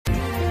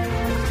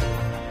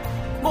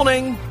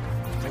Morning.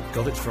 Thank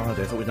God it's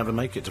Friday. I thought we'd never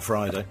make it to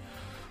Friday.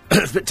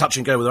 It's a bit touch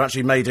and go whether I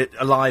actually made it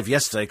alive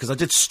yesterday, because I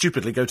did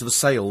stupidly go to the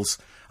sales.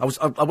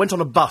 I went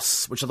on a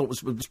bus, which I thought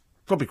was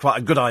probably quite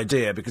a good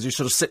idea, because you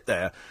sort of sit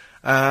there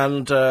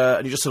and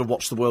you just sort of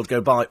watch the world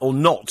go by, or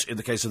not in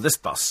the case of this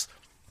bus,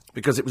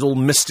 because it was all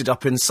misted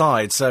up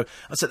inside. So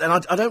I said, and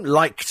I don't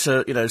like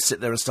to,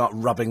 sit there and start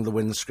rubbing the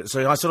windscreen.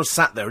 So I sort of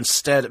sat there and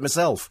stared at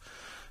myself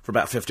for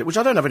about 50, which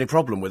I don't have any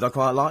problem with. I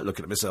quite like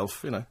looking at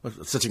myself,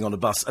 sitting on a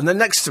bus. And then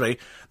next to me,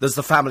 there's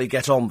the family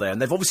get on there, and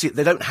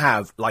they don't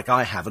have, like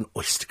I have, an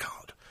Oyster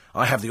card.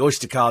 I have the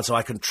Oyster card, so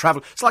I can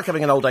travel. It's like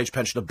having an old age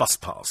pension, a bus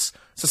pass.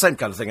 It's the same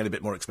kind of thing, and a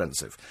bit more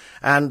expensive.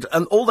 And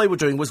all they were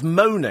doing was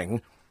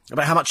moaning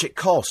about how much it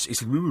cost. He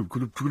said, we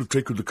could have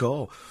taken the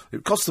car.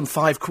 It cost them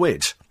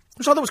 £5,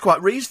 which I thought was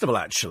quite reasonable,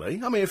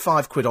 actually. I mean,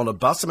 £5 on a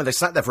bus. I mean, they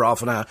sat there for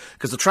half an hour,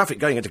 because the traffic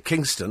going into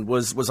Kingston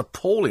was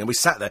appalling, and we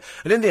sat there.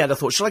 And in the end, I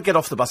thought, shall I get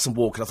off the bus and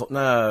walk? And I thought,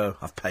 no,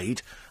 I've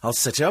paid. I'll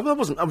sit here. I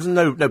was in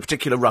no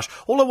particular rush.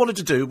 All I wanted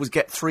to do was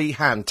get 3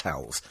 hand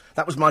towels.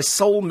 That was my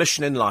sole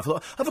mission in life. I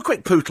thought, have a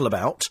quick pootle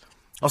about.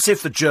 I'll see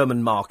if the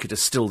German market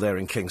is still there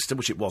in Kingston,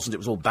 which it wasn't. It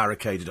was all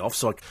barricaded off,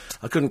 so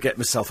I couldn't get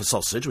myself a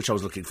sausage, which I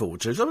was looking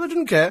forward to. So I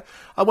didn't care.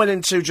 I went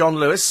into John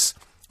Lewis,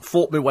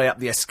 fought my way up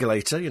the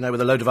escalator,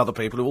 with a load of other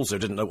people who also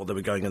didn't know what they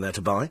were going in there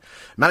to buy.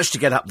 Managed to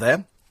get up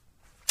there,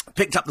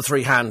 picked up the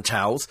 3 hand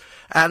towels,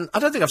 and I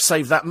don't think I've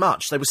saved that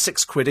much. They were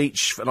 £6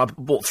 each, and I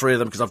bought 3 of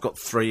them because I've got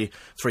three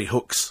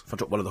hooks. If I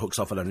took one of the hooks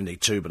off, I'd only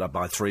need 2, but I'd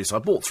buy 3, so I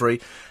bought 3,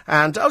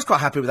 and I was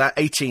quite happy with that,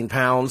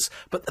 £18.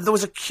 But there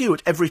was a queue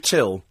at every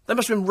till. They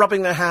must have been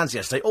rubbing their hands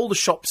yesterday. All the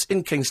shops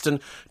in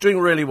Kingston doing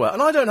really well,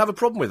 and I don't have a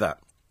problem with that.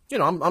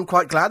 I'm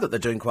quite glad that they're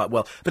doing quite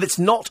well. But it's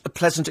not a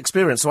pleasant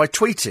experience. So I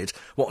tweeted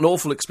what an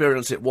awful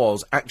experience it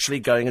was actually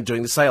going and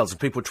doing the sales. And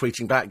people were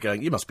tweeting back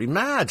going, you must be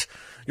mad.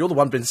 You're the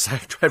one been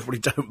saying to everybody,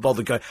 don't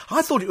bother going.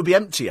 I thought it would be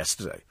empty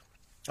yesterday.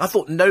 I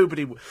thought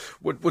nobody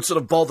would sort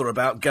of bother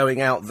about going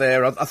out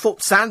there. I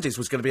thought Sandy's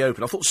was going to be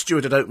open. I thought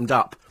Stuart had opened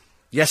up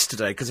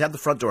yesterday, because he had the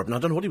front door open. I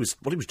don't know what he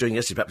was doing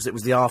yesterday. Perhaps it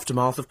was the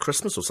aftermath of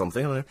Christmas or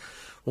something. I don't know.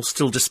 Or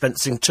still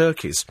dispensing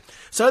turkeys.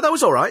 So that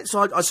was all right. So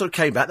I sort of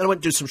came back. Then I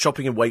went to do some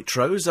shopping in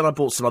Waitrose, and I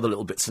bought some other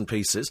little bits and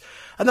pieces.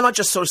 And then I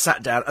just sort of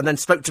sat down and then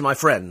spoke to my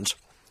friend.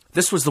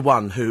 This was the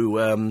one who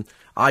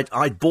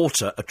I'd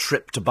bought her a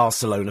trip to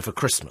Barcelona for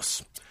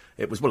Christmas.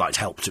 It was,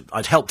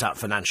 I'd helped out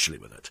financially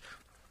with it.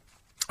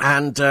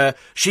 And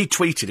she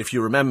tweeted, if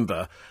you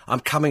remember, I'm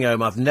coming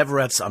home,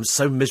 I'm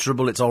so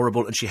miserable, it's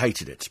horrible, and she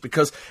hated it.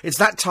 Because it's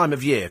that time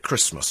of year,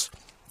 Christmas,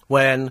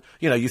 when,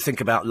 you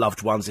think about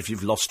loved ones, if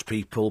you've lost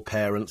people,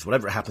 parents,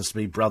 whatever it happens to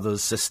be,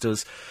 brothers,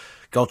 sisters,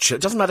 godchildren,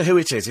 it doesn't matter who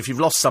it is. If you've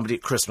lost somebody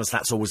at Christmas,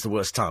 that's always the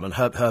worst time. And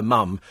her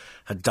mum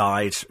had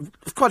died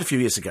quite a few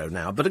years ago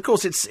now. But, of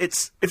course,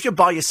 it's if you're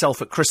by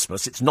yourself at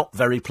Christmas, it's not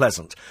very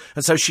pleasant.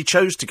 And so she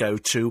chose to go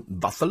to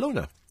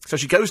Barcelona. So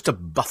she goes to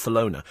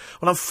Barcelona.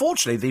 Well,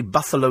 unfortunately, the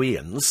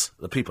Barceloians,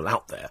 the people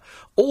out there,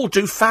 all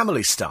do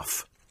family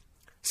stuff.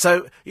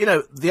 So,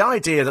 the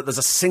idea that there's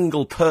a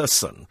single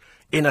person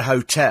in a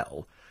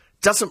hotel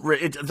doesn't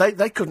really...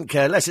 They couldn't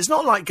care less. It's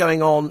not like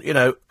going on,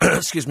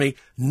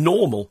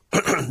 normal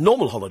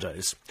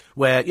holidays,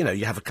 where,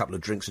 you have a couple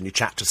of drinks and you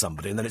chat to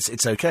somebody and then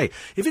it's okay.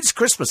 If it's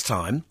Christmas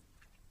time,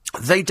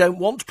 they don't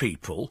want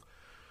people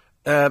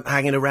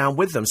hanging around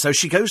with them. So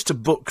she goes to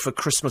book for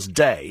Christmas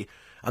Day,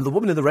 and the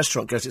woman in the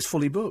restaurant goes, it's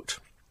fully booked.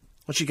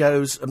 And she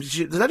goes,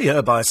 there's only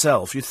her by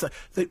herself. You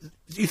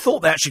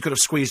thought they actually could have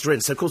squeezed her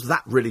in, so of course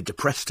that really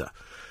depressed her.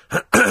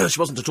 She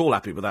wasn't at all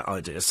happy with that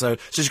idea. So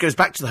she goes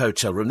back to the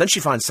hotel room, then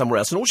she finds somewhere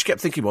else, and all she kept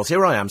thinking was,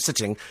 here I am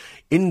sitting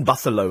in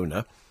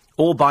Barcelona,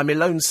 all by me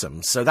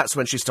lonesome. So that's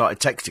when she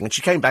started texting, and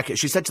she came back,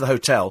 she said to the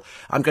hotel,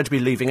 I'm going to be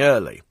leaving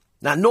early.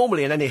 Now,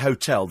 normally in any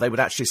hotel, they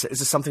would actually say, is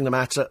there something the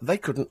matter? They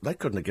couldn't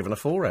have given a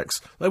 4X.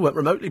 They weren't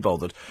remotely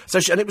bothered. So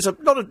and it was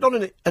not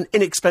an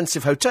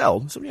inexpensive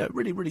hotel. So,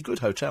 really, really good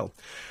hotel.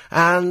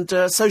 And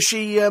so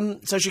she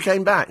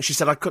came back. She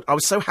said, I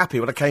was so happy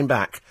when I came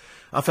back.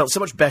 I felt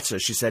so much better.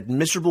 She said,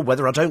 miserable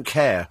weather, I don't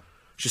care.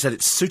 She said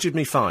it suited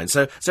me fine.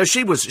 So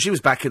she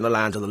was back in the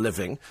land of the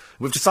living.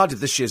 We've decided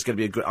this year's going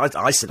to be a good...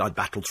 I said I'd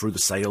battle through the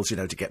sales,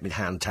 to get me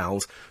hand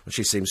towels, and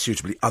she seems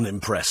suitably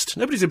unimpressed.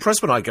 Nobody's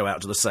impressed when I go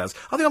out to the sales.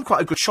 I think I'm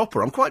quite a good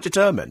shopper. I'm quite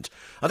determined.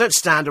 I don't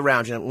stand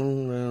around,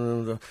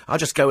 I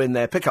just go in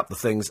there, pick up the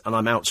things, and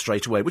I'm out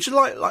straight away, which is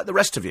like the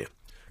rest of you,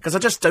 because I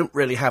just don't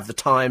really have the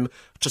time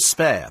to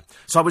spare.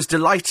 So I was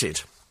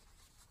delighted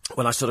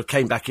when I sort of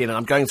came back in, and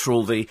I'm going through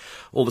all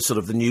the sort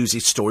of the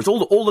newsy stories,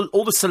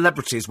 all the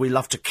celebrities we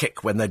love to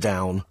kick when they're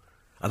down,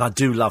 and I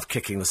do love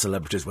kicking the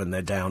celebrities when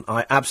they're down.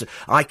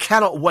 I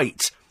cannot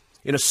wait,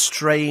 in a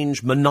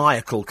strange,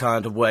 maniacal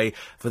kind of way,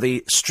 for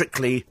the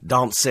Strictly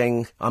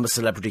Dancing, I'm a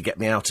Celebrity, Get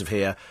Me Out of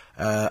Here,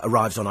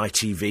 arrives on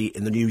ITV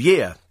in the new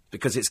year,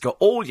 because it's got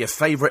all your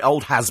favourite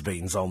old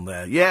has-beens on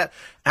there. Yeah,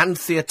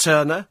 Anthea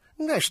Turner.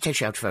 No, she takes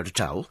you out to photo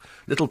towel.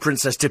 Little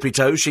Princess Tippy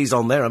Toe, she's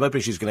on there. I'm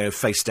hoping she's going to go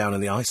face down in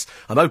the ice.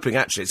 I'm hoping,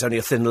 actually, it's only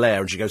a thin layer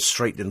and she goes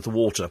straight into the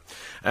water.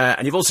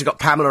 And you've also got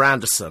Pamela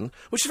Anderson,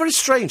 which is very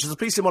strange. There's a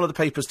piece in one of the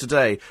papers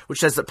today which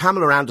says that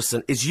Pamela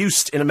Anderson is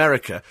used in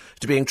America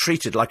to being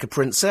treated like a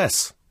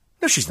princess.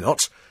 No, she's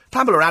not.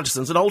 Pamela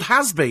Anderson's an old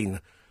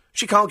has-been.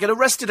 She can't get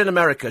arrested in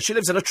America. She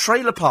lives in a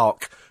trailer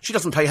park. She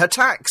doesn't pay her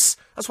tax.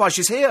 That's why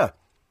she's here.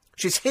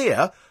 She's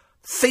here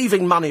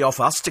thieving money off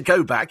us to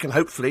go back and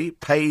hopefully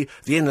pay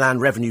the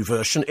Inland Revenue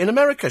version in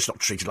America. She's not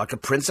treated like a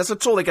princess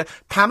at all. They go,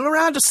 Pamela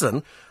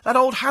Anderson, that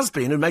old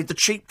has-been who made the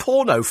cheap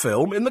porno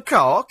film in the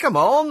car, come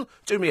on,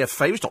 do me a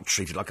favour, she's not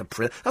treated like a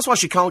princess. That's why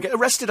she can't get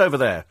arrested over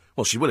there.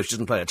 Well, she will if she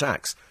doesn't pay her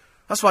tax.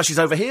 That's why she's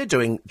over here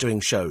doing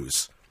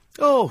shows.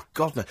 Oh,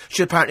 God, no.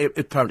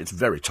 Apparently it's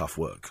very tough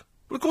work.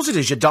 Well, of course it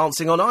is. You're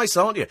dancing on ice,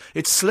 aren't you?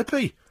 It's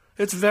slippy.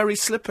 It's very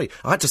slippy.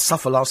 I had to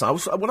suffer last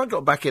night. When I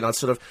got back in,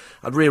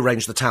 I'd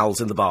rearranged the towels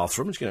in the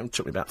bathroom. It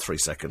took me about 3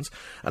 seconds.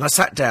 And I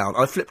sat down,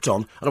 I flipped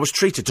on, and I was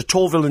treated to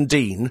Torvill and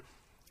Dean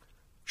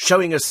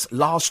showing us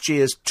last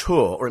year's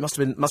tour, or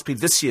it must be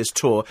this year's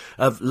tour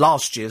of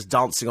last year's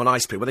Dancing on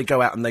Ice Pit, where they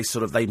go out and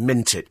they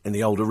mint it in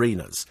the old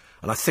arenas.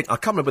 And I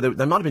can't remember,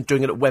 they might have been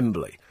doing it at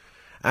Wembley.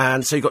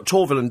 And so you got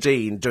Torvill and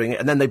Dean doing it,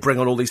 and then they bring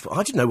on all these...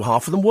 I didn't know who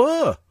half of them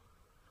were.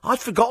 I'd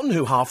forgotten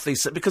who half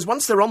these... Because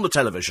once they're on the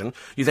television,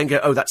 you then go,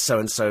 oh, that's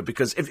so-and-so.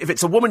 Because if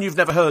it's a woman you've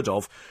never heard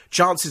of,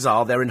 chances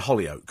are they're in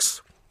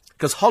Hollyoaks.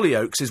 Because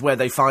Hollyoaks is where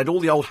they find all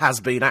the old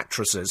has-been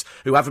actresses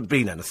who haven't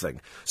been anything.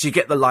 So you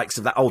get the likes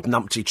of that old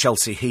numpty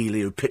Chelsea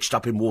Healy who pitched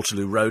up in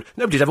Waterloo Road.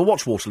 Nobody'd ever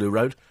watched Waterloo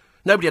Road.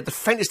 Nobody had the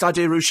faintest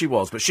idea who she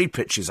was, but she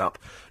pitches up.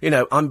 You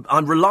know,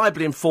 I'm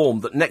reliably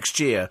informed that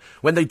next year,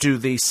 when they do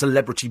the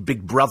Celebrity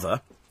Big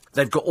Brother...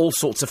 They've got all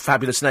sorts of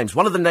fabulous names.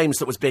 One of the names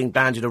that was being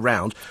bandied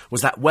around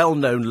was that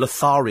well-known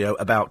Lothario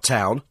about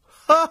town.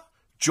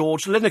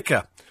 George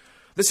Lineker.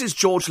 This is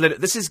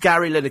This is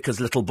Gary Lineker's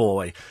little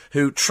boy,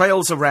 who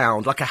trails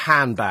around like a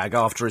handbag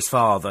after his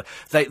father.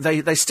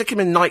 They stick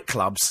him in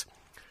nightclubs,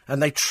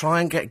 and they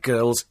try and get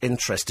girls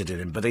interested in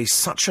him, but he's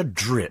such a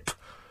drip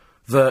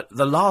that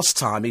the last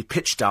time he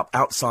pitched up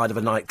outside of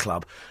a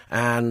nightclub,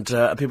 and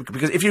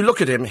because if you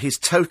look at him, he's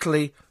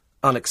totally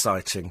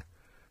unexciting.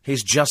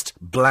 He's just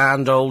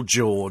bland old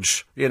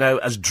George, you know,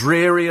 as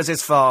dreary as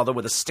his father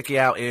with the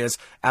sticky-out ears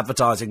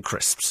advertising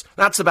crisps.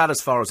 That's about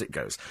as far as it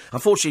goes.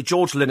 Unfortunately,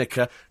 George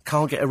Lineker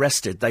can't get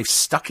arrested. They've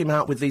stuck him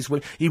out with these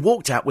women. He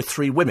walked out with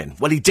 3 women.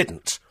 Well, he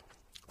didn't.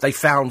 They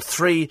found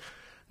 3...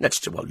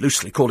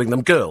 loosely calling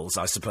them girls,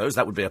 I suppose.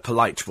 That would be a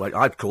polite way.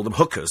 I'd call them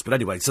hookers. But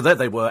anyway, so there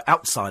they were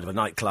outside of a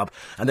nightclub,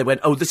 and they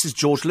went, oh, this is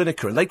George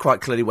Lineker. And they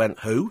quite clearly went,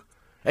 who?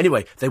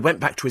 Anyway, they went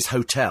back to his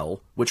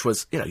hotel, which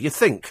was, you know, you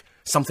think...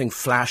 something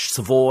flash,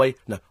 Savoy,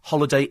 no,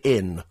 Holiday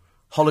Inn.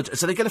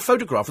 So they get a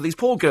photograph of these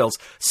poor girls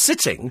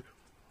sitting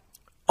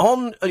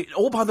on,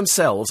 all by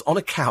themselves on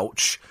a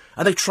couch,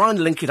 and they try and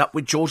link it up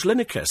with George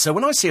Lineker. So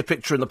when I see a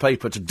picture in the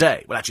paper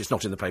today, well, actually it's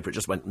not in the paper, it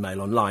just went Mail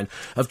Online,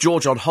 of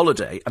George on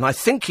holiday, and I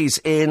think he's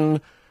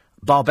in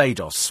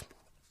Barbados.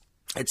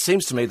 It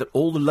seems to me that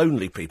all the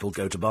lonely people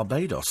go to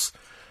Barbados.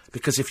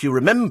 Because if you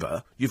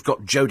remember, you've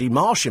got Jodie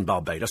Marsh in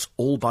Barbados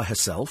all by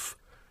herself,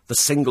 the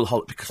single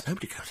because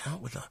nobody goes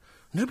out with her.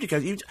 Nobody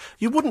goes...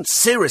 You wouldn't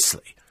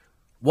seriously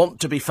want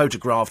to be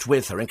photographed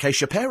with her in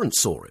case your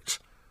parents saw it.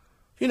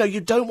 You know,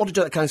 you don't want to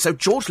do that kind of... So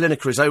George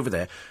Lineker is over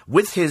there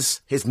with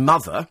his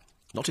mother,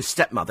 not his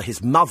stepmother,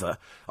 his mother,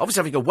 obviously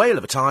having a whale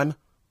of a time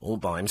all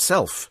by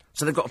himself.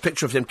 So they've got a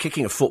picture of him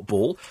kicking a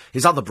football,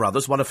 his other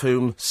brothers, one of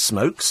whom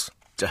smokes.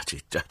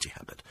 Dirty, dirty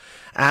habit.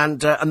 And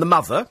the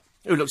mother,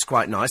 who looks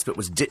quite nice but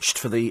was ditched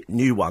for the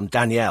new one,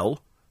 Danielle,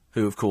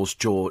 who, of course,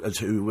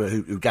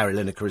 who Gary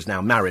Lineker is now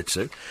married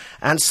to.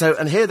 And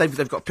here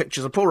they've got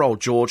pictures of poor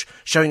old George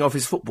showing off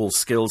his football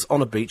skills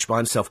on a beach by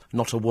himself.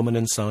 Not a woman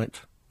in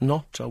sight.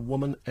 Not a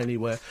woman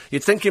anywhere.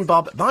 You'd think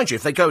mind you,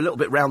 if they go a little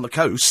bit round the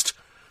coast,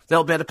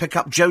 they'll be able to pick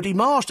up Jodie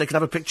Marsh. They can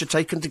have a picture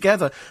taken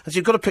together. And so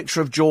you've got a picture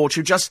of George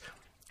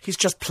he's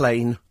just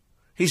plain.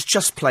 He's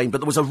just plain.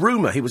 But there was a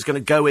rumour he was going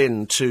to go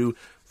into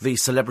the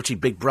Celebrity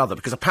Big Brother,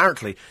 because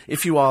apparently,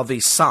 if you are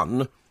the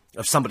son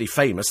of somebody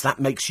famous,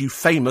 that makes you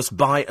famous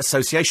by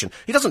association.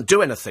 He doesn't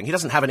do anything. He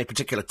doesn't have any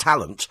particular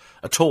talent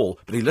at all,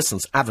 but he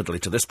listens avidly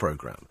to this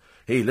programme.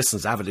 He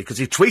listens avidly, because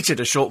he tweeted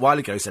a short while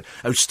ago, he said,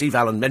 oh, Steve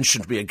Allen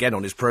mentioned me again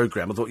on his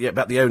programme. I thought, yeah,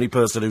 about the only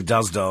person who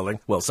does, darling.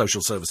 Well,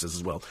 social services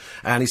as well.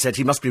 And he said,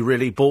 he must be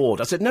really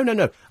bored. I said, no,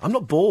 I'm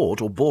not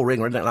bored or boring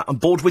or anything like that. I'm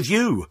bored with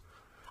you.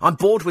 I'm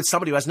bored with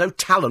somebody who has no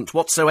talent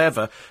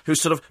whatsoever, who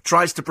sort of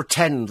tries to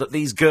pretend that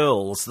these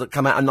girls that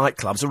come out of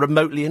nightclubs are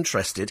remotely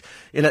interested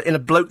in a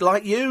bloke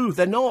like you.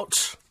 They're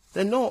not.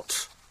 They're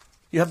not.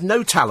 You have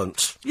no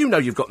talent. You know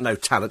you've got no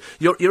talent.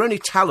 Your only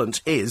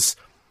talent is,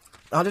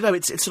 I don't know,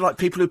 it's sort of like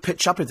people who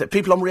pitch up with it.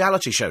 People on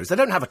reality shows. They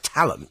don't have a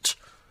talent.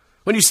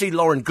 When you see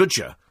Lauren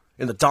Goodger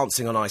in the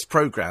Dancing on Ice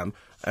programme,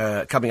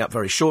 coming up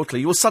very shortly,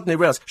 you will suddenly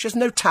realise she has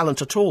no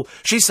talent at all.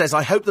 She says,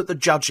 I hope that the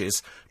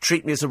judges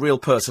treat me as a real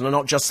person and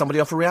not just somebody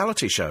off a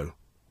reality show.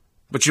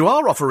 But you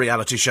are off a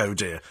reality show,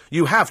 dear.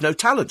 You have no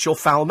talent. You're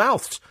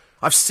foul-mouthed.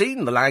 I've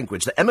seen the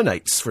language that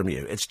emanates from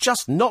you. It's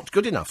just not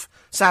good enough.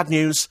 Sad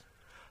news,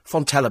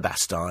 Fontella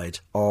Bass died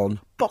on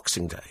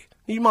Boxing Day.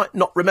 You might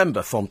not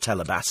remember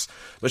Fontella Bass,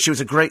 but she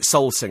was a great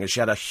soul singer. She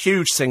had a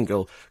huge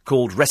single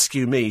called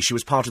Rescue Me. She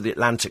was part of the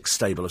Atlantic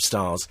stable of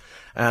stars.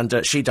 And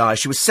she died.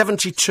 She was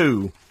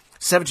 72.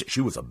 She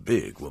was a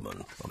big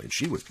woman. I mean,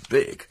 she was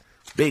big.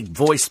 Big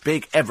voice,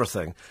 big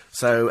everything.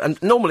 So,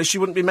 and normally she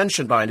wouldn't be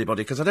mentioned by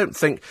anybody, because I don't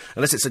think,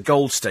 unless it's a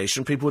gold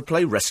station, people would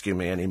play Rescue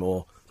Me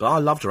anymore. But I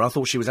loved her. I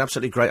thought she was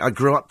absolutely great. I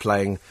grew up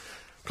playing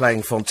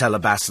Fontella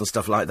Bass and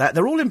stuff like that.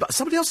 They're all in...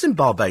 Somebody else is in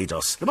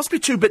Barbados. There must be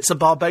two bits of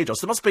Barbados.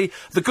 There must be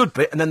the good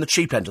bit and then the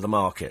cheap end of the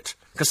market.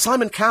 Because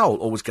Simon Cowell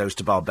always goes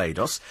to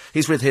Barbados.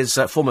 He's with his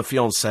former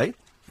fiancée,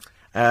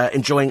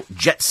 enjoying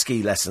jet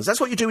ski lessons.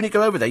 That's what you do when you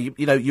go over there.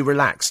 You know, you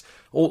relax.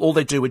 All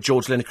they do with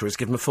George Lineker is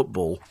give him a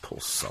football. Poor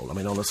soul. I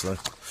mean, honestly.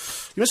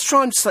 You must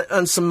try and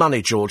earn some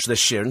money, George,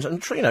 this year,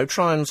 and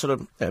try and sort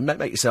of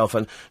make yourself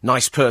a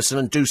nice person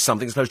and do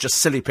something as opposed to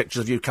just silly pictures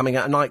of you coming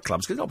out of nightclubs,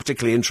 because it's not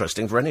particularly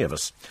interesting for any of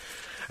us.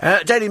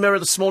 Daily Mirror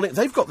this morning,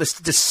 they've got this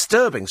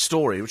disturbing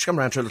story, which come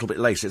around to a little bit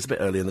later. It's a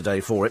bit early in the day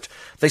for it.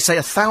 They say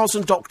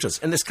 1,000 doctors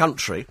in this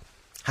country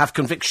have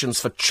convictions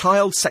for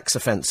child sex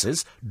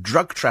offences,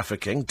 drug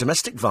trafficking,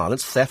 domestic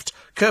violence, theft,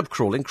 curb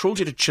crawling,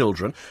 cruelty to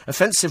children,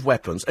 offensive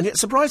weapons, and yet,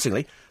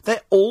 surprisingly,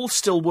 they're all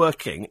still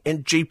working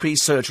in GP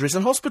surgeries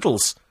and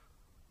hospitals.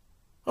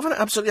 I find it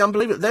absolutely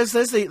unbelievable. There's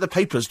the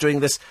papers doing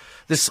this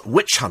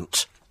witch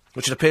hunt,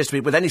 which it appears to be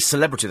with any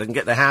celebrity they can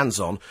get their hands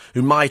on,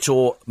 who might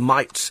or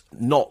might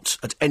not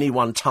at any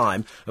one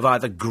time have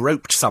either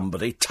groped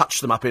somebody,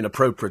 touched them up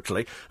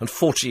inappropriately, and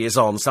 40 years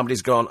on,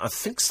 somebody's gone, I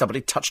think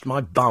somebody touched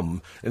my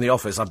bum in the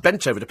office. I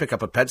bent over to pick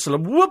up a pencil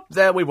and whoop,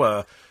 there we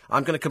were.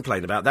 I'm going to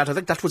complain about that. I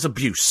think that was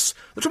abuse.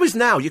 The trouble is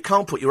now, you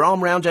can't put your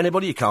arm around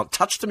anybody, you can't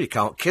touch them, you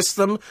can't kiss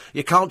them,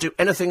 you can't do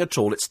anything at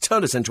all. It's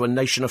turned us into a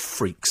nation of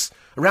freaks.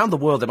 Around the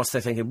world, they must be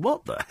thinking,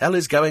 what the hell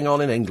is going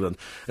on in England?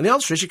 And the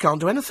answer is you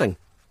can't do anything.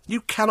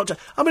 You cannot do...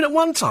 I mean, at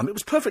one time, it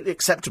was perfectly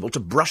acceptable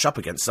to brush up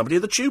against somebody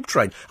in the tube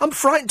train. I'm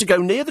frightened to go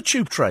near the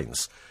tube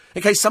trains,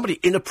 in case somebody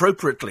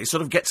inappropriately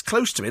sort of gets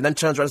close to me and then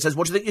turns around and says,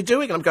 what do you think you're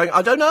doing? And I'm going,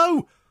 I don't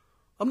know.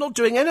 I'm not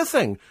doing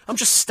anything. I'm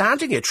just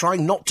standing here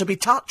trying not to be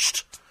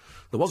touched.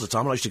 There was a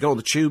time when I used to go on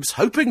the tubes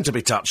hoping to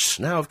be touched.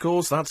 Now, of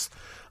course, that's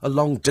a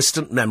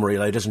long-distant memory,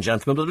 ladies and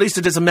gentlemen, but at least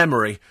it is a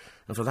memory.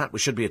 And for that, we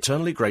should be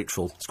eternally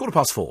grateful. It's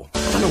 4:15.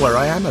 I don't know where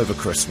I am over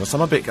Christmas.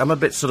 I'm a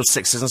bit sort of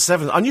sixes and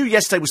sevens. I knew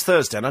yesterday was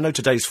Thursday, and I know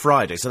today's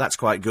Friday, so that's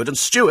quite good. And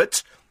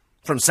Stuart,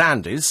 from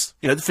Sandy's,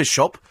 the fish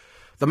shop,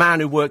 the man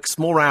who works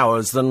more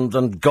hours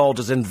than God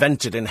has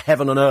invented in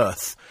heaven and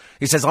earth,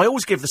 he says, I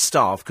always give the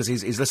staff, because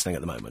he's listening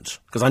at the moment,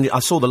 because I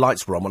saw the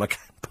lights were on when I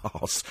came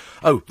past.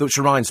 Oh, which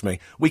reminds me,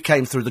 we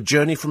came through the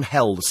journey from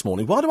hell this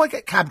morning. Why do I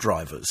get cab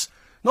drivers?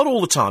 Not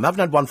all the time. I haven't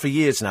had one for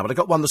years now, but I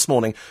got one this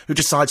morning who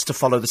decides to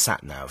follow the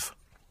sat-nav.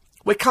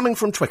 We're coming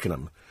from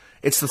Twickenham.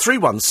 It's the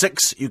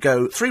 316. You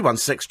go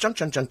 316,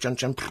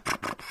 jump,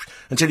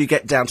 until you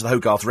get down to the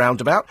Hogarth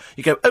roundabout.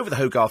 You go over the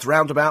Hogarth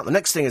roundabout. The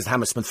next thing is the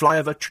Hammersmith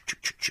flyover,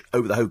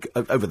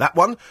 over that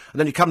one. And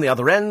then you come the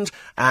other end,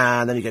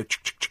 and then you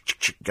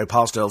go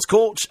past Earl's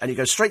Court, and you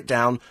go straight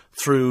down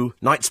through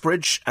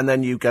Knightsbridge, and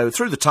then you go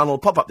through the tunnel,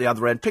 pop up the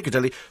other end,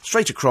 Piccadilly,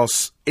 straight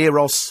across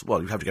Eros.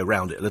 Well, you have to go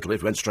round it a little bit.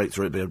 If you went straight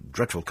through, it'd be a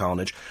dreadful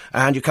carnage.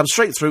 And you come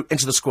straight through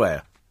into the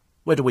square.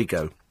 Where do we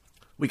go?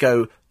 We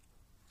don't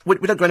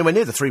go anywhere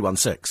near the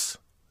 316.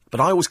 But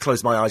I always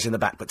close my eyes in the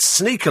back. But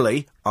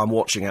sneakily, I'm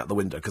watching out the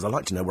window, because I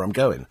like to know where I'm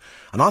going.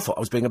 And I thought I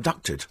was being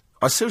abducted.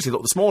 I seriously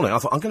thought this morning, I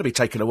thought, I'm going to be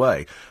taken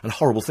away, and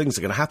horrible things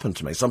are going to happen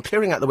to me. So I'm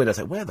peering out the window, I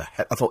think, where the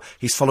heck? I thought,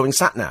 he's following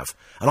sat-nav.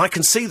 And I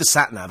can see the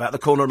sat-nav out the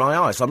corner of my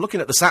eye. So I'm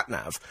looking at the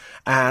sat-nav,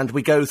 and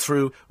we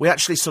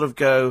actually sort of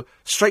go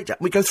straight down.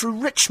 We go through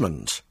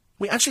Richmond.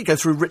 We actually go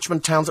through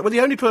Richmond Town... We're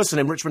the only person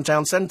in Richmond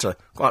Town Centre,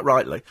 quite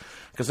rightly,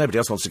 because nobody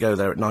else wants to go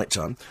there at night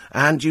time.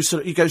 And you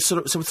go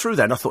through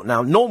there, and I thought,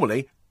 now,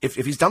 normally, if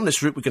he's done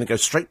this route, we're going to go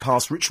straight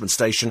past Richmond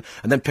Station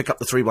and then pick up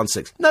the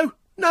 316.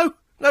 No,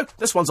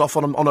 this one's off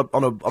on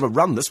a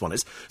run, this one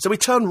is. So we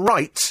turn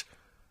right,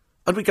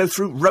 and we go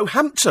through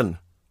Roehampton,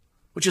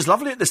 which is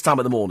lovely at this time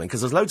of the morning,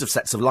 because there's loads of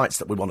sets of lights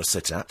that we want to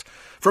sit at.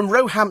 From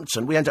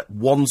Roehampton, we end at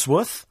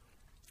Wandsworth,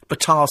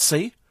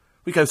 Battersea.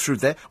 We go through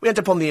there. We end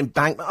up on the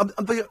embankment.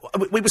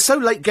 We were so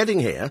late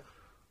getting here,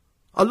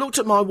 I looked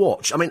at my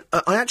watch. I mean,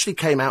 I actually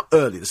came out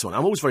early this morning.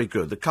 I'm always very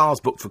good. The car's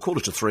booked for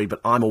 2:45,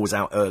 but I'm always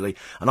out early.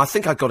 And I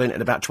think I got in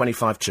at about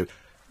 25 to.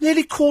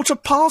 Nearly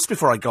 1:15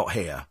 before I got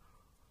here.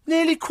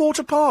 Nearly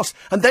 1:15.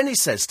 And then he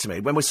says to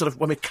me, when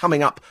we're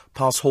coming up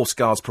past Horse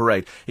Guards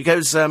Parade, he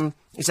goes,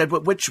 he said,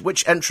 well,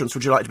 which entrance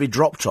would you like to be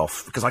dropped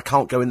off? Because I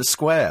can't go in the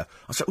square.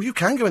 I said, well, you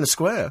can go in the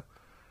square.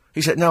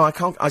 He said, no, I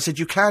can't. I said,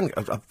 you can.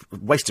 I've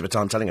wasted my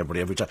time telling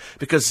everybody every time.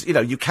 Because,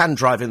 you can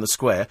drive in the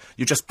square.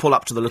 You just pull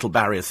up to the little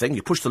barrier thing.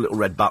 You push the little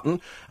red button.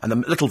 And the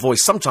little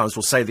voice sometimes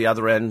will say the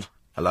other end,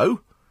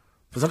 hello?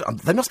 Because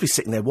they must be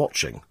sitting there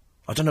watching.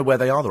 I don't know where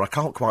they are there. I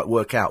can't quite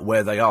work out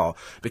where they are,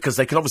 because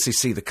they can obviously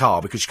see the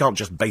car, because you can't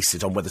just base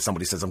it on whether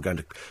somebody says I'm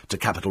going to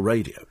Capital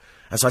Radio.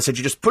 And so I said,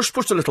 you just push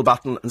the little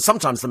button, and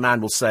sometimes the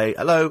man will say,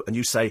 hello, and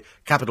you say,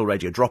 Capital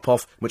Radio drop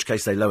off, in which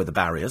case they lower the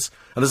barriers.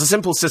 And there's a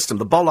simple system.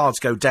 The bollards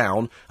go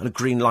down, and a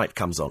green light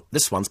comes on.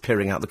 This one's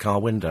peering out the car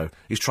window.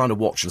 He's trying to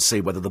watch and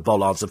see whether the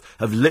bollards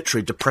have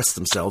literally depressed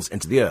themselves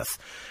into the earth.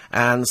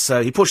 And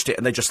so he pushed it,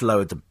 and they just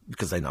lowered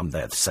because I'm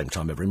there at the same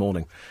time every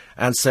morning.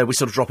 And so we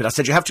sort of drop it. I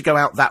said, you have to go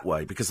out that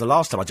way, because the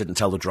last time I didn't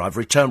tell the driver,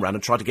 he turned round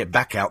and tried to get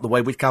back out the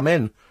way we'd come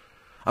in.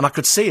 And I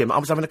could see him. I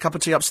was having a cup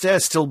of tea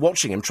upstairs, still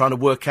watching him, trying to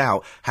work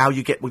out how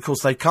you get... Of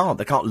course, they can't.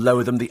 They can't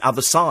lower them the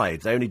other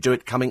side. They only do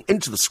it coming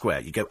into the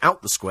square. You go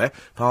out the square,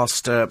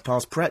 past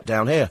Pret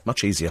down here.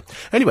 Much easier.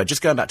 Anyway,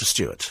 just going back to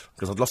Stuart,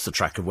 because I'd lost the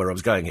track of where I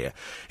was going here.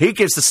 He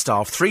gives the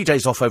staff 3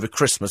 days off over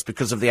Christmas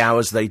because of the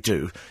hours they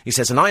do. He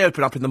says, and I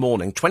open up in the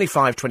morning,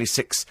 25,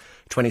 26,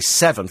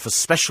 27 for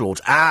special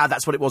orders.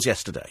 That's what it was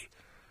yesterday.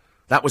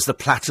 That was the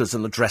platters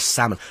and the dressed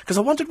salmon. Because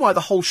I wondered why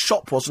the whole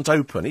shop wasn't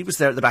open. He was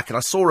there at the back, and I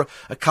saw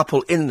a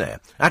couple in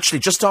there. Actually,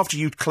 just after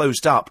you'd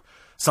closed up,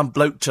 some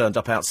bloke turned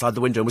up outside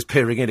the window and was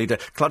peering in,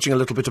 clutching a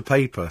little bit of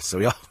paper. So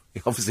he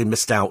obviously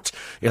missed out.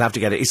 You'll have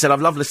to get it. He said,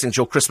 I've loved listening to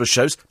your Christmas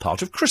shows.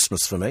 Part of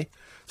Christmas for me.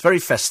 It's very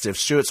festive.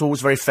 Stuart's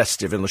always very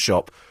festive in the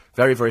shop.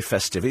 Very, very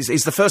festive.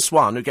 He's the first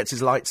one who gets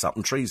his lights up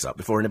and trees up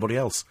before anybody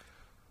else.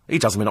 He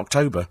does them in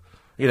October.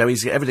 You know,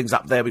 everything's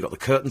up there. We've got the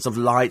curtains of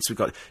lights.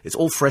 It's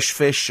all fresh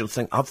fish. And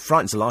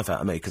frightens the life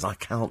out of me, because I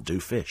can't do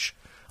fish.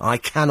 I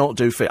cannot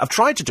do fish. I've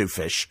tried to do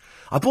fish.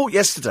 I bought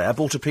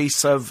a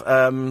piece of,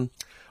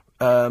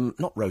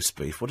 not roast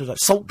beef.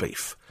 Salt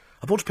beef.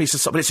 I bought a piece of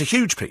salt, but it's a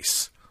huge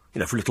piece. You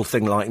know, for a little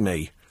thing like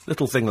me.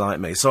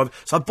 So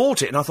I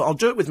bought it, and I thought I'll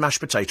do it with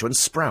mashed potato and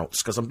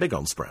sprouts, because I'm big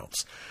on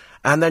sprouts.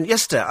 And then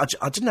yesterday,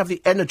 I didn't have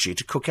the energy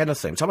to cook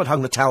anything. So I'd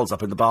hung the towels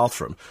up in the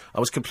bathroom. I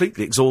was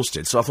completely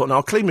exhausted. So I thought,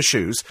 I'll clean my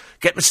shoes,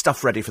 get my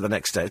stuff ready for the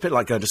next day. It's a bit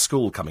like going to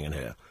school coming in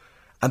here.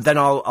 And then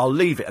I'll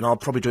leave it, and I'll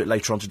probably do it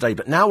later on today.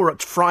 But now we're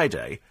at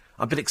Friday.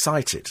 I'm a bit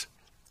excited,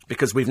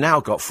 because we've now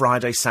got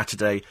Friday,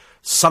 Saturday,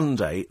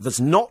 Sunday. There's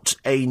not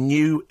a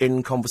new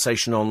In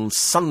Conversation on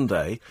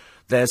Sunday.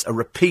 There's a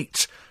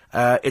repeat.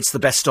 It's the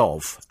best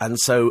of. And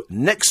so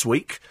next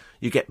week,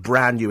 you get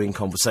brand new In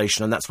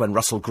Conversation, and that's when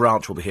Russell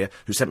Grant will be here,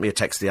 who sent me a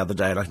text the other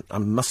day, and I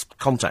must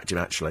contact him,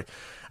 actually,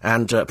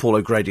 and Paul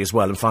O'Grady as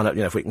well, and find out,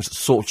 if we can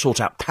sort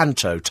out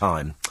panto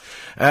time.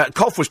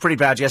 Cough was pretty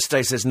bad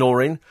yesterday, says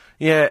Noreen.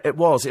 Yeah, it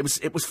was.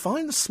 It was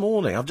fine this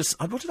morning. What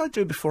did I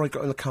do before I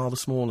got in the car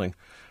this morning?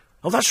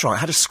 Oh, that's right. I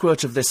had a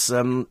squirt of this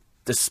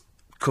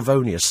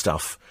Covonia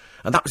stuff.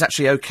 And that was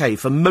actually okay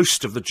for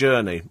most of the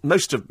journey.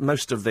 Most of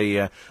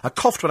the... I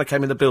coughed when I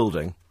came in the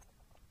building.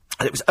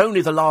 And it was only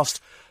the last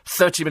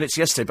 30 minutes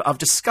yesterday, but I've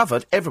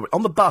discovered everywhere.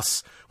 On the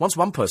bus, once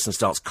one person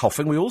starts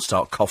coughing, we all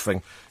start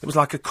coughing. It was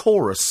like a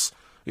chorus.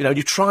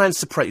 You try and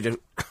suppress... And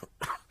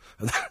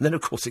then,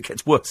 of course, it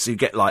gets worse, so you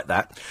get like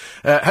that.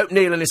 Hope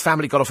Neil and his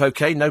family got off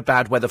okay. No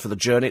bad weather for the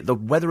journey. The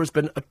weather has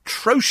been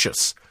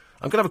atrocious.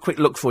 I'm going to have a quick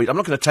look for you. I'm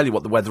not going to tell you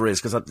what the weather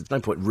is, because there's no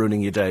point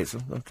ruining your day.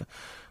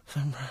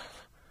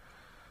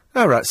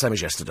 All right, same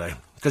as yesterday.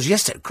 Because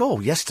yesterday,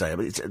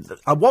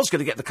 I was going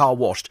to get the car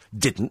washed,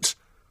 didn't.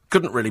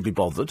 Couldn't really be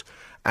bothered.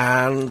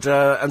 And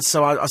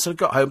so I sort of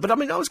got home. But,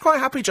 I was quite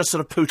happy just sort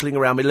of pootling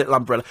around my little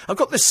umbrella. I've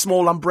got this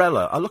small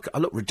umbrella. I look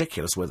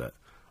ridiculous with it.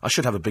 I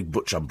should have a big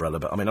butch umbrella,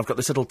 but, I've got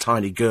this little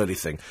tiny girly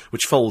thing,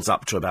 which folds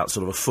up to about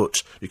sort of a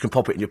foot. You can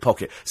pop it in your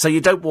pocket. So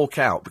you don't walk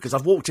out, because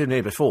I've walked in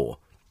here before.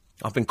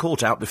 I've been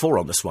caught out before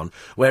on this one,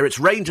 where it's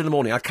rained in the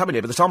morning. I come in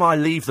here, by the time I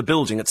leave the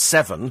building at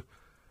 7...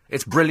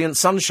 it's brilliant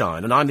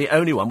sunshine, and I'm the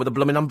only one with a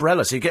blooming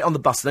umbrella. So you get on the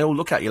bus, and they all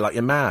look at you like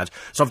you're mad.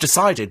 So I've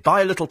decided,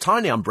 buy a little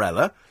tiny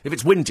umbrella. If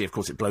it's windy, of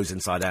course, it blows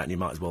inside out, and you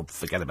might as well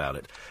forget about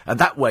it. And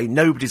that way,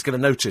 nobody's going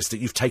to notice that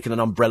you've taken an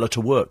umbrella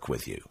to work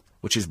with you,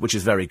 which is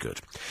very good.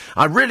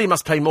 I really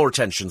must pay more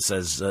attention,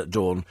 says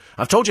Dawn.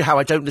 I've told you how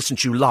I don't listen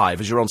to you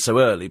live, as you're on so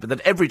early, but that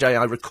every day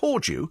I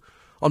record you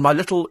on my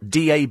little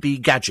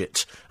DAB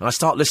gadget, and I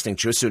start listening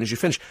to you as soon as you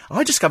finish.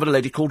 I discovered a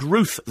lady called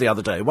Ruth the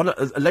other day,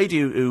 a lady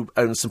who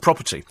owns some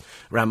property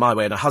around my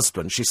way, and her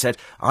husband. She said,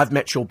 I've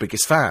met your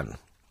biggest fan.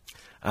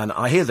 And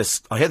I hear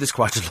this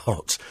quite a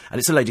lot, and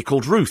it's a lady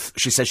called Ruth.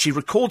 She says she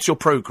records your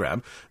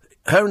programme.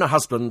 Her and her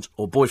husband,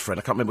 or boyfriend,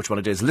 I can't remember which one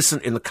it is, listen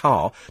in the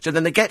car, so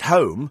then they get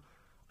home,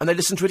 and they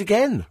listen to it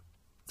again.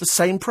 The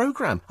same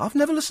programme. I've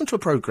never listened to a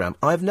programme.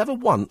 I've never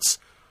once...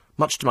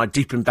 much to my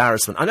deep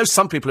embarrassment. I know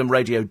some people in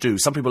radio do.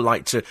 Some people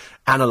like to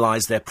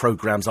analyse their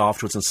programmes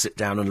afterwards and sit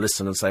down and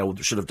listen and say, oh,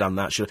 should have done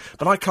that,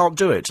 But I can't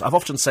do it. I've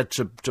often said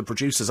to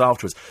producers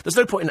afterwards, there's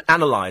no point in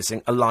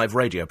analysing a live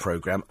radio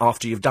programme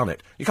after you've done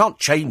it. You can't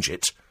change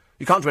it.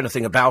 You can't do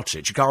anything about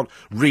it. You can't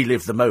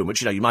relive the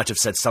moment. You might have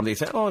said something, you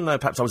think, oh, no,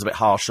 perhaps I was a bit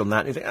harsh on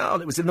that. And you think, oh,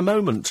 it was in the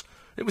moment.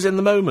 It was in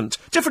the moment.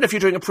 Different if you're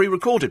doing a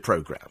pre-recorded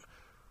programme.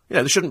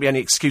 There shouldn't be any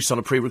excuse on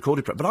a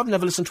pre-recorded programme. But I've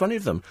never listened to any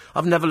of them.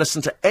 I've never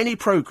listened to any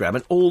programme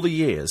in all the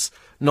years.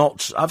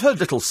 I've heard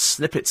little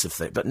snippets of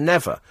things, but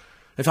never.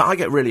 In fact, I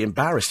get really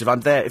embarrassed if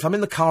I'm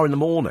in the car in the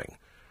morning,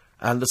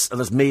 and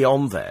there's me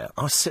on there,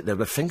 I sit there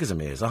with my fingers in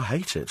my ears. I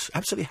hate it.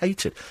 Absolutely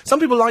hate it. Some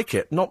people like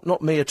it.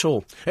 Not me at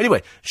all.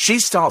 Anyway, she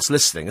starts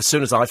listening as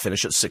soon as I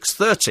finish at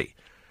 6:30.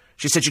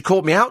 She said, you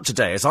called me out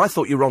today, as I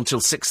thought you were on till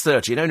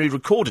 6:30 and only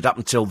recorded up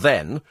until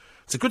then.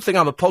 It's a good thing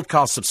I'm a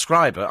podcast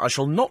subscriber. I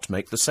shall not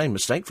make the same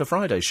mistake for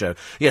Friday's show.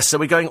 Yes, so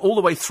we're going all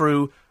the way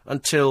through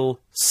until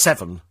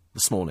 7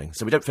 this morning.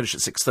 So we don't finish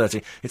at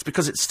 6:30. It's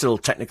because it's still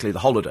technically the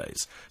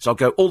holidays. So I'll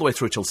go all the way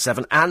through till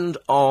 7, and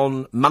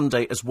on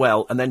Monday as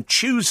well. And then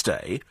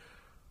Tuesday,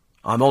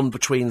 I'm on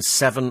between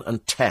 7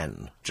 and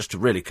 10, just to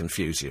really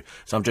confuse you.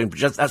 So I'm doing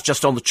that's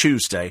just on the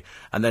Tuesday,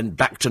 and then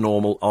back to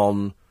normal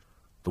on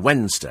the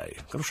Wednesday.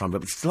 I've got to try and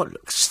remember. It's like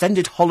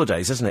extended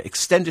holidays, isn't it?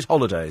 Extended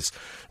holidays.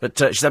 But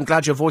she said, I'm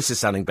glad your voice is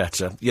sounding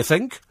better. You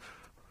think?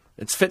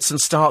 It's fits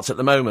and starts at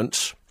the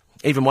moment.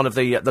 Even one of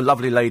the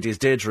lovely ladies,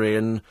 Deirdre,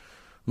 in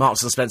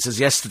Marks and Spencer's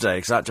yesterday,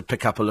 because I had to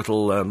pick up a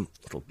little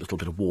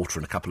bit of water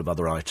and a couple of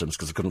other items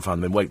because I couldn't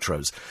find them in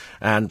Waitrose.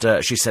 And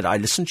she said, I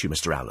listened to you,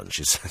 Mr. Allen.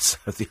 She said so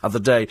the other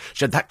day. She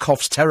said, that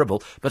cough's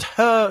terrible. But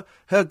her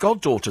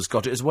goddaughter's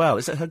got it as well.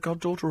 Is it her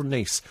goddaughter or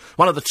niece?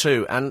 One of the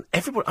two. And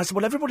I said,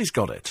 well, everybody's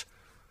got it.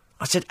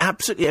 I said,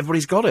 absolutely,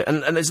 everybody's got it.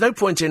 And there's no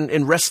point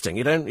in resting.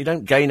 You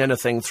don't gain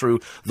anything through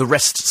the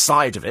rest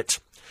side of it.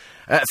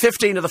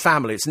 15 of the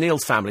family, it's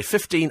Neil's family,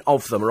 15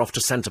 of them are off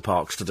to Centre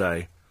Parks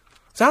today.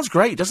 Sounds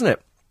great, doesn't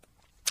it?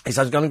 He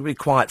said, I'm going to be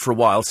quiet for a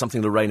while,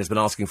 something Lorraine has been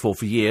asking for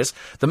years.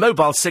 The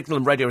mobile signal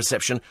and radio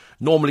reception,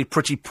 normally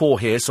pretty poor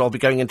here, so I'll be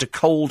going into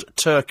cold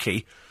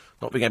turkey,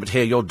 not being able to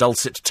hear your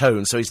dulcet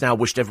tones. So he's now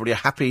wished everybody a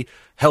happy,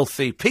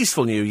 healthy,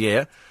 peaceful new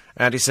year.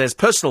 And he says,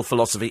 personal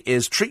philosophy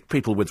is treat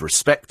people with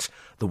respect,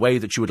 the way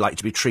that you would like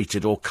to be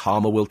treated, or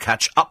karma will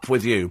catch up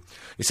with you.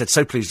 He said,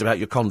 so pleased about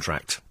your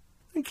contract.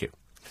 Thank you.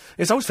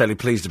 Yes, I was fairly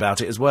pleased about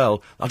it as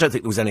well. I don't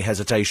think there was any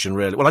hesitation,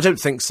 really. Well, I don't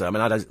think so. I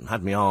mean, I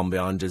had my arm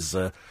behind his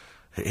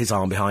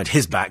arm behind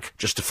his back,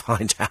 just to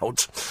find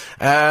out.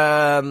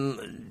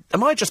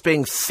 Am I just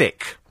being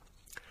thick?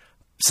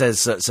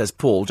 Says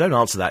Paul. Don't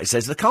answer that. He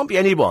says, there can't be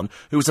anyone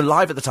who was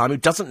alive at the time who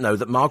doesn't know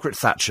that Margaret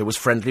Thatcher was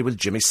friendly with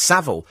Jimmy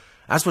Savile,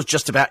 as was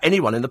just about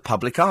anyone in the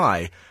public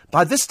eye.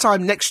 By this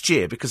time next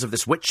year, because of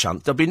this witch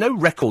hunt, there'll be no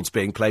records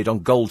being played on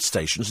gold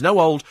stations, no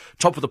old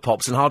Top of the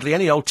Pops, and hardly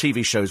any old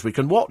TV shows we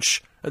can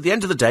watch. At the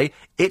end of the day,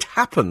 it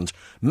happened.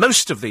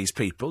 Most of these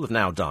people have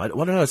now died.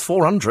 Well, I don't know, it's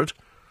 400.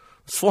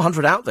 There's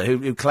 400 out there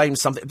who claim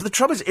something. But the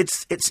trouble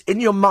is, it's in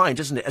your mind,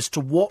 isn't it, as to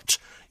what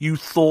you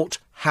thought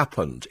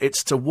happened.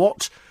 It's to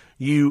what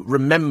you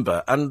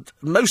remember. And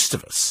most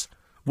of us,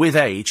 with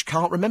age,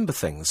 can't remember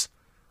things.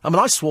 I mean,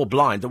 I swore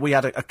blind that we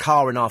had a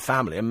car in our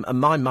family, and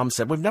my mum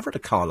said, we've never had a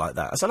car like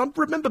that. I said, I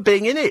remember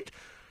being in it.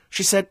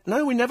 She said,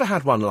 no, we never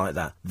had one like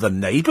that. The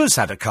neighbours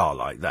had a car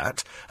like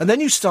that. And then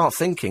you start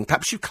thinking,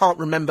 perhaps you can't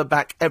remember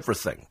back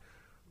everything.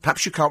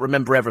 Perhaps you can't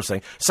remember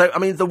everything. So, I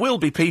mean, there will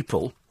be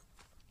people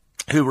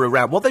who were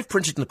around. What they've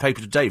printed in the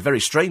paper today, very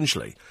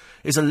strangely,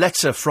 is a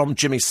letter from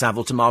Jimmy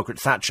Savile to Margaret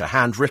Thatcher,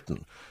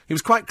 handwritten. He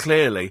was quite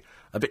clearly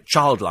a bit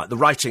childlike. The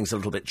writing's a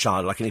little bit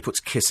childlike, and he puts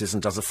kisses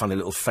and does a funny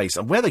little face.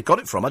 And where they got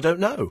it from, I don't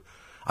know.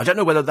 I don't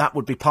know whether that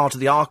would be part of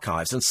the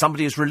archives and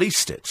somebody has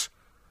released it.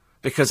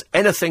 Because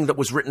anything that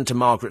was written to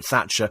Margaret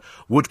Thatcher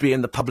would be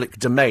in the public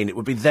domain. It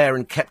would be there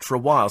and kept for a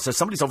while. So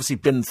somebody's obviously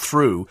been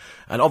through,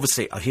 and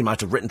obviously he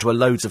might have written to her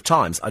loads of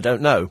times. I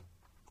don't know.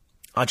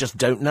 I just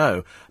don't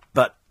know.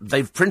 But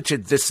they've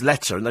printed this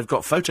letter and they've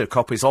got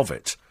photocopies of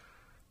it.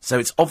 So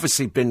it's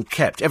obviously been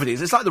kept.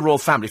 Everything. It's like the royal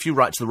family. If you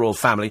write to the royal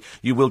family,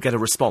 you will get a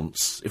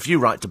response. If you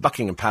write to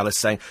Buckingham Palace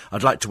saying,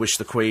 I'd like to wish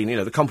the Queen,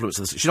 the compliments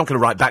of she's not going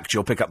to write back to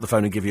you or pick up the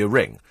phone and give you a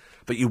ring.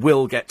 But you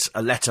will get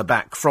a letter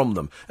back from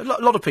them. A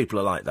lot of people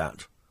are like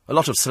that. A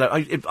lot of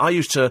I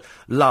used to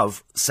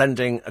love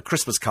sending a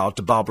Christmas card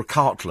to Barbara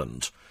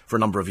Cartland for a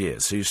number of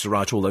years, who used to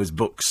write all those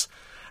books.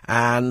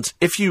 And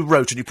if you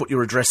wrote and you put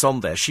your address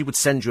on there, she would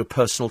send you a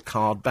personal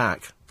card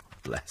back.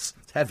 Bless.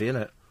 It's heavy,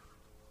 isn't it?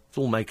 It's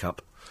all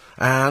makeup.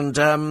 And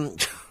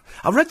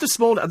I read this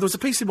morning, there was a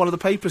piece in one of the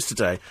papers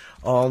today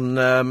on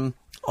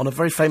a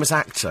very famous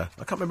actor.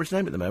 I can't remember his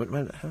name at the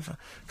moment.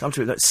 Come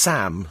to it.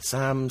 Sam.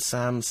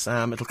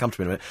 It'll come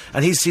to me in a minute.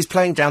 And he's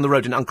playing down the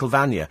road in Uncle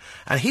Vanya.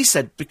 And he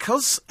said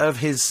because of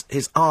his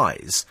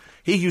eyes,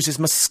 he uses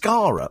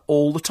mascara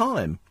all the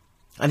time.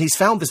 And he's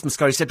found this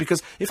mascara. He said,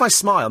 because if I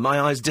smile,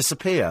 my eyes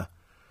disappear.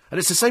 And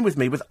it's the same with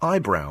me with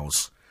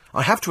eyebrows.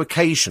 I have to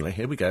occasionally,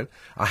 here we go,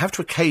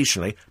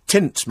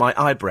 tint my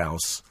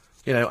eyebrows.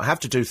 I have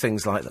to do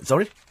things like that.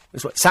 Sorry?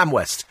 Sam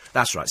West.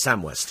 That's right,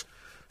 Sam West.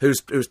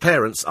 Whose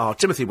parents are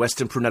Timothy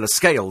West and Prunella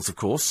Scales, of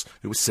course,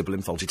 who was Sybil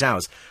in Fawlty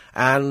Towers.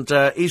 And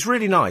he's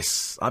really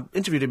nice. I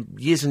interviewed him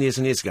years and years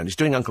and years ago, and he's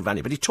doing Uncle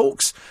Vanya. But he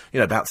talks,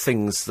 about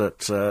things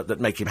that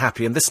make him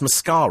happy, and this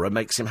mascara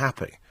makes him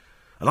happy.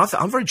 And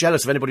I'm very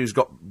jealous of anybody who's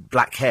got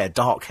black hair,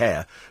 dark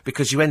hair,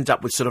 because you end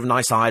up with sort of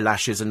nice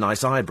eyelashes and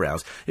nice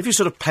eyebrows. If you're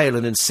sort of pale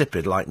and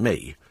insipid like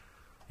me,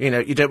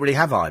 you don't really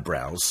have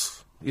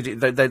eyebrows.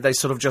 They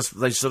sort of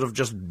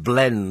just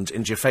blend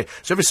into your face.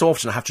 So every so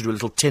often I have to do a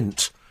little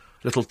tint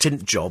little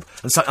tint job,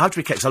 and so I have to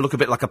be careful, 'cause I look a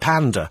bit like a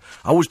panda.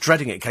 I'm always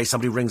dreading it in case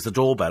somebody rings the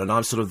doorbell and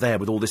I'm sort of there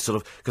with all this sort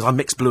of... because I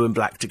mix blue and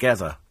black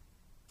together.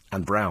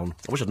 And brown.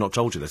 I wish I'd not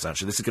told you this,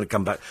 actually. This is going to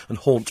come back and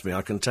haunt me,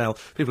 I can tell.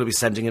 People will be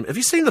sending in... Have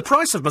you seen the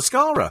price of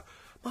mascara?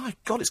 My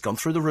God, it's gone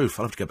through the roof.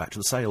 I'll have to go back to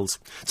the sales.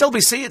 It's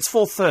LBC, it's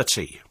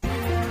 4:30.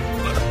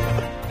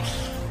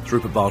 It's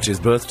Rupert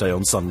Barty's birthday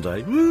on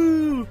Sunday.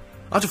 Woo!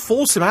 I had to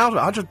force him out.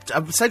 I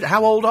said,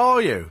 how old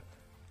are you?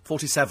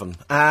 47.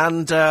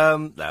 And,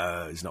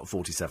 no, he's not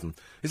 47.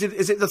 Is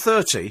it the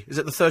 30? Is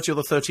it the 30 or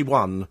the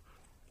 31?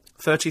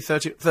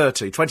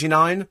 30,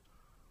 29?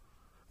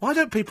 Why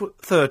don't people...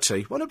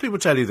 30. Why don't people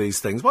tell you these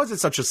things? Why is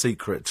it such a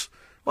secret?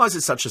 Why is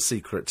it such a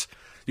secret?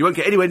 You won't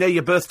get anywhere near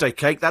your birthday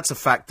cake, that's a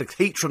fact. The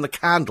heat from the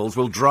candles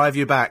will drive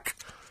you back.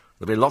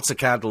 There'll be lots of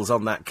candles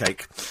on that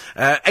cake.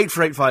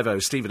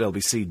 84850,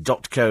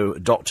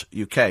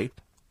 steve@lbc.co.uk.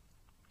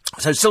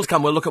 So still to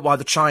come, we'll look at why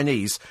the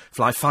Chinese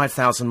fly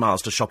 5,000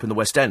 miles to shop in the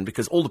West End,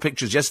 because all the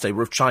pictures yesterday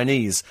were of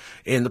Chinese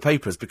in the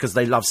papers, because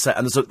they love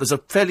and there's a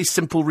fairly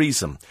simple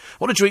reason.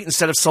 What did you eat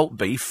instead of salt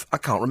beef? I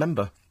can't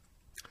remember.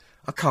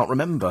 What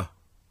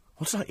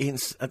did I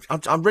eat?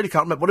 I really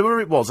can't remember. Whatever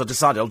it was, I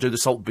decided I'll do the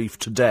salt beef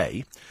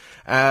today.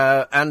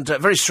 And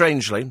very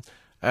strangely,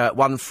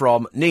 one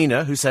from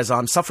Nina, who says,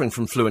 I'm suffering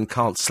from flu and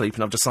can't sleep,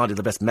 and I've decided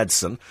the best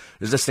medicine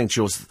is listening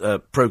to your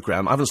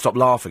programme. I haven't stopped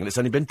laughing, and it's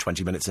only been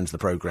 20 minutes into the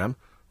programme.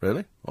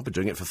 Really? I've been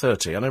doing it for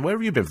 30. I know, where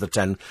have you been for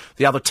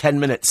the other 10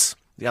 minutes?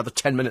 The other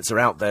 10 minutes are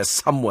out there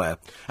somewhere.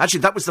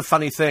 Actually, that was the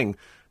funny thing,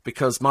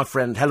 because my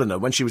friend Helena,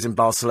 when she was in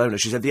Barcelona,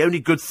 she said the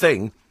only good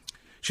thing...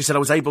 She said, I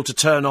was able to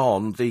turn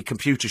on the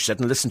computer, she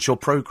said, and listen to your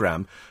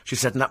programme. She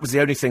said, and that was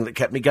the only thing that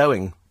kept me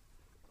going.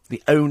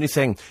 The only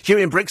thing.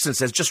 Huey in Brixton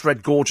says, just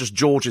read Gorgeous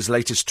George's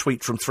latest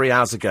tweet from 3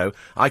 hours ago.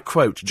 I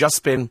quote,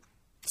 just been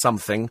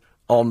something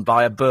on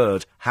by a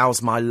bird.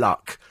 How's my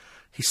luck?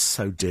 He's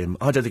so dim.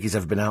 I don't think he's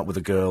ever been out with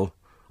a girl.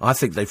 I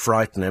think they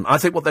frighten him. I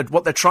think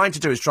what they're trying to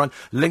do is try and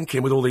link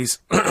him with all these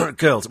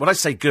girls. When I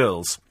say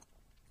girls,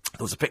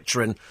 there was a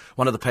picture in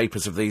one of the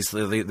papers of these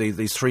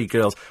 3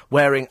 girls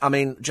wearing, I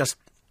mean, just...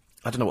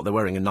 I don't know what they're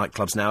wearing in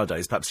nightclubs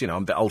nowadays. Perhaps, I'm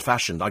a bit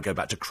old-fashioned. I go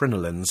back to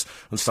crinolines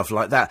and stuff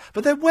like that.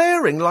 But they're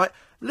wearing, like,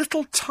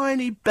 little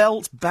tiny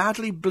belts,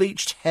 badly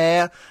bleached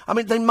hair. I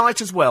mean, they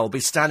might as well be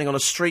standing on a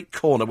street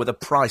corner with a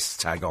price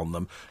tag on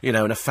them, and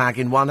a fag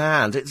in one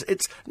hand.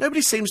 It's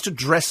nobody seems to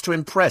dress to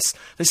impress.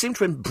 They seem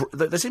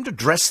to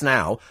dress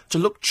now to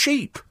look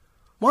cheap.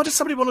 Why does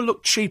somebody want to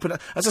look cheap? And,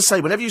 as I say,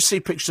 whenever you see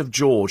pictures of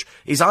George,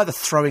 he's either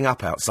throwing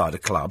up outside a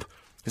club...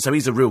 So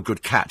he's a real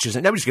good catch, isn't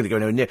it? Nobody's going to go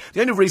anywhere near...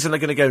 The only reason they're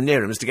going to go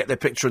near him is to get their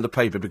picture in the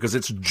paper, because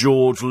it's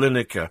George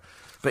Lineker.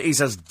 But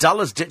he's as dull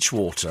as ditch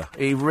water.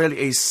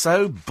 He's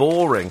so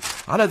boring.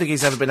 I don't think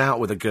he's ever been out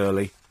with a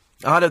girlie.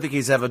 I don't think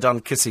he's ever done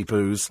kissy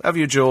poos. Have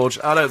you, George?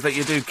 I don't think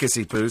you do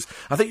kissy poos.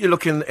 I think you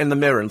look in the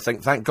mirror and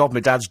think, thank God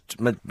my dad's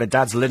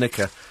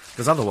Lineker,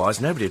 because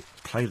otherwise nobody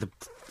would pay the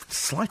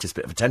slightest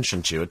bit of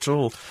attention to you at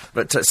all.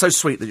 But so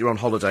sweet that you're on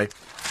holiday,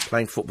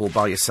 playing football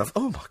by yourself.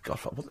 Oh, my God,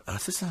 what on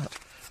earth is that?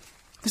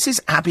 This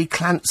is Abby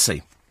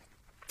Clancy,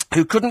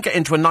 who couldn't get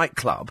into a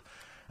nightclub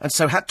and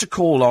so had to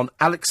call on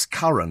Alex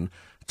Curran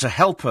to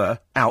help her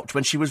out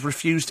when she was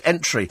refused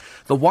entry.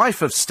 The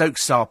wife of Stoke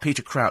star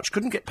Peter Crouch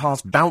couldn't get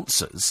past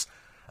bouncers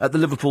at the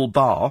Liverpool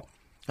bar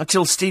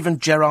until Stephen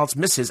Gerrard's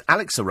missus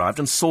Alex arrived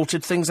and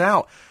sorted things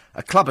out.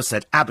 A clubber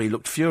said Abby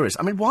looked furious.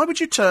 I mean, why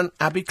would you turn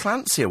Abby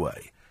Clancy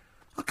away?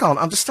 I can't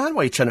understand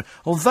why you turn her...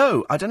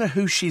 Although, I don't know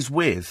who she's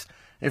with,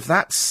 if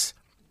that's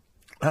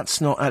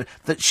not...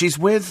 that she's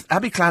with...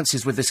 Abby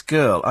Clancy's with this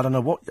girl. I don't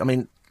know what... I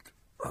mean,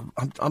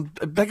 I'm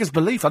beggars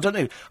belief. I don't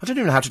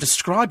even know how to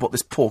describe what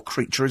this poor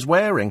creature is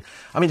wearing.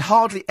 I mean,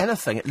 hardly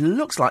anything. It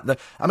looks like the...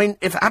 I mean,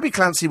 if Abby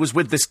Clancy was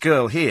with this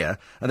girl here,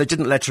 and they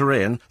didn't let her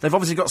in, they've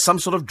obviously got some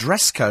sort of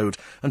dress code,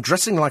 and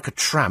dressing like a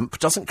tramp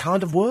doesn't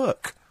kind of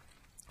work.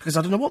 Because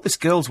I don't know what this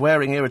girl's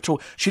wearing here at all.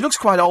 She looks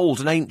quite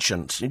old and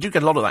ancient. You do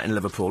get a lot of that in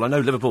Liverpool. I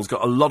know Liverpool's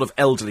got a lot of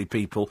elderly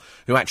people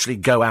who actually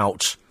go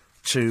out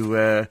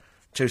to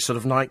sort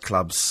of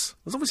nightclubs.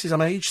 There's obviously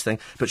some age thing.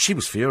 But she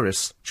was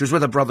furious. She was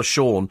with her brother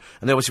Sean,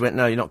 and they obviously went,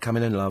 no, you're not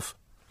coming in, love.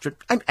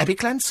 I'm Abby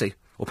Clancy.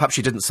 Or perhaps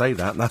she didn't say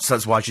that, and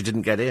that's why she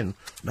didn't get in.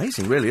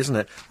 Amazing, really, isn't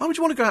it? Why would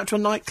you want to go out to a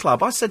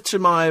nightclub? I said to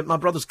my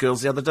brother's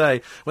girls the other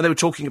day, when they were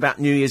talking about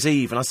New Year's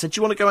Eve, and I said, do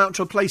you want to go out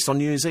to a place on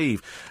New Year's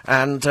Eve?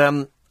 And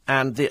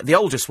the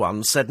oldest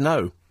one said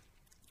no.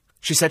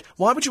 She said,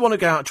 why would you want to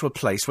go out to a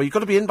place where you've got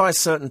to be in by a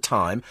certain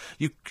time?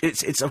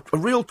 It's a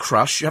real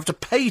crush. You have to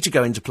pay to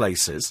go into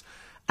places.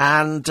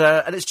 And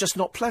it's just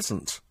not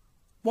pleasant.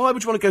 Why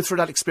would you want to go through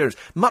that experience?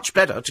 Much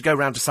better to go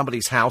round to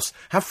somebody's house,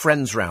 have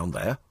friends round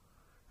there,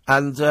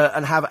 and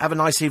have a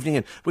nice evening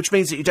in, which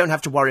means that you don't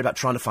have to worry about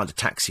trying to find a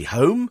taxi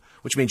home,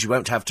 which means you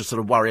won't have to sort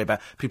of worry about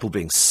people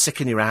being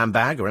sick in your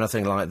handbag or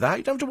anything like that.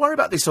 You don't have to worry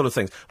about these sort of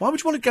things. Why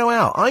would you want to go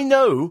out? I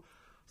know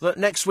that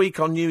next week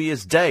on New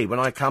Year's Day, when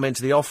I come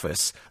into the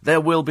office,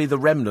 there will be the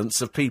remnants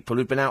of people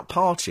who've been out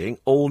partying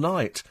all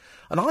night.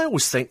 And I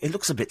always think it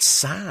looks a bit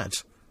sad.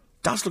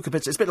 Does look a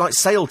bit... It's a bit like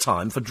sale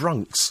time for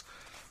drunks.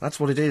 That's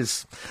what it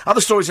is.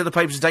 Other stories in the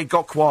papers today.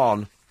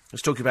 Gokwan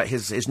was talking about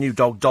his new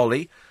dog,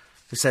 Dolly.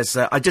 He says,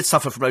 I did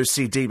suffer from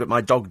OCD, but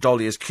my dog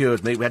Dolly has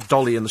cured me. We had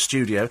Dolly in the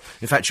studio.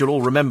 In fact, you'll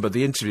all remember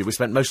the interview. We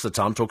spent most of the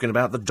time talking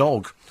about the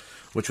dog,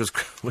 which was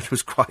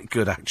quite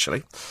good,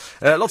 actually.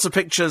 Lots of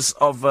pictures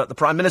of the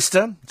Prime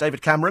Minister,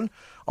 David Cameron,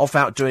 off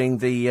out doing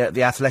the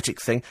athletic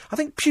thing. I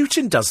think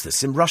Putin does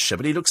this in Russia,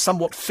 but he looks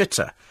somewhat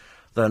fitter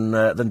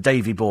than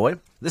Davy Boy.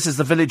 This is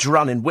the village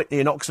run in Witney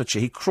in Oxfordshire.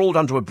 He crawled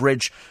under a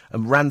bridge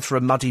and ran through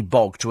a muddy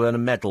bog to earn a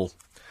medal.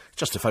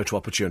 Just a photo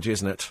opportunity,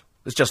 isn't it?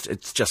 It's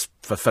just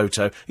for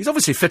photo. He's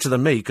obviously fitter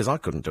than me, because I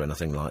couldn't do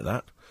anything like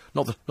that.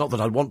 Not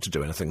that I want to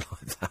do anything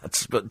like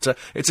that, but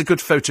it's a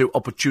good photo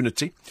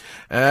opportunity.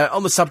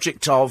 On the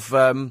subject of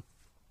whatever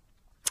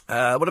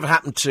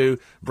happened to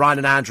Brian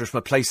and Andrew from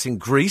A Place in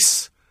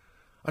Greece,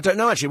 I don't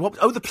know actually.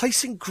 The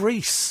Place in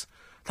Greece.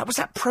 That was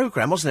that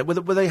programme, wasn't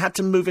it? Where they had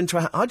to move into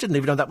I didn't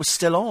even know that was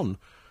still on.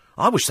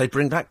 I wish they'd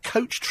bring back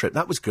Coach Trip.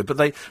 That was good. But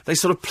they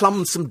sort of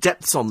plumbed some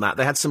depths on that.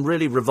 They had some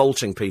really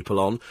revolting people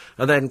on,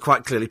 and then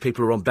quite clearly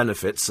people were on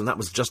benefits, and that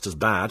was just as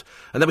bad.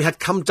 And then we had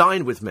Come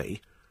Dine With Me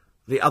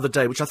the other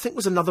day, which I think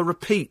was another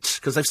repeat,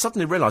 because they've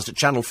suddenly realised at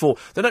Channel 4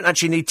 they don't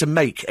actually need to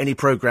make any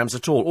programmes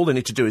at all. All they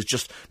need to do is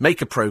just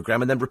make a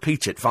programme and then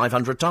repeat it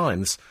 500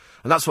 times.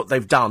 And that's what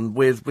they've done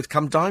with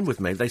Come Dine With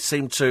Me. They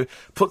seem to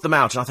put them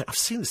out, and I think, I've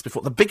seen this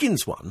before. The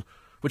Biggins one,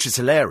 which is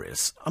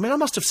hilarious. I mean, I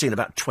must have seen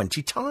about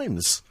 20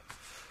 times.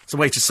 It's a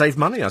way to save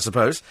money, I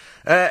suppose.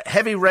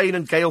 Heavy rain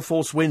and gale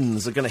force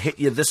winds are going to hit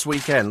you this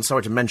weekend.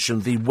 Sorry to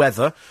mention the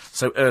weather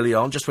so early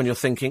on, just when you're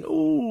thinking,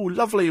 ooh,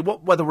 lovely,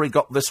 what weather we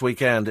got this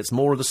weekend? It's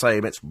more of the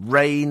same. It's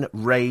rain,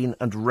 rain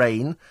and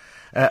rain.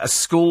 A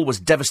school was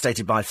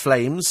devastated by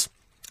flames.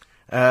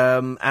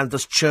 And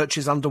there's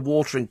churches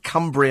underwater in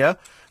Cumbria.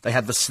 They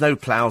had the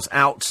snowplows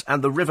out,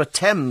 and the River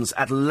Thames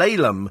at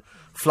Laleham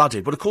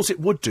flooded. But of course it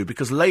would do,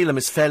 because Laleham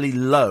is fairly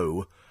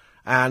low,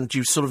 and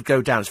you sort of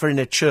go down. It's very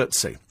near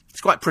Chertsey. It's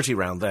quite pretty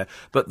round there,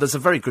 but there's a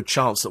very good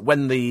chance that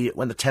when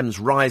the Thames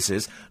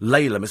rises,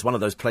 Laleham is one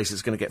of those places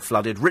that's going to get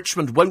flooded.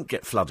 Richmond won't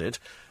get flooded,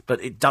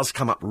 but it does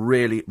come up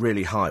really,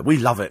 really high. We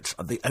love it.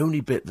 The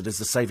only bit that is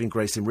the saving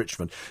grace in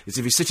Richmond is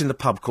if you sit in the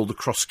pub called the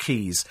Cross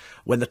Keys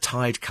when the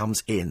tide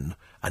comes in,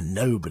 and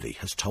nobody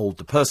has told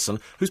the person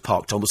who's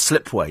parked on the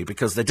slipway,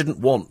 because they didn't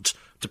want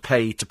to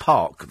pay to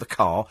park the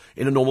car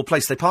in a normal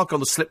place. They park on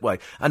the slipway,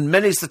 and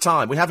many's the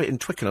time, we have it in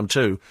Twickenham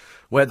too,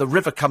 where the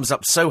river comes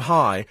up so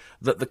high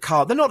that the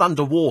car, they're not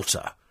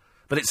underwater,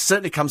 but it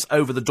certainly comes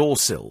over the door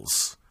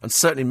sills, and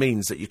certainly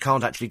means that you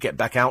can't actually get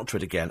back out to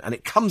it again, and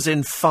it comes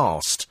in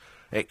fast.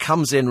 It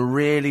comes in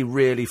really,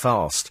 really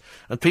fast,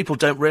 and people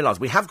don't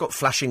realise. We have got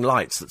flashing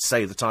lights that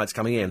say the tide's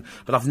coming in,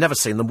 but I've never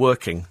seen them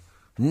working.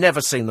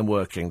 Never seen them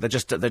working. They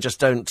just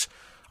don't.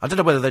 I don't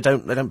know whether they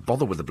don't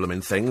bother with the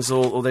blooming things,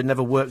 or they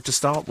never work to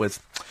start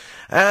with.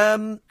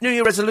 New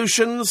Year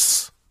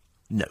resolutions?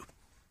 No.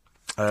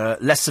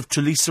 Less of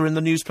Tulisa in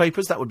the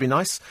newspapers, that would be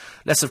nice.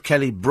 Less of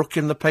Kelly Brook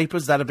in the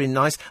papers, that'd be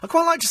nice. I'd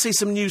quite like to see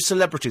some new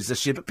celebrities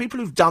this year, but people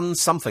who've done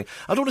something.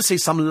 I don't want to see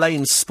some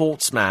lame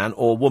sportsman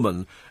or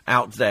woman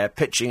out there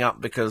pitching up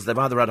because they've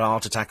either had a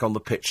heart attack on the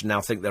pitch and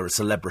now think they're a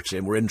celebrity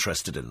and we're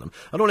interested in them.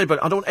 I don't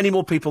want any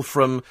more people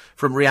from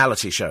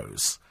reality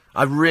shows.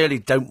 I really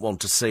don't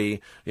want to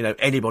see,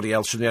 anybody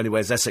else from The Only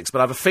Way is Essex, but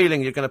I have a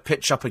feeling you're going to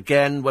pitch up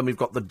again when we've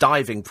got the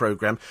diving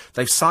programme.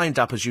 They've signed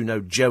up, as you know,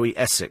 Joey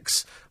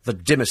Essex, the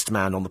dimmest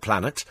man on the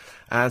planet,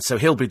 and so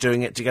he'll be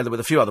doing it together with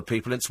a few other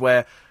people. It's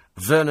where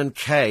Vernon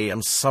Kay,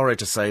 I'm sorry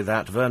to say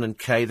that, Vernon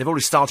Kay, they've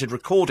already started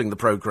recording the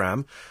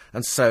programme,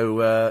 and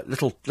so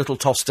little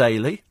Toss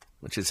Daly,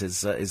 which is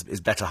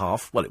his better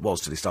half. Well, it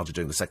was till he started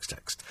doing the sex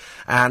text.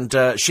 And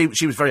she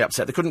was very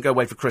upset. They couldn't go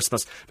away for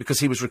Christmas because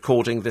he was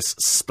recording this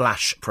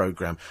Splash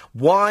programme.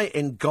 Why,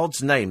 in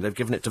God's name, they've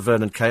given it to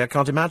Vernon Kay, I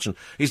can't imagine.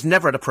 He's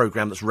never had a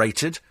programme that's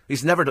rated.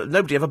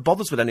 Nobody ever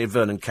bothers with any of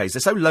Vernon Kay's. They're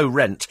so low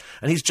rent,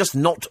 and he's just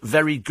not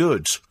very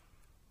good.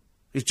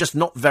 He's just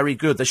not very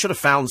good. They should have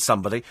found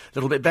somebody a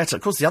little bit better.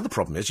 Of course, the other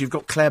problem is you've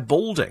got Claire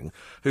Balding,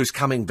 who's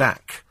coming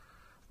back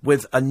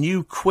with a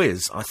new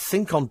quiz, I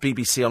think on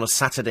BBC on a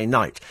Saturday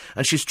night,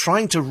 and she's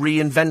trying to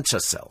reinvent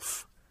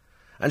herself.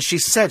 And she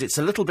said it's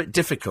a little bit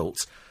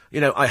difficult.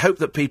 I hope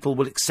that people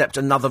will accept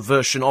another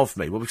version of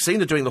me. Well, we've seen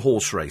her doing the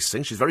horse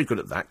racing. She's very good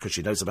at that because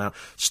she knows about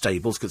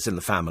stables, because it's in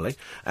the family.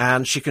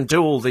 And she can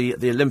do all the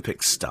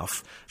Olympic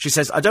stuff. She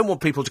says, I don't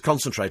want people to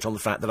concentrate on the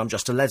fact that I'm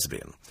just a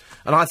lesbian.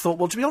 And I thought,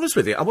 well, to be honest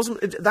with you,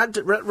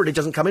 that really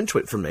doesn't come into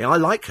it for me. I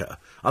like her.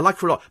 I like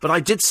her a lot. But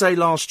I did say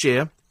last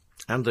year,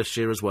 and this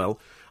year as well,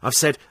 I've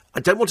said,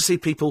 I don't want to see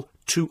people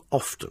too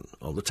often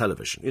on the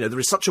television. There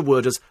is such a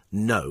word as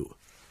no.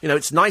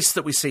 It's nice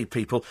that we see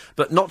people,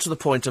 but not to the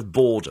point of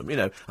boredom.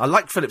 I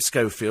like Philip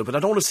Schofield, but I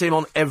don't want to see him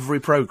on every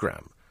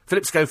programme.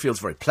 Philip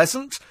Schofield's very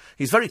pleasant.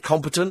 He's very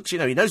competent.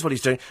 He knows what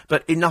he's doing.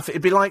 But enough.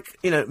 It'd be like,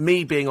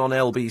 me being on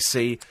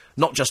LBC,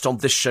 not just on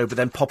this show, but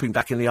then popping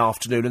back in the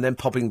afternoon and then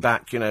popping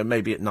back,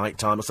 maybe at night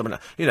time or something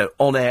like,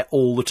 on air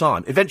all the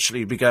time. Eventually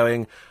you'd be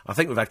going, I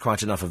think we've had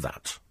quite enough of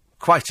that.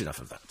 Quite enough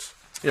of that.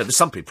 You know, there's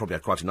some people probably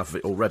had quite enough of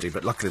it already,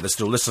 but luckily they're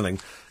still listening.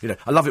 You know,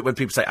 I love it when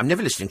people say, I'm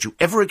never listening to you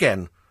ever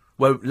again.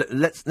 Well,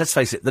 let's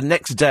face it, the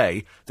next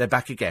day, they're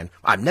back again.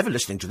 I'm never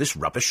listening to this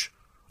rubbish.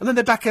 And then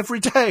they're back every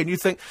day, and you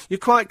think, you're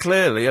quite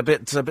clearly a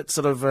bit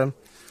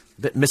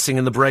missing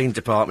in the brain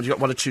department. You've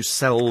got 1 or 2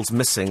 cells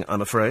missing,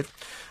 I'm afraid.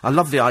 I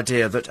love the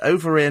idea that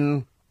over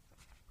in,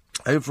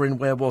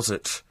 where was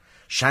it?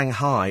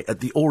 Shanghai, at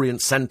the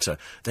Orient Centre,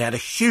 they had a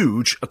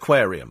huge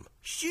aquarium.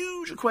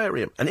 Huge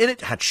aquarium. And in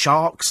it had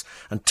sharks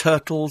and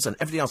turtles and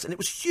everything else, and it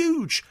was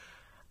huge.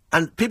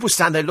 And people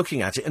stand there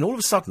looking at it, and all of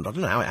a sudden, I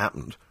don't know how it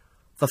happened,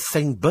 the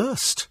thing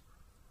burst.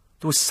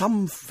 There was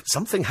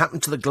something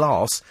happened to the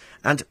glass,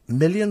 and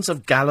millions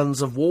of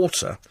gallons of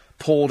water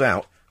poured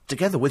out,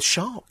 together with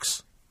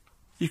sharks.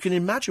 You can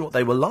imagine what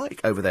they were like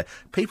over there.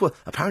 People,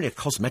 apparently a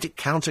cosmetic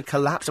counter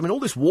collapsed. I mean, all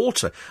this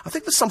water. I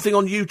think there's something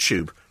on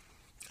YouTube,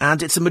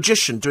 and it's a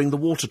magician doing the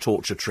water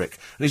torture trick.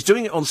 And he's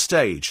doing it on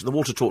stage. The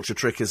water torture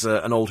trick is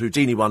an old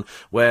Houdini one,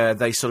 where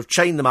they sort of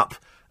chain them up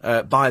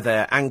by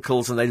their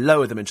ankles, and they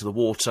lower them into the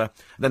water.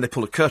 And then they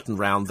pull a curtain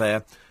round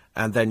there,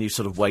 and then you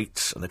sort of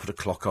wait, and they put a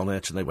clock on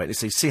it, and they wait.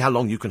 And see how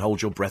long you can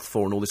hold your breath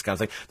for, and all this kind of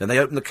thing. Then they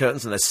open the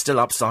curtains, and they're still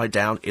upside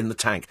down in the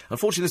tank.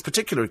 Unfortunately, this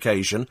particular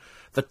occasion,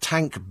 the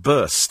tank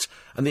burst,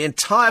 and the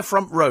entire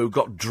front row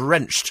got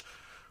drenched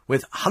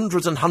with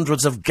hundreds and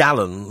hundreds of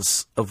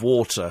gallons of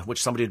water,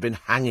 which somebody had been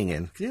hanging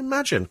in. Can you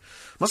imagine?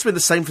 Must have been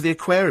the same for the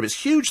aquarium. It's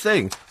a huge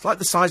thing. It's like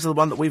the size of the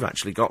one that we've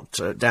actually got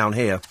down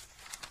here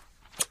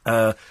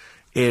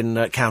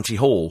in County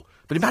Hall.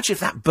 But imagine if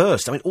that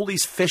burst. I mean, all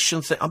these fish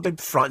and things. I've been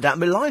frightened out of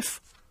my life.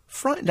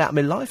 Frightened out of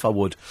my life, I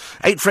would.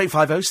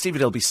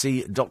 84850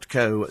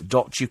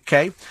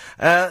 steve@lbc.co.uk.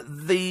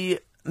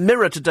 The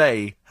Mirror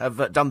today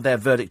have done their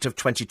verdict of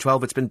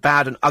 2012. It's been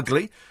bad and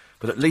ugly.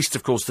 But at least,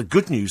 of course, the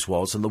good news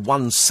was, and the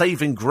one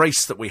saving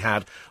grace that we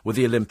had, were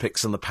the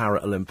Olympics and the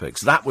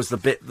Paralympics. That was the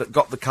bit that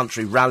got the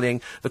country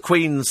rallying. The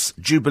Queen's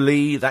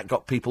Jubilee, that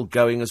got people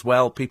going as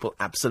well. People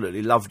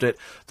absolutely loved it.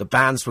 The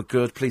bands were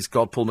good. Please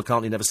God, Paul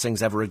McCartney never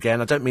sings ever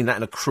again. I don't mean that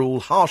in a cruel,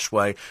 harsh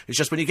way. It's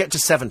just when you get to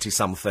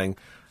 70-something,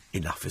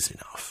 enough is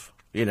enough.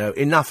 You know,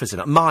 enough is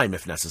enough. Mime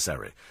if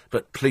necessary.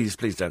 But please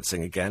don't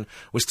sing again.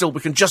 We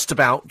can just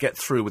about get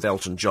through with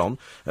Elton John.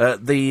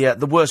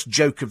 The worst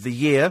joke of the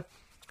year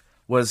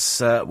were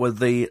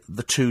the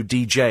 2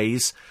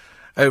 DJs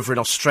over in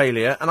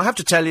Australia. And I have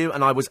to tell you,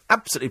 and I was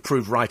absolutely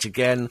proved right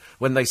again,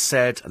 when they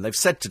said, and they've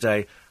said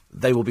today,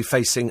 they will be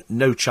facing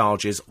no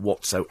charges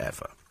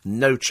whatsoever.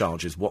 No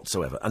charges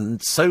whatsoever.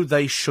 And so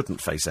they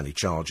shouldn't face any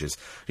charges.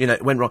 You know,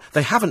 it went wrong.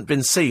 They haven't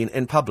been seen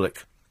in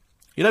public.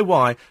 You know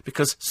why?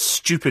 Because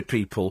stupid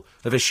people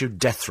have issued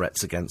death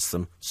threats against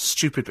them.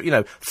 Stupid,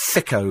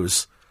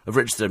 thickos have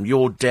written to them,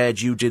 you're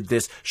dead, you did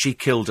this, she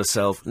killed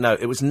herself. No,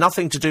 it was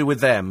nothing to do with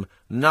them.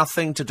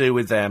 Nothing to do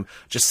with them.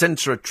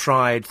 Jacinta had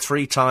tried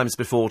 3 times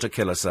before to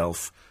kill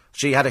herself.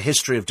 She had a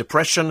history of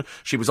depression.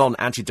 She was on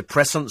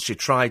antidepressants. She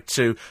tried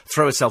to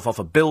throw herself off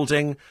a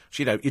building.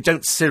 You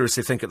don't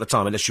seriously think at the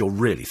time, unless you're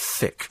really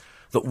thick,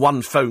 that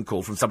one phone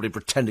call from somebody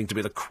pretending to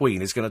be the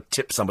Queen is going to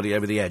tip somebody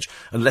over the edge,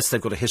 unless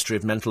they've got a history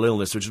of mental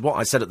illness, which is what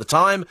I said at the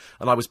time,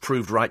 and I was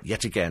proved right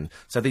yet again.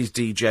 So these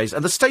DJs...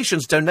 And the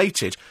stations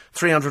donated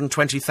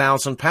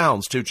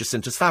 £320,000 to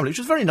Jacinta's family, which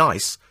was very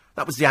nice.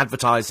 That was the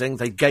advertising.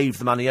 They gave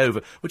the money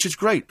over, which is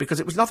great, because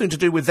it was nothing to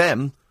do with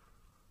them.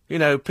 You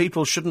know,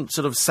 people shouldn't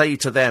sort of say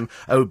to them,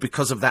 oh,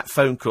 because of that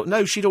phone call.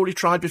 No, she'd already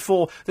tried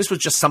before. This was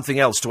just something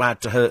else to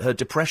add to her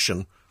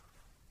depression.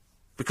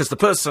 Because the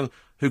person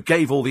who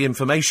gave all the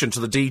information to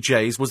the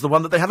DJs was the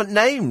one that they haven't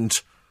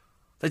named.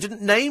 They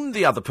didn't name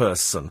the other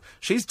person.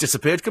 She's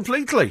disappeared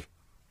completely.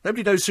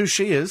 Nobody knows who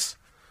she is.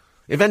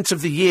 Event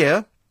of the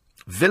year.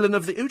 Villain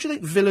of the... Who do you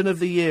think villain of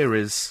the year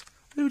is?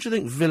 Who do you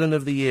think villain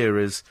of the year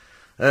is?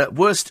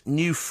 Worst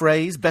new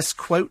phrase, best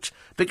quote,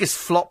 biggest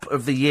flop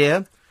of the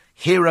year,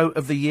 hero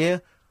of the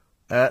year,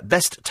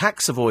 best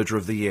tax avoider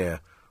of the year.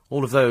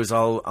 All of those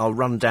I'll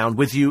run down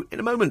with you in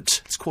a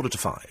moment. It's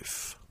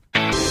 5:15.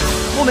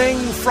 Morning,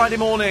 Friday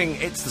morning.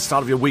 It's the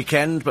start of your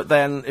weekend, but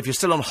then if you're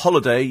still on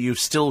holiday, you've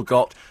still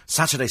got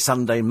Saturday,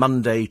 Sunday,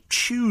 Monday,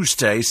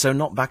 Tuesday, so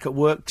not back at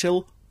work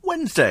till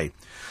Wednesday.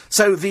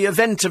 So the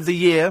event of the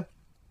year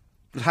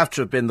would have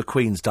to have been the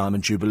Queen's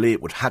Diamond Jubilee.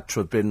 It would have to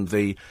have been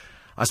the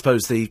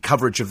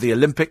coverage of the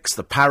Olympics,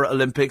 the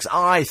Paralympics.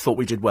 I thought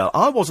we did well.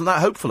 I wasn't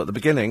that hopeful at the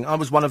beginning. I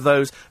was one of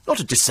those,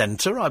 not a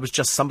dissenter, I was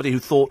just somebody who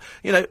thought,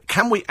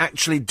 can we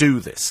actually do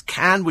this?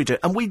 Can we do it?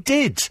 And we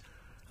did.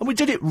 And we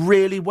did it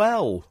really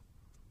well.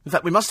 In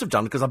fact, we must have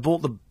done, because I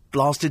bought the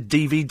blasted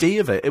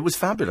DVD of it. It was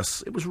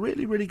fabulous. It was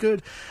really, really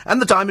good.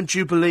 And the Diamond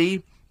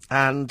Jubilee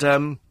and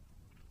the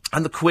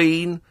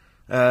Queen,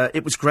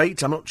 it was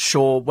great. I'm not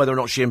sure whether or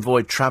not she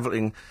enjoyed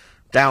travelling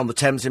down the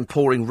Thames in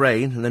pouring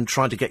rain and then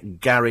trying to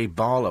get Gary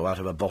Barlow out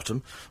of her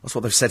bottom. That's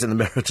what they've said in the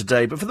Mirror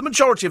today. But for the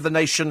majority of the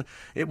nation,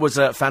 it was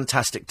a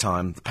fantastic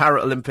time. The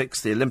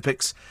Paralympics, the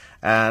Olympics,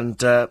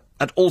 and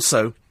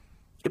also,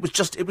 it was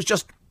just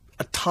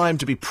a time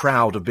to be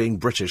proud of being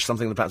British,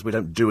 something that perhaps we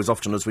don't do as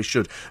often as we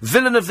should.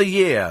 Villain of the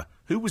year.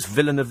 Who was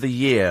villain of the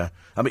year?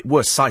 I mean,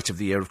 worst sight of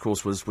the year, of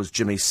course, was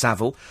Jimmy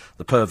Savile,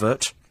 the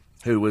pervert,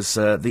 who was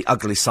the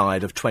ugly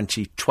side of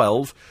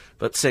 2012.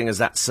 But seeing as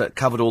that's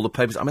covered all the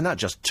papers, I mean, that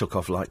just took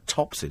off like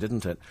topsy,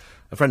 didn't it?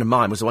 A friend of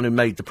mine was the one who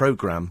made the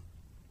programme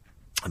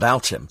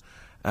about him.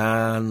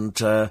 And,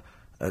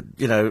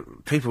 you know,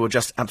 people were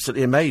just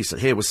absolutely amazed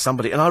that here was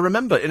somebody. And I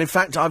remember, and in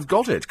fact, I've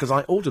got it, because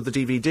I ordered the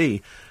DVD.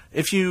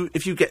 If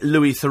you get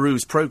Louis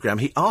Theroux's programme,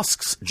 he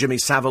asks Jimmy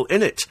Savile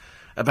in it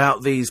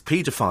about these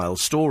paedophile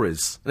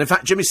stories. And in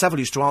fact, Jimmy Savile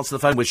used to answer the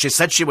phone with, "She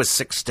said she was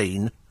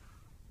 16.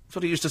 That's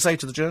what he used to say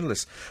to the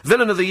journalists.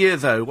 Villain of the year,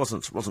 though,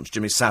 wasn't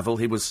Jimmy Savile.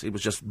 He was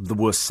just the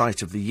worst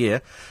sight of the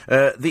year.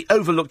 The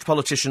overlooked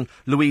politician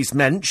Louise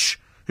Mensch,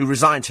 who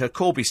resigned her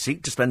Corby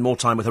seat to spend more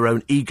time with her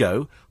own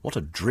ego. What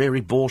a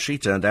dreary bore she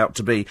turned out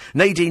to be.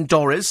 Nadine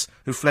Dorries,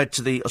 who fled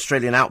to the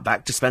Australian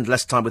outback to spend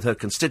less time with her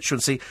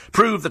constituency,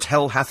 proved that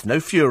hell hath no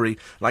fury,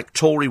 like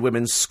Tory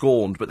women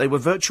scorned, but they were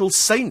virtual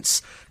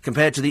saints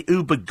compared to the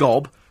uber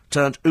gob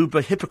turned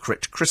uber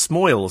hypocrite Chris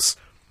Moyles.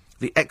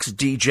 The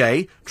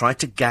ex-DJ tried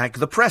to gag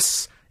the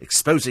press,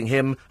 exposing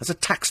him as a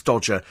tax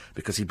dodger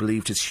because he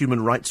believed his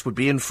human rights would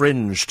be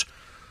infringed.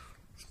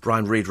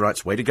 Brian Reid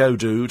writes, "Way to go,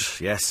 dude."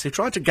 Yes, he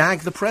tried to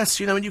gag the press,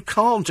 you know, and you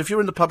can't. If you're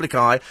in the public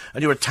eye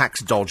and you're a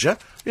tax dodger,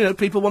 you know,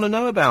 people want to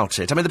know about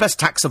it. I mean, the best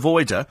tax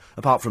avoider,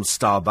 apart from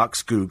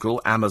Starbucks,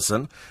 Google,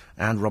 Amazon,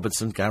 Anne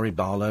Robertson, Gary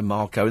Barlow,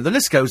 Marco, and the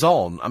list goes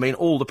on. I mean,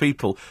 all the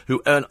people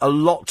who earn a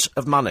lot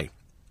of money.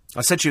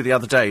 I said to you the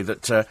other day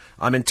that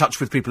I'm in touch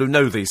with people who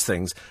know these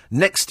things.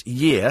 Next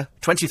year,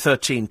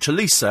 2013,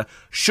 Tulisa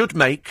should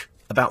make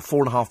about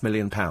 £4.5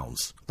 million.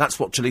 That's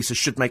what Tulisa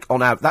should make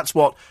on average. That's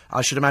what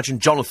I should imagine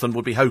Jonathan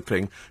would be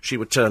hoping she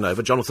would turn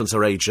over. Jonathan's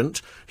her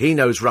agent. He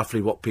knows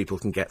roughly what people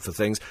can get for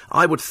things.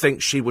 I would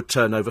think she would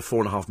turn over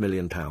 £4.5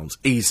 million.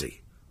 Easy.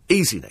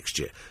 Easy next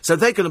year. So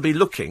they're going to be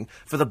looking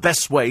for the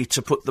best way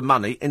to put the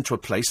money into a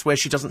place where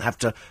she doesn't have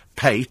to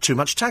pay too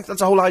much tax.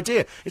 That's the whole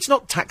idea. It's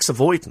not tax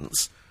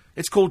avoidance.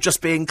 It's called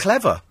just being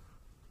clever.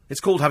 It's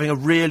called having a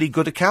really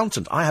good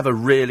accountant. I have a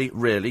really,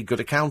 really good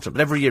accountant.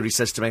 But every year he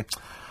says to me,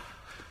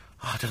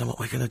 I don't know what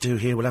we're going to do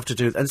here. We'll have to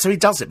do... And so he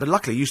does it. But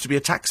luckily, he used to be a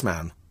tax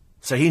man.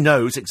 So he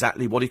knows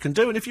exactly what he can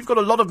do. And if you've got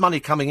a lot of money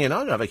coming in,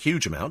 I don't have a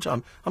huge amount.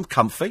 I'm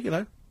comfy, you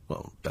know.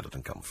 Well, better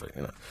than comfy,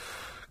 you know.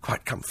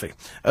 Quite comfy.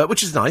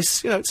 Which is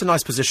nice. You know, it's a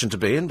nice position to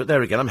be in. But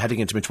there again, I'm heading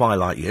into my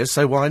twilight years,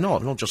 so why not?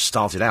 I'm not just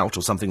started out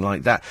or something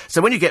like that.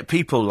 So when you get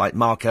people like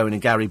Mark Owen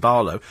and Gary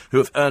Barlow who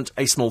have earned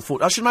a small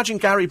fortune... I should imagine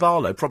Gary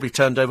Barlow probably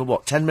turned over,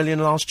 what, 10 million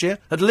last year?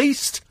 At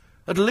least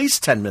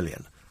 10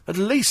 million. At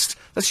least.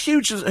 That's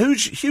huge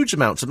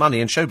amounts of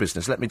money in show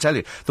business, let me tell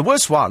you. The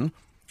worst one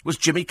was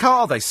Jimmy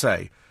Carr, they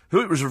say,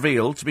 who it was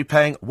revealed to be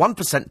paying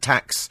 1%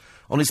 tax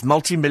on his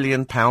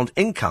multi-million-pound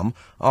income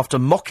after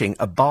mocking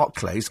a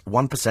Barclays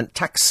 1%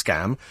 tax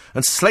scam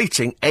and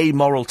slating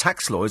amoral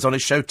tax lawyers on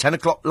his show 10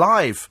 O'Clock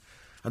Live.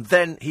 And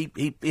then he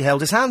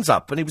held his hands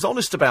up and he was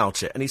honest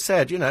about it. And he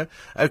said, you know,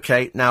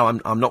 OK, now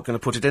I'm not going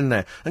to put it in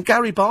there. And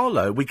Gary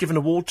Barlow, we give an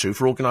award to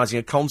for organising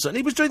a concert, and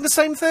he was doing the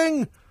same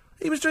thing.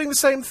 He was doing the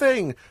same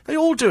thing. They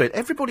all do it.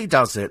 Everybody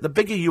does it. The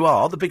bigger you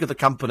are, the bigger the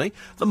company,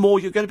 the more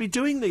you're going to be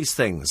doing these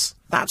things.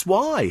 That's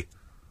why.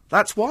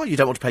 That's why you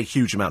don't want to pay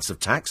huge amounts of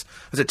tax.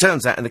 As it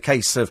turns out, in the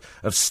case of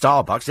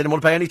Starbucks, they didn't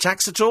want to pay any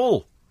tax at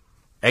all.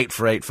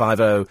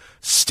 84850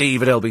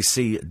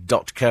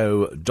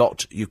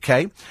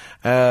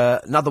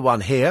 steve@lbc.co.uk. Another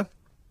one here.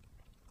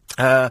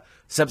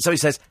 So he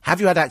says, have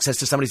you had access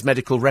to somebody's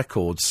medical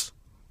records?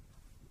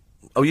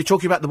 Oh, you're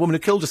talking about the woman who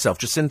killed herself,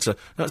 Jacinta.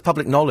 No, it's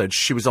public knowledge.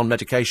 She was on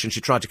medication.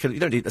 She tried to kill... You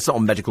don't need... That's not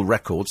on medical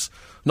records.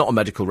 Not on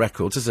medical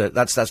records, is it?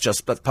 That's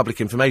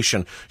public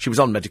information. She was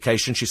on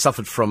medication. She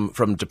suffered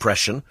from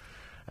depression.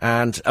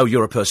 And... Oh,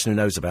 you're a person who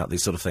knows about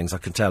these sort of things. I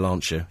can tell,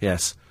 aren't you?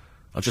 Yes.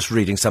 I'm just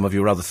reading some of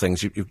your other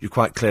things. You're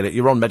quite clearly...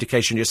 You're on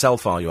medication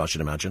yourself, are you, I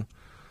should imagine?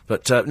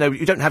 But, no,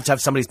 you don't have to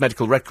have somebody's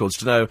medical records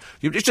to know...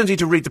 You just need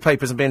to read the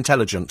papers and be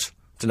intelligent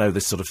to know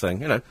this sort of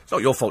thing. You know, it's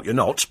not your fault you're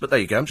not, but there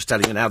you go. I'm just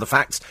telling you now the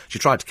facts. She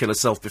tried to kill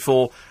herself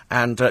before,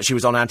 and she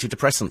was on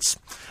antidepressants.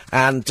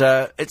 And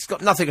it's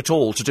got nothing at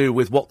all to do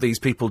with what these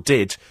people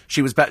did.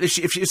 She was bad.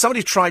 If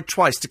somebody tried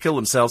twice to kill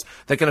themselves,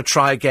 they're going to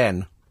try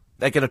again.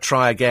 They're going to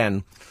try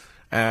again.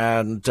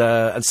 And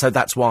so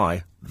that's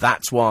why.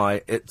 That's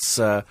why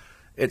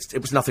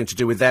it was nothing to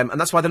do with them, and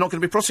that's why they're not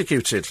going to be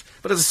prosecuted.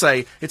 But as I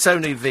say, it's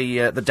only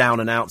the down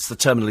and outs, the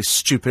terminally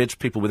stupid,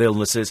 people with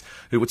illnesses,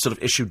 who would sort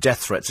of issue death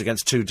threats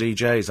against two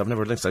DJs. I've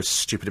never lived so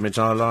stupid in my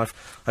entire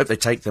life. Hope they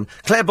take them.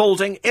 Claire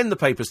Balding in the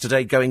papers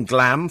today, going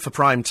glam for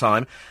prime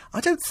time.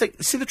 I don't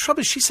think... See, the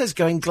trouble is, she says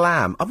going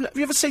glam. Have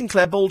you ever seen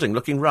Claire Balding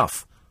looking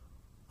rough?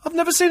 I've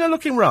never seen her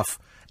looking rough.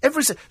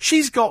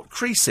 She's got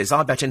creases,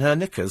 I bet, in her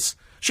knickers.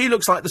 She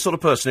looks like the sort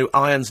of person who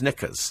irons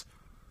knickers.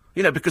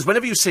 You know, because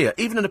whenever you see her,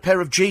 even in a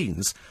pair of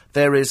jeans,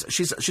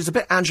 she's a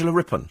bit Angela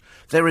Rippon.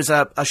 There is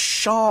a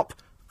sharp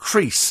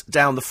crease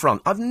down the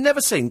front. I've never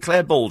seen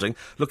Claire Balding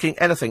looking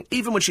anything,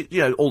 even when she,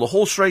 all the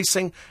horse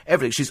racing,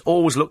 everything, she's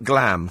always looked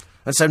glam.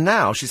 And so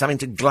now she's having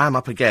to glam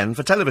up again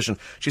for television.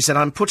 She said,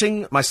 I'm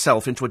putting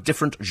myself into a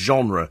different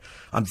genre.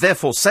 I'm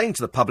therefore saying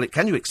to the public,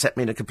 can you accept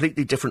me in a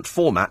completely different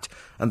format?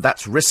 And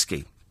that's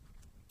risky.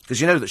 Because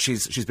you know that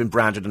she's been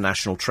branded a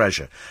national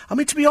treasure. I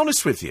mean, to be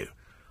honest with you,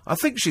 I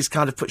think she's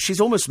kind of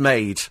she's almost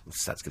made,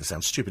 that's going to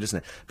sound stupid, isn't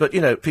it?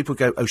 But, people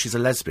go, oh, she's a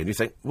lesbian. You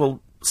think, well,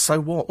 so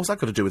what? What's that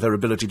got to do with her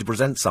ability to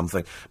present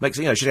something? Makes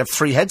it, she'd have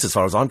 3 heads as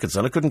far as I'm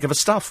concerned. I couldn't give a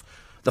stuff.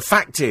 The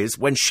fact is,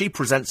 when she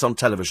presents on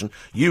television,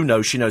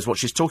 she knows what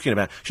she's talking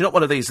about. She's not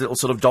one of these little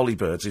sort of dolly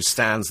birds who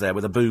stands there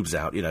with her boobs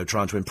out,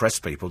 trying to impress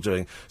people,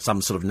 doing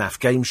some sort of naff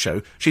game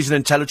show. She's an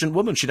intelligent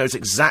woman. She knows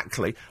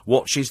exactly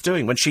what she's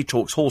doing. When she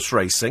talks horse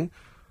racing,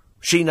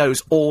 she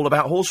knows all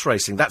about horse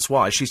racing. That's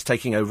why she's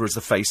taking over as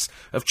the face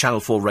of Channel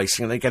 4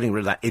 racing, and they're getting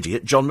rid of that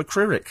idiot, John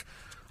McCririck.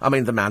 I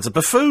mean, the man's a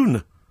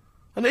buffoon.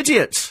 An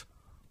idiot.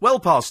 Well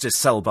past his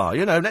sell-by,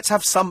 Let's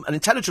have an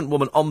intelligent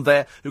woman on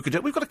there who could do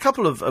it. We've got a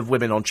couple of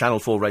women on Channel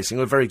 4 racing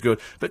who are very good,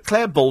 but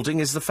Claire Balding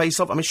is the face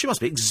of... I mean, she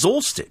must be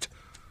exhausted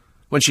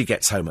when she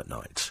gets home at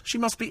night. She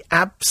must be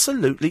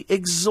absolutely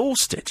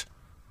exhausted,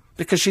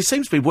 because she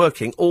seems to be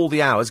working all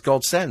the hours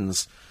God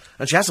sends.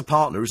 And she has a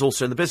partner who's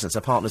also in the business.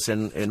 Her partner's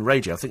in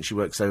radio. I think she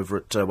works over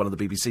at one of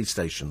the BBC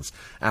stations,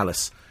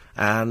 Alice.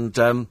 And,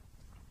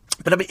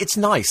 but I mean, it's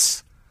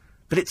nice.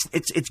 But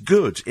it's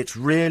good. It's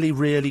really,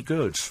 really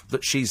good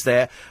that she's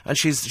there, and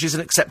she's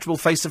an acceptable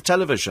face of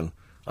television.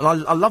 And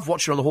I love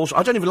watching her on the horse.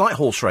 I don't even like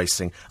horse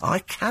racing. I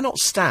cannot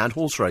stand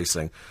horse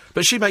racing.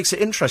 But she makes it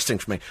interesting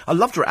for me. I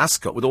loved her at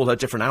Ascot with all her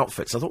different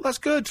outfits. I thought, that's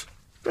good.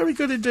 Very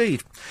good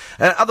indeed.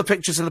 Other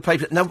pictures in the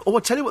paper. Now,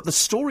 I'll tell you what the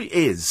story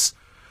is.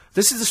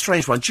 This is a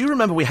strange one. Do you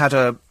remember we had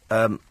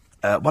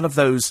one of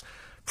those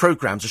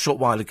programmes a short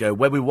while ago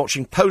where we were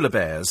watching polar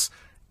bears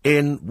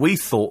in, we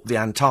thought, the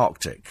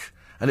Antarctic?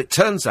 And it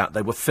turns out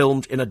they were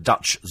filmed in a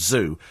Dutch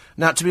zoo.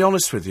 Now, to be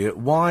honest with you,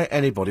 why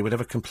anybody would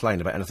ever complain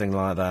about anything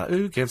like that?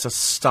 Who gives a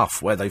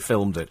stuff where they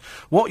filmed it?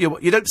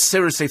 You don't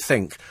seriously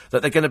think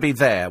that they're going to be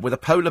there with a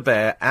polar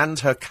bear and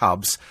her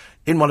cubs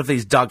in one of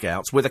these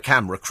dugouts with a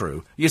camera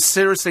crew? You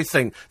seriously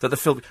think that the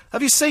film...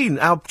 Have you seen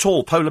how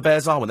tall polar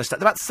bears are when they're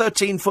about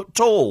 13 foot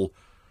tall?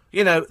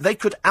 They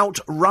could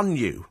outrun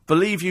you.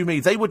 Believe you me,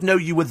 they would know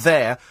you were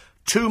there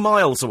 2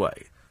 miles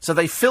away. So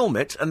they film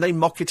it and they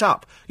mock it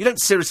up. You don't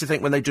seriously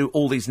think when they do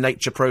all these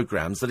nature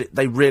programmes that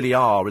they really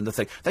are in the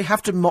thing. They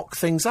have to mock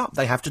things up.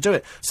 They have to do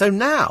it. So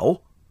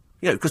now,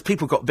 because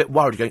people got a bit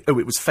worried going, oh,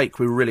 it was fake,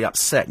 we were really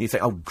upset. And you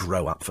think, oh,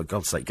 grow up, for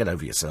God's sake, get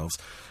over yourselves.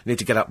 You need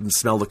to get up and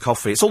smell the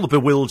coffee. It's all the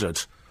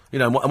bewildered.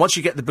 And once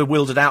you get the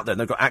bewildered out there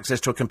and they've got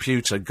access to a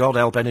computer, God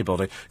help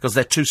anybody, because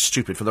they're too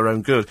stupid for their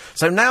own good.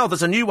 So now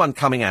there's a new one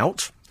coming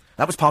out.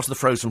 That was part of the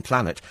Frozen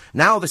Planet.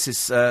 Now this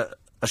is a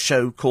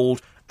show called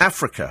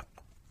Africa.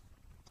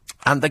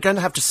 And they're going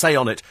to have to say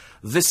on it,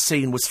 this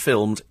scene was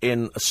filmed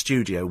in a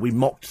studio. We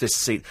mocked this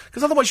scene.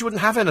 Because otherwise you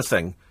wouldn't have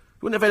anything. You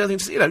wouldn't have anything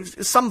to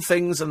see. Some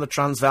things in the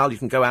Transvaal you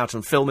can go out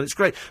and film and it's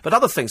great. But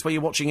other things where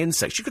you're watching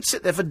insects, you could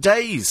sit there for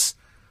days.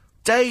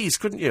 Days,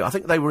 couldn't you? I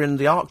think they were in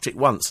the Arctic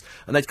once,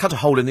 and they'd cut a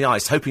hole in the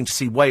ice, hoping to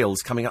see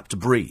whales coming up to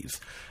breathe.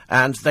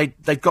 And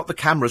they'd got the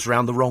cameras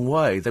round the wrong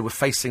way. They were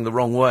facing the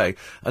wrong way.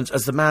 And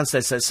as the man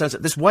says,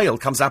 this whale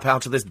comes up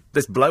out of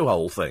this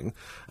blowhole thing,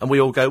 and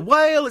we all go,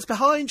 whale, it's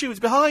behind you,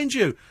 it's behind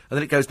you. And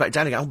then it goes back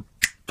down again.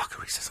 Oh,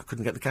 bugger, he says, I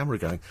couldn't get the camera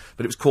going.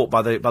 But it was caught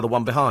by the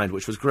one behind,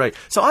 which was great.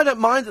 So I don't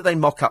mind that they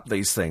mock up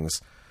these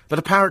things. But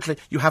apparently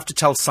you have to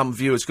tell some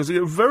viewers, because they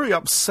get very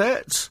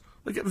upset.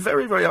 They get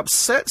very, very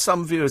upset,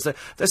 some viewers.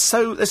 They're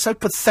so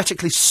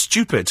pathetically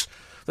stupid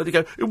that they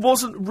go, it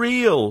wasn't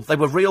real. They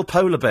were real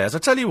polar bears. I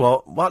tell you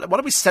what, why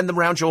don't we send them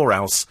round your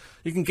house?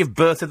 You can give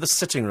birth in the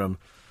sitting room.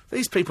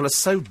 These people are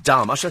so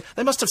dumb.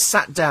 They must have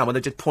sat down when they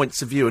did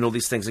points of view and all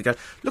these things and go,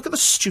 look at the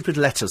stupid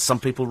letters some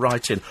people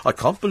write in. I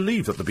can't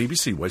believe that the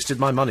BBC wasted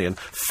my money and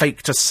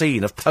faked a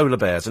scene of polar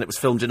bears and it was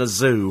filmed in a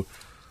zoo.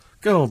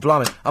 Go on,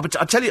 blimey. I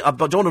tell you, I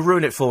don't want to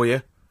ruin it for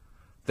you.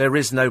 There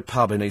is no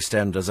pub in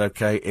EastEnders,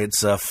 OK?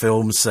 It's a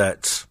film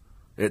set.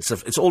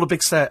 It's all a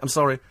big set. I'm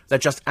sorry. They're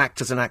just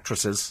actors and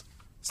actresses,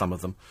 some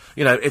of them.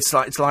 It's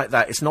like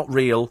that. It's not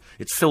real.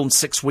 It's filmed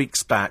 6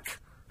 weeks back.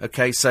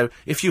 OK, so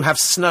if you have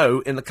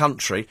snow in the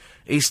country,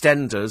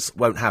 EastEnders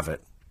won't have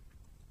it.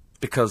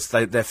 Because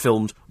they're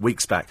filmed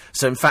weeks back.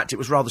 So, in fact, it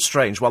was rather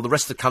strange. While the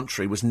rest of the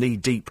country was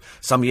knee-deep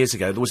some years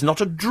ago, there was not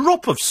a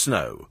drop of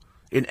snow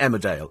in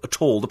Emmerdale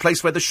at all, the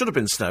place where there should have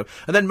been snow.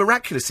 And then,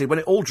 miraculously, when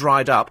it all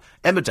dried up,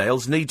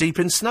 Emmerdale's knee-deep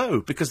in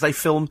snow, because they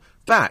film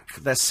back.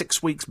 They're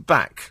 6 weeks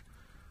back.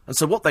 And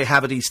so what they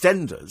have at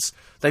EastEnders,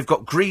 they've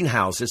got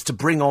greenhouses to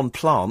bring on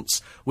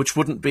plants which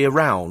wouldn't be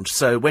around.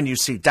 So when you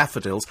see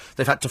daffodils,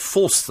 they've had to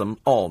force them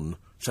on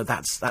So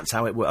that's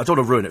how it works. I don't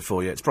want to ruin it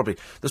for you. There's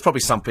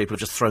probably some people who've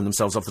just thrown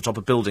themselves off the top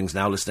of buildings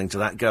now listening to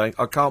that, going,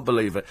 I can't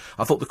believe it.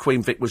 I thought the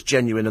Queen Vic was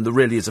genuine and there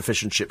really is a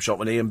fish and chip shop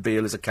when Ian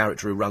Beale is a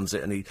character who runs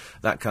it and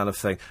that kind of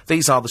thing.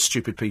 These are the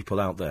stupid people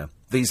out there.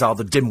 These are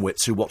the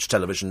dimwits who watch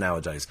television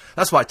nowadays.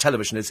 That's why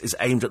television is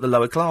aimed at the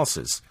lower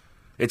classes.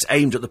 It's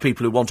aimed at the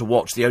people who want to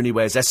watch The Only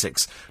Way is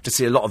Essex to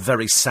see a lot of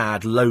very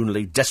sad,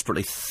 lonely,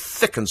 desperately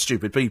thick and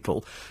stupid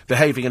people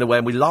behaving in a way,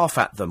 and we laugh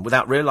at them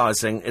without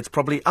realising it's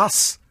probably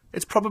us.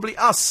 It's probably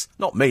us.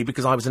 Not me,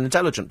 because I was an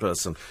intelligent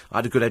person. I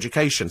had a good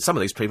education. Some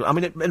of these people, I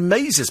mean, it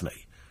amazes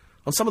me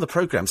on some of the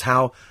programmes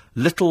how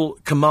little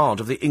command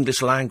of the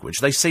English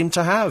language they seem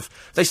to have.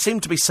 They seem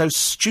to be so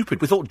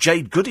stupid. We thought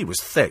Jade Goody was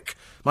thick.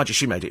 Mind you,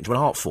 she made it into an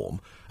art form.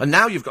 And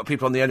now you've got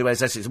people on The Only Way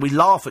is Essex. We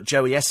laugh at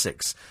Joey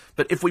Essex.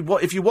 But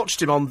if you watched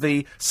him on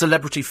the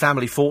Celebrity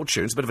Family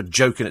Fortunes, a bit of a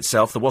joke in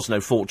itself, there was no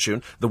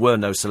fortune, there were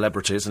no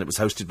celebrities, and it was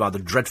hosted by the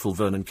dreadful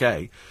Vernon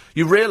Kay,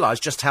 you realise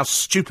just how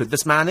stupid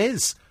this man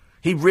is.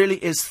 He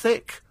really is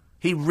thick.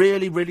 He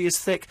really, really is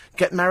thick.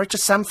 Get married to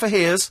Sam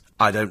Fahirs?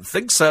 I don't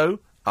think so.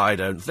 I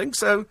don't think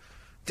so.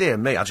 Dear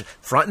me, I just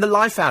frighten the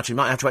life out of you. You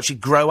might have to actually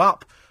grow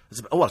up.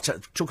 I'll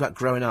talk about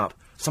growing up.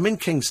 So I'm in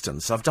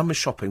Kingston, so I've done my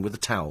shopping with the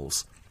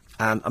towels.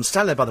 And I'm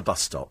standing there by the bus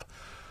stop,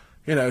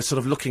 you know, sort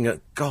of looking at,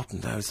 God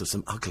knows, there's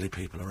some ugly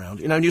people around.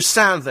 You know, and you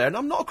stand there, and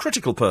I'm not a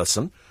critical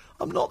person.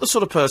 I'm not the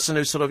sort of person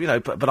who sort of, you know,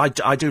 but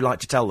I do like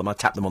to tell them, I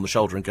tap them on the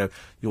shoulder and go,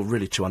 you're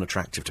really too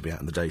unattractive to be out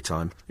in the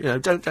daytime. You know,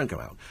 don't go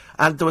out.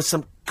 And there was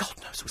some, God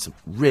knows, there were some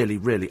really,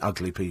 really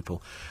ugly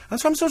people. And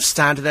so I'm sort of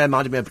standing there,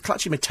 minding me,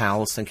 clutching my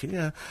towels, thinking,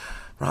 yeah,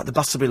 right, the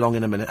bus will be along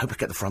in a minute. Hope I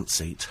get the front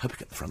seat.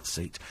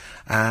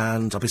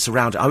 And I'll be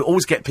surrounded. I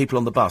always get people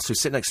on the bus who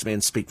sit next to me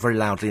and speak very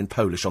loudly in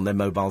Polish on their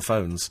mobile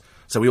phones.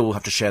 So we all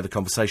have to share the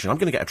conversation. I'm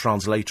going to get a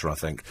translator, I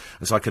think,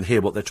 and so I can hear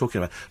what they're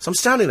talking about. So I'm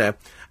standing there,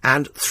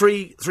 and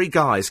three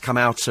guys come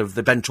out of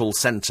the Benthall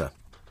Centre.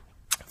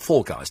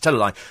 4 guys, tell a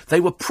lie. They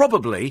were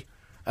probably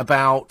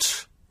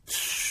about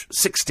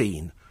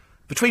 16.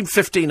 Between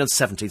 15 and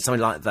 17,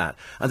 something like that.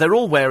 And they're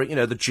all wearing, you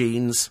know, the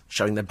jeans,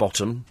 showing their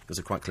bottom, because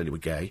they quite clearly were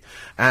gay.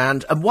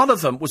 And one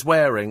of them was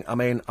wearing, I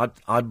mean,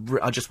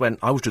 I just went,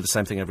 I always do the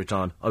same thing every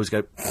time. I always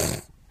go,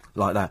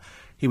 like that.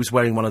 He was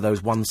wearing one of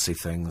those onesie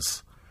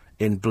things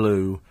in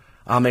blue.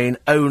 I mean,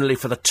 only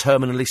for the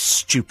terminally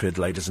stupid,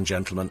 ladies and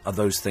gentlemen, are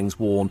those things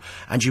worn.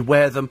 And you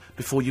wear them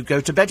before you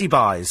go to beddy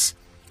buys.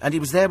 And he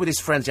was there with his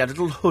friends, he had a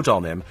little hood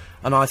on him,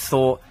 and I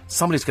thought,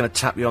 somebody's going to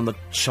tap you on the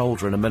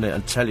shoulder in a minute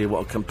and tell you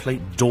what a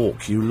complete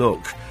dork you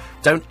look.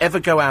 Don't ever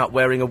go out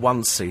wearing a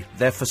onesie.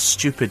 They're for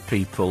stupid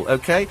people,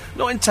 OK?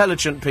 Not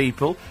intelligent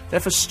people. They're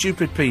for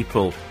stupid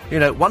people. You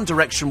know, One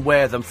Direction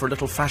wear them for a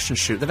little fashion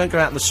shoot. They don't go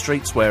out in the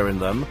streets wearing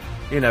them.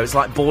 You know, it's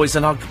like boys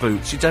and Ugg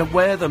boots. You don't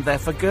wear them. They're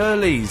for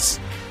girlies.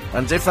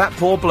 And if that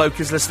poor bloke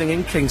is listening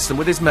in Kingston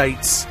with his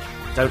mates,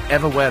 don't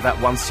ever wear that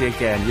onesie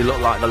again. You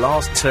look like the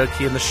last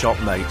turkey in the shop,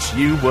 mate.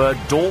 You were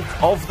dork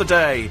of the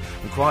day.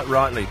 And quite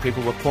rightly,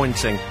 people were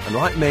pointing, and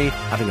like me,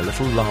 having a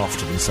little laugh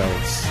to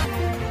themselves.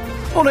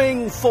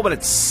 Morning, 4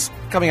 minutes.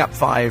 Coming up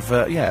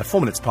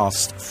 4 minutes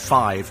past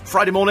 5.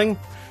 Friday morning.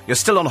 You're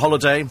still on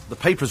holiday. The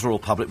papers are all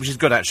public, which is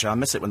good, actually. I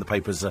miss it when the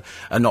papers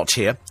are not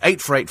here.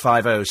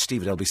 84850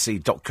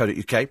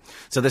 steve@lbc.co.uk.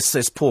 So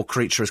this poor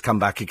creature has come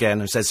back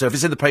again and says, so if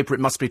it's in the paper, it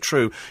must be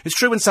true. It's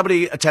true when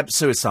somebody attempts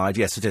suicide.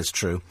 Yes, it is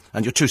true.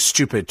 And you're too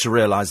stupid to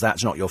realise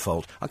that's not your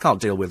fault. I can't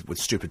deal with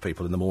stupid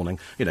people in the morning.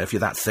 You know, if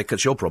you're that thick,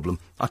 it's your problem.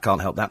 I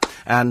can't help that.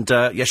 And,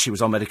 yes, she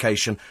was on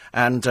medication.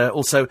 And,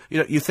 also, you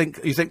know, you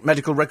think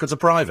medical records are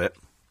private?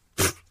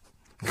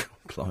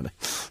 Blimey.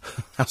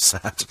 How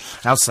sad.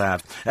 How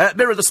sad.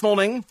 Mirror this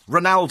morning,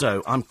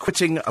 Ronaldo. I'm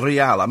quitting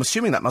Real. I'm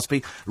assuming that must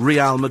be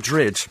Real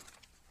Madrid.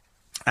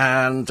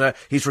 And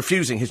he's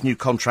refusing his new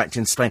contract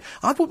in Spain.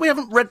 We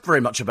haven't read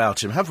very much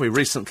about him, have we,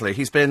 recently?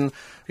 He's been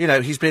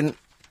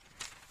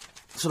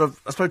sort of,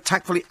 I suppose,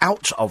 tactfully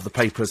out of the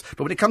papers.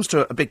 But when it comes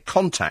to a big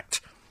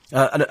contact,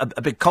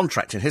 a big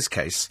contract in his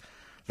case,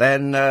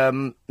 then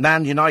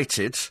Man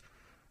United,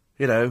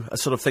 you know, are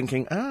sort of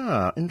thinking,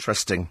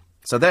 interesting.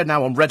 So they're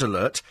now on red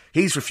alert.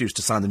 He's refused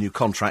to sign the new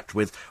contract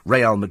with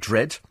Real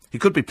Madrid. He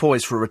could be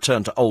poised for a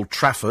return to Old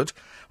Trafford.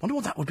 Wonder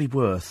what that would be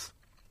worth.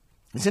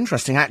 It's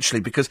interesting,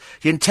 actually, because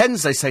he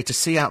intends, they say, to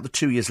see out the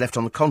 2 years left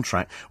on the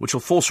contract, which will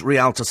force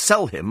Real to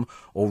sell him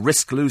or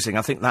risk losing,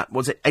 I think that,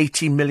 was it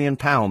 £80 million,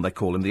 they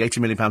call him, the £80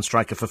 million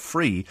striker, for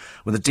free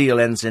when the deal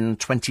ends in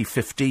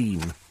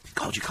 2015.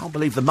 God, you can't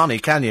believe the money,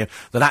 can you,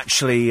 that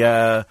actually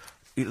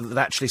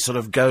sort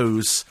of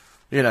goes,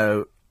 you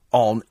know,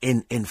 on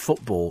in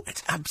football.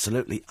 It's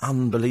absolutely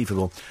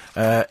unbelievable.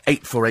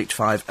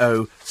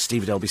 84850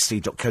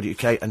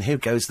 steve@lbc.co.uk, and here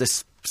goes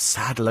this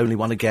sad, lonely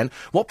one again.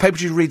 What paper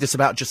did you read this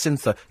about,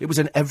 Jacinta? It was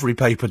in every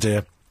paper,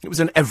 dear. It was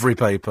in every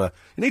paper.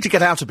 You need to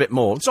get out a bit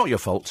more. It's not your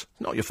fault.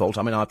 Not your fault.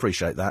 I mean, I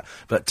appreciate that.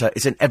 But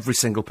it's in every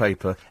single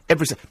paper.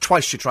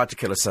 Twice she tried to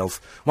kill herself.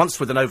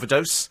 Once with an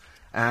overdose,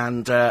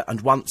 and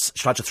once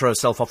she tried to throw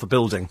herself off a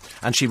building.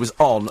 And she was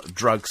on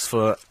drugs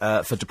for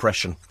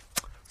depression.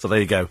 So there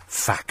you go.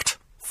 Fact.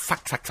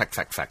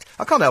 fact.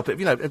 I can't help it.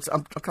 You know,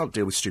 I can't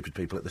deal with stupid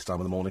people at this time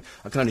of the morning.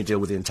 I can only deal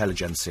with the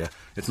intelligentsia.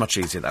 It's much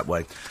easier that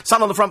way.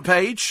 Sun on the front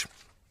page.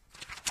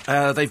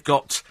 They've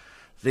got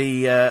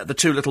the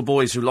two little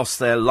boys who lost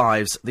their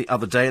lives the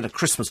other day in a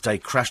Christmas Day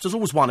crash. There's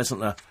always one, isn't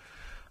there?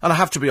 And I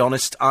have to be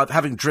honest,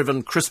 having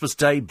driven Christmas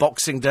Day,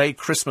 Boxing Day,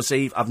 Christmas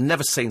Eve, I've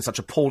never seen such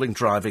appalling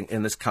driving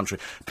in this country.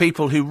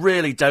 People who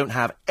really don't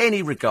have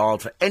any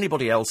regard for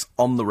anybody else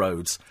on the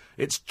roads.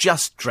 It's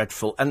just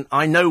dreadful. And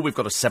I know we've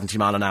got a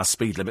 70-mile-an-hour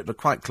speed limit, but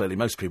quite clearly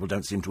most people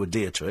don't seem to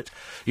adhere to it.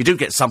 You do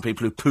get some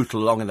people who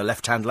pootle along in the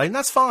left-hand lane.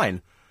 That's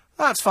fine.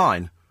 That's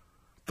fine.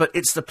 But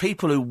it's the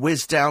people who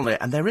whiz down there,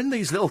 and they're in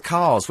these little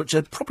cars, which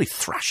are probably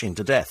thrashing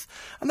to death,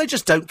 and they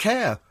just don't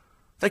care.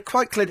 They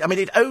quite clearly... I mean,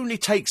 it only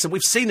takes... And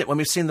we've seen it when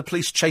we've seen the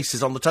police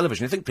chases on the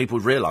television. You think people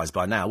would realise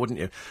by now, wouldn't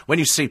you? When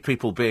you see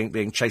people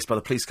being chased by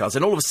the police cars,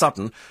 and all of a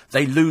sudden,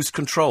 they lose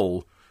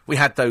control. We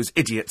had those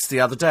idiots the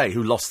other day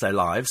who lost their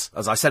lives.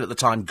 As I said at the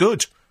time,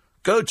 good.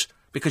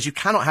 Because you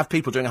cannot have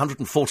people doing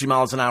 140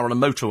 miles an hour on a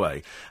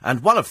motorway.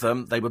 And one of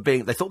them, they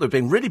thought they were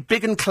being really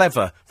big and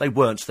clever. They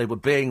weren't. They were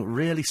being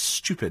really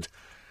stupid.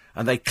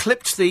 And they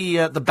clipped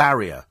the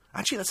barrier.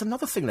 Actually, that's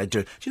another thing they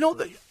do. Do you know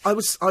what?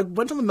 I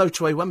went on the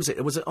motorway, when was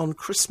it? Was it on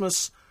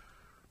Christmas?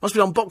 Must have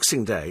been on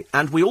Boxing Day.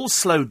 And we all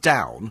slowed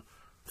down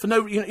for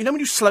no... You know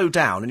when you slow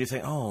down and you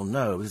think, oh,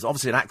 no, there's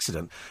obviously an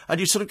accident. And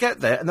you sort of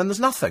get there and then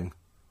there's nothing.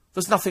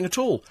 There's nothing at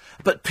all.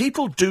 But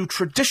people do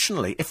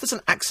traditionally, if there's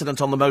an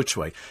accident on the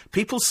motorway,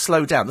 people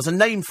slow down. There's a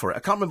name for it. I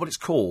can't remember what it's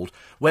called,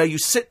 where you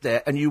sit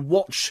there and you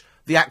watch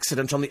the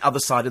accident on the other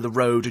side of the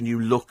road and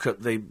you look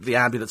at the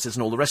ambulances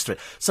and all the rest of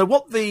it. So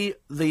what the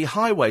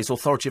Highways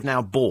Authority have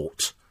now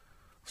bought,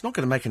 it's not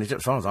going to make any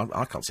difference, as far as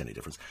I can't see any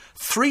difference,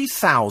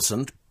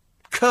 3,000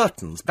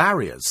 curtains,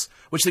 barriers,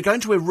 which they're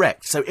going to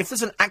erect. So if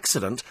there's an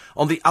accident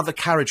on the other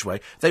carriageway,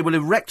 they will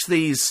erect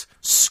these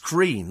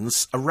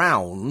screens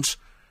around,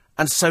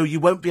 and so you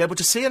won't be able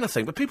to see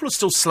anything. But people will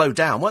still slow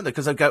down, won't they?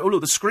 Because they'll go, oh,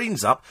 look, the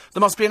screen's up, there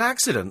must be an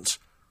accident.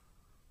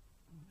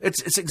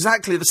 It's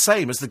exactly the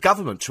same as the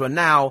government, who are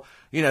now,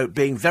 you know,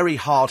 being very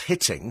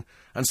hard-hitting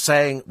and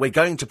saying, we're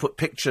going to put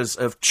pictures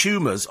of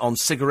tumours on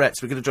cigarettes,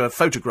 we're going to do a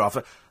photograph.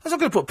 That's not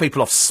going to put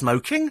people off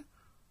smoking.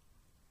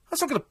 That's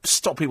not going to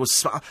stop people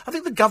smoking. I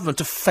think the government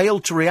have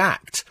failed to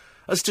react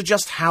as to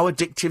just how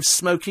addictive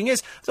smoking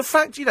is. The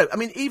fact, you know, I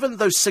mean, even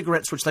those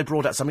cigarettes which they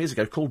brought out some years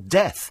ago called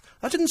Death,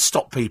 that didn't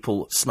stop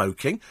people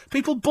smoking.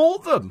 People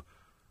bought them.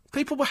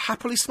 People were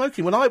happily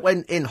smoking. When I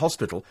went in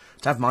hospital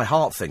to have my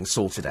heart thing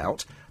sorted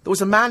out, there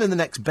was a man in the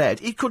next bed.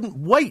 He couldn't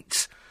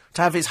wait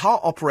to have his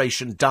heart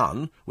operation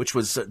done, which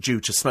was due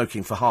to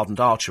smoking for hardened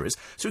arteries,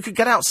 so he could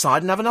get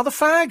outside and have another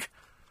fag.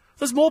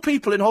 There's more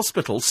people in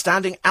hospital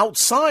standing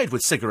outside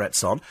with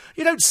cigarettes on.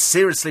 You don't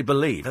seriously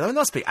believe, I mean, they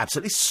must be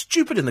absolutely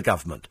stupid in the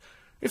government,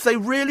 if they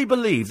really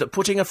believe that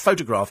putting a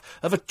photograph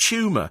of a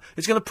tumour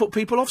is going to put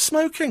people off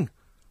smoking.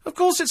 Of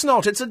course it's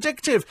not. It's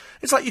addictive.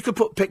 It's like you could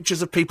put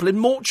pictures of people in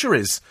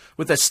mortuaries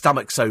with their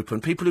stomachs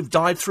open, people who've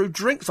died through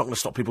drink. It's not going to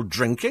stop people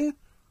drinking.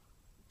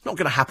 It's not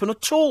going to happen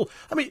at all.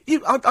 I mean,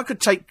 I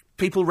could take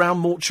people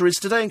round mortuaries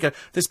today and go,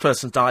 this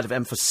person died of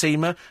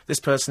emphysema,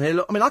 this person here...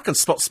 Look, I mean, I can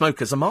spot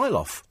smokers a mile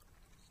off.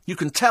 You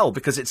can tell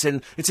because it's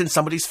in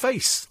somebody's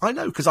face. I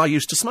know, because I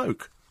used to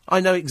smoke. I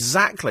know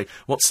exactly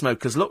what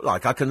smokers look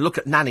like. I can look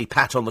at Nanny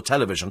Pat on the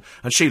television,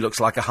 and she looks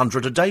like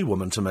 100-a-day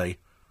woman to me.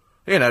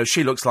 You know,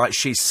 she looks like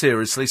she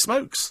seriously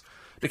smokes.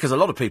 Because a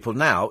lot of people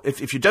now,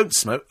 if you don't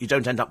smoke, you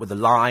don't end up with the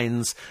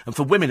lines. And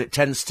for women, it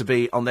tends to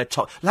be on their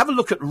top. Have a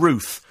look at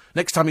Ruth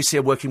next time you see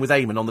her working with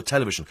Eamon on the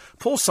television.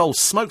 Poor soul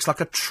smokes like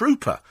a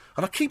trooper.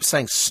 And I keep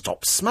saying,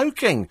 stop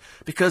smoking.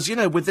 Because, you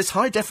know, with this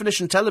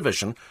high-definition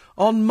television,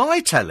 on my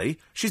telly,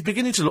 she's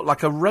beginning to look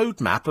like a road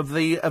map of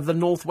the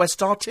North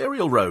West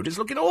Arterial Road. It's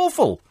looking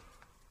awful.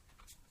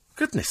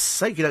 Goodness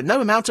sake, you know,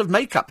 no amount of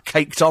makeup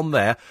caked on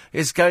there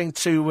is going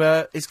to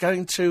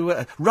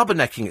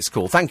rubbernecking, it's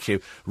called. Thank you.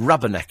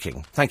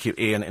 Rubbernecking. Thank you,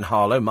 Ian in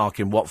Harlow, Mark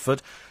in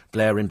Watford,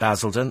 Blair in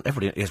Basildon.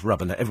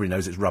 Everybody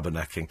knows it's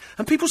rubbernecking.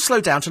 And people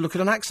slow down to look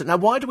at an accident. Now,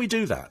 why do we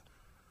do that?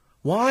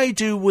 Why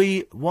do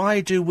we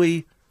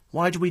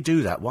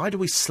do that? Why do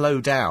we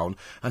slow down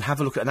and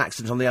have a look at an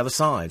accident on the other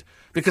side?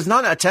 Because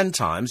 9 out of 10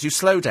 times you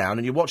slow down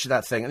and you watch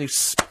that thing and you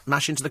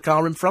smash into the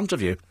car in front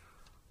of you.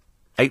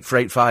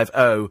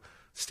 84850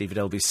 Steve at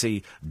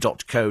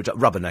lbc.co.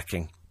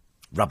 Rubbernecking.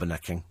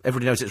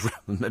 Everybody knows it's...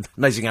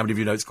 Amazing how many of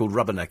you know it's called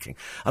rubbernecking.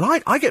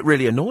 And I get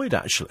really annoyed,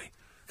 actually,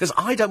 because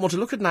I don't want to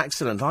look at an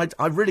accident.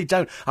 I really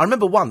don't. I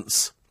remember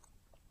once,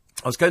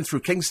 I was going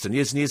through Kingston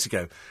years and years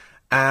ago,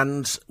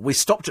 and we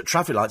stopped at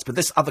traffic lights, but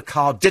this other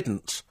car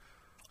didn't,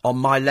 on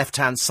my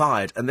left-hand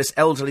side, and this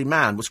elderly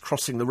man was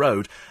crossing the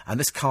road, and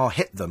this car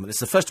hit them, and it's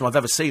the first time I've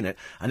ever seen it,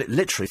 and it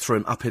literally threw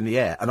him up in the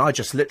air, and I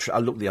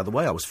looked the other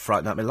way. I was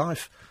frightened out of my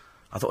life.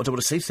 I thought I don't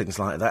want to see things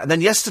like that. And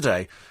then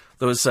yesterday,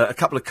 there was a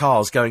couple of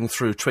cars going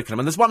through Twickenham,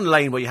 and there's one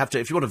lane where you have to,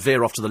 if you want to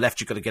veer off to the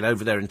left, you've got to get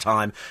over there in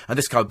time, and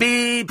this car,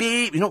 beep,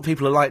 beep, you know what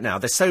people are like now?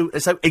 They're so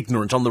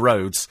ignorant on the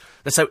roads.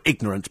 They're so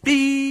ignorant.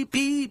 Beep,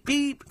 beep,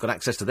 beep. Got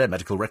access to their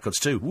medical records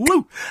too.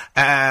 Woo!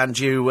 And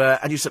you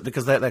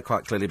because they're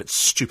quite clearly a bit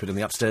stupid in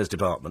the upstairs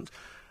department.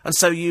 And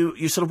so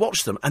you sort of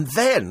watch them, and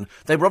then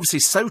they were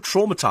obviously so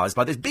traumatised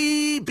by this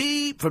beep,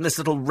 beep from this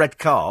little red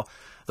car,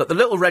 that the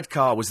little red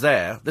car was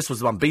there. This was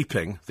the one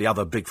beeping, the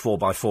other big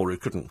 4x4 who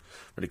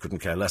really couldn't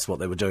care less what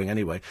they were doing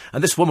anyway.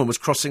 And this woman was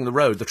crossing the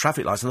road, the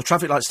traffic lights, and the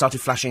traffic lights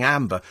started flashing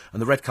amber, and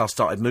the red car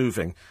started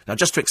moving. Now,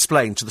 just to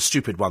explain to the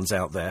stupid ones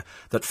out there,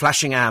 that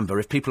flashing amber,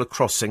 if people are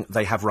crossing,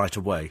 they have right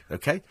of way,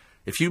 OK?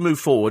 If you move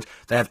forward,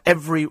 they have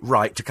every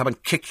right to come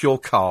and kick your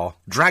car,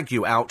 drag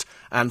you out,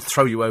 and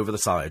throw you over the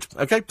side.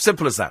 OK?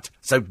 Simple as that.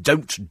 So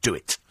don't do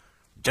it.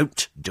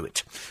 Don't do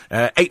it.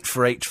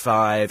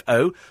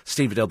 84850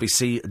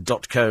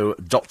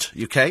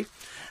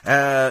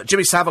 steve@lbc.co.uk.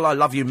 Jimmy Savile, I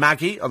love you,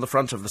 Maggie, on the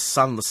front of the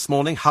Sun this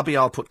morning. Hubby,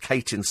 I'll put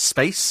Kate in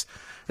space.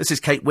 This is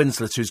Kate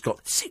Winslet, who's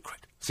got secret.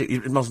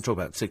 You mustn't talk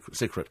about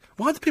secret.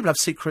 Why do people have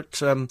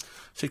secret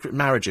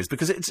marriages?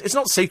 Because it's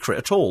not secret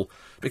at all.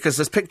 Because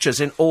there's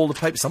pictures in all the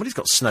papers. Somebody's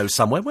got snow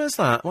somewhere. Where's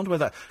that? I wonder where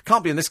that...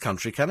 Can't be in this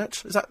country, can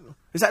it? Is that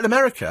in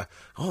America?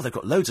 Oh, they've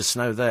got loads of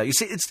snow there. You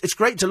see, it's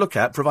great to look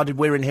at, provided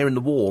we're in here in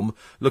the warm,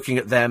 looking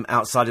at them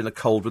outside in the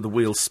cold with the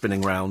wheels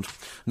spinning round.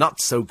 Not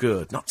so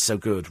good. Not so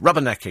good.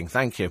 Rubbernecking,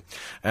 thank you.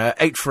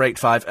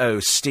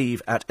 84850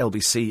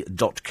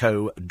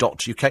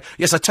 steve@lbc.co.uk.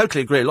 Yes, I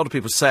totally agree. A lot of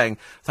people saying,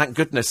 thank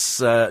goodness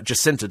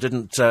Jacinta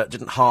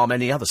didn't harm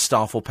any other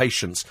staff or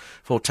patients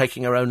for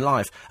taking her own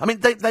life. I mean,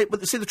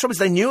 but see, the trouble is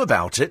they knew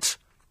about it,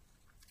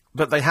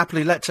 but they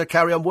happily let her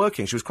carry on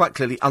working. She was quite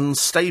clearly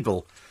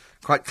unstable.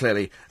 Quite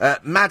clearly.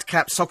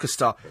 Madcap soccer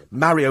star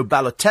Mario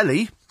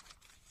Balotelli,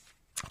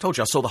 I told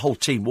you I saw the whole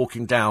team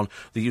walking down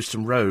the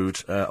Euston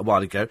Road a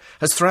while ago,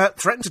 has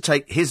threatened to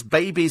take his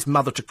baby's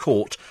mother to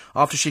court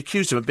after she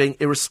accused him of being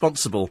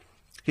irresponsible.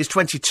 He's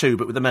 22,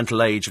 but with the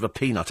mental age of a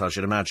peanut, I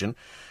should imagine.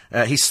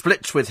 He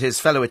split with his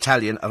fellow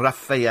Italian,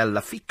 Raffaele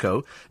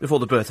Lafico, before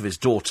the birth of his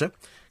daughter.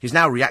 He's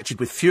now reacted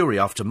with fury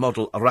after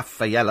model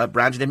Raffaella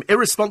branded him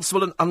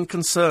irresponsible and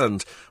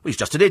unconcerned. Well, he's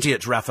just an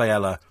idiot,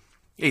 Raffaella.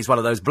 He's one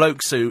of those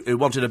blokes who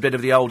wanted a bit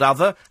of the old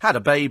other, had a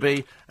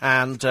baby,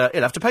 and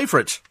he'll have to pay for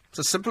it. It's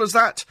as simple as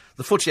that.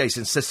 The footy ace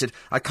insisted,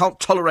 I can't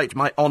tolerate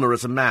my honour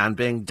as a man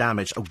being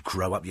damaged. Oh,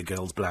 grow up, you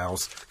girl's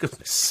blouse.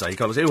 Goodness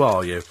sake, honestly, who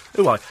are you?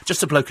 Who are you?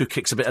 Just a bloke who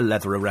kicks a bit of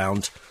leather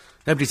around.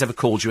 Nobody's ever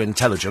called you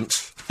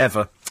intelligent.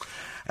 Ever.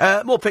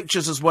 More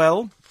pictures as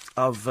well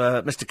of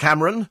Mr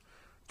Cameron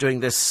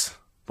doing this...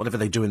 whatever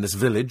they do in this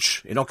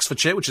village in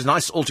Oxfordshire, which is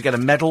nice, all to get a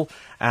medal,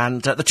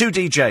 and the two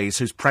DJs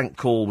whose prank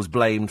call was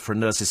blamed for a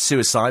nurse's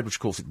suicide, which of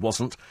course it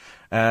wasn't,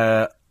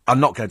 are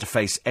not going to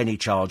face any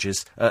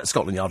charges.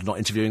 Scotland Yard are not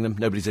interviewing them.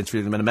 Nobody's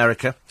interviewing them in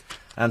America.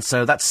 And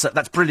so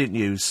that's brilliant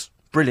news.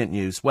 Brilliant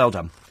news. Well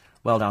done.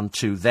 Well done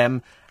to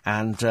them.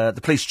 And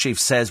the police chief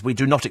says we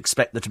do not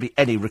expect there to be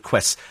any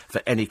requests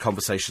for any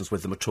conversations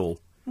with them at all.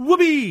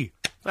 Whoopee!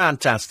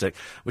 Fantastic.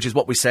 Which is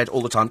what we said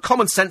all the time.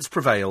 Common sense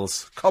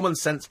prevails. Common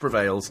sense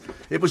prevails.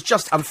 It was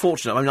just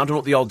unfortunate. I mean, I don't know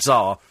what the odds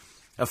are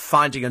of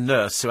finding a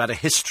nurse who had a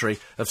history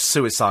of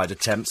suicide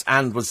attempts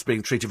and was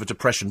being treated for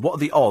depression. What are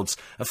the odds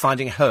of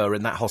finding her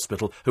in that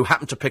hospital who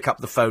happened to pick up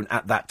the phone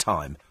at that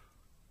time?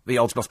 The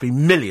odds must be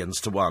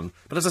millions to one.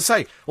 But as I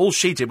say, all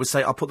she did was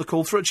say, I'll put the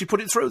call through, and she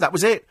put it through. That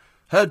was it.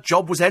 Her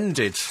job was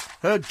ended.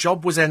 Her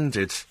job was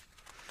ended.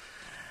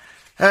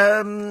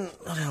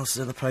 What else is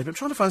in the paper? I'm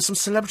trying to find some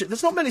celebrity...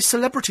 There's not many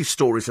celebrity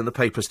stories in the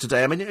papers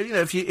today. I mean, you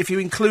know, if you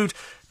include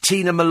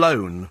Tina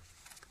Malone...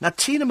 Now,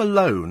 Tina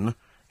Malone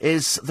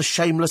is the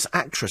shameless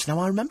actress. Now,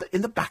 I remember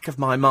in the back of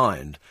my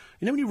mind...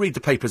 You know, when you read the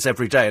papers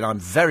every day, and I'm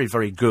very,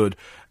 very good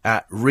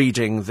at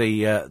reading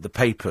the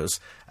papers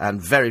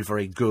and very,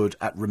 very good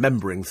at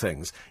remembering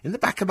things. In the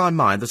back of my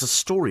mind, there's a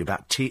story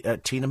about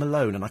Tina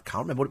Malone, and I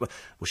can't remember what it was.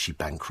 Was she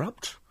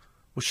bankrupt?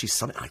 Was she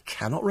something? I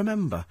cannot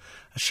remember.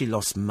 Has she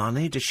lost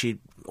money? Did she...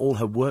 all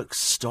her work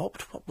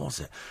stopped? What was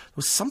it? There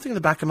was something in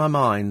the back of my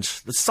mind.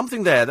 There's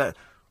something there that...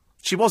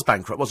 She was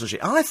bankrupt, wasn't she?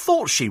 I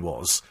thought she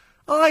was.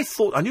 I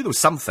knew there was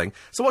something.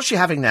 So what's she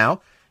having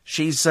now?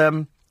 She's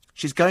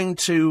going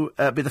to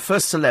be the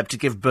first celeb to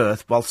give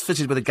birth whilst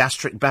fitted with a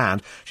gastric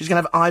band. She's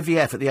going to have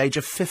IVF at the age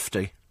of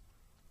 50.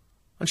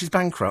 And she's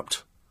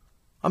bankrupt.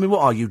 I mean,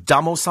 what are you,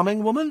 dumb or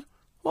something, woman?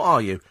 What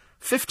are you?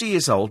 50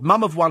 years old,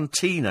 mum of one,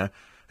 Tina...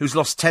 who's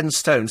lost 10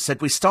 stone,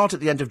 said, we start at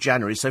the end of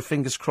January, so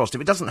fingers crossed.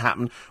 If it doesn't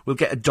happen, we'll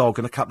get a dog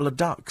and a couple of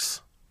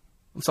ducks.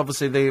 That's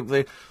obviously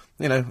the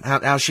you know,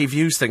 how she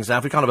views things now.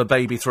 If we can't have a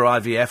baby through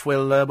IVF,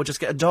 we'll just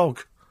get a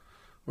dog.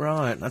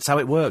 Right, that's how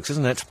it works,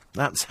 isn't it?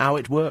 That's how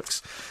it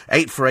works.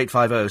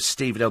 84850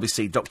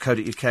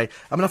 steve@lbc.co.uk.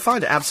 I mean, I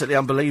find it absolutely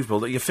unbelievable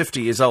that you're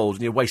 50 years old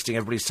and you're wasting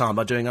everybody's time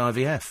by doing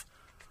IVF.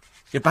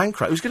 You're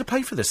bankrupt. Who's going to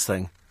pay for this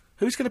thing?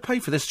 Who's going to pay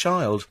for this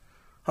child?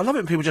 I love it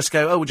when people just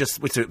go, oh, we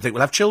think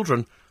we'll have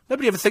children.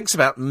 Nobody ever thinks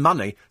about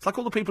money. It's like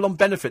all the people on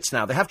benefits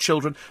now. They have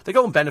children, they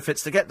go on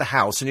benefits, they get the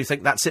house, and you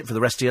think that's it for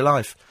the rest of your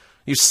life.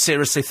 You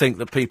seriously think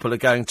that people are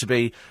going to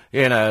be,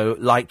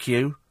 like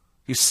you?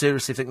 You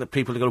seriously think that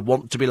people are going to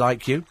want to be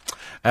like you?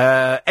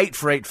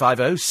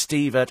 84850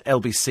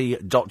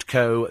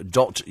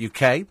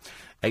 steve@lbc.co.uk.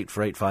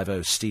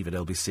 84850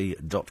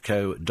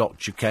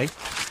 steve@lbc.co.uk.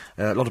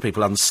 A lot of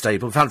people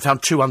unstable.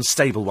 Found two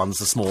unstable ones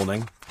this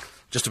morning.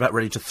 Just about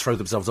ready to throw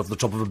themselves off the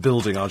top of a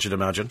building, I should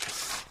imagine.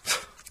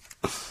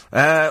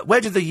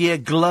 Where did the year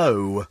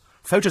glow?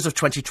 Photos of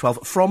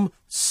 2012 from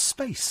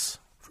space.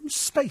 From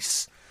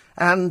space.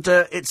 And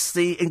it's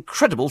the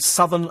incredible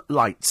Southern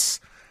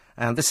Lights.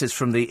 And this is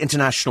from the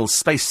International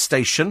Space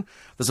Station.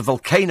 There's a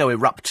volcano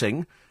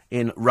erupting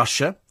in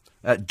Russia.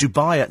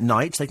 Dubai at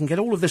night. They can get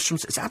all of this from...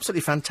 It's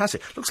absolutely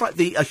fantastic. Looks like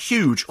a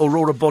huge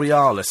Aurora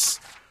Borealis,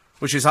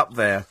 which is up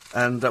there.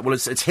 And,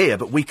 it's here,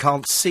 but we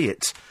can't see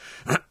it.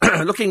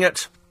 Looking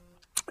at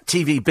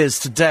TV Biz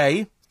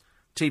today,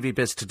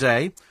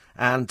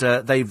 and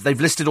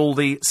they've listed all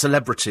the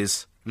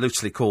celebrities,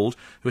 loosely called,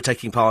 who are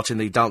taking part in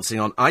the Dancing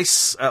on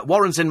Ice.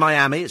 Warren's in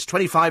Miami. It's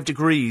 25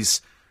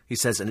 degrees, he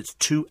says, and it's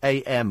 2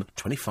 a.m.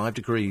 25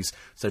 degrees.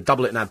 So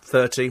double it and add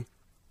 30,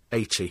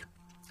 80.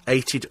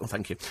 80,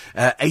 thank you.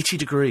 80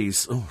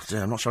 degrees. Oh,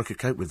 dear, I'm not sure I could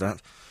cope with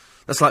that.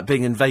 That's like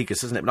being in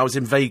Vegas, isn't it? When I was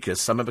in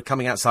Vegas, I remember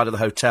coming outside of the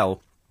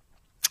hotel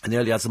in the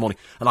early hours of the morning,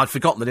 and I'd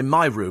forgotten that in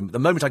my room, the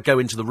moment I go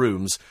into the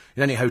rooms,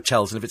 in any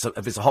hotels, and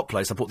if it's a hot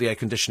place, I put the air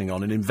conditioning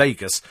on, and in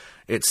Vegas,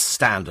 it's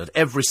standard.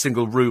 Every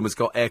single room has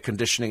got air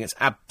conditioning. It's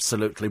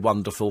absolutely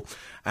wonderful,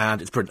 and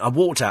it's brilliant. I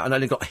walked out and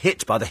only got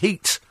hit by the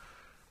heat.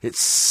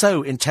 It's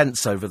so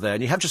intense over there,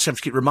 and you just have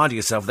to keep reminding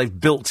yourself they've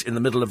built in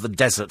the middle of the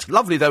desert.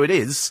 Lovely though it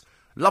is,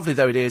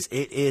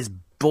 it is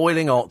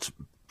boiling hot,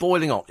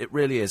 it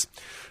really is.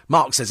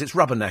 Mark says it's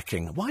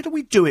rubbernecking. Why do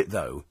we do it,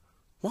 though?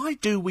 Why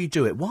do we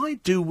do it? Why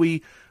do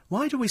we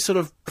sort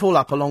of pull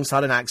up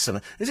alongside an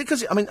accident? Is it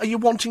because, are you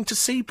wanting to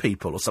see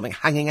people or something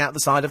hanging out the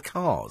side of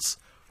cars?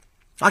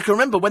 I can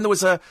remember when there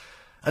was an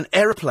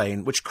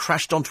aeroplane which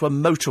crashed onto a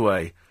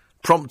motorway,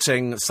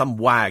 prompting some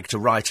wag to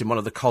write in one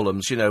of the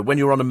columns, when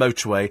you're on a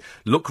motorway,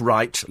 look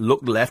right,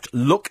 look left,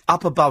 look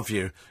up above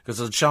you, because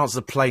there's a chance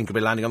the plane could be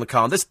landing on the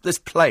car. And this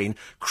plane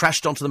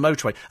crashed onto the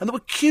motorway, and there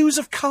were queues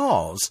of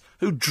cars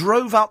who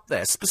drove up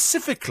there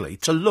specifically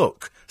to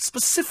look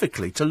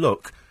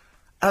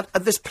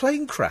at this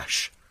plane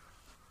crash.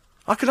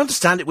 I can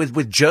understand it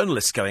with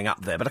journalists going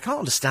up there, but I can't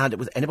understand it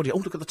with anybody... Oh,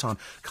 look at the time.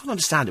 Can't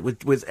understand it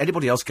with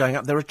anybody else going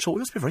up there at all. We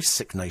must be a very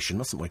sick nation,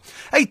 mustn't we?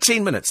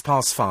 18 minutes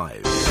past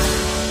 5.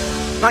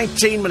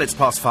 19 minutes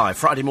past 5,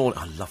 Friday morning.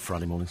 I love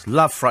Friday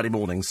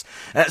mornings.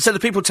 So the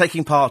people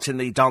taking part in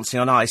the Dancing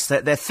on Ice,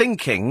 they're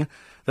thinking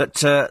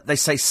that they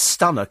say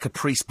stunner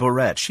Caprice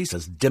Barrett. She's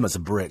as dim as a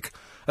brick.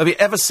 Have you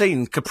ever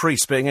seen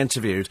Caprice being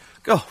interviewed?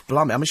 Oh,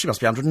 blimey, she must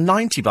be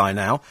 190 by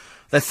now.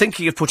 They're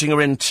thinking of putting her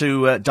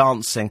into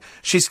dancing.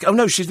 Oh,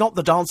 no, she's not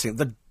the dancing,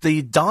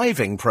 the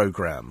diving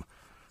programme.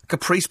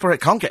 Caprice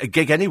Barrett can't get a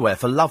gig anywhere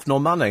for love nor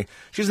money.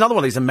 She's another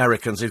one of these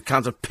Americans who've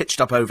kind of pitched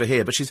up over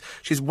here, but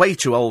she's way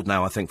too old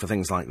now, I think, for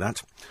things like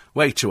that.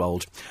 Way too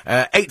old.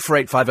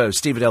 84850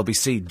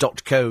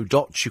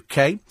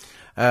 steve@lbc.co.uk.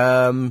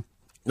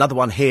 Another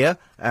one here,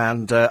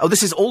 and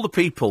this is all the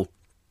people.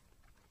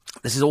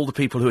 This is all the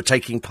people who are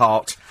taking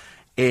part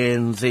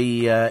in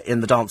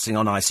the Dancing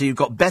on Ice. So you've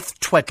got Beth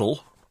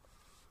Tweddle,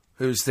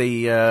 who's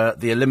the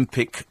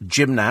Olympic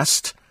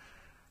gymnast.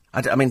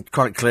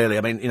 Quite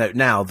clearly,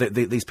 now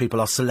these people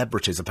are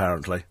celebrities,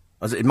 apparently.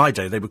 As in my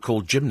day, they were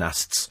called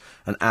gymnasts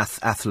and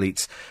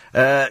athletes.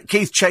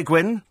 Keith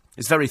Chegwin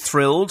is very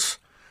thrilled.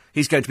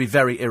 He's going to be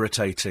very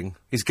irritating.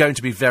 He's going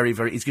to be very,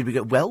 very... He's going to be...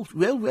 Well.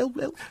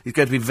 He's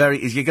going to be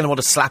very... You're going to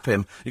want to slap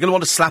him. You're going to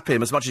want to slap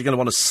him as much as you're going to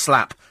want to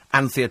slap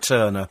Anthea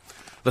Turner.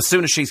 The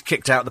sooner she's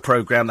kicked out of the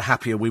programme, the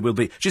happier we will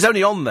be. She's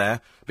only on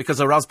there because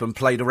her husband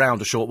played around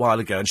a short while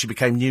ago and she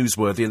became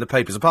newsworthy in the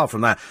papers. Apart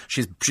from that,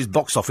 she's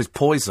box office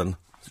poison.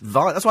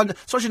 That's why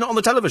she's not on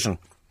the television.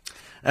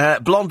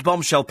 Blonde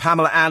bombshell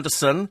Pamela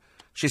Anderson,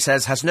 she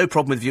says, has no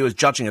problem with viewers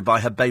judging her by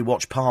her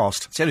Baywatch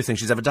past. It's the only thing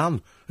she's ever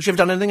done. Has she ever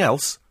done anything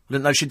else? I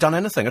didn't know she'd done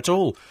anything at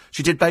all.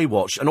 She did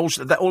Baywatch, and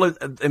all it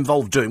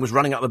involved doing was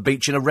running up the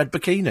beach in a red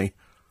bikini.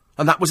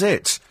 And that was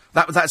it.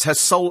 That's her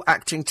sole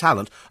acting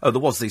talent. Oh,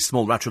 there was the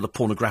small matter of the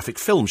pornographic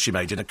film she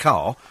made in a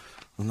car.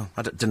 No,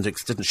 that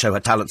didn't show her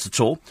talents at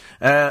all.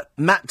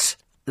 Matt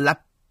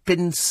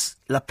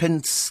Lapinskas.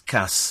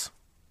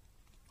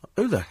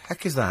 Who the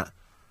heck is that?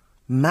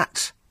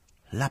 Matt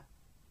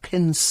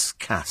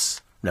Lapinskas.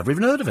 Never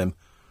even heard of him.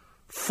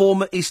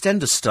 Former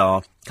EastEnders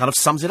star. Kind of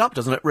sums it up,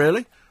 doesn't it,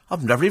 really?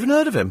 I've never even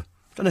heard of him.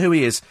 Don't know who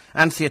he is.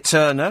 Anthea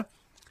Turner.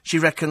 She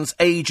reckons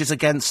age is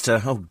against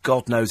her. Oh,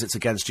 God knows it's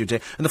against you, dear.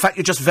 And the fact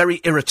you're just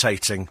very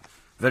irritating.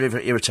 Very,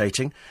 very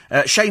irritating.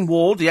 Shane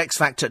Ward, the X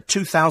Factor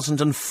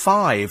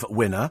 2005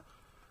 winner.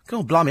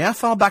 God, blimey, how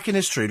far back in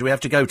history do we have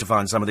to go to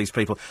find some of these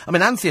people?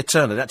 Anthea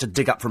Turner had to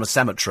dig up from a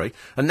cemetery.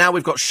 And now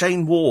we've got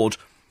Shane Ward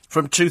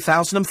from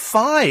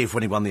 2005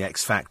 when he won the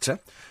X Factor.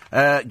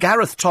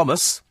 Gareth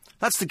Thomas.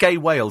 That's the Gay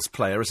Wales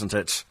player, isn't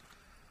it?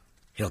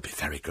 He'll be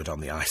very good on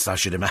the ice, I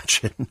should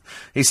imagine.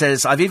 He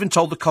says, I've even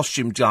told the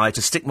costume guy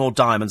to stick more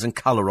diamonds and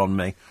colour on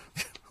me.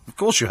 Of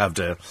course you have,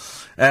 dear.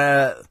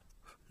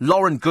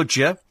 Lauren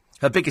Goodyear,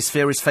 her biggest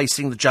fear is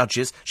facing the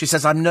judges. She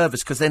says, I'm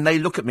nervous because they may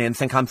look at me and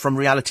think I'm from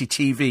reality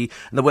TV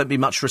and there won't be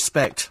much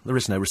respect. There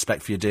is no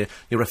respect for you, dear.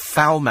 You're a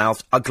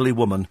foul-mouthed, ugly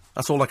woman.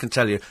 That's all I can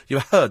tell you. You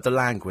heard the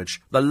language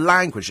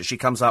that she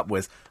comes up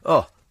with.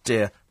 Oh,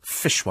 dear,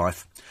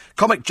 fishwife.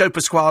 Comic Joe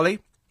Pasquale,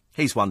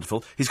 he's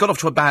wonderful. He's got off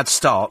to a bad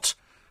start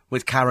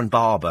with Karen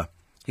Barber.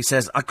 He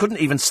says, I couldn't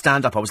even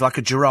stand up. I was like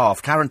a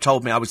giraffe. Karen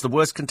told me I was the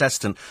worst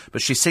contestant,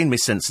 but she's seen me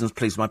since and is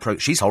pleased with my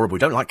She's horrible. We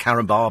don't like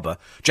Karen Barber.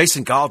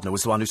 Jason Gardner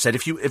was the one who said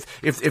if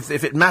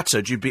it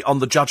mattered, you'd be on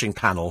the judging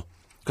panel,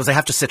 because they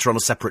have to sit her on a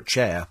separate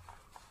chair.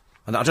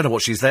 And I don't know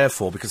what she's there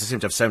for, because they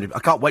seem to have so many... I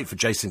can't wait for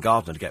Jason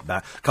Gardner to get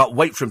back. Can't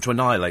wait for him to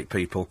annihilate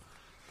people.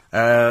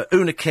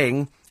 Una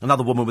King,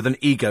 another woman with an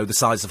ego the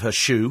size of her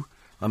shoe,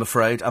 I'm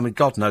afraid. I mean,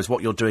 God knows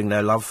what you're doing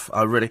there, love.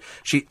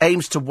 She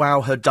aims to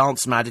wow her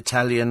dance-mad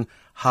Italian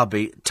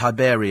hubby,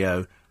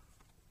 Tiberio.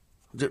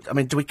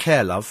 Do we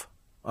care, love?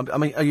 I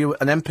mean, are you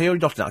an MP or are you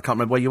not? I can't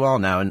remember where you are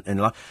now in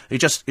life. You're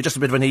just a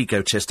bit of an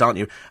egotist, aren't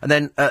you? And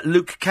then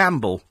Luke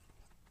Campbell.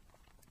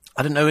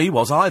 I didn't know who he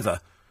was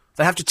either.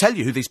 They have to tell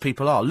you who these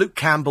people are. Luke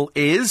Campbell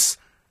is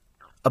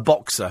a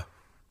boxer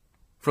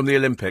from the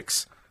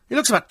Olympics. He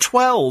looks about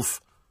 12.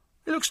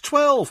 He looks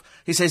 12.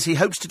 He says he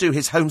hopes to do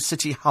his home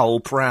city Hull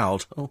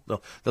proud. Oh,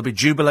 there'll be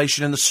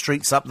jubilation in the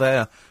streets up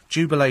there.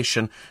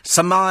 Jubilation.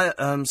 Samia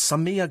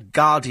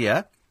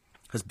Gardia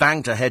has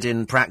banged her head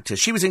in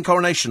practice. She was in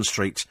Coronation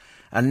Street,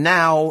 and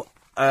now...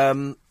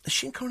 is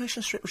she in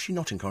Coronation Street or is she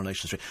not in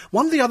Coronation Street?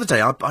 The other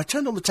day, I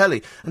turned on the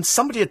telly, and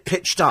somebody had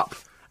pitched up,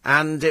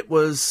 and it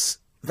was...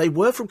 They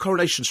were from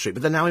Coronation Street,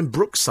 but they're now in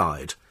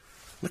Brookside.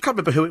 I can't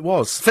remember who it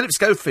was. Philip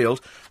Schofield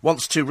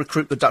wants to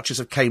recruit the Duchess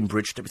of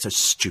Cambridge. Don't be so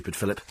stupid,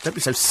 Philip. Don't be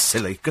so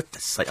silly.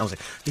 Goodness sake.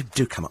 You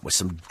do come up with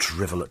some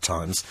drivel at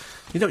times.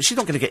 You know, she's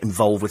not going to get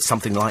involved with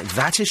something like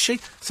that, is she?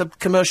 Some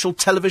commercial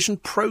television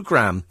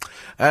programme.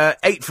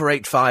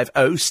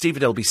 84850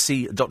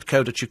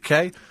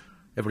 steve@lbc.co.uk.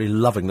 Everybody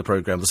loving the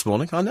programme this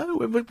morning. I know,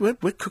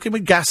 we're cooking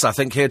with gas, I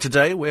think, here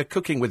today. We're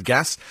cooking with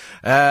gas.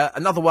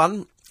 Another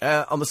one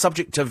on the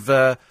subject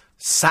of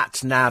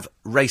sat-nav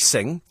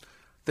racing.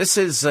 This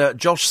is,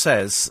 Josh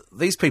says,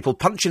 these people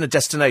punch in a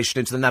destination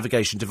into the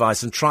navigation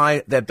device and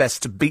try their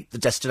best to beat the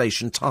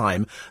destination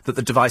time that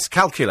the device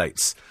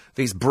calculates.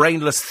 These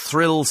brainless,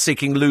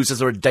 thrill-seeking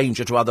losers are a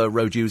danger to other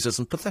road users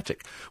and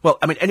pathetic. Well,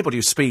 I mean, anybody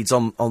who speeds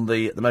on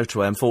the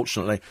motorway,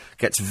 unfortunately,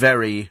 gets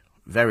very,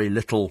 very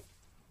little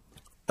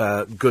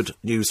good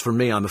news from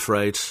me, I'm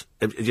afraid.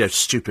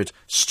 Stupid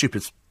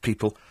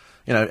people.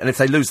 You know, and if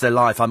they lose their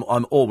life, I'm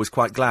always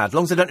quite glad, as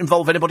long as they don't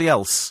involve anybody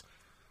else.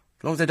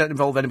 Warren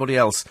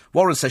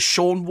says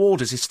Sean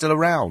Warders is still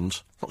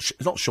around.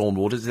 Not Sean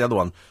Warders, it's the other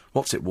one.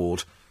 What's it,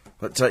 Ward?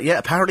 But, yeah,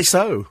 apparently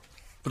so.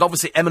 But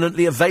obviously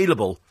eminently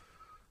available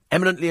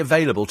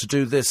to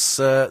do this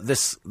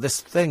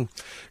thing.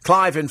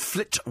 Clive in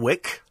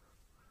Flitwick.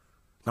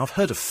 Now, I've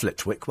heard of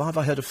Flitwick. Why have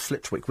I heard of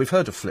Flitwick? We've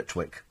heard of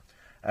Flitwick.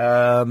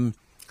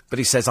 But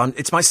he says,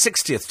 it's my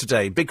 60th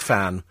today, big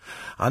fan.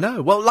 I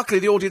know. Well, luckily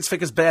the audience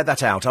figures bear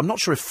that out. I'm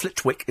not sure if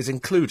Flitwick is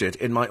included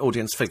in my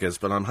audience figures,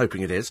 but I'm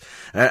hoping it is.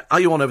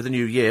 Are you on over the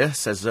New Year,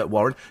 says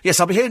Warren.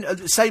 Yes, I'll be here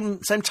same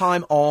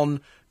time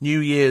on New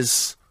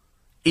Year's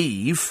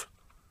Eve.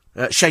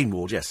 Shane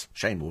Ward,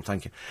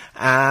 thank you.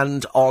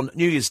 And on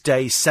New Year's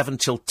Day, 7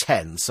 till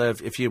 10. So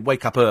if you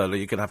wake up early,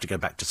 you're going to have to go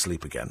back to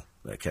sleep again.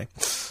 Okay,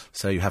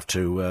 so you have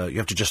to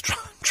just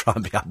try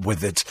and be up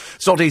with it.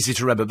 It's not easy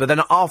to remember. But then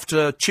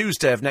after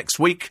Tuesday of next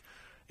week,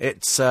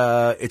 it's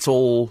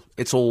all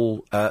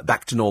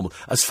back to normal.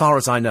 As far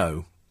as I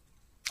know,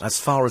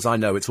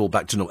 it's all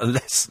back to normal.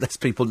 Unless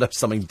people know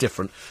something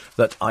different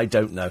that I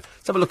don't know.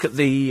 Let's have a look at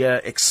the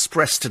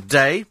Express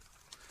today.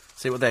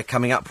 See what they're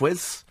coming up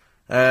with.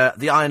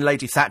 The Iron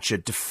Lady Thatcher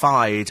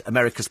defied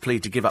America's plea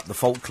to give up the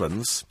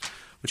Falklands,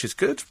 which is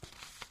good.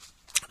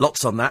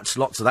 Lots of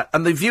that.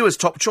 And the viewer's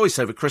top choice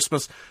over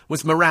Christmas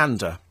was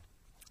Miranda.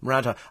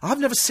 I've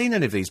never seen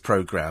any of these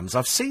programmes.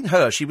 I've seen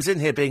her. She was in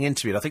here being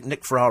interviewed. I think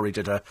Nick Ferrari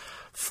did her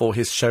for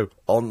his show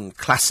on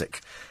Classic.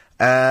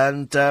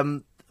 And,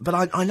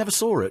 but I never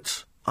saw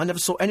it. I never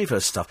saw any of her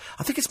stuff.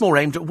 I think it's more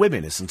aimed at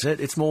women, isn't it?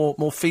 It's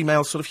more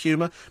female sort of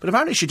humour. But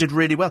apparently she did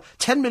really well.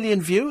 10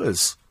 million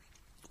viewers.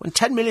 When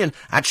 10 million...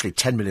 Actually,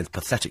 10 million is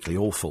pathetically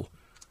awful.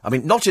 I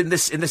mean, not in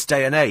this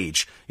day and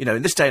age. You know,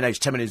 in this day and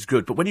age, 10 million is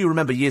good. But when you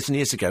remember years and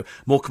years ago,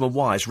 Morecambe and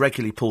Wise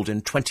regularly pulled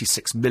in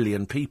 26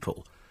 million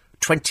people.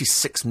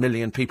 26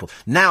 million people.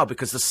 Now,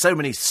 because there's so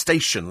many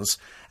stations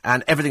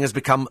and everything has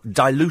become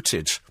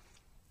diluted.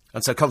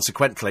 And so,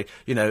 consequently,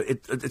 you know,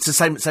 it's the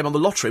same on the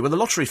lottery. When the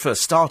lottery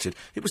first started,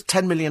 it was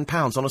 £10 million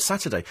on a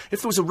Saturday.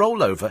 If there was a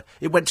rollover,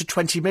 it went to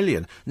 20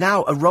 million.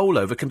 Now, a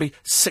rollover can be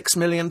 £6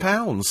 million.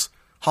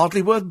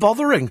 Hardly worth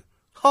bothering.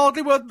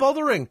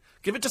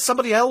 Give it to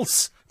somebody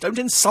else. Don't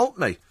insult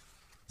me.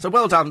 So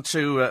well done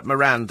to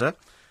Miranda.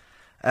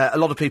 A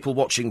lot of people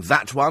watching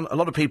that one. A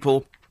lot of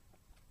people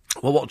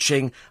We're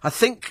watching, I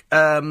think,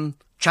 Channel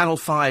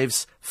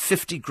 5's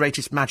 50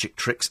 Greatest Magic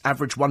Tricks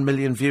average 1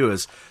 million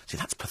viewers. See,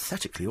 that's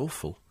pathetically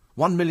awful.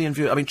 1 million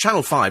viewers. I mean,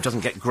 Channel 5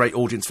 doesn't get great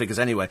audience figures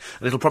anyway,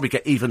 and it'll probably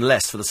get even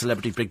less for the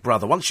Celebrity Big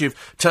Brother. Once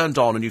you've turned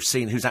on and you've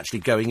seen who's actually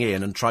going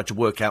in and tried to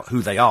work out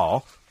who they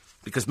are,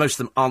 because most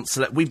of them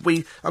aren't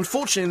we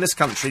unfortunately in this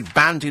country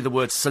bandy the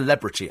word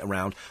celebrity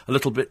around a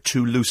little bit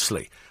too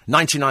loosely.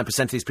 99%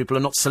 of these people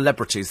are not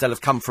celebrities. They'll have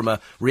come from a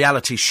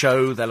reality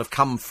show, they'll have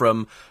come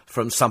from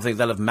something,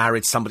 they'll have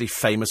married somebody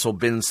famous or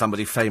been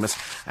somebody famous,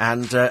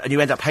 and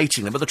you end up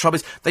hating them. But the trouble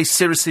is, they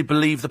seriously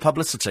believe the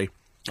publicity.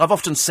 I've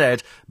often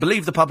said,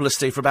 believe the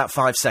publicity for about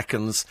 5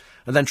 seconds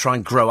and then try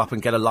and grow up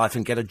and get a life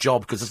and get a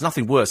job, because there's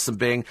nothing worse than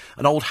being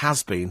an old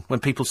has-been when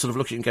people sort of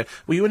look at you and go,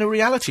 were you in a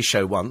reality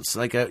show once?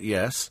 And they go,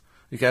 yes.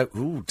 You go,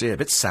 ooh, dear, a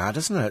bit sad,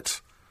 isn't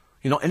it?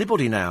 You're not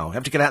anybody now. You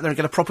have to get out there and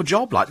get a proper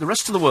job like the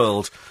rest of the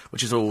world,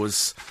 which is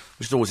always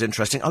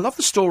interesting. I love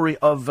the story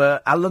of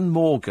Alan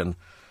Morgan.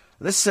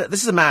 This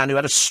is a man who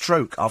had a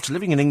stroke after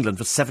living in England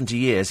for 70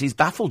 years. He's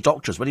baffled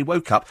doctors when he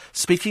woke up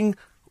speaking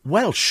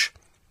Welsh.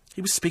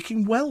 He was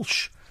speaking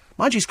Welsh.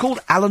 Mind you, he's called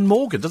Alan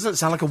Morgan. Doesn't it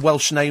sound like a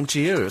Welsh name to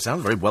you? It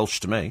sounds very Welsh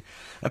to me.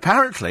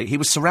 Apparently, he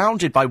was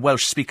surrounded by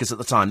Welsh speakers at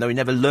the time, though he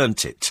never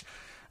learnt it.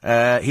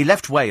 He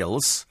left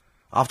Wales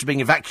after being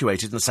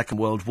evacuated in the Second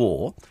World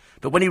War.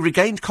 But when he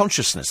regained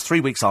consciousness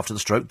 3 weeks after the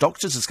stroke,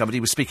 doctors discovered he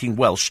was speaking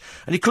Welsh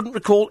and he couldn't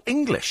recall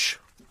English.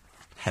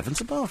 Heavens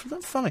above,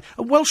 isn't that funny?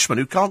 A Welshman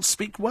who can't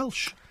speak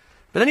Welsh.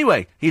 But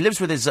anyway, he lives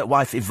with his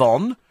wife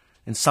Yvonne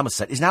in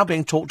Somerset. He's now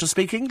being taught to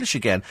speak English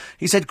again.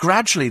 He said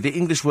gradually the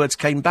English words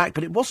came back,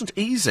 but it wasn't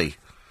easy.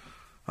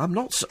 I'm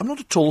not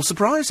at all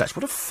surprised,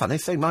 actually. What a funny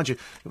thing, mind you.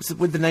 It was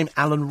with the name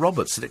Alan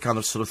Roberts that it kind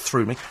of sort of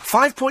threw me.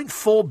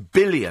 5.4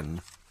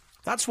 billion.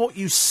 That's what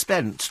you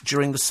spent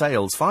during the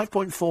sales,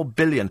 5.4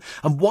 billion.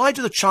 And why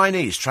do the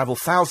Chinese travel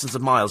thousands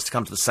of miles to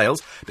come to the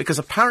sales? Because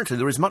apparently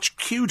there is much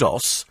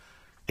kudos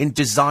in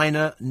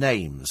designer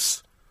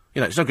names. You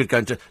know, it's no good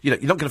going to, you're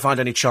not going to find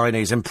any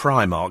Chinese in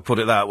Primark, put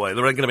it that way.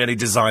 There ain't going to be any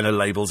designer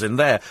labels in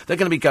there. They're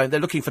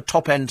looking for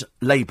top-end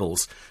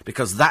labels,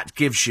 because that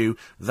gives you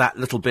that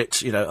little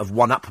bit, of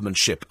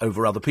one-upmanship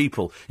over other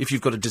people, if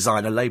you've got a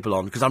designer label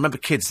on. Because I remember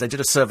kids, they did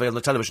a survey on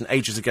the television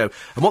ages ago,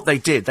 and what they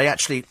did, they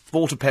actually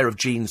bought a pair of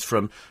jeans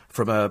from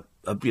a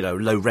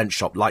low-rent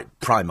shop like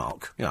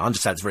Primark. I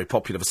understand it's very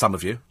popular for some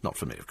of you. Not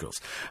for me, of course.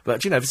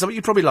 But, for some of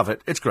you, probably love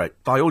it. It's great.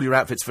 Buy all your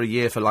outfits for a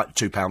year for, like,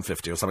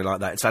 £2.50 or something like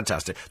that. It's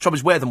fantastic. Trouble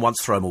is, wear them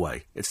once, throw them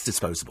away. It's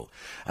disposable.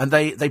 And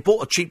they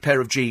bought a cheap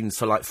pair of jeans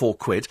for, like,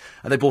 £4,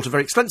 and they bought a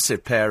very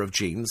expensive pair of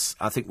jeans,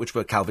 I think, which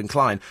were Calvin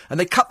Klein, and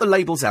they cut the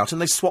labels out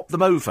and they swapped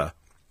them over.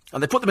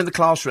 And they put them in the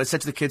classroom and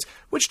said to the kids,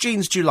 which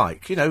jeans do you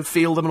like?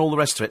 Feel them and all the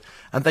rest of it.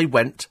 And they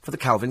went for the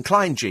Calvin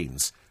Klein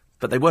jeans.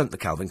 But they weren't the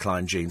Calvin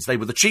Klein jeans. They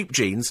were the cheap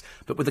jeans,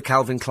 but with the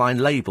Calvin Klein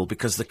label,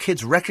 because the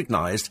kids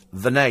recognised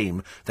the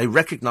name. They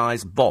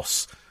recognised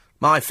Boss.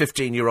 My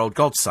 15-year-old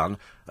godson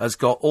has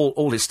got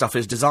all his stuff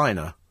is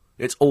designer.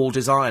 It's all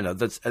designer.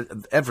 That's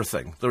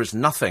everything. There is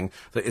nothing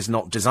that is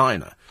not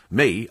designer.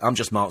 Me, I'm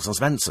just Marks and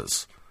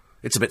Spencer's.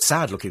 It's a bit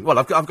sad looking. Well,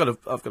 I've got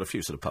a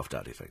few sort of Puff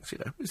Daddy things,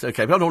 It's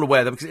okay, but I don't want to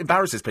wear them because it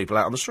embarrasses people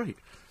out on the street.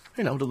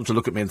 I don't want them to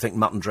look at me and think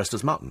mutton dressed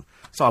as mutton.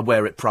 So I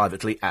wear it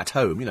privately at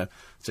home,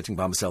 sitting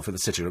by myself in the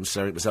sitting room,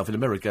 staring at myself in the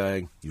mirror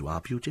going, you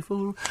are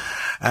beautiful.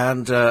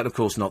 And, of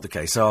course, not the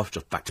case. So,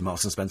 just back to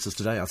Marks and Spencer's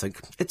today, I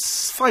think.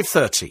 It's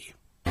 5:30.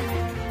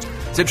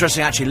 It's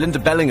interesting, actually, Linda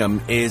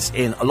Bellingham is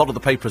in a lot of the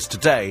papers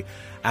today,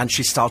 and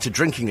she started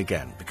drinking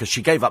again, because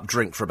she gave up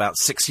drink for about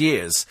 6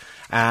 years,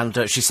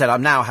 and she said,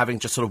 I'm now having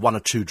just sort of 1 or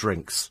 2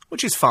 drinks,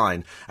 which is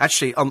fine.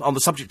 Actually, on the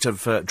subject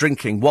of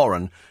drinking,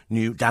 Warren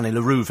knew Danny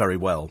LaRue very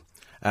well.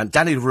 And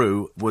Danny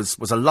LaRue was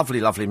a lovely,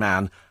 lovely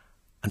man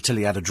until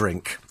he had a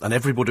drink. And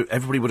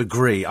everybody would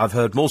agree. I've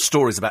heard more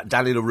stories about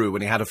Danny LaRue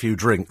when he had a few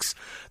drinks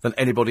than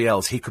anybody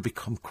else. He could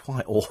become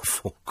quite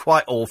awful,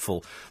 quite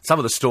awful. Some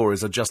of the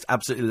stories are just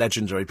absolutely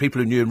legendary.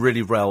 People who knew him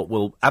really well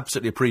will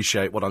absolutely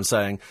appreciate what I'm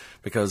saying,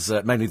 because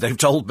mainly they've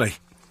told me.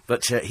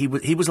 But he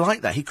was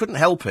like that. He couldn't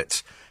help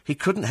it. He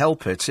couldn't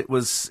help it. It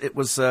was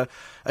a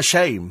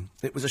shame.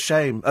 It was a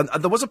shame. And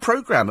there was a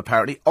programme,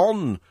 apparently,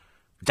 on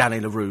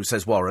Danny LaRue,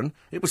 says Warren.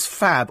 It was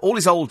fab. All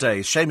his old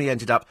days. Shame he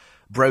ended up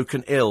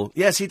broken ill.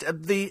 Yes,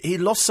 he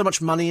lost so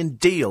much money in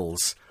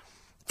deals.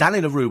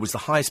 Danny LaRue was the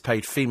highest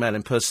paid female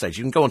impersonator.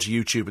 You can go onto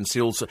YouTube and see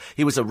also.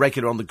 He was a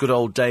regular on The Good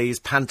Old Days,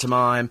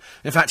 pantomime.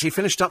 In fact, he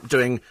finished up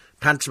doing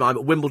pantomime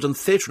at Wimbledon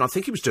Theatre, and I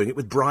think he was doing it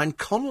with Brian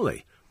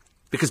Connolly.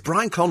 Because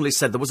Brian Connolly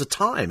said there was a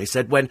time, he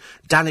said, when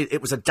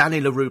it was a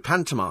Danny LaRue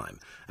pantomime,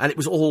 and it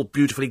was all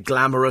beautifully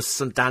glamorous,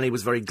 and Danny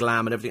was very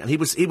glam and everything, and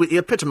he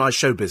epitomised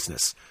show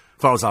business.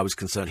 As far as I was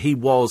concerned, he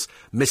was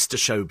Mr.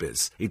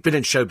 Showbiz. He'd been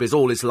in showbiz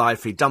all his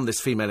life. He'd done this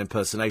female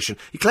impersonation.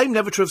 He claimed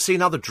never to have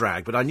seen other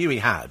drag, but I knew he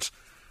had.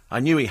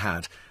 And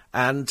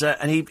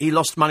he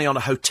lost money on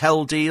a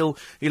hotel deal.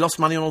 He lost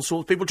money on all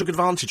sorts. People took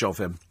advantage of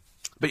him.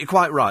 But you're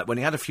quite right. When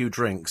he had a few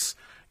drinks,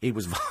 he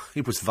was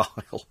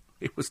vile.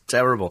 It was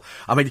terrible.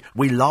 I mean,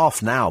 we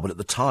laugh now, but at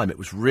the time it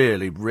was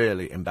really,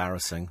 really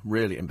embarrassing.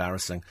 Really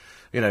embarrassing.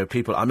 You know,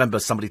 people... I remember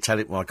somebody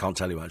telling... Well, I can't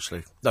tell you,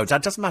 actually. No,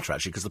 that doesn't matter,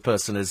 actually, because the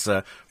person is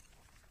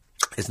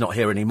not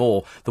here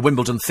anymore. The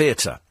Wimbledon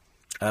Theatre.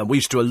 We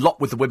used to do a lot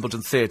with the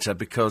Wimbledon Theatre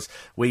because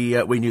we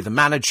knew the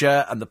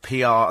manager and the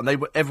PR, and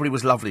everybody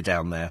was lovely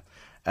down there.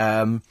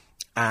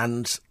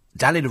 And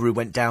Danny La Rue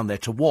went down there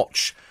to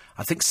watch,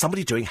 I think,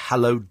 somebody doing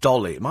Hello,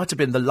 Dolly. It might have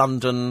been the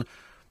London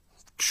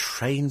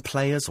Train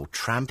Players or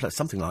Tram Players,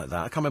 something like that.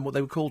 I can't remember what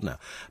they were called now.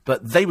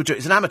 But they were doing...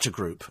 It's an amateur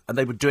group, and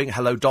they were doing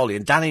Hello, Dolly,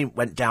 and Danny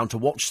went down to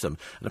watch them,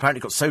 and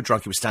apparently got so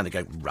drunk he was standing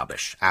there going,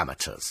 rubbish,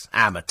 amateurs.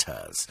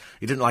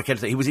 He didn't like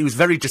anything. He was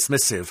very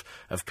dismissive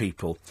of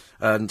people.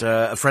 And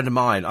a friend of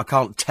mine, I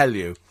can't tell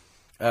you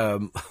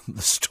the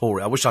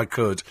story. I wish I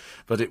could,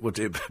 but it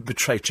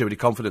betray too many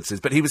confidences.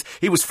 But he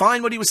was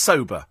fine when he was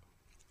sober.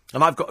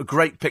 And I've got a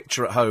great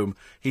picture at home.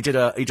 He did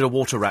a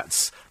Water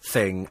Rats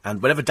thing,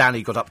 and whenever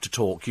Danny got up to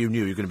talk, you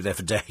knew you were going to be there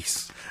for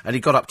days. And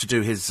he got up to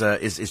do his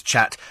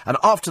chat. And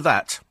after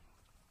that,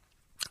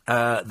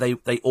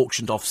 they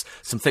auctioned off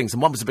some things,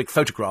 and one was a big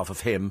photograph of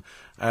him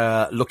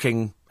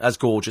looking as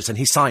gorgeous, and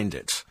he signed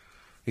it.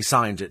 He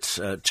signed it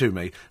to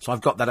me, so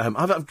I've got that at home.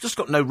 I've just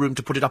got no room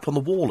to put it up on the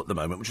wall at the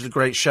moment, which is a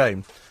great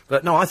shame.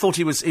 But no, I thought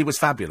he was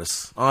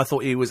fabulous. I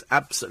thought he was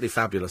absolutely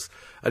fabulous,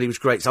 and he was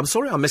great. So I'm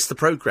sorry I missed the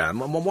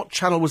programme. On what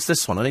channel was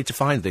this one? I need to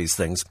find these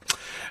things.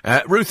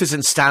 Ruth is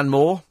in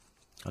Stanmore.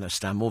 I know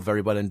Stanmore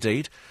very well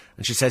indeed.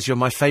 And she says, you're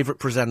my favourite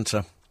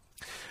presenter.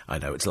 I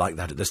know, it's like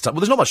that at this time. Well,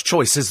 there's not much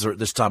choice, is there, at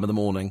this time of the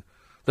morning?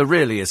 There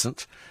really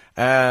isn't.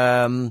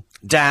 Dan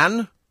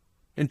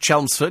in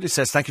Chelmsford, he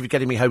says, thank you for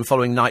getting me home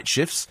following night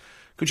shifts.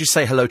 Could you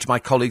say hello to my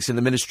colleagues in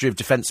the Ministry of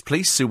Defence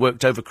Police who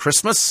worked over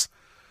Christmas?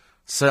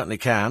 Certainly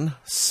can.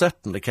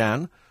 Certainly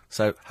can.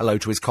 So, hello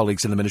to his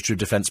colleagues in the Ministry of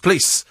Defence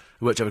Police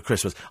who worked over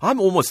Christmas.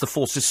 I'm almost the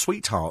force's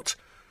sweetheart.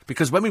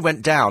 Because when we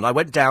went down, I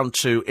went down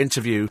to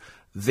interview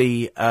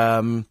the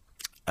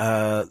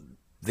what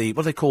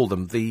do they call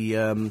them?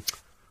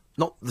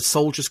 Not the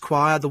soldiers'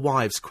 choir, the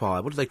wives'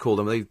 choir. What do they call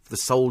them? The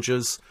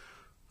soldiers...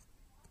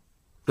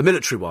 The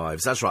military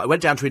wives, that's right. I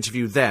went down to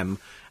interview them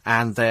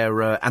and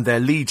their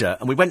leader,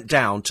 and we went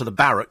down to the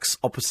barracks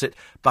opposite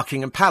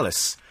Buckingham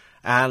Palace.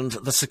 And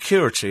the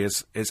security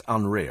is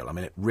unreal. I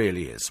mean, it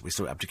really is. We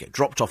sort of have to get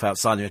dropped off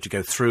outside, and you have to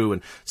go through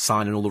and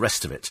sign and all the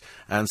rest of it.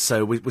 And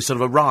so we sort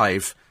of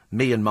arrive,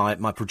 me and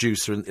my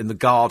producer, in the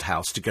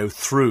guardhouse to go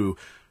through,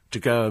 to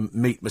go and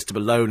meet Mr.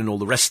 Malone and all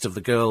the rest of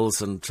the girls,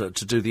 and to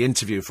do the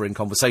interview for In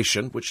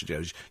Conversation, which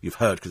you've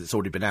heard because it's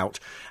already been out.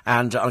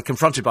 And I'm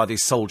confronted by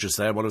these soldiers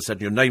there. One of them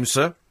said, your name,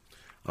 sir?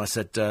 I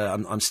said,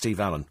 I'm Steve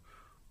Allen.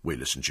 We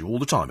listen to you all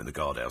the time in the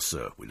guardhouse,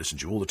 sir. We listen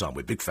to you all the time.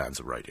 We're big fans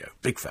of radio.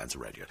 Big fans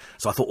of radio.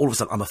 So I thought all of a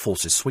sudden I'm a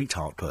force's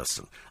sweetheart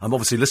person. I'm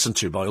obviously listened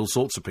to by all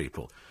sorts of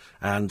people.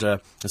 And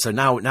so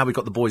now we've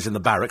got the boys in the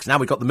barracks. Now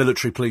we've got the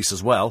military police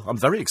as well. I'm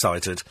very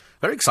excited.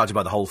 Very excited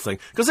by the whole thing.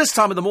 Because this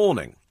time of the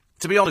morning,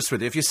 to be honest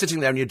with you, if you're sitting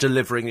there and you're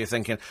delivering, you're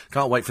thinking,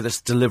 can't wait for this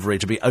delivery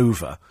to be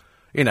over.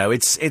 You know,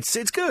 it's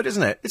good,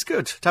 isn't it? It's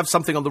good to have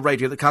something on the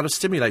radio that kind of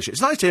stimulates you.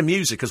 It's nice to hear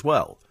music as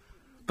well.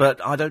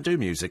 But I don't do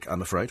music,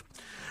 I'm afraid.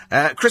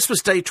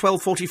 Christmas Day,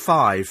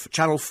 12:45,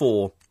 Channel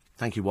 4.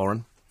 Thank you,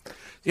 Warren.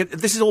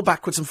 This is all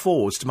backwards and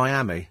forwards to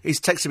Miami. He's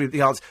texting me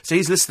the answer. So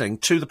he's listening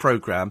to the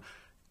programme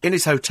in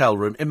his hotel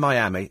room in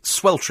Miami,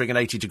 sweltering at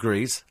 80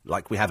 degrees,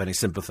 like we have any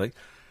sympathy.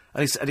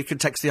 And he can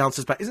text the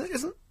answers back.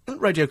 Isn't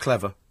radio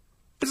clever?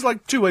 It's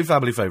like two-way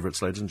family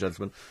favourites, ladies and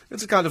gentlemen.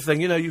 It's the kind of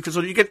thing, you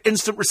can get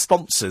instant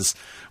responses,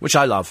 which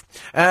I love.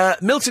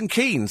 Milton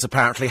Keynes,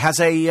 apparently, has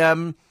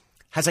a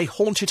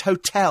haunted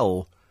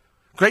hotel.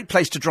 Great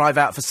place to drive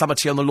out for summer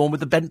tea on the lawn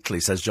with the Bentley,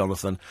 says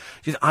Jonathan.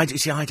 I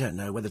don't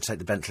know whether to take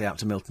the Bentley out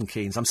to Milton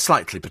Keynes. I'm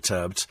slightly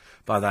perturbed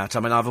by that.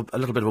 I mean, I have a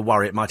little bit of a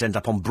worry it might end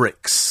up on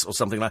bricks or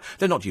something like that.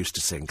 They're not used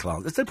to seeing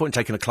class. There's no point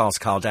in taking a class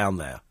car down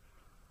there.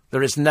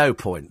 There is no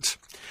point.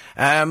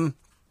 I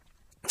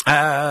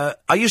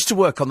used to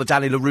work on the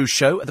Danny La Rue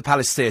show at the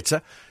Palace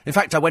Theatre. In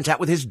fact, I went out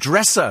with his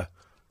dresser,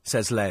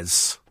 says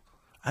Les.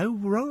 Oh,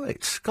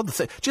 right. God,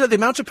 do you know the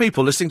amount of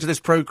people listening to this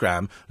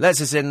programme? Les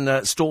is in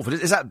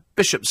Stortford. Is that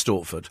Bishop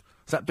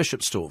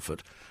Stortford?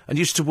 And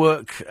used to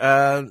work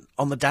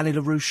on the Danny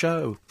La Rue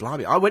show.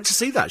 Blimey. I went to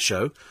see that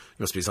show. He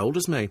must be as old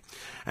as me.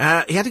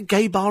 He had a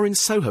gay bar in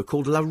Soho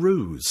called La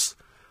Rue's.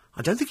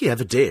 I don't think he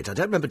ever did. I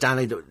don't remember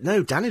Danny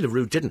La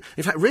Rue didn't.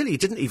 In fact, really, he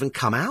didn't even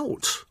come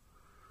out.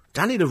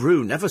 Danny La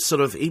Rue never sort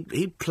of...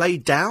 He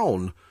played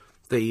down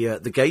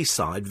the gay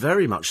side,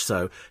 very much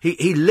so.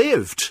 He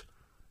lived...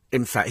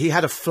 In fact, he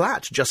had a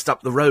flat just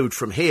up the road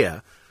from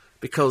here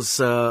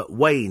because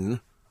Wayne,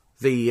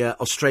 the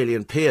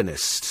Australian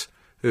pianist,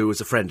 who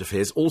was a friend of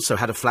his, also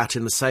had a flat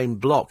in the same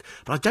block.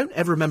 But I don't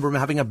ever remember him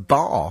having a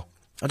bar.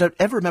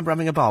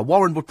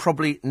 Warren would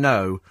probably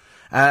know.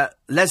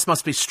 Les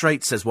must be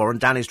straight, says Warren.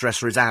 Danny's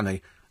dresser is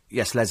Annie.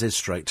 Yes, Les is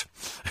straight.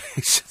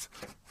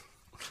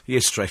 He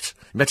is straight.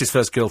 He met his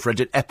first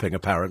girlfriend in Epping,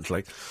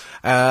 apparently.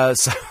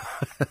 Yes,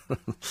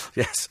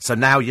 so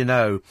now you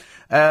know.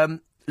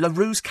 La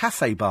Rue's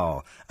Cafe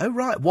Bar. Oh,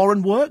 right,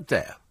 Warren worked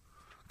there.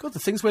 God, the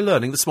things we're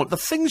learning this morning. The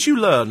things you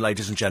learn,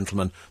 ladies and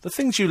gentlemen. The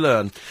things you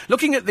learn.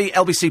 Looking at the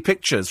LBC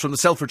pictures from the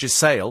Selfridges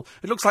sale,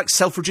 it looks like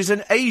Selfridges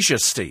in Asia,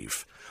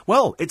 Steve.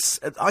 Well,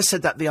 I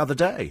said that the other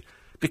day,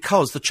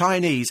 because the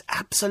Chinese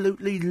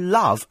absolutely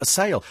love a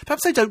sale.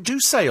 Perhaps they don't do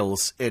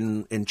sales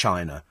in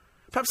China.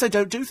 Perhaps they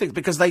don't do things,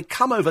 because they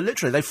come over,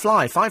 literally, they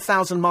fly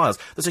 5,000 miles.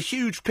 There's a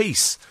huge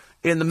piece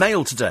in the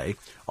Mail today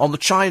on the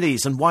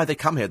Chinese and why they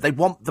come here. They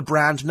want the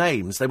brand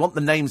names. They want the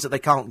names that they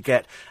can't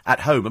get at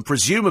home. And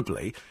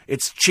presumably,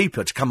 it's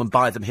cheaper to come and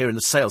buy them here in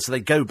the sale. So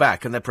they go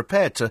back and they're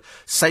prepared to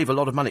save a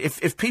lot of money.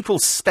 If people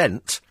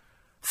spent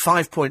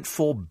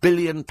 £5.4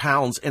 billion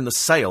in the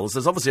sales,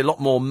 there's obviously a lot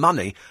more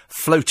money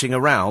floating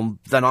around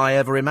than I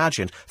ever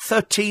imagined.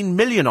 13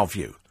 million of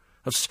you.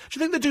 Do you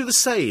think they do the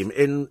same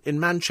in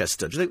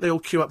Manchester? Do you think they all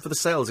queue up for the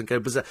sales and go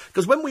berserk?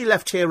 Because when we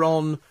left here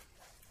on...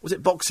 Was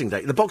it Boxing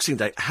Day? The Boxing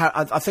Day,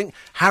 I think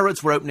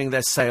Harrods were opening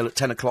their sale at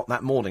 10 o'clock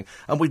that morning,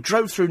 and we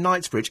drove through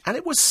Knightsbridge, and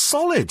it was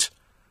solid.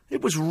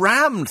 It was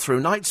rammed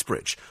through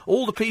Knightsbridge.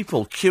 All the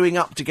people queuing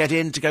up to get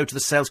in, to go to the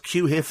sales,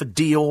 queue here for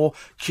Dior,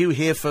 queue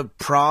here for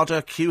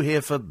Prada, queue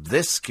here for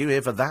this, queue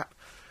here for that.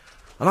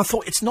 And I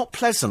thought, it's not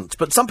pleasant,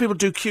 but some people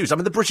do queues. I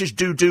mean, the British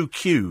do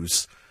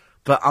queues,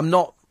 but I'm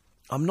not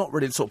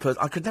really the sort of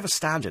person... I could never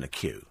stand in a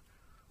queue.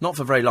 Not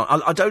for very long.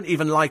 I don't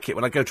even like it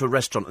when I go to a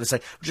restaurant and they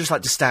say, we'd just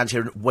like to stand here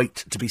and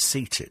wait to be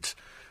seated.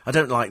 I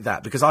don't like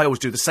that, because I always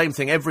do the same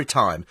thing every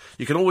time.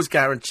 You can always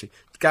guarantee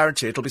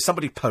it'll be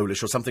somebody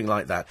Polish or something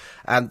like that,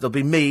 and there'll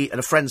be me and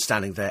a friend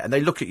standing there, and they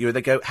look at you and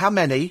they go, how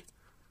many?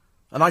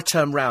 And I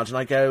turn round and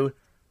I go,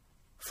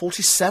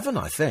 47,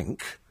 I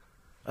think.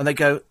 And they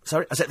go,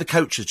 sorry? I said, the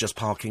coach is just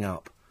parking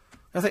up.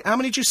 And I think, how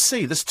many do you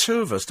see? There's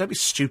two of us. Don't be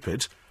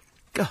stupid.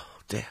 Oh,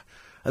 dear.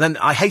 And then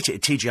I hate it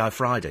at TGI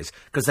Fridays,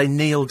 because they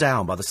kneel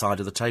down by the side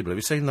of the table. Have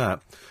you seen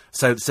that?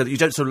 So that you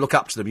don't sort of look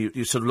up to them,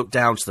 you sort of look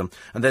down to them,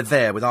 and they're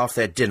there with half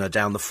their dinner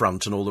down the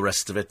front and all the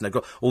rest of it, and they've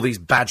got all these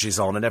badges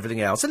on and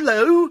everything else.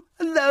 Hello?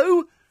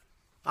 Hello?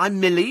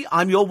 I'm Millie,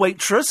 I'm your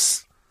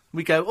waitress.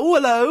 We go, oh,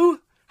 hello,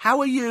 how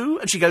are you?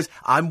 And she goes,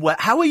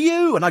 how are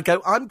you? And I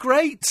go, I'm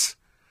great.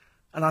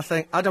 And I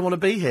think, I don't want to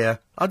be here.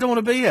 I don't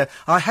want to be here.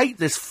 I hate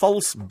this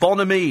false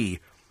bonhomie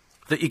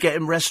that you get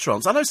in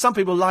restaurants. I know some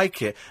people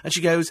like it. And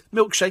she goes,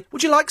 milkshake,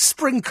 would you like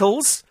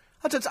sprinkles?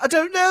 I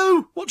don't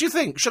know. What do you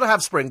think? Should I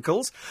have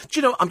sprinkles? Do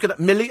you know,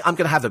 Millie, I'm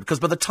going to have them, because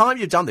by the time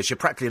you've done this, you're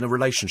practically in a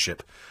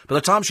relationship. By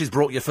the time she's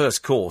brought your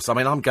first course, I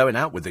mean, I'm going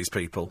out with these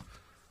people.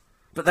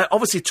 But they're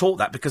obviously taught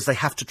that because they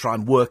have to try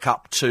and work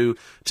up to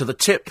the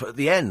tip at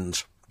the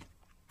end.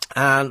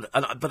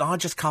 But I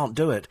just can't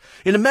do it.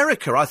 In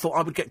America, I thought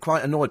I would get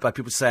quite annoyed by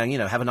people saying, you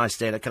know, have a nice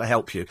day, can I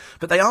help you?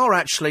 But they are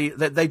actually,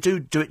 they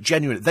do it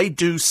genuinely. They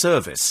do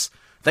service.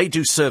 They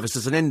do service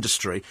as an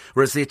industry,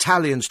 whereas the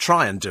Italians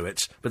try and do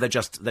it, but they're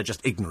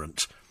just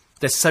ignorant.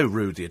 They're so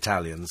rude, the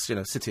Italians. You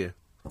know, sit here.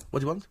 What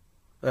do you want?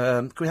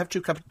 Can we have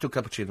two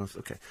cappuccinos?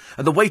 Okay.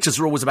 And the waiters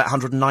are always about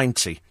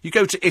 190. You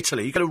go to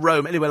Italy, you go to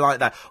Rome, anywhere like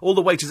that, all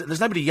the waiters,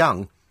 there's nobody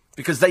young.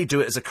 Because they do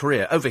it as a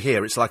career. Over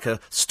here, it's like a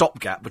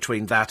stopgap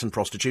between that and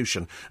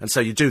prostitution. And so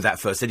you do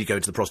that first, then you go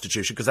into the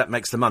prostitution, because that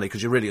makes the money,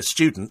 because you're really a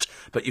student,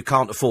 but you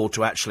can't afford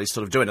to actually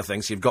sort of do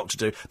anything, so you've got to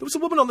do... There was a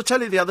woman on the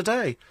telly the other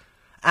day,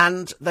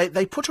 and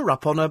they put her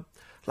up on a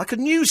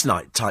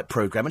Newsnight type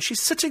programme, and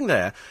she's sitting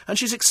there, and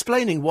she's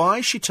explaining why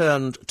she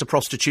turned to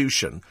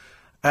prostitution,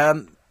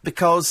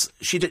 because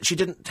she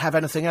didn't have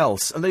anything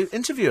else. And the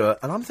interviewer,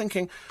 and I'm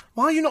thinking,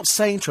 why are you not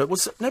saying to her, well,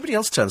 nobody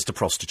else turns to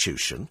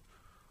prostitution?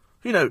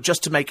 You know,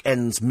 just to make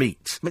ends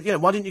meet. You know,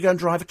 why didn't you go and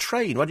drive a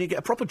train? Why didn't you get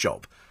a proper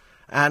job?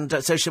 And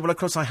so she said, well, of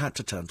course I had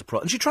to turn to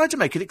And she tried to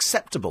make it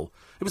acceptable.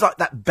 It was like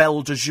that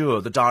Belle de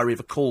Jour, the Diary of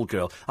a Call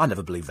Girl. I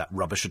never believed that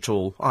rubbish at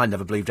all. I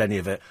never believed any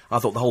of it. I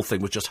thought the whole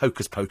thing was just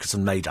hocus pocus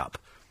and made up.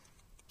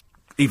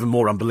 Even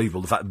more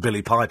unbelievable, the fact that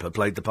Billy Piper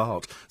played the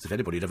part, as if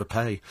anybody'd ever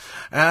pay.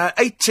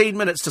 18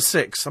 minutes to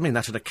 6. I mean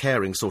that in a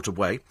caring sort of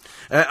way.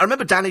 I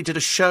remember Danny did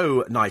a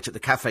show night at the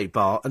Cafe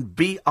Bar, and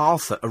B.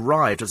 Arthur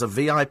arrived as a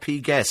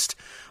VIP guest.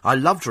 I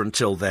loved her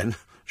until then.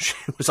 She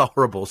was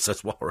horrible,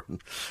 says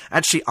Warren.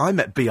 Actually, I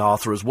met B.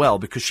 Arthur as well,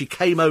 because she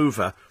came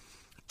over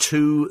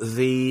to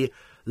the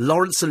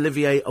Laurence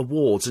Olivier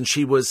Awards, and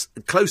she was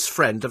a close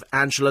friend of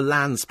Angela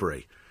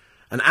Lansbury.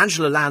 And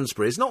Angela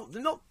Lansbury is not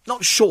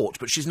short,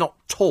 but she's not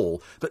tall.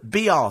 But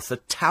B. Arthur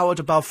towered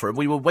above her, and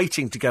we were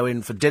waiting to go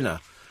in for dinner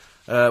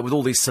with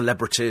all these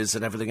celebrities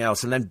and everything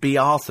else. And then B.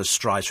 Arthur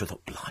strides through. I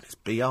thought, blimey, it's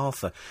B.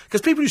 Arthur.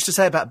 Because people used to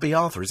say about B.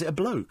 Arthur, is it a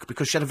bloke?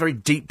 Because she had a very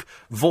deep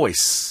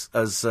voice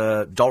as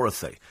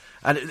Dorothy.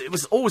 And it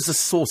was always a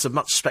source of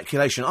much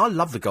speculation. I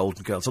love the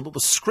Golden Girls. I thought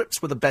the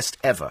scripts were the best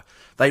ever.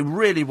 They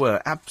really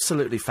were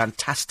absolutely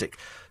fantastic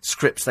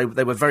scripts. They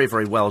were very,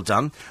 very well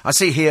done. I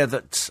see here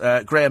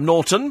that Graham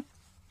Norton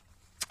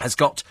has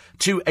got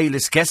 2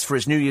 A-list guests for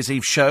his New Year's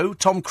Eve show,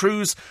 Tom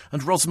Cruise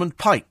and Rosamund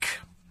Pike.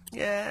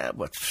 Yeah,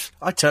 well,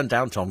 I turned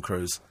down Tom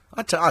Cruise.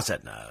 I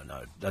said,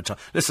 no.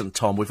 Listen,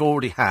 Tom, we've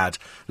already had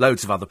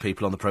loads of other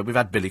people on the programme. We've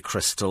had Billy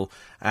Crystal,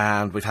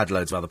 and we've had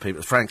loads of other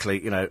people.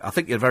 Frankly, I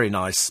think you're very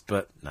nice,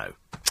 but no.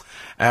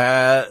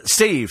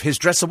 Steve, his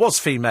dresser was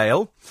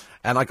female,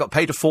 and I got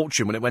paid a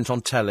fortune when it went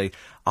on telly.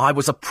 I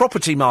was a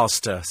property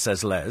master,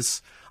 says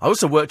Les. I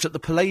also worked at the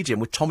Palladium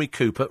with Tommy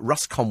Cooper,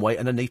 Russ Conway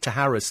and Anita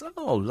Harris.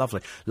 Oh,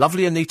 lovely.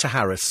 Lovely Anita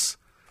Harris.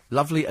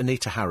 Lovely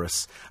Anita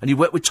Harris. And you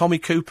worked with Tommy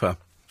Cooper.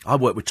 I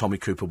worked with Tommy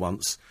Cooper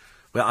once.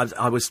 Well,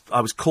 I was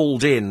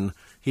called in.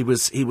 He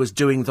was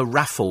doing the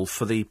raffle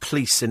for the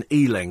police in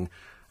Ealing,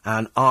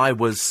 and I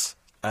was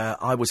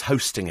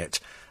hosting it.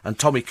 And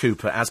Tommy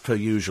Cooper, as per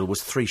usual,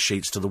 was 3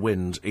 sheets to the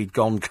wind. He'd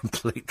gone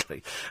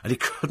completely, and he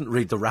couldn't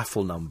read the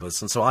raffle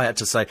numbers. And so I had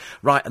to say,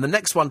 right, and the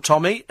next one,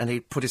 Tommy, and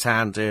he'd put his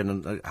hand in,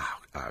 and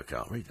I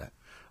can't read that.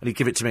 And he'd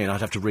give it to me, and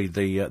I'd have to read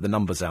the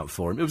numbers out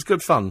for him. It was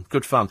good fun.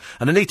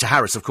 And Anita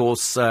Harris, of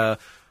course,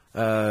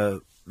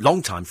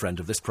 long-time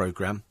friend of this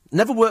programme.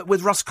 Never worked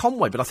with Russ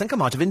Conway, but I think I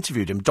might have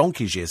interviewed him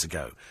donkeys years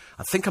ago.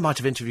 I think I might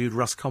have interviewed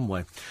Russ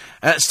Conway.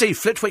 Steve,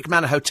 Flitwick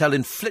Manor Hotel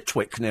in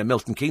Flitwick near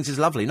Milton Keynes is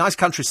lovely. Nice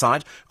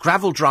countryside,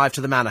 gravel drive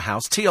to the manor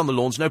house, tea on the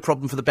lawns, no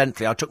problem for the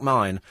Bentley. I took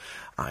mine.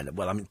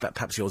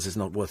 Perhaps yours is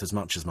not worth as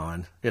much as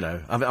mine.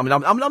 I'm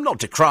not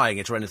decrying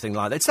it or anything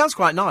like that. It sounds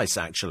quite nice,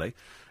 actually.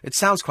 It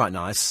sounds quite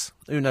nice.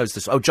 Who knows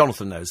this? Oh,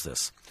 Jonathan knows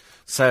this.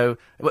 So,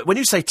 when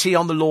you say tea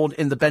on the lawn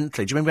in the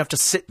Bentley, do you mean we have to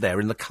sit there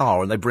in the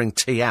car and they bring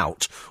tea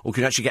out? Or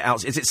can you actually get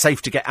out? Is it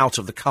safe to get out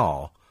of the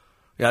car?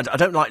 Yeah, I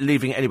don't like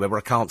leaving it anywhere where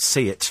I can't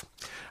see it.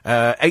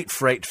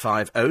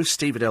 84850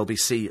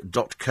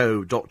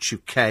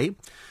 steve@lbc.co.uk.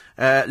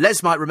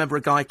 Les might remember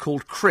a guy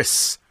called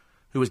Chris,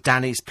 who was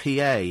Danny's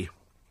PA. You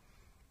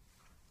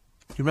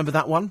remember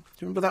that one?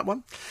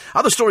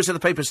 Other stories in the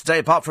papers today,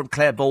 apart from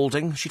Claire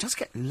Balding. She does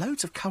get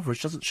loads of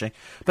coverage, doesn't she?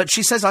 But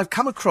she says, I've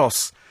come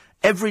across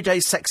everyday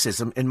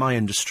sexism in my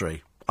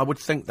industry. I would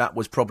think that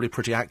was probably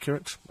pretty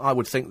accurate. I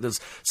would think there's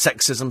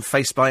sexism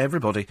faced by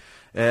everybody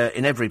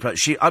in every... But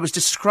I was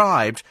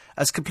described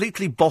as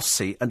completely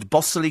bossy and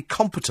bossily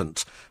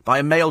competent by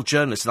a male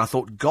journalist, and I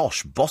thought,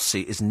 gosh,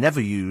 bossy is never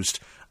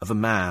used of a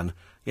man.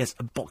 Yes,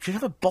 can you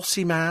have a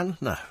bossy man?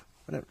 No.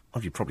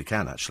 You probably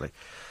can, actually.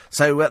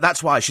 So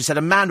that's why she said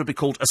a man would be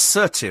called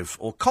assertive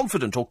or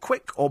confident or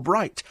quick or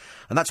bright.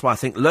 And that's why I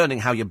think learning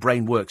how your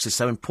brain works is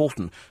so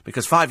important,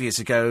 because 5 years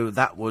ago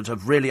that would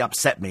have really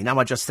upset me. Now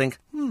I just think,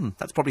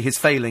 that's probably his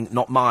failing,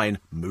 not mine.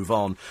 Move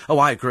on. Oh,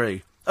 I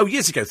agree. Oh,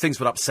 years ago, things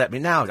would upset me.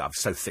 Now, I'm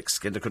so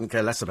thick-skinned, I couldn't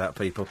care less about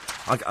people.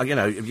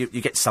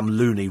 You get some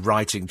loony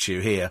writing to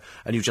you here,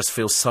 and you just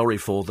feel sorry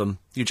for them.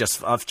 I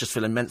just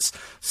feel immense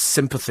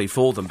sympathy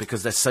for them,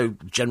 because they're so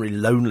generally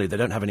lonely, they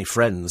don't have any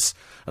friends.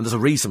 And there's a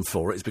reason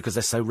for it, it's because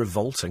they're so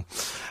revolting.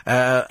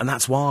 And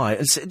that's why.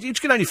 You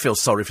can only feel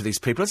sorry for these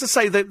people. As I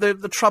say,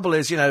 the trouble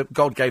is,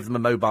 God gave them a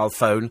mobile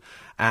phone,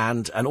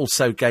 and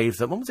also gave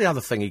them... What was the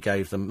other thing he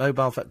gave them?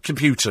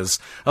 Computers.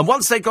 And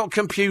once they got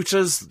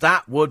computers,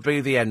 that would be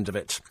the end of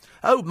it.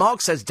 Oh,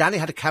 Mark says Danny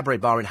had a cabaret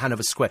bar in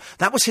Hanover Square.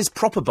 That was his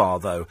proper bar,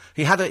 though.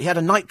 He had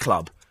a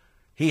nightclub.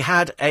 He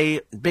had a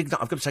big...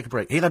 I've got to take a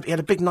break. He had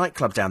a big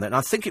nightclub down there, and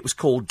I think it was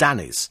called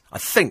Danny's. I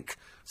think.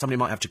 Somebody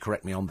might have to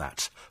correct me on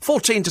that.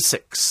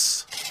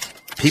 6:14.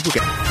 People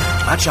get...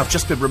 Actually, I've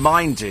just been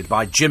reminded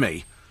by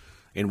Jimmy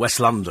in West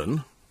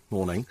London,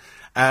 morning,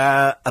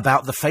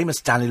 about the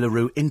famous Danny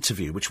LaRue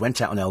interview, which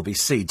went out on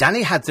LBC.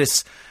 Danny had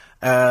this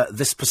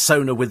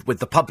persona with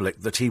the public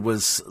that he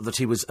was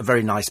a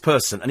very nice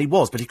person, and he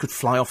was, but he could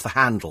fly off the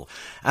handle.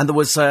 And there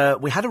was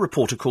we had a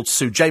reporter called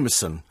Sue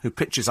Jameson who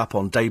pitches up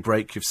on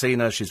Daybreak. You've seen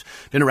her; she's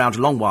been around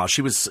a long while.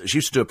 She used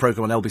to do a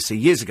programme on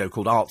LBC years ago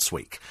called Arts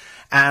Week,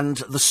 and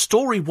the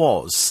story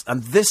was,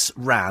 and this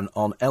ran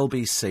on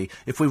LBC.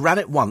 If we ran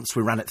it once,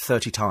 we ran it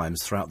 30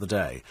 times throughout the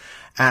day,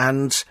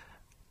 and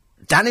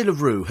Danny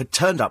LaRue had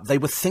turned up. They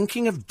were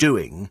thinking of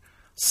doing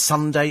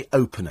Sunday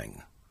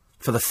opening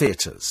for the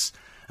theatres.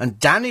 And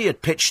Danny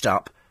had pitched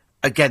up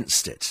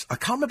against it. I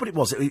can't remember what it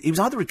was. He was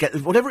either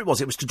against... Whatever it was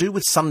to do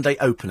with Sunday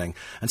opening.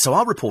 And so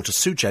our reporter,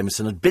 Sue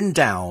Jameson, had been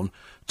down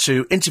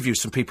to interview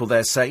some people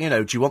there saying,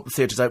 do you want the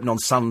theatres open on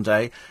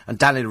Sunday? And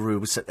Danny LaRue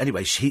was...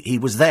 Anyway, he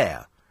was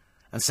there.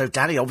 And so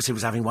Danny obviously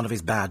was having one of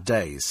his bad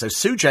days. So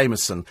Sue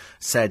Jameson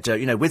said,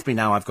 with me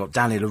now I've got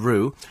Danny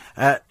LaRue.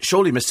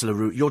 Surely, Mr.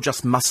 LaRue, you're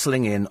just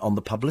muscling in on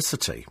the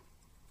publicity.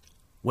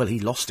 Well, he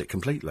lost it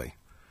completely.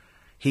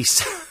 He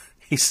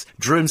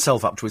drew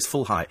himself up to his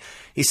full height.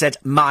 He said,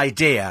 my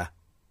dear,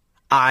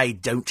 I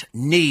don't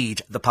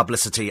need the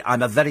publicity.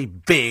 I'm a very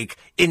big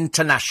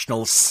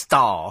international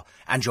star,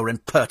 and you're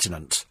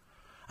impertinent.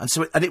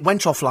 And it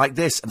went off like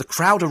this, and the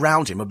crowd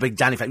around him, a big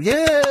Danny fan,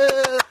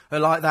 yeah,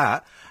 like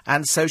that.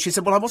 And so she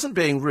said, well, I wasn't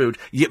being rude.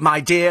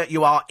 My dear,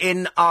 you are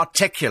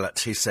inarticulate,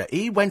 he said.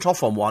 He went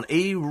off on one.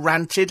 He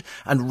ranted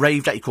and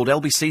raved at. He called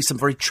LBC some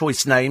very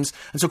choice names.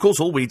 And so, of course,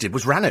 all we did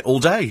was ran it all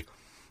day.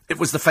 It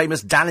was the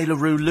famous Danny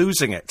LaRue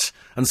losing it.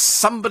 And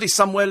somebody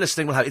somewhere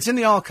listening will have it. It's in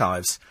the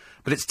archives.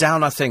 But it's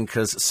down, I think,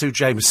 as Sue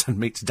Jameson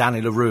meets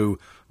Danny LaRue.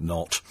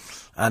 Not.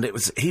 And it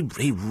was, he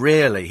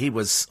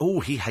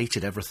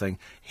hated everything.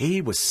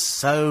 He was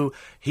so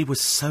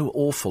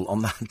awful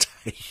on that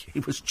day. He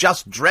was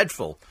just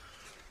dreadful.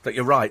 But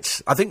you're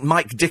right. I think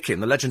Mike Dickin,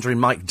 the legendary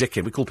Mike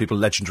Dickin, we call people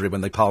legendary when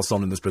they pass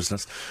on in this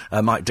business.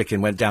 Mike Dickin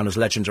went down as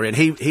legendary, and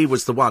he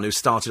was the one who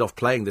started off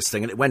playing this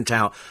thing, and it went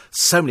out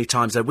so many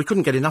times that we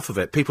couldn't get enough of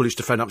it. People used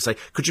to phone up and say,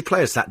 could you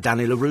play us that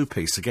Danny LaRue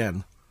piece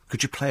again?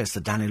 Could you play us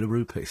the Danny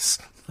LaRue piece?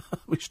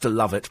 We used to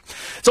love it.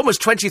 It's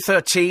almost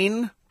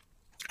 2013.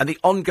 And the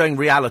ongoing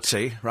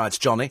reality, writes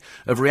Johnny,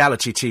 of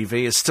reality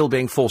TV is still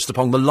being forced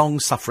upon the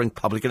long-suffering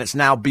public, and it's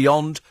now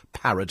beyond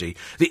parody.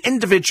 The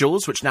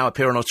individuals which now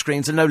appear on our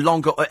screens are no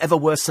longer or ever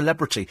were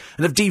celebrity,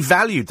 and have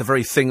devalued the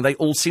very thing they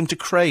all seem to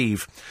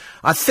crave.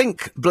 I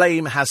think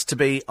blame has to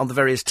be on the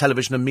various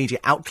television and media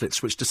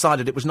outlets which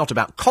decided it was not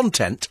about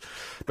content,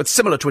 but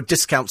similar to a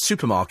discount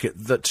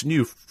supermarket that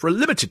knew for a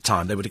limited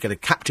time they were to get a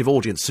captive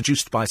audience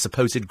seduced by a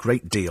supposed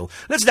great deal.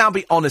 Let's now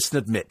be honest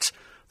and admit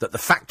that the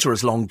factor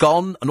is long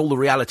gone, and all the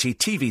reality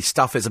TV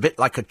stuff is a bit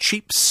like a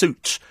cheap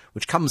suit,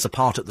 which comes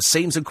apart at the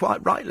seams and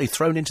quite rightly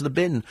thrown into the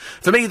bin.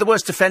 For me, the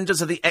worst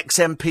offenders are the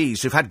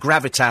ex-MPs who've had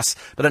gravitas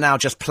but are now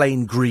just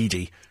plain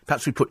greedy.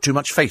 Perhaps we put too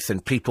much faith in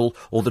people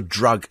or the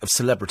drug of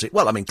celebrity.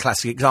 Well, I mean,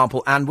 classic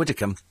example, Anne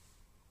Widdecombe.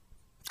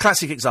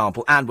 Classic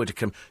example, Anne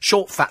Widdecombe,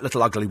 short, fat,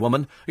 little, ugly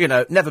woman, you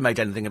know, never made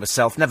anything of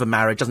herself, never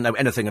married, doesn't know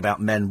anything about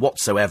men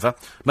whatsoever.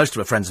 Most of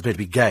her friends appear to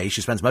be gay.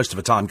 She spends most of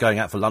her time going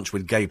out for lunch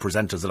with gay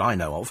presenters that I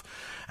know of.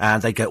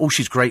 And they go, oh,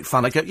 she's great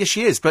fun. I go, yes,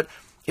 she is, but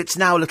it's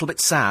now a little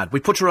bit sad. We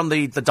put her on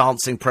the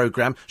dancing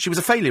programme. She was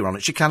a failure on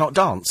it. She cannot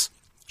dance.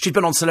 She'd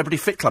been on Celebrity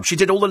Fit Club. She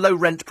did all the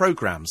low-rent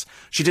programmes.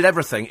 She did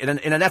everything in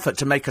an effort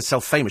to make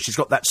herself famous. She's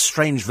got that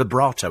strange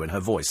vibrato in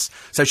her voice.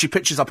 So she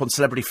pitches up on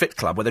Celebrity Fit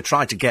Club where they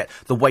try to get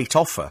the weight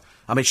off her.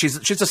 I mean, she's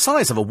the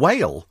size of a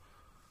whale.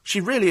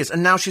 She really is.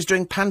 And now she's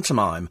doing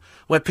pantomime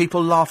where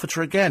people laugh at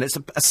her again. It's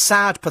a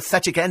sad,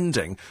 pathetic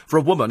ending for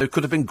a woman who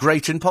could have been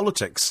great in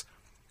politics.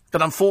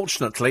 But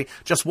unfortunately,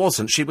 just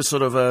wasn't. She was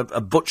sort of a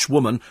butch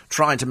woman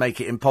trying to make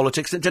it in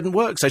politics, and it didn't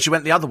work. So she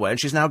went the other way, and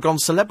she's now gone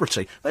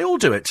celebrity. They all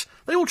do it.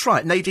 They all try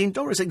it. Nadine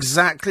Dorries,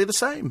 exactly the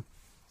same.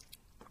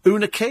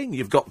 Una King,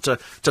 you've got to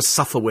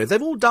suffer with.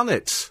 They've all done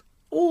it.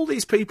 All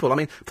these people. I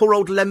mean, poor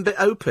old Lembit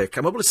Opik.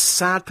 I mean, what a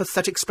sad,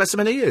 pathetic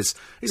specimen he is.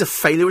 He's a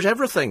failure at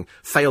everything.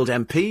 Failed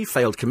MP,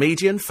 failed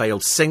comedian,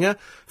 failed singer,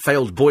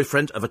 failed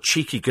boyfriend of a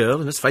cheeky girl,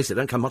 and let's face it,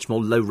 don't come much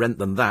more low rent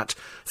than that.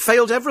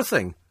 Failed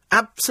everything.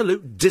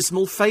 Absolute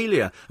dismal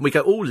failure. And we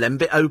go, oh,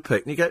 Lembit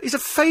Opik. And you go, he's a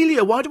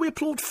failure. Why do we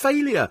applaud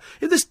failure?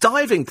 In this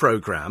diving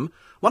programme,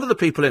 one of the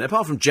people in it,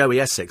 apart from Joey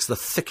Essex, the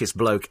thickest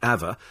bloke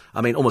ever,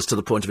 I mean, almost to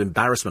the point of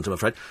embarrassment, I'm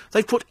afraid,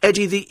 they've put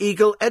Eddie the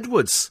Eagle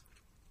Edwards,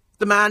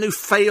 the man who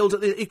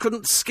failed he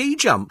couldn't ski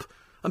jump.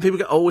 And people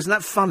go, oh, isn't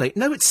that funny?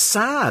 No, it's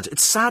sad.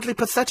 It's sadly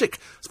pathetic.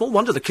 Small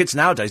wonder the kids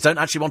nowadays don't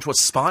actually want to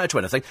aspire to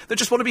anything. They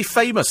just want to be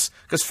famous,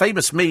 because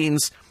famous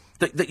means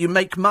that you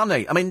make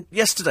money. I mean,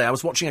 yesterday I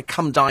was watching a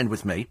Come Dine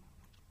With Me,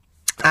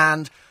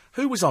 and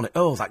who was on it?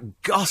 Oh,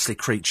 that ghastly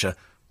creature,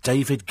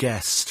 David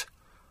Guest.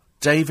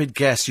 David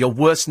Guest, your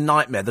worst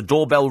nightmare. The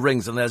doorbell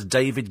rings and there's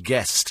David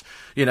Guest.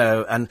 You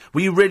know, and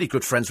were you really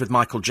good friends with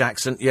Michael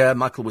Jackson? Yeah,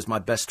 Michael was my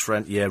best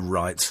friend. Yeah,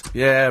 right.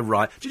 Yeah,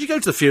 right. Did you go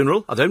to the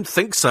funeral? I don't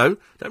think so. Don't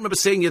remember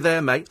seeing you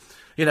there, mate.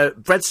 You know,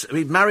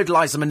 he married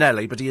Liza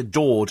Minnelli, but he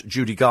adored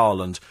Judy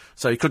Garland.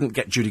 So he couldn't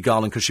get Judy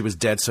Garland because she was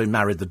dead, so he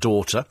married the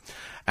daughter.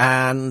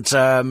 And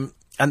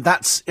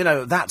that's, you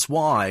know, that's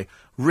why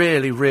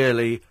really,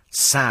 really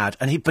sad.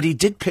 But he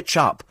did pitch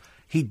up.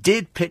 He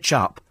did pitch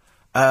up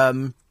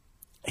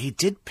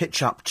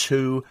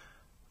to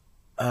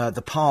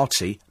the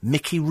party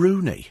Mickey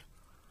Rooney.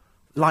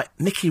 Like,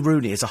 Mickey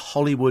Rooney is a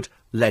Hollywood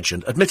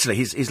legend. Admittedly,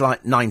 he's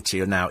like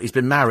 90 now. He's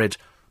been married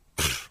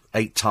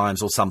 8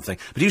 times or something.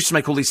 But he used to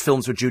make all these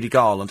films with Judy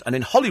Garland. And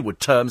in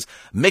Hollywood terms,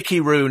 Mickey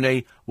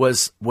Rooney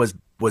was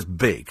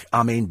big.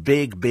 I mean,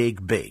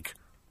 big.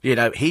 You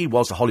know, he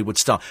was a Hollywood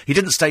star. He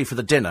didn't stay for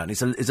the dinner, and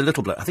he's a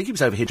little bloke. I think he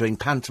was over here doing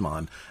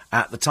pantomime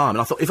at the time. And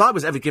I thought, if I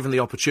was ever given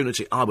the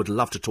opportunity, I would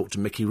love to talk to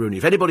Mickey Rooney.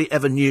 If anybody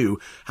ever knew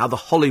how the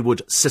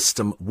Hollywood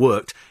system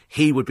worked,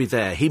 he would be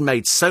there. He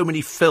made so many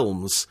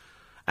films,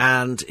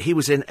 and he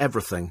was in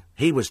everything.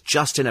 He was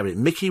just in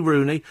everything. Mickey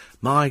Rooney,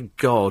 my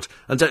God.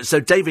 And so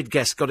David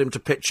Guest got him to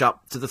pitch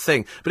up to the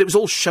thing. But it was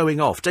all showing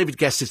off. David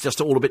Guest is just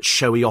all a bit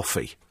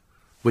showy-offy,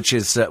 which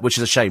is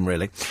a shame,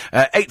 really.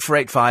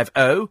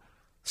 84850...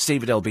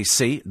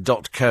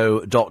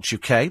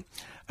 steve@lbc.co.uk.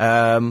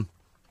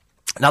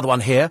 Another one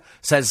here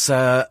says,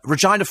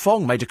 Regina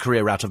Fong made a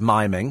career out of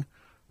miming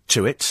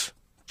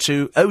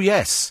oh,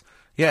 yes.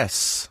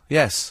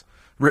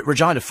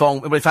 Regina Fong,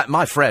 well, in fact,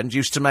 my friend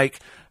used to make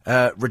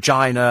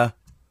Regina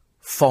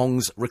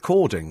Fong's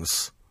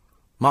recordings.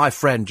 My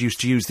friend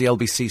used to use the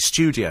LBC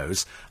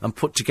studios and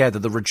put together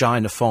the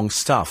Regina Fong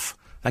stuff.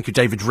 Thank you,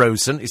 David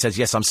Rosen. He says,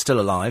 yes, I'm still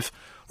alive.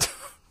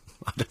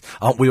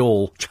 Aren't we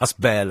all?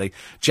 Just barely.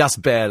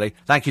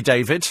 Thank you,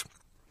 David.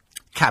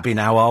 Cabby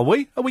now, are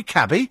we? Are we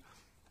cabby?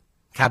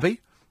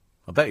 Cabby?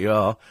 I bet you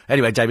are.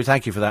 Anyway, David,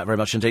 thank you for that very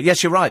much indeed.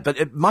 Yes, you're right,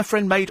 but my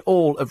friend made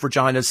all of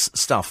Regina's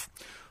stuff.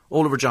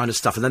 All of Regina's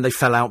stuff, and then they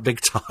fell out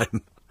big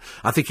time.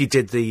 I think he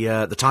did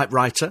the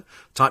typewriter.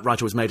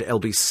 Typewriter was made at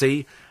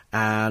LBC,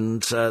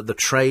 and the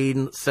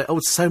train...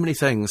 so many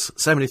things.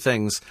 So many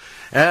things.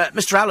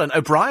 Mr. Alan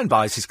O'Brien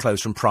buys his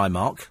clothes from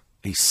Primark.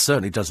 He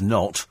certainly does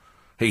not.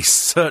 He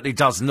certainly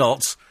does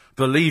not.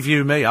 Believe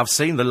you me, I've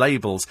seen the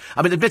labels.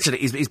 I mean, admittedly,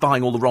 he's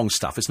buying all the wrong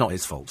stuff. It's not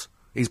his fault.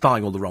 He's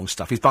buying all the wrong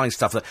stuff. He's buying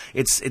stuff that...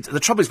 the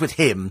trouble is with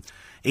him,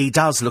 he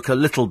does look a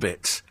little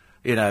bit,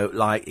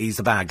 like he's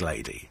a bag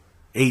lady.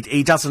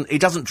 He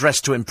doesn't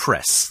dress to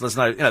impress. There's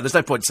no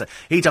point to say.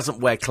 He doesn't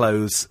wear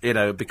clothes,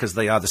 because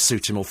they either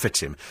suit him or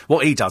fit him.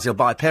 What he does, he'll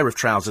buy a pair of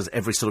trousers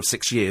every sort of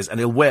 6 years, and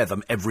he'll wear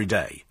them every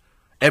day.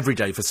 Every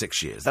day for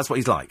 6 years. That's what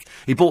he's like.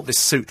 He bought this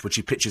suit, which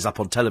he pitches up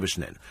on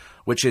television in,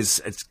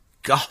 it's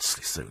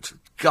ghastly suit.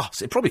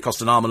 Ghastly. It probably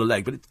cost an arm and a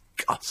leg, but it's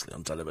ghastly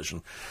on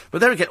television. But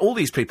there again, all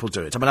these people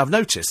do it. I mean, I've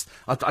noticed.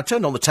 I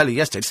turned on the telly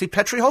yesterday to see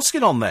Petri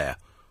Hoskin on there.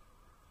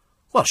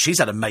 Well, she's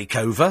had a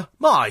makeover.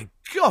 My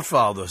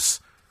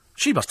godfathers.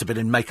 She must have been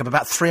in makeup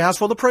about 3 hours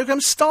before the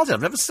programme started.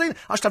 I've never seen it.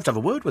 I should have to have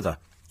a word with her.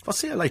 If I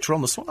see her later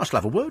on this morning, I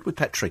shall have a word with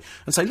Petri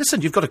and say,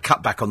 listen, you've got to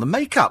cut back on the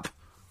makeup.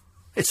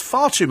 It's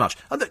far too much.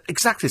 And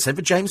exactly the same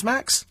for James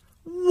Max.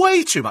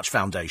 Way too much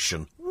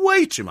foundation.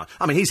 Way too much.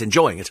 I mean, he's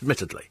enjoying it,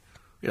 admittedly.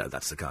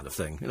 That's the kind of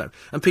thing,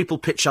 And people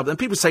pitch up, and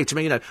people say to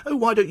me, oh,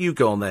 why don't you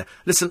go on there?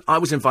 Listen, I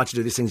was invited to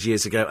do these things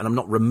years ago, and I'm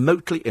not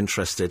remotely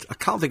interested. I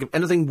can't think of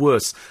anything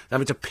worse than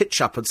having to pitch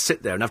up and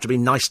sit there and have to be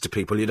nice to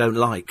people you don't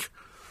like.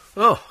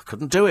 Oh,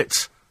 couldn't do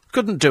it.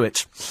 Couldn't do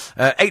it.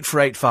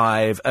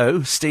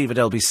 84850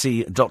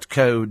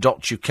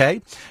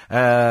 steve@lbc.co.uk.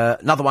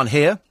 Another one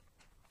here.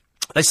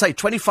 They say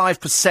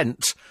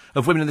 25%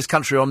 of women in this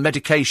country are on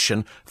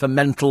medication for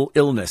mental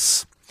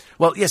illness.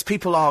 Well, yes,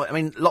 people are. I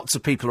mean, lots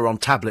of people are on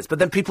tablets, but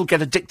then people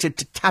get addicted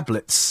to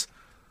tablets.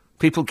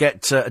 People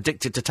get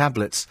addicted to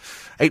tablets.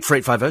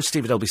 84850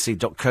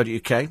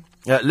 steve@lbc.co.uk.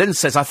 Lynn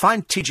says, I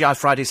find TGI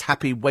Fridays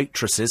happy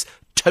waitresses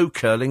toe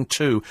curling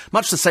too,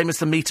 much the same as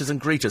the meeters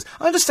and greeters.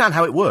 I understand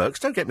how it works.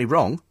 Don't get me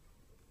wrong.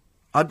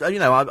 I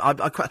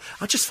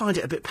just find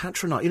it a bit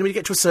patronising. When you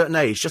get to a certain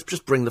age,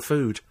 just bring the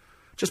food.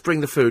 Just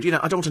bring the food.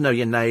 I don't want to know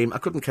your name. I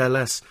couldn't care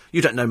less.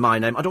 You don't know my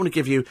name. I don't want to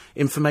give you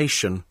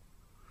information.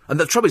 And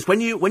the trouble is,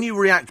 when you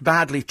react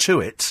badly to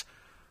it,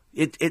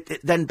 it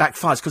then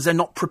backfires because they're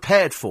not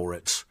prepared for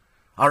it.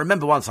 I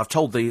remember once, I've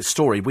told the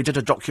story, we did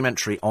a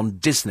documentary on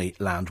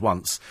Disneyland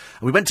once.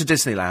 And we went to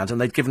Disneyland and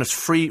they'd given us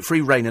free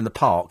rein in the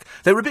park.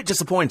 They were a bit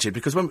disappointed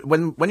because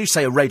when you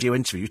say a radio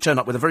interview, you turn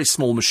up with a very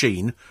small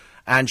machine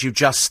and you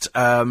just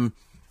do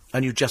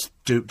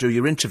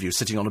your interview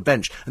sitting on a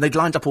bench. And they'd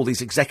lined up all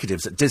these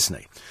executives at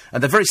Disney.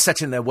 And they're very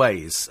set in their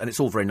ways, and it's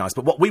all very nice.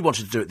 But what we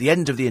wanted to do at the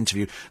end of the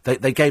interview,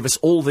 they gave us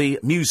all the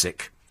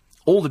music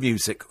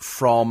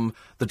from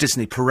the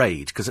Disney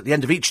parade, because at the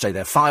end of each day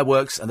there are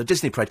fireworks and the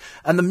Disney parade,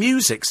 and the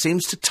music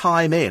seems to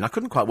time in. I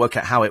couldn't quite work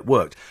out how it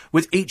worked,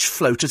 with each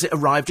float as it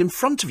arrived in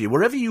front of you.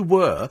 Wherever you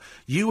were,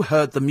 you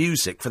heard the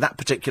music for that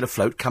particular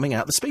float coming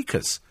out the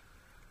speakers,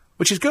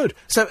 which is good.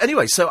 So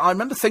anyway, I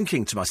remember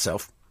thinking to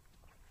myself,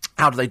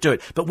 how do they do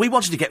it? But we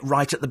wanted to get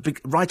right at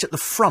the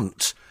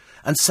front.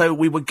 And so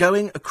we were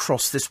going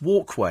across this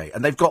walkway,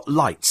 and they've got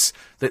lights.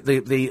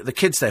 The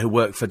kids there who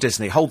work for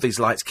Disney hold these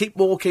lights. Keep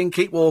walking,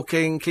 keep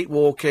walking, keep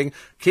walking,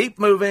 keep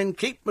moving,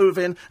 keep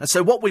moving. And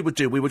so what we would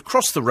do, we would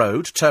cross the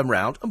road, turn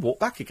round, and walk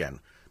back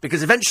again.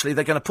 Because eventually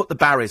they're going to put the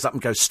barriers up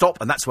and go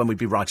stop, and that's when we'd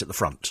be right at the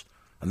front.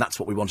 And that's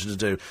what we wanted to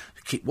do.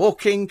 Keep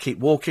walking,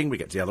 we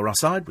get to the other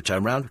side, we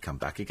turn round, we come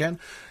back again.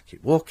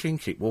 Keep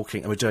walking,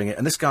 and we're doing it.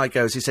 And this guy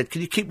goes, he said,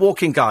 can you keep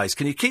walking, guys?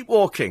 Can you keep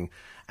walking?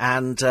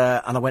 And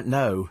I went,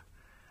 no.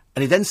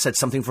 And he then said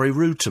something very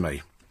rude to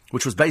me,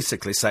 which was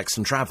basically sex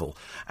and travel.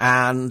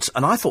 And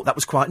I thought that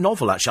was quite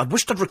novel, actually. I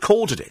wished I'd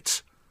recorded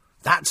it.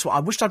 I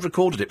wished I'd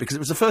recorded it, because it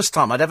was the first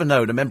time I'd ever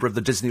known a member of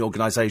the Disney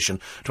organisation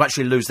to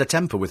actually lose their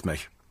temper with me.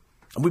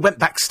 And we went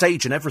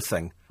backstage and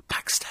everything.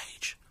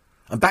 Backstage.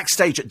 And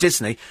backstage at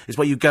Disney is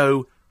where you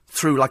go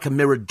through like a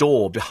mirrored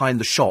door behind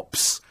the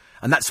shops.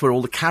 And that's where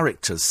all the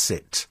characters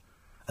sit.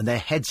 And their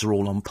heads are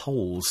all on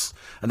poles.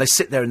 And they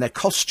sit there in their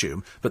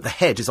costume, but the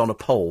head is on a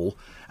pole.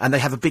 And they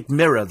have a big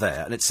mirror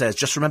there. And it says,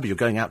 just remember, you're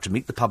going out to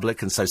meet the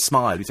public, and so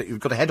smile. You think you've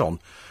got a head on.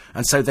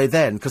 And so they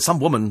then, because some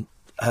woman,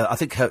 I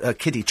think her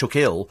kiddie took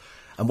ill,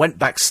 and went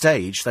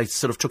backstage. They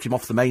sort of took him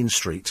off the main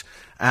street,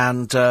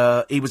 and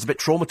he was a bit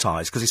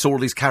traumatised because he saw all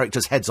these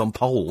characters' heads on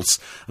poles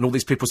and all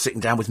these people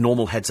sitting down with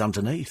normal heads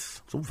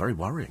underneath. It's all very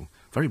worrying.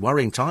 Very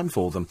worrying time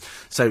for them.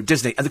 So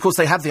Disney, and of course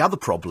they have the other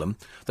problem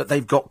that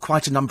they've got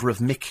quite a number of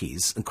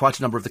Mickeys and quite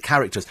a number of the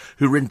characters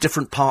who are in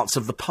different parts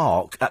of the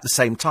park at the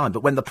same time.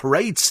 But when the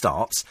parade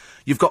starts,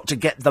 you've got to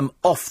get them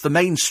off the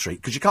main street,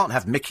 because you can't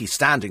have Mickey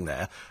standing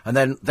there and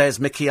then there's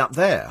Mickey up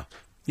there.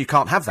 You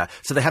can't have that.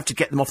 So they have to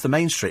get them off the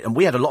main street. And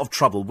we had a lot of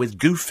trouble with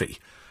Goofy.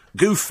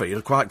 Goofy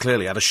had quite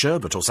clearly had a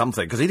sherbet or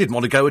something, because he didn't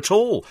want to go at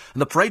all.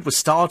 And the parade was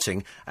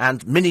starting,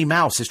 and Minnie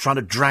Mouse is trying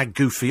to drag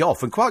Goofy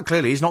off, and quite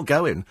clearly he's not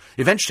going.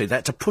 Eventually they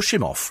had to push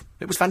him off.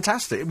 It was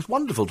fantastic. It was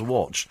wonderful to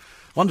watch.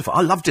 Wonderful.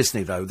 I love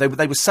Disney, though. They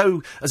were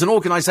so, as an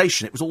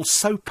organisation, it was all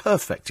so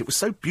perfect. It was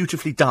so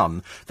beautifully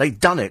done.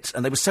 They'd done it,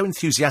 and they were so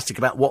enthusiastic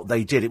about what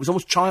they did. It was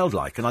almost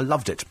childlike, and I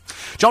loved it.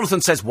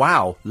 Jonathan says,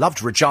 wow,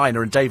 loved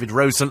Regina and David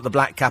Rosen at the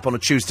Black Cap on a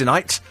Tuesday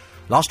night.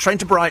 Last train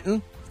to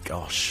Brighton.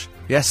 Gosh.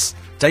 Yes,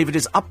 David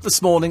is up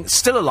this morning,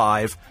 still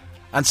alive,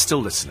 and still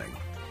listening.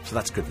 So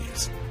that's good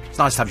news. It's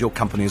nice to have your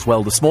company as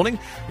well this morning.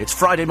 It's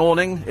Friday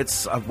morning.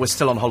 We're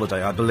still on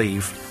holiday, I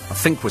believe. I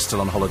think we're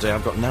still on holiday.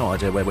 I've got no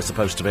idea where we're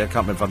supposed to be. I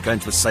can't remember if I'm going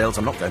to the sales.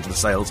 I'm not going to the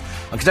sales.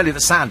 I can tell you that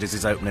Sandys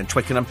is open in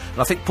Twickenham,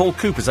 and I think Paul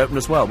Cooper's open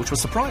as well, which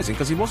was surprising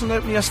because he wasn't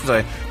open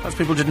yesterday. Most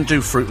people didn't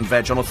do fruit and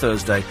veg on a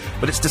Thursday.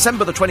 But it's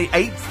December the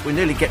 28th. We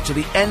nearly get to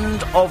the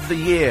end of the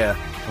year.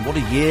 And what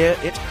a year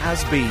it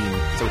has been.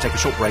 So we'll take a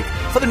short break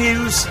for the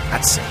news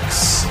at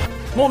 6.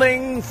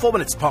 Morning, 4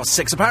 minutes past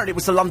 6. Apparently it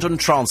was the London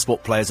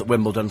Transport Players at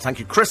Wimbledon. Thank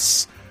you,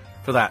 Chris,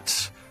 for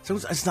that. So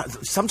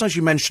sometimes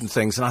you mention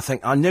things and I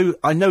think, I know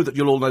that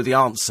you'll all know the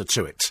answer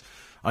to it.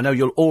 I know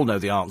you'll all know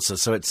the answer,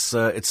 so it's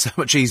so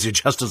much easier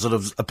just to sort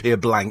of appear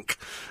blank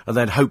and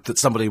then hope that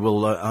somebody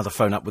will either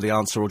phone up with the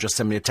answer or just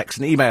send me a text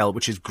and email,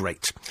 which is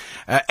great.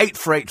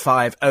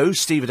 84850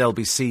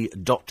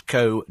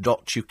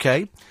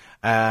 steve@lbc.co.uk.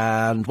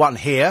 And one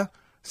here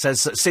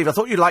says, Steve, I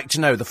thought you'd like to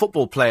know the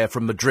football player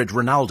from Madrid,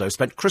 Ronaldo,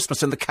 spent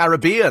Christmas in the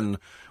Caribbean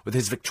with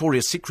his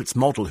Victoria's Secrets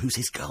model, who's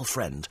his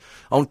girlfriend.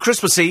 On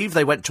Christmas Eve,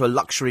 they went to a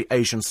luxury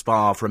Asian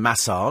spa for a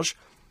massage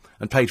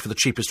and paid for the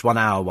cheapest 1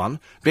 hour one.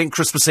 Being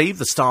Christmas Eve,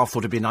 the staff thought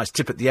it'd be a nice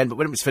tip at the end, but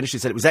when it was finished, he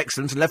said it was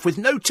excellent and left with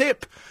no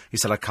tip. He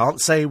said, I can't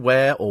say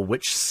where or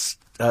which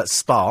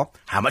spa.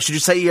 How much did you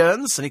say he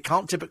earns? And he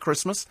can't tip at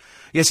Christmas.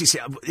 Yes, you see,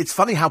 it's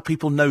funny how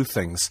people know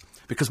things.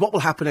 Because what will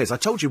happen is, I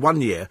told you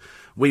one year,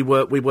 we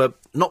were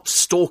not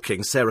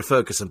stalking Sarah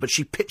Ferguson, but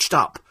she pitched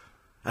up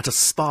at a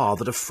spa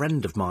that a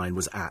friend of mine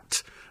was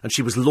at, and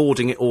she was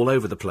lauding it all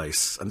over the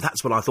place. And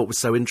that's what I thought was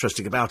so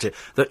interesting about it,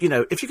 that, you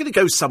know, if you're going to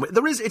go somewhere,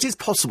 it is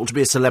possible to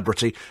be a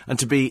celebrity and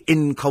to be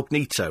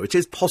incognito. It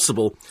is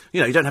possible,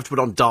 you know, you don't have to put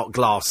on dark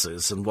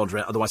glasses and wander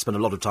out, although I spend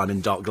a lot of time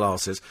in dark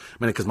glasses,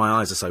 mainly because my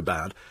eyes are so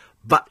bad.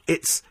 But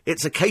it's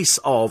a case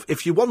of,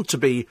 if you want to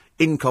be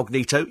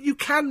incognito, you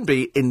can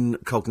be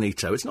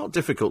incognito. It's not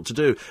difficult to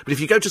do. But if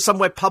you go to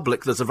somewhere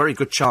public, there's a very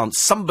good chance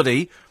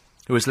somebody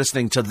who is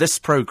listening to this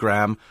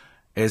programme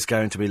is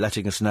going to be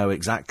letting us know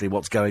exactly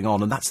what's going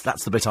on. And that's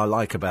the bit I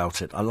like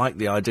about it. I like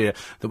the idea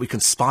that we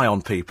can spy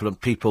on people and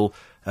people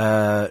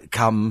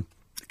come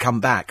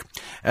back.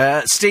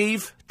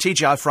 Steve,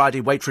 TGI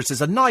Friday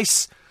waitresses are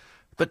nice,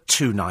 but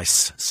too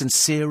nice.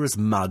 Sincere as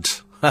mud.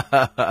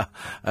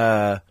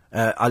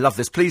 I love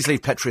this. Please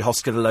leave Petrie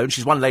Hoskett alone.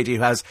 She's one lady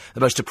who has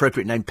the most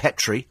appropriate name,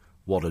 Petrie.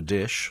 What a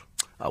dish.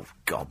 Oh,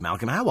 God,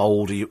 Malcolm, how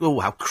old are you? Oh,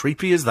 how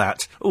creepy is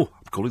that? Oh,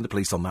 I'm calling the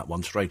police on that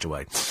one straight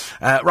away.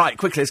 Right,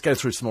 quickly, let's go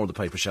through some more of the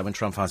paper show and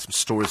try and find some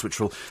stories which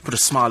will put a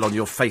smile on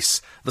your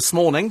face this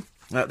morning.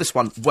 This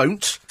one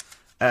won't.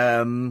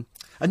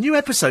 A new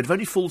episode of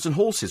Only Fools and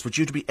Horses was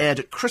due to be aired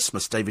at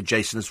Christmas, David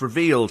Jason has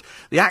revealed.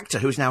 The actor,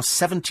 who is now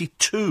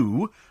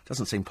 72,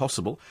 doesn't seem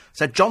possible,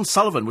 said John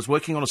Sullivan was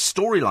working on a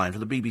storyline for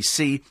the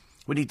BBC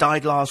when he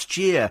died last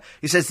year.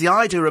 He says the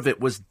idea of it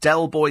was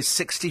Del Boy's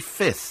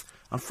 65th.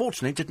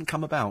 Unfortunately, it didn't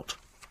come about.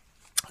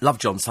 Love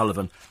John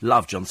Sullivan.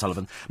 Love John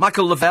Sullivan.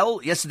 Michael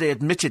Lavelle yesterday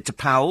admitted to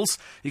pals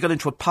he got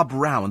into a pub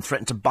row and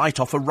threatened to bite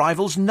off a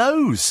rival's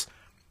nose.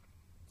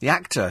 The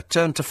actor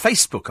turned to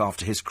Facebook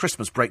after his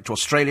Christmas break to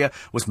Australia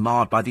was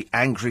marred by the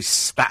angry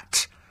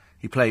spat.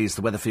 He plays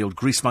the Weatherfield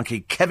grease monkey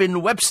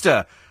Kevin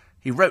Webster.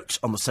 He wrote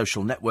on the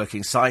social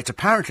networking site,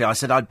 apparently I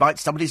said I'd bite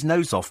somebody's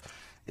nose off.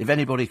 If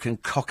anybody can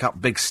cock up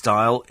big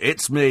style,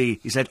 it's me.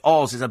 He said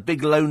Oz is a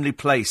big lonely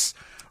place.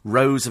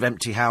 Rows of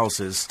empty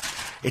houses.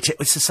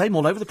 It's the same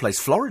all over the place.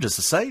 Florida's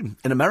the same.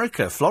 In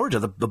America, Florida,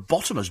 the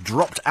bottom has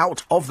dropped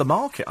out of the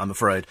market, I'm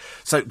afraid.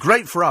 So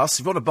great for us.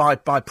 If you want to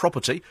buy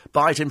property,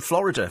 buy it in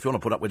Florida. If you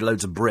want to put up with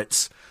loads of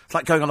Brits. It's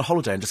like going on a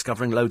holiday and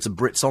discovering loads of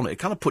Brits on it. It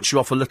kind of puts you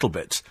off a little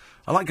bit.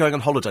 I like going on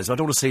holidays. I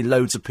don't want to see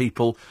loads of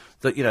people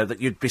that, you know, that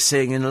you'd be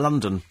seeing in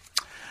London.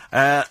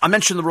 I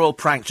mentioned the royal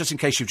prank. Just in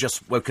case you've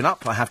just woken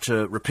up, I have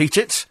to repeat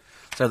it,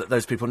 so that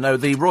those people know.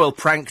 The royal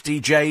prank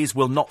DJs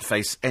will not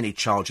face any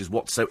charges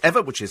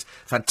whatsoever, which is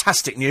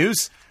fantastic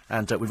news,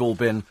 and we've all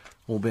been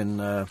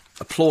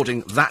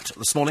applauding that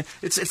this morning.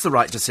 It's the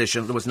right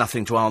decision. There was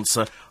nothing to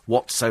answer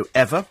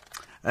whatsoever.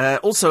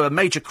 Also, a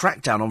major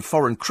crackdown on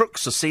foreign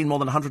crooks has seen more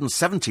than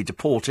 170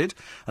 deported,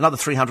 another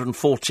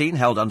 314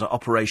 held under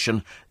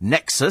Operation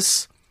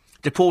Nexus.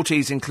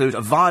 Deportees include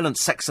a violent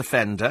sex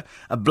offender,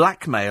 a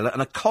blackmailer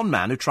and a con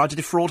man who tried to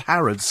defraud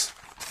Harrods.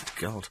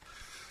 God.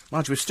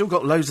 Mind you, we've still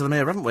got loads of them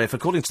here, haven't we? If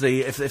according to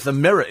if the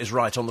Mirror is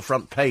right on the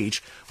front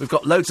page, we've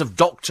got loads of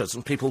doctors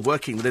and people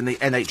working within the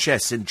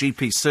NHS in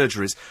GP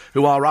surgeries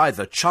who are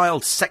either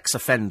child sex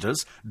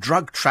offenders,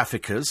 drug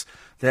traffickers.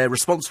 They're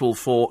responsible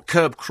for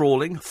curb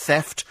crawling,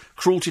 theft,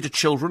 cruelty to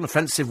children,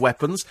 offensive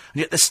weapons,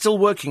 and yet they're still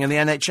working in the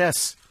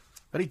NHS.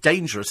 Very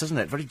dangerous, isn't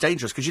it? Very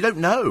dangerous, because you don't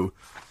know.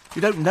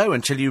 You don't know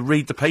until you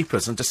read the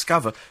papers and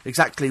discover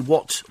exactly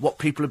what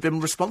people have been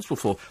responsible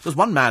for. There's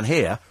one man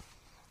here,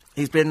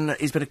 he's been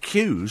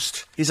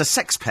accused, he's a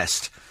sex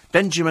pest,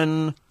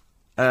 Benjamin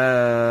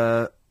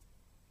Obukofi,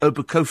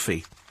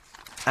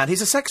 and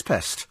he's a sex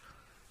pest.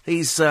 He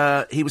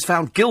was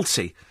found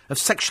guilty of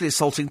sexually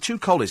assaulting 2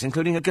 collies,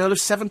 including a girl of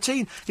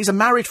 17. He's a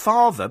married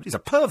father. He's a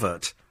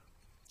pervert.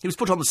 He was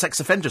put on the sex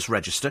offenders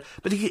register,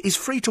 but he's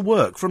free to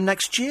work from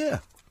next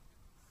year.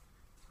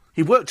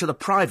 He worked at a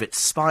private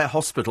Spire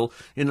hospital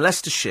in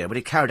Leicestershire when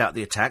he carried out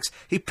the attacks.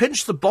 He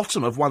pinched the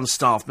bottom of one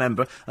staff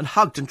member and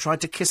hugged and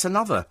tried to kiss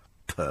another.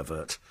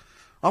 Pervert.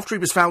 After he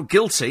was found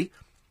guilty,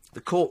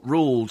 the court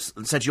ruled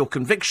and said your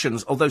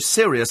convictions, although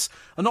serious,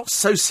 are not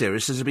so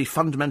serious as to be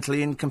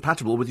fundamentally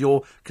incompatible with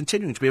your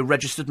continuing to be a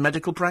registered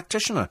medical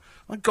practitioner.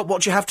 My God,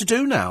 what do you have to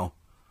do now?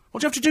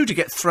 What do you have to do to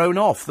get thrown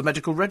off the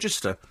medical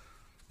register?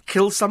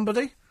 Kill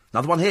somebody?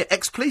 Another one here,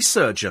 ex-police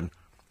surgeon.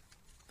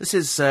 This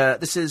is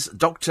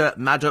Dr.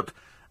 Madhup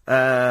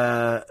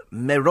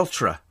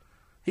Mehrotra.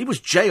 He was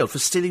jailed for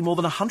stealing more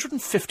than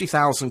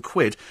 150,000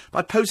 quid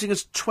by posing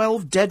as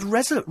 12 dead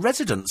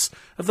residents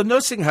of the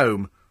nursing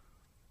home.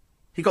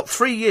 He got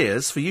 3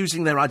 years for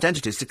using their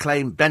identities to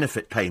claim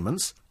benefit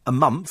payments, a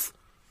month.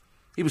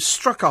 He was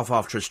struck off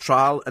after his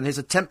trial, and his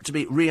attempt to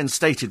be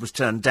reinstated was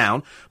turned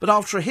down, but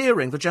after a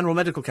hearing, the General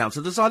Medical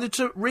Council decided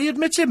to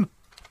readmit him.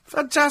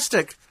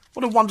 Fantastic.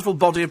 What a wonderful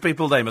body of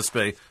people they must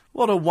be.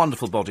 What a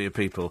wonderful body of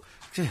people.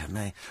 Dear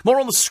me. More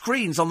on the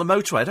screens on the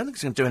motorway. I don't think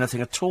it's going to do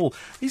anything at all.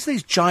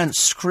 These giant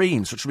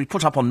screens which will be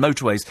put up on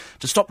motorways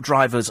to stop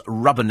drivers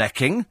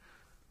rubbernecking.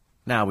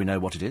 Now we know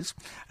what it is.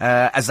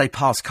 As they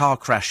pass car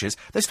crashes.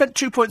 They spent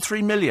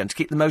 $2.3 million to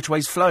keep the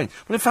motorways flowing.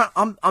 Well, in fact,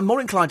 I'm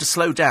more inclined to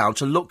slow down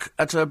to look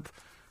at a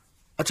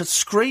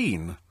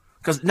screen.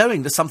 Because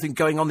knowing there's something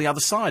going on the other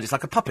side, it's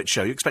like a puppet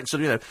show. You expect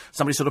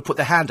somebody sort of put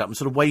their hand up and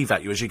sort of wave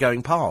at you as you're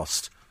going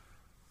past.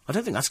 I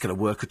don't think that's going to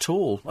work at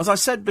all. As I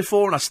said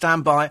before, and I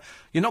stand by,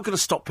 you're not going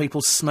to stop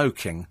people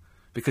smoking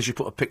because you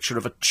put a picture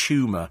of a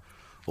tumour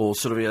or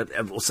sort of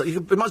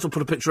you might as well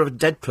put a picture of a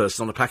dead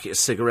person on a packet of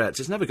cigarettes.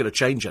 It's never going to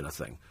change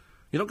anything.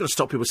 You're not going to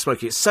stop people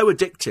smoking. It's so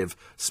addictive,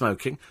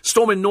 smoking.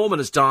 Stormin Norman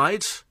has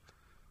died.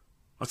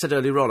 I said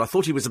earlier on, I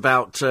thought he was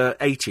about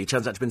 80.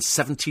 Turns out to have been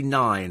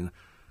 79.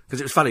 Because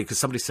it was funny, because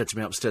somebody said to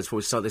me upstairs before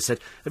we started, they said,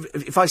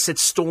 if I said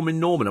Stormin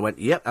Norman, I went,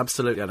 yep,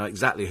 absolutely, I know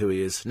exactly who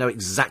he is. Know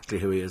exactly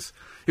who he is.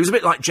 He was a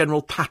bit like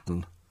General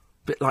Patton.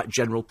 It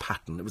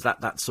was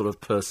that sort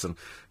of person.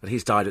 But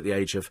he's died at the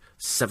age of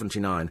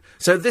 79.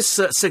 So this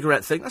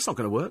cigarette thing, that's not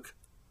going to work.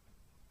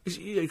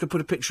 You could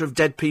put a picture of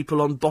dead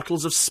people on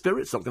bottles of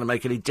spirit. It's not going to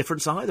make any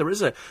difference either,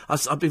 is it?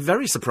 I'd be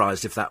very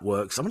surprised if that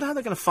works. I wonder how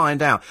they're going to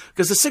find out.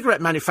 Because the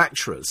cigarette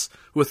manufacturers,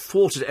 who are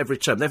thwarted at every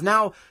turn, they've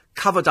now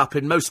covered up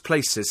in most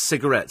places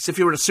cigarettes. If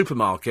you're in a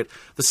supermarket,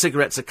 the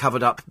cigarettes are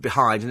covered up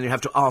behind and you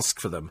have to ask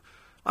for them.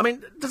 I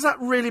mean, does that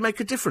really make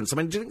a difference? I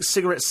mean, do you think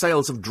cigarette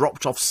sales have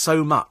dropped off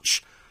so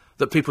much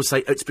that people say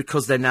it's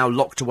because they're now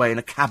locked away in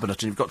a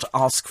cabinet and you've got to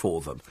ask for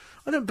them?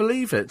 I don't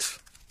believe it.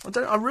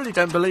 I really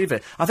don't believe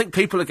it. I think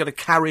people are going to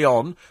carry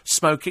on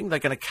smoking. They're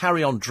going to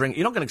carry on drinking.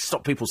 You're not going to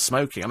stop people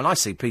smoking. I mean, I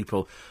see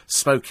people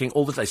smoking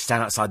all the day. They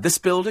stand outside this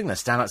building. They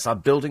stand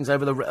outside buildings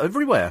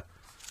everywhere.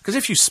 Because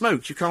if you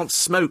smoke, you can't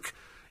smoke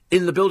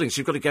in the buildings.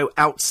 You've got to go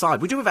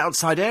outside. We do have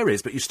outside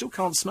areas, but you still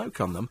can't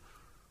smoke on them,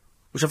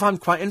 which I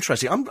find quite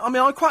interesting.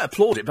 I quite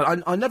applaud it,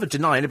 but I never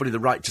deny anybody the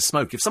right to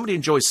smoke. If somebody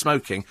enjoys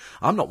smoking,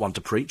 I'm not one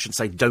to preach and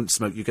say, don't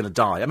smoke, you're going to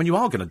die. I mean, you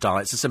are going to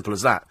die. It's as simple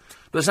as that.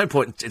 But there's no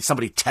point in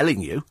somebody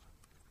telling you.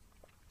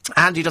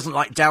 And he doesn't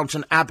like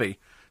Downton Abbey.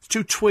 It's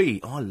too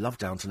twee. Oh, I love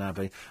Downton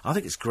Abbey. I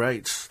think it's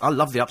great. I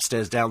love the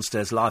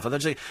upstairs-downstairs life.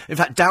 In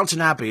fact, Downton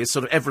Abbey is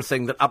sort of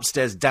everything that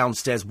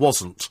upstairs-downstairs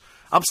wasn't.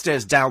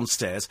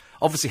 Upstairs-downstairs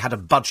obviously had a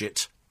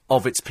budget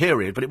of its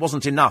period, but it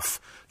wasn't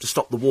enough to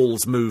stop the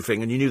walls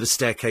moving, and you knew the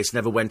staircase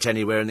never went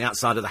anywhere, and the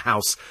outside of the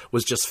house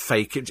was just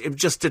fake. It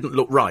just didn't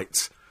look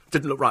right.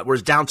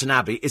 Whereas Downton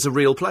Abbey is a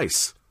real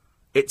place.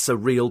 It's a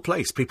real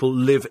place. People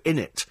live in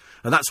it.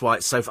 And that's why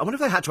it's so... I wonder if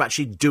they had to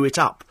actually do it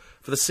up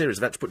for the series.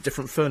 They had to put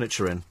different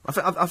furniture in.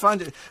 I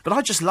find it... But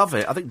I just love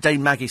it. I think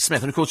Dame Maggie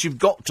Smith... And, of course, you've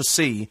got to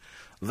see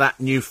that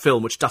new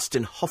film which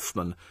Dustin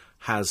Hoffman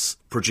has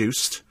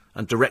produced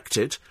and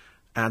directed.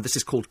 And this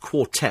is called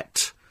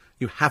Quartet.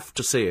 You have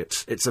to see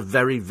it. It's a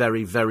very,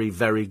 very, very,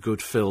 very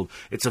good film.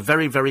 It's a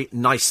very, very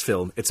nice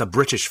film. It's a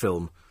British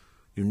film.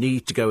 You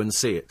need to go and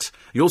see it.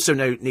 You also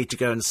need to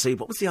go and see...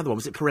 What was the other one?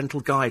 Was it Parental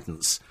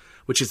Guidance?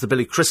 Which is the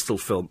Billy Crystal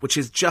film, which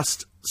is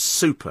just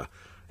super.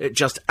 It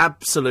just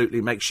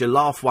absolutely makes you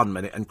laugh one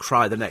minute and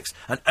cry the next.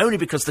 And only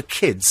because the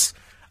kids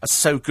are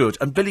so good.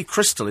 And Billy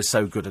Crystal is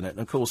so good in it. And,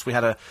 of course, we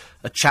had a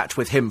chat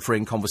with him for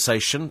In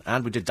Conversation,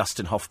 and we did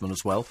Dustin Hoffman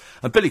as well.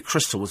 And Billy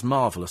Crystal was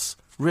marvellous.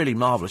 Really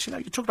marvellous. You know,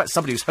 you talk about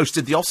somebody who's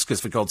hosted the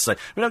Oscars, for God's sake.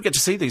 We don't get to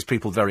see these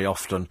people very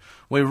often.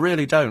 We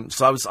really don't.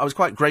 So I was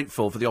quite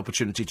grateful for the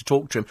opportunity to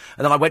talk to him.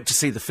 And then I went to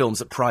see the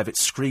films at private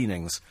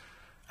screenings.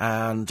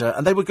 And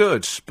they were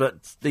good,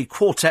 but the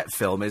quartet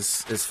film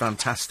is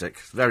fantastic.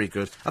 Very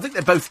good. I think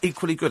they're both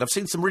equally good. I've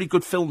seen some really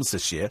good films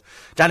this year.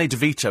 Danny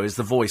DeVito is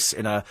the voice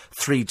in a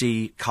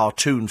 3D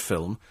cartoon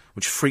film,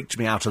 which freaked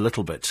me out a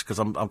little bit, because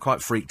I'm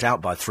quite freaked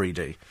out by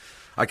 3D.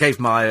 I gave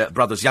my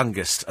brother's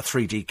youngest a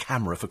 3D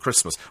camera for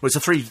Christmas. Well, it's a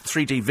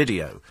 3D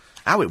video.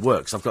 How it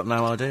works, I've got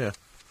no idea.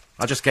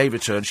 I just gave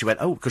it to her and she went,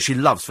 oh, because she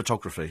loves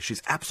photography.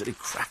 She's absolutely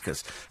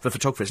crackers for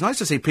photography. It's nice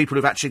to see people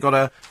who've actually got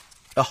a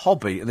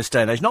hobby in this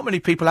day and age. Not many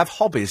people have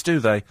hobbies, do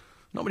they?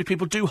 Not many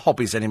people do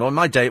hobbies anymore. In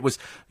my day, it was,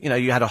 you know,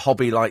 you had a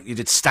hobby like you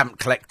did stamp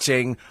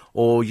collecting,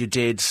 or you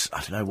did,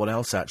 I don't know, what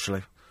else,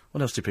 actually?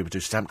 What else do people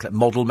do?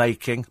 Model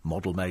making.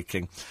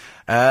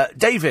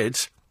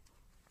 David,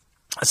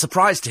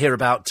 surprised to hear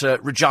about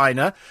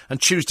Regina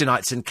and Tuesday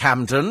nights in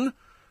Camden.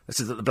 This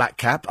is at the Black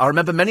Cap. I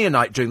remember many a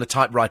night doing the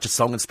typewriter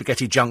song in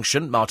Spaghetti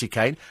Junction, Marty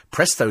Kane.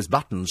 Press those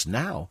buttons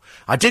now.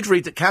 I did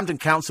read that Camden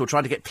Council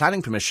tried to get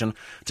planning permission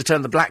to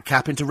turn the Black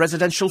Cap into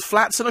residential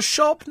flats and a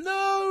shop.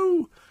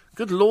 No!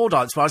 Good Lord,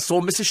 that's why I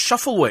saw Mrs.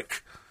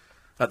 Shufflewick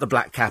at the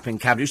Black Cap in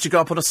Camden. Used to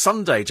go up on a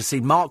Sunday to see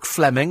Mark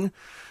Fleming,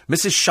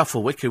 Mrs.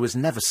 Shufflewick, who was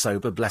never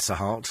sober, bless her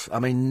heart. I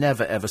mean,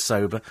 never, ever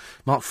sober.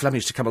 Mark Fleming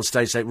used to come on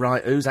stage and say,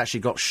 right, who's actually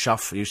got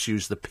shuff? He used to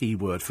use the P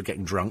word for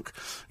getting drunk.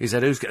 He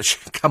said, who's going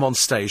to come on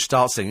stage,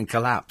 start singing,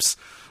 collapse?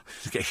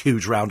 Get a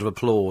huge round of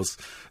applause.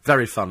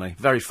 Very funny,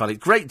 very funny.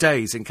 Great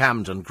days in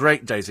Camden,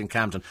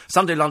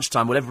 Sunday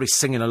lunchtime with everybody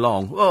singing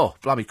along. Oh,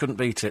 blimey, couldn't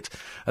beat it.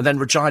 And then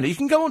Regina. You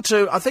can go on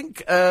to, I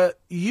think,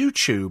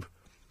 YouTube.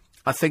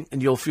 I think,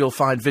 and you'll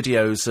find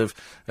videos of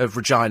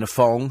Regina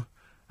Fong.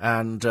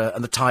 And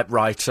the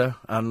typewriter,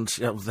 and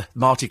you know,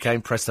 Marty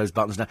Kane, press those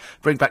buttons now.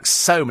 Bring back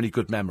so many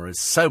good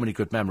memories.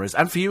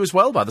 And for you as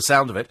well, by the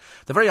sound of it.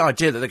 The very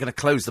idea that they're going to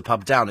close the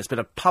pub down. It's been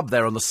a pub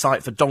there on the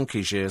site for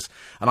donkey's years.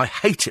 And I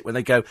hate it when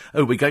they go,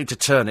 oh, we're going to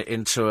turn it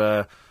into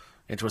a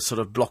sort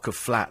of block of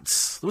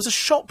flats. There was a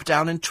shop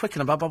down in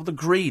Twickenham above the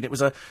Green. It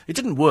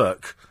didn't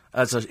work.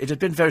 It had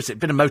been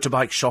a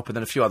motorbike shop and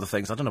then a few other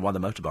things. I don't know why the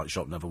motorbike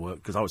shop never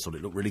worked, because I always thought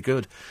it looked really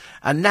good.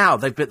 And now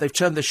they've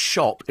turned this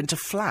shop into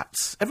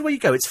flats. Everywhere you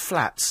go, it's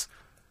flats.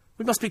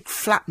 We must be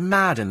flat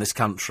mad in this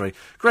country.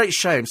 Great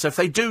shame. So if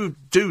they do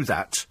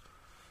that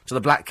to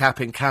the Black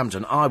Cap in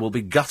Camden, I will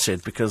be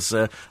gutted, because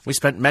we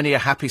spent many a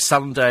happy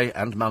Sunday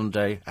and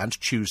Monday and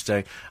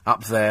Tuesday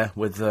up there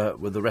with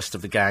the rest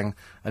of the gang,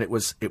 and it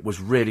was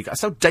really good. I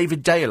saw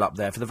David Dale up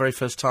there for the very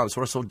first time. So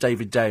I saw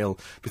David Dale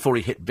before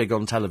he hit big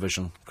on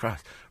television.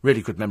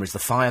 Really good memories. The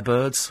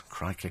Firebirds,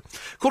 crikey.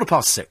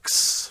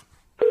 6:15.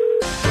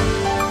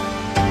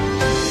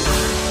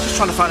 Just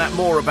trying to find out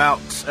more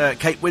about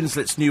Kate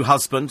Winslet's new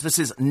husband. This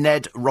is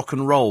Ned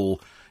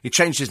Rock'n'Roll. He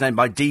changed his name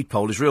by deed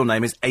poll. His real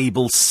name is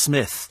Abel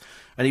Smith.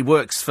 And he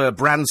works for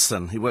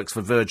Branson. He works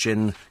for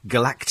Virgin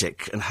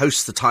Galactic and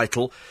hosts the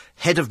title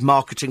Head of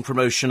Marketing,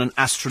 Promotion and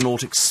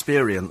Astronaut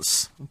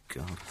Experience. Oh,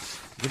 God.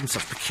 They give them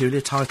such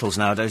peculiar titles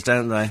nowadays,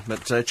 don't they?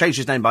 But changed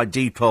his name by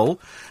deed poll.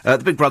 The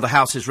Big Brother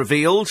house is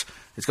revealed.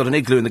 It's got an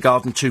igloo in the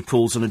garden, 2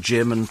 pools and a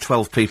gym, and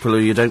 12 people who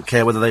you don't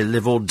care whether they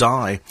live or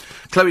die.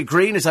 Chloe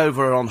Green is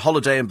over on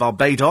holiday in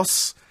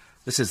Barbados.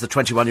 This is the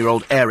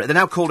 21-year-old heiress. They're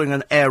now calling her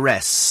an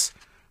heiress.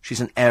 She's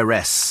an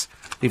heiress,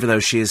 even though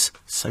she is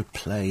so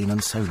plain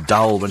and so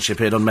dull when she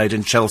appeared on Made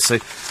in Chelsea. In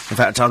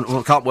fact,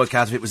 I can't work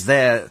out if it was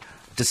their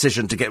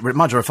decision to get rid...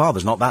 Mind you, her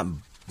father's not that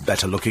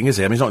better looking, is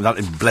he? I mean, he's not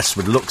that blessed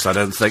with looks, I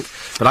don't think.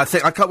 But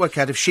I can't work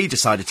out if she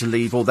decided to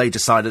leave or they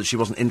decided that she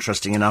wasn't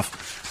interesting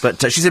enough.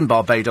 But she's in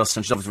Barbados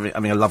and she's obviously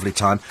having a lovely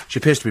time. She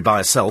appears to be by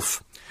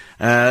herself.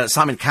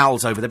 Simon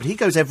Cowell's over there, but he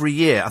goes every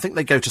year. I think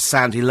they go to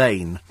Sandy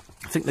Lane.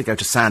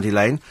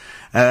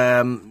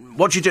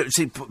 What do you do?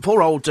 See,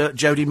 poor old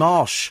Jodie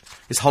Marsh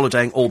is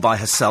holidaying all by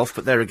herself,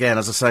 but there again,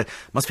 as I say,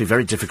 must be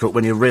very difficult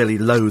when you're really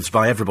loathed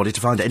by everybody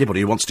to find anybody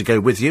who wants to go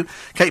with you.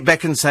 Kate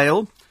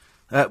Beckinsale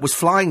was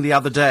flying the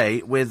other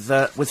day with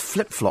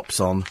flip-flops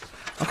on.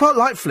 I quite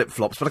like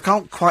flip-flops, but I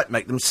can't quite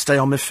make them stay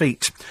on my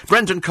feet.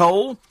 Brendan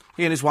Cole,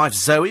 he and his wife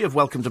Zoe have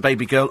welcomed a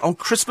baby girl on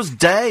Christmas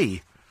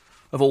Day,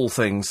 of all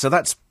things, so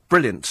that's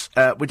brilliant.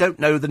 We don't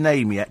know the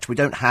name yet. We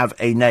don't have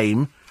a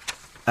name.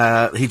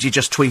 He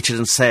just tweeted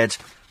and said,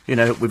 you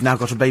know, we've now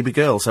got a baby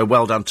girl, so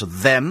well done to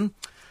them.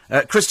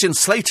 Christian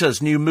Slater's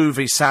new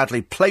movie,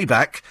 sadly,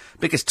 Playback,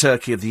 biggest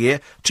turkey of the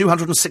year,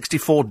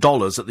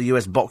 $264 at the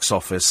US box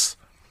office.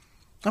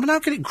 I mean, how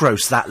can it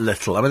gross that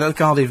little? I mean, there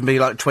can't even be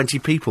like 20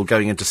 people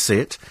going in to see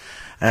it.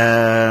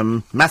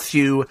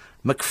 Matthew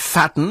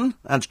McFadden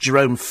and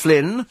Jerome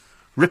Flynn,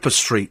 Ripper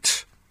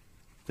Street.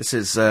 This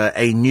is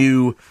a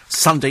new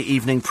Sunday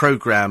evening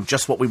programme,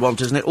 just what we want,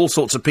 isn't it? All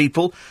sorts of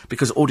people,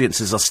 because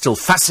audiences are still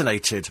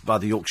fascinated by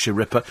the Yorkshire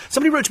Ripper.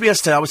 Somebody wrote to me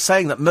yesterday, I was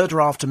saying that Murder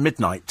After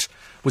Midnight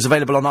was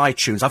available on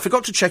iTunes. I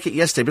forgot to check it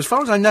yesterday, but as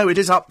far as I know, it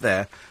is up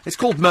there. It's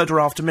called Murder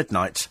After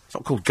Midnight. It's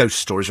not called Ghost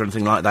Stories or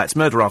anything like that. It's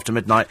Murder After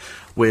Midnight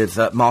with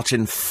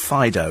Martin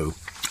Fido,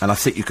 and I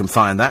think you can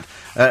find that.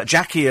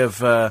 Jackie of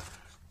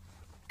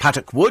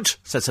Paddock Wood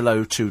says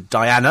hello to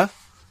Diana,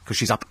 because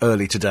she's up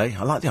early today.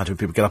 I like the idea when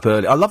people get up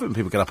early. I love it when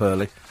people get up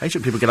early. I hate it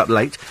when people get up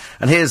late.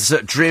 And here's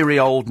dreary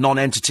old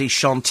non-entity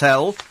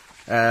Chantel,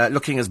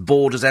 looking as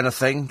bored as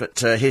anything, but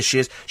here she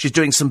is. She's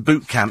doing some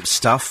boot camp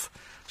stuff.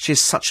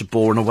 She's such a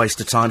bore and a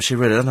waste of time. She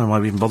really, I don't know why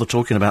we even bother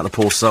talking about the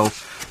poor soul.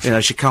 You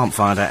know, she can't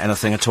find out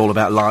anything at all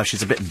about life.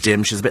 She's a bit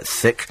dim. She's a bit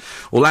thick.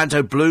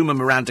 Orlando Bloom and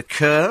Miranda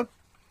Kerr.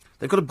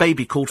 They've got a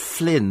baby called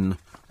Flynn.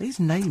 These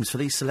names for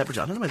these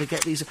celebrities, I don't know where they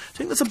get these. I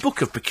think there's a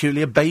book of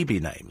peculiar baby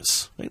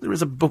names. I think there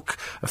is a book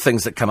of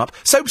things that come up.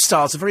 Soap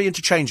stars are very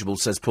interchangeable,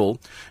 says Paul.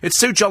 It's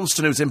Sue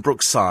Johnston who's in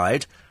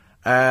Brookside.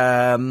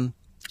 Then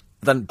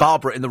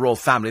Barbara in the Royal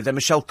Family. Then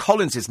Michelle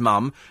Collins'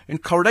 mum in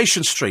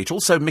Coronation Street.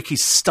 Also Mickey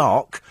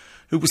Stark,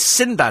 who was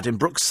Sinbad in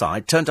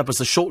Brookside, turned up as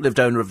the short-lived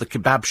owner of the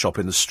kebab shop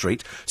in the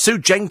street. Sue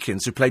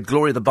Jenkins, who played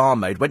Gloria the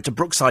barmaid, went to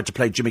Brookside to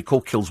play Jimmy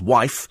Corkill's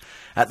wife.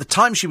 At the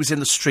time she was in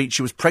the street,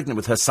 she was pregnant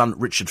with her son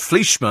Richard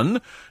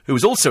Fleischman, who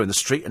was also in the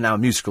street and now a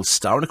musical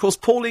star. And, of course,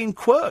 Pauline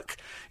Quirk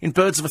in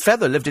Birds of a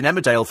Feather lived in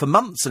Emmerdale for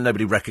months and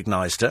nobody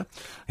recognised her.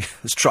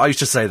 I used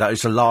to say that. I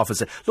used to laugh and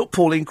say, look,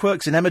 Pauline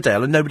Quirk's in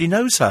Emmerdale and nobody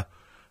knows her.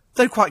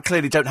 They quite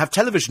clearly don't have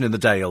television in the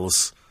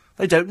Dales.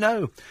 They don't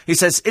know. He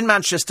says, in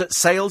Manchester,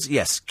 sales,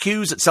 yes.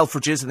 Queues at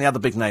Selfridges and the other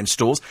big-name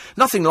stores.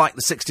 Nothing like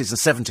the 60s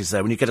and 70s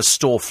there when you get a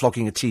store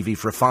flogging a TV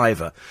for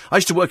 £5. I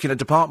used to work in a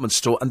department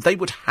store and they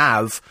would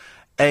have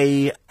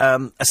a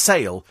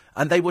sale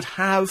and they would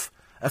have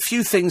a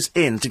few things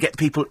in to get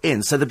people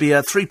in. So there'd be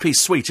a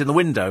 3-piece suite in the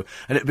window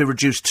and it'd be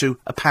reduced to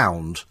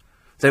 £1.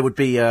 There would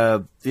be,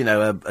 a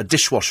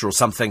dishwasher or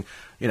something,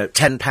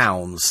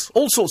 £10.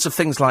 All sorts of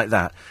things like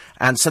that.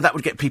 And so that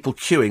would get people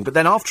queuing. But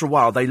then after a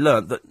while, they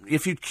learnt that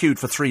if you'd queued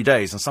for 3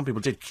 days, and some people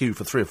did queue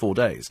for 3 or 4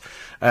 days,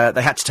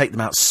 they had to take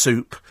them out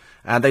soup.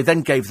 And they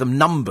then gave them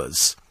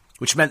numbers,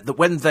 which meant that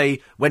when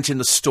they went in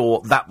the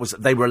store,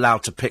 they were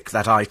allowed to pick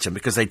that item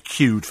because they'd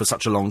queued for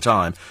such a long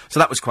time. So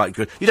that was quite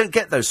good. You don't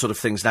get those sort of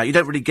things now. You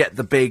don't really get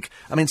the big...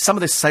 I mean, some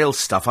of this sales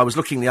stuff, I was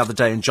looking the other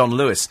day in John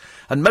Lewis,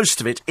 and most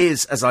of it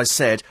is, as I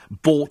said,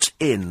 bought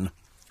in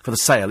for the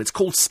sale. It's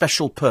called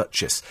special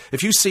purchase.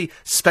 If you see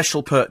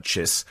special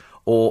purchase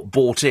or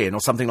bought in or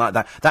something like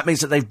that, that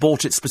means that they've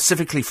bought it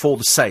specifically for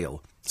the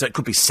sale. So it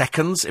could be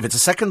seconds. If it's a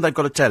second, they've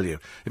got to tell you.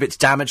 If it's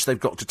damaged, they've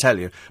got to tell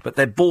you. But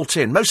they're bought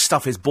in. Most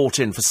stuff is bought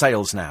in for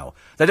sales now.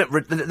 They don't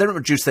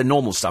reduce their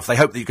normal stuff. They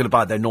hope that you're going to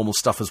buy their normal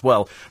stuff as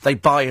well. They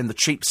buy in the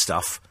cheap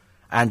stuff,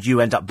 and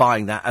you end up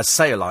buying that as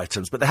sale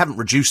items. But they haven't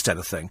reduced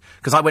anything.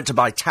 Because I went to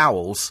buy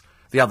towels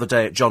the other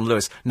day at John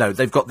Lewis. No,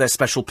 they've got their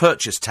special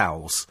purchase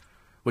towels,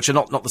 which are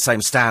not the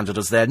same standard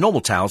as their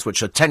normal towels,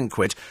 which are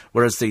 £10,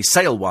 whereas the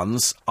sale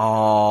ones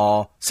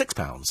are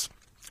 £6.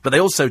 But they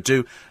also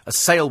do a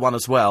sale one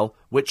as well,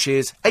 which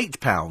is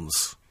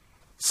 £8.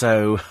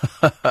 So,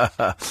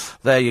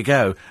 there you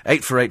go.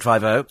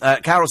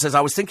 84850. Carol says,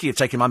 I was thinking of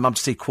taking my mum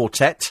to see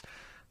Quartet.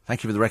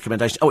 Thank you for the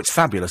recommendation. Oh, it's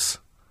fabulous.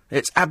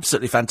 It's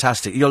absolutely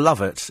fantastic. You'll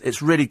love it.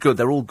 It's really good.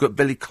 They're all good.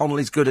 Billy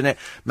Connolly's good in it.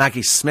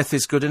 Maggie Smith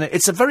is good in it.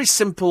 It's a very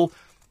simple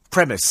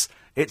premise.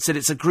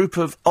 It's a group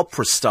of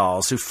opera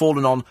stars who've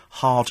fallen on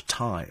hard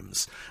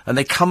times. And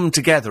they come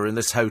together in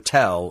this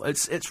hotel.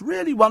 It's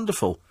really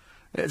wonderful.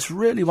 It's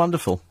really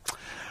wonderful.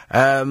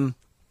 Have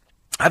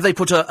they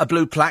put a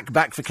blue plaque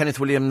back for Kenneth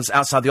Williams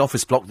outside the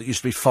office block that used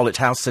to be Follett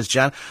House, says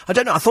Jan? I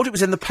don't know. I thought it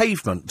was in the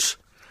pavement.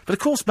 But, of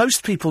course,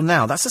 most people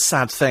now, that's a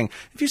sad thing.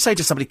 If you say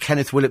to somebody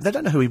Kenneth Williams, they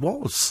don't know who he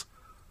was.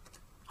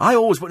 I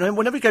always,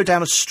 whenever we go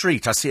down a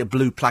street, I see a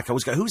blue plaque, I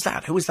always go, who's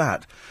that? Who is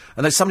that?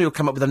 And then somebody will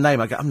come up with a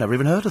name, I go, I've never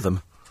even heard of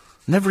them.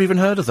 Never even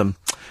heard of them.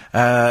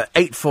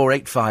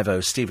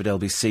 84850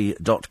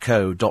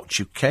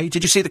 steve@lbc.co.uk.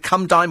 Did you see the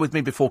Come Dine With Me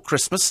Before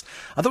Christmas?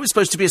 I thought it was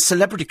supposed to be a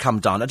celebrity come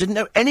dine. I didn't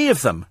know any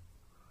of them.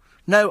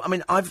 No, I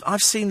mean,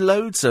 I've seen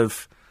loads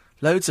of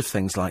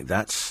things like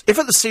that. If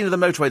at the scene of the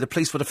motorway the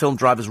police were to film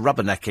drivers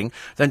rubbernecking,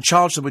 then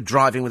charge them with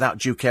driving without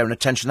due care and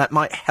attention, that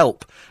might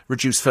help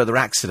reduce further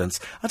accidents.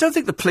 I don't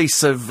think the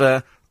police have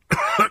have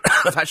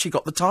actually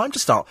got the time to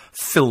start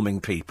filming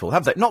people,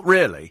 have they? Not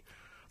really.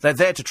 They're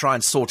there to try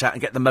and sort out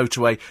and get the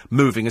motorway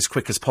moving as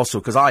quick as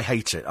possible, because I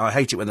hate it. I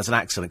hate it when there's an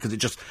accident, because it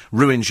just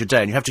ruins your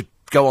day. And you have to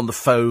go on the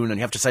phone and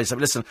you have to say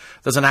something, listen,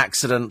 there's an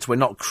accident, we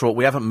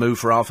haven't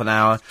moved for half an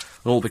hour,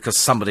 all because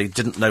somebody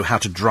didn't know how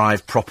to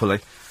drive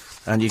properly.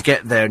 And you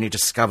get there and you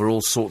discover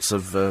all sorts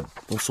of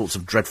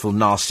dreadful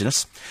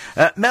nastiness.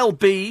 Mel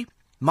B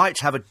might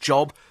have a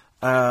job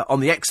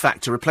on the X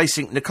Factor,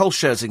 replacing Nicole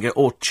Scherzinger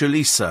or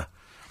Chulisa.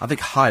 I think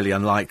highly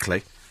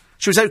unlikely.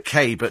 She was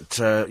okay, but,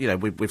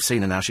 we've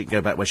seen her now. She can go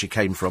back where she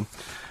came from.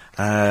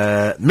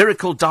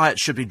 Miracle diet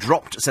should be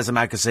dropped, says a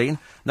magazine.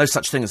 No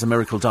such thing as a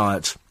miracle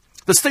diet.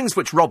 There's things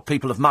which rob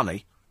people of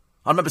money.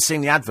 I remember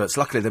seeing the adverts.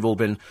 Luckily, they've all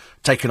been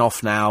taken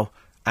off now,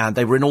 and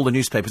they were in all the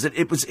newspapers.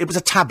 It was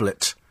a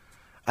tablet,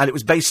 and it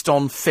was based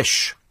on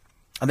fish.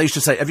 And they used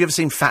to say, have you ever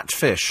seen fat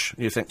fish?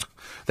 You think...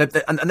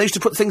 and they used to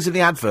put things in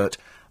the advert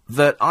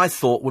that I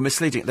thought were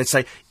misleading. They'd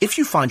say, if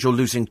you find you're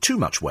losing too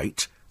much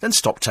weight, then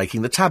stop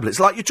taking the tablets.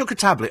 Like you took a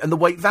tablet and the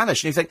weight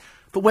vanished, and you think,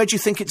 but where do you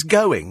think it's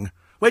going?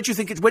 Where do you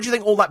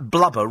think all that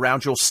blubber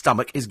around your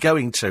stomach is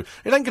going to?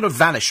 It ain't going to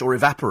vanish or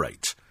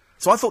evaporate.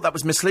 So I thought that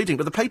was misleading,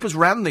 but the papers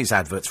ran these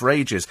adverts for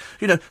ages.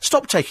 You know,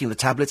 stop taking the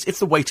tablets if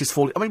the weight is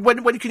falling. I mean,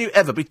 when can you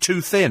ever be too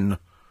thin?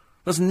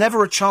 There's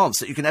never a chance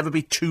that you can ever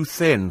be too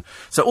thin.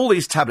 So all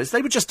these tablets,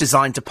 they were just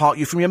designed to part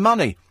you from your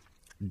money.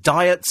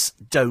 Diets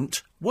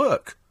don't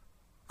work.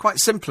 Quite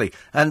simply.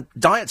 And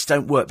diets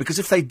don't work because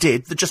if they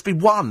did, there'd just be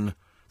one.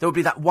 There would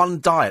be that one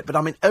diet. But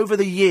I mean, over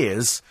the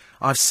years,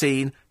 I've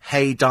seen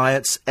hay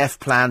diets,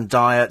 F-plan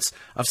diets.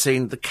 I've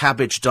seen the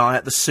cabbage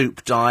diet, the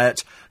soup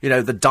diet. You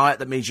know, the diet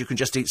that means you can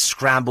just eat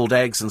scrambled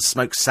eggs and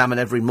smoked salmon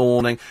every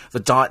morning. The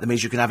diet that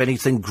means you can have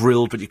anything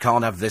grilled, but you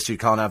can't have this, you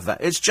can't have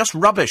that. It's just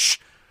rubbish.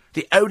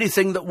 The only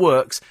thing that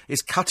works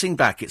is cutting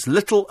back. It's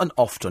little and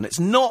often. It's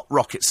not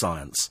rocket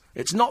science.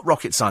 It's not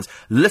rocket science.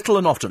 Little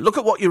and often. Look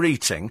at what you're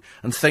eating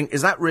and think,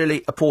 is that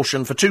really a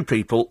portion for 2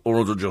 people or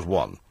is it just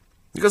 1?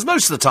 Because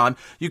most of the time,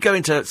 you go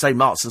into, say,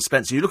 Marks and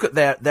Spencer, you look at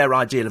their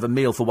ideal of a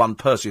meal for 1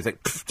 person, you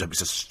think, don't be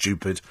so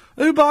stupid.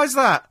 Who buys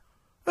that?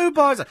 Who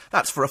buys that?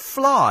 That's for a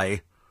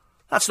fly.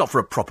 That's not for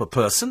a proper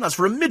person. That's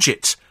for a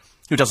midget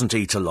who doesn't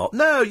eat a lot.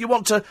 No, you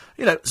want to,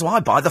 so I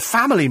buy the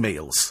family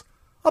meals.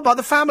 I buy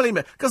the family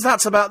meal, because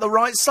that's about the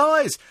right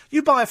size.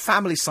 You buy a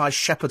family-size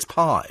shepherd's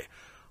pie,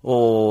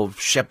 or,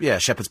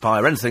 shepherd's pie,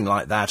 or anything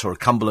like that, or a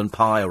Cumberland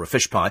pie, or a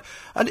fish pie,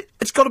 and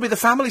it's got to be the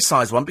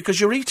family-size one, because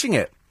you're eating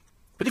it.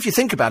 But if you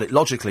think about it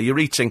logically, you're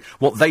eating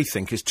what they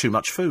think is too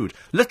much food.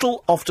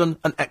 Little, often,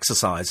 and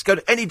exercise. Go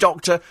to any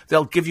doctor,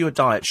 they'll give you a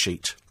diet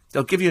sheet.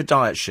 They'll give you a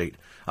diet sheet.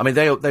 I mean,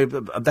 they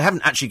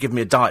haven't actually given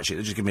me a diet sheet,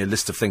 they just give me a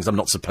list of things I'm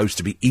not supposed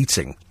to be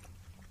eating.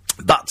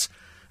 But,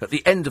 at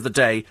the end of the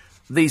day,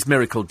 these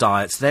miracle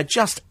diets, they're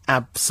just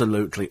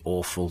absolutely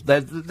awful.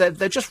 They're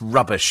just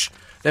rubbish.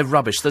 They're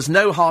rubbish. There's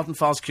no hard and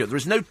fast cure. There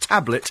is no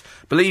tablet,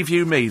 believe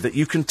you me, that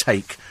you can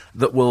take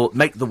that will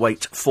make the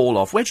weight fall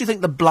off. Where do you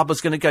think the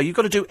blubber's going to go? You've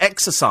got to do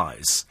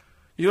exercise.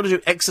 You've got to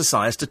do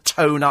exercise to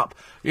tone up,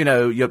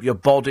 your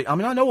body. I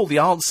mean, I know all the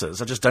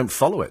answers. I just don't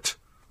follow it.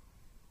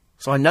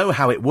 So I know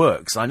how it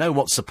works. I know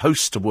what's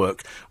supposed to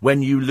work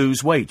when you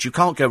lose weight. You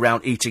can't go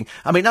around eating.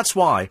 I mean, that's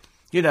why...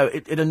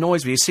 it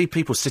annoys me. You see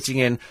people sitting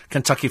in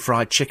Kentucky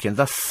Fried Chicken,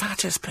 the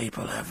fattest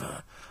people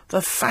ever.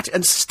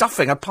 And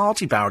stuffing a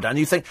party barrel down.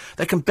 You think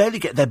they can barely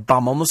get their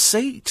bum on the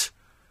seat.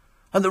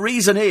 And the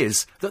reason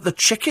is that the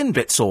chicken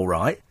bit's all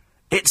right.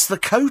 It's the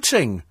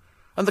coating.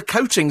 And the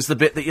coating's the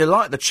bit that you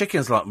like. The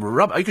chicken's like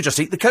rubber. You could just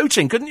eat the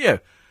coating, couldn't you?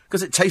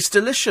 Because it tastes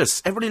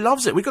delicious. Everybody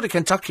loves it. We got a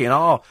Kentucky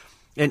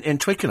in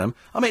Twickenham.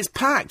 I mean, it's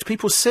packed.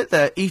 People sit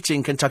there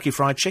eating Kentucky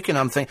Fried Chicken.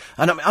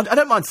 I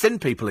don't mind thin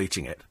people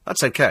eating it.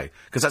 That's okay,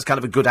 because that's kind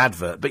of a good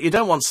advert. But you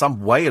don't want some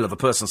whale of a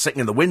person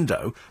sitting in the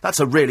window. That's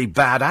a really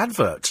bad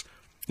advert.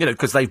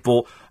 Because they've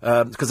bought...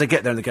 because they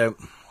get there and they go...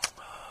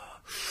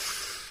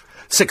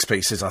 6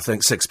 pieces, I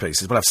think. 6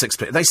 pieces. We'll have 6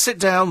 pieces. They sit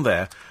down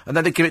there, and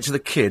then they give it to the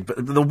kid,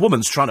 but the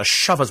woman's trying to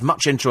shove as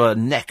much into her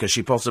neck as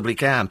she possibly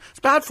can. It's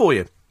bad for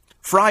you.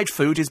 Fried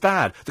food is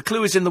bad. The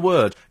clue is in the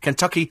word.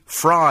 Kentucky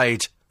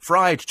Fried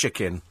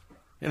Chicken.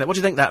 What do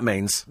you think that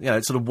means?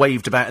 It's sort of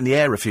waved about in the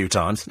air a few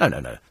times. No.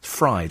 It's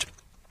fried.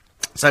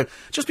 So,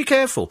 just be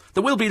careful.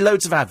 There will be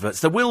loads of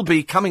adverts. There will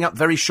be, coming up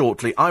very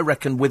shortly, I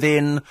reckon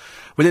within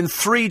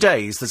 3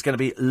 days, there's going to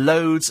be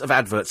loads of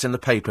adverts in the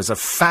papers of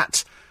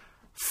fat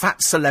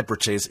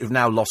celebrities who've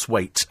now lost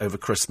weight over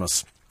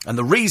Christmas. And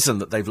the reason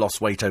that they've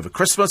lost weight over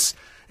Christmas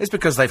is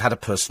because they've had a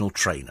personal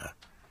trainer.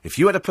 If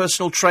you had a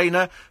personal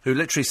trainer who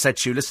literally said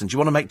to you, listen, do you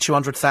want to make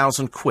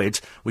 200,000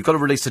 quid? We've got to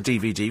release a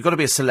DVD. You've got to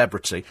be a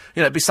celebrity.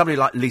 It'd be somebody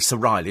like Lisa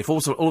Riley. If all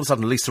of a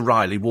sudden Lisa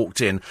Riley walked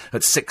in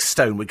at 6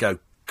 stone, we'd go,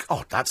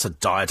 God, that's a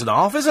diet and a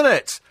half, isn't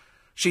it?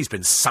 She's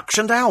been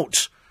suctioned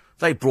out.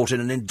 They brought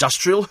in an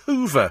industrial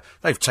hoover.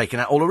 They've taken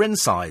out all her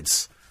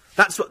insides.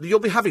 That's what you'll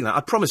be having that,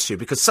 I promise you,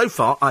 because so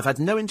far I've had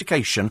no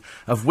indication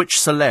of which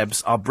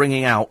celebs are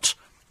bringing out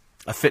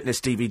a fitness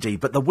DVD,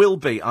 but there will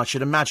be, I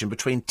should imagine,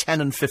 between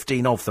 10 and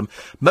 15 of them.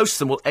 Most of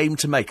them will aim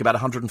to make about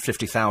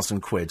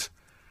 150,000 quid.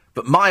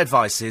 But my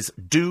advice is,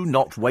 do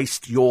not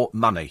waste your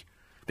money.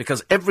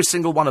 Because every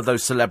single one of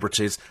those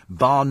celebrities,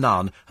 bar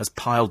none, has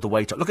piled the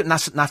weight up. Look at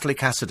Natalie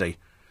Cassidy.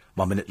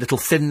 1 minute, little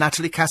thin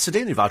Natalie Cassidy,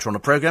 and invite her on a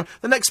programme.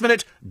 The next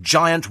minute,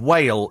 giant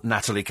whale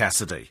Natalie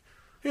Cassidy.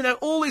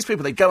 All these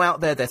people, they go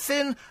out there, they're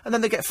thin, and then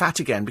they get fat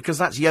again, because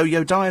that's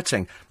yo-yo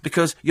dieting.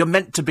 Because you're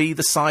meant to be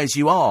the size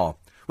you are.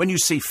 When you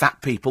see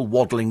fat people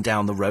waddling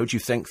down the road, you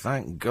think,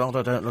 thank God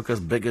I don't look as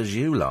big as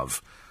you,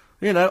 love.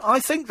 I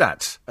think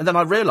that. And then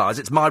I realise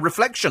it's my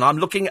reflection. I'm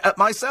looking at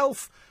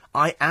myself.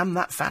 I am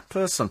that fat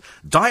person.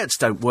 Diets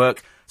don't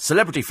work.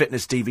 Celebrity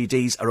fitness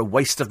DVDs are a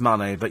waste of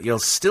money, but you'll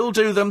still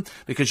do them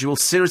because you will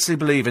seriously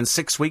believe in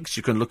 6 weeks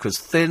you can look as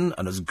thin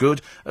and as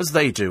good as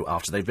they do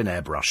after they've been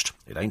airbrushed.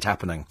 It ain't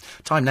happening.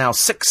 Time now,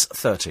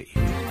 6:30.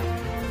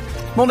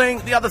 Morning.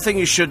 The other thing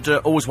you should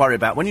always worry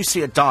about, when you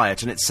see a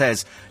diet and it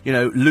says,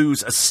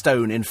 lose a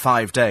stone in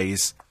 5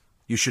 days,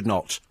 you should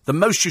not. The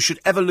most you should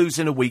ever lose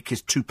in a week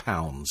is 2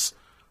 pounds.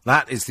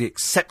 That is the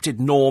accepted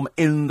norm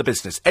in the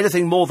business.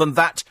 Anything more than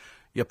that,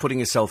 you're putting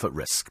yourself at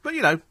risk. But,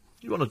 you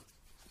want to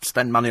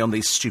spend money on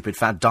these stupid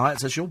fad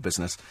diets, that's your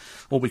business.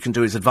 All we can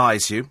do is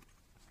advise you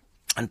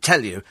and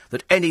tell you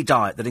that any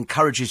diet that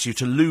encourages you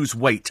to lose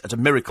weight at a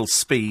miracle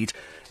speed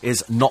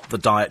is not the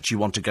diet you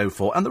want to go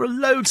for. And there are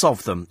loads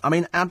of them. I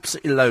mean,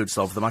 absolutely loads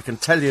of them. I can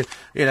tell you,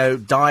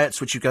 diets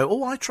which you go,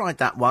 oh, I tried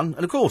that one.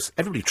 And, of course,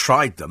 everybody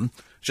tried them.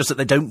 It's just that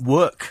they don't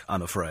work,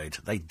 I'm afraid.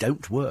 They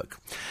don't work.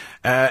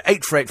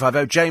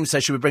 84850, James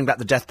says, should we bring back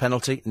the death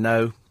penalty?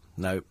 No,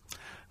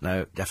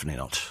 definitely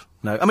not.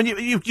 No, I mean,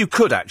 you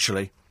could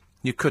actually.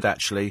 You could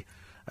actually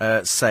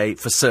say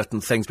for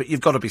certain things, but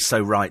you've got to be so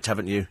right,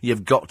 haven't you?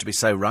 You've got to be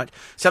so right.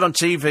 Said on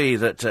TV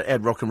that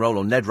Ed Rock'n'Roll,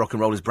 or Ned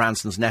Rock'n'Roll, is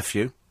Branson's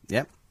nephew.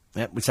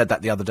 Yep, we said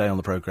that the other day on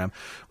the programme.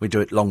 We do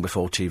it long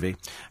before TV.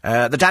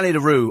 The Danny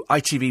LaRue,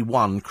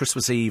 ITV1,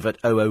 Christmas Eve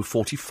at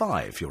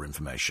 00:45, for your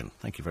information.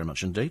 Thank you very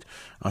much indeed.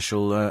 I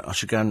shall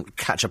go and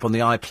catch up on the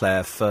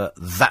iPlayer for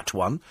that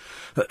one.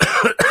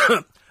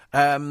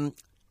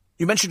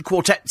 You mentioned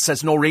Quartet,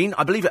 says Noreen.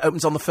 I believe it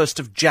opens on the 1st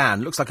of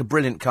Jan. Looks like a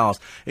brilliant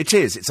cast. It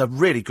is. It's a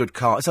really good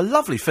cast. It's a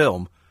lovely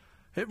film.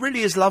 It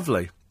really is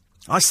lovely.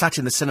 I sat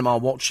in the cinema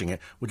watching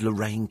it with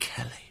Lorraine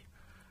Kelly.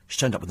 She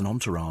turned up with an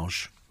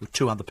entourage, with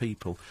 2 other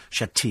people.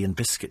 She had tea and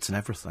biscuits and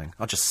everything.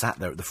 I just sat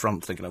there at the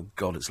front thinking, oh,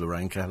 God, it's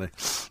Lorraine Kelly.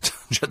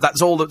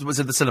 That's all that was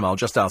in the cinema,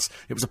 just us.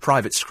 It was a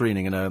private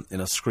screening in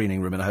a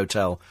screening room in a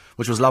hotel,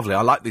 which was lovely.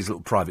 I like these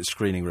little private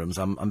screening rooms.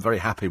 I'm very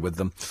happy with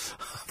them.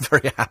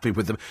 Very happy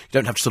with them. You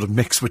don't have to sort of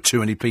mix with too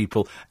many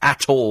people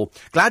at all.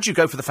 Glad you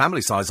go for the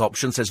family size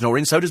option, says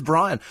Noreen. So does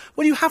Brian.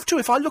 Well, you have to.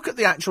 If I look at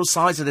the actual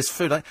size of this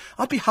food,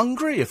 I'd be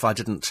hungry if I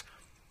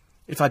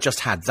just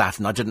had that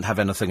and I didn't have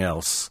anything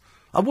else.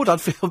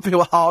 I'd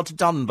feel hard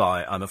done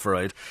by, I'm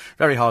afraid.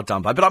 Very hard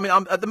done by. But, I mean,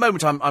 at the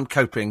moment, I'm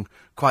coping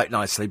quite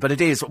nicely. But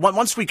it is,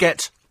 once we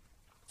get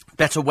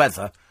better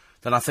weather,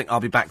 then I think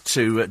I'll be back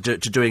to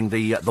doing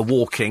the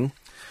walking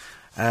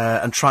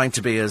and trying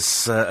to be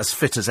as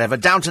fit as ever.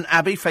 Downton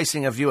Abbey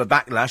facing a viewer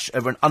backlash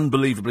over an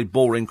unbelievably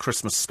boring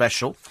Christmas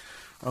special.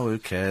 Oh, who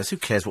cares? Who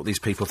cares what these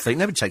people think?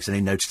 Nobody takes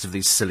any notice of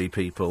these silly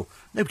people.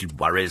 Nobody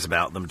worries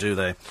about them, do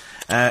they?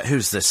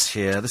 Who's this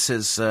here? This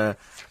is a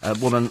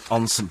woman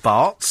on St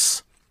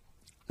Bart's.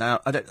 Now,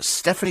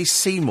 Stephanie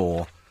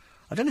Seymour.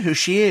 I don't know who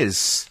she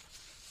is.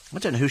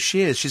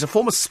 She's a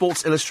former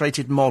Sports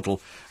Illustrated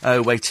model.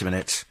 Oh, wait a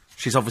minute.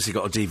 She's obviously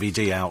got a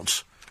DVD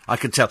out. I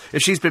can tell.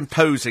 If she's been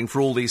posing for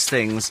all these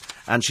things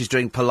and she's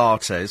doing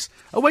Pilates.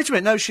 Oh, wait a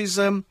minute. No, she's,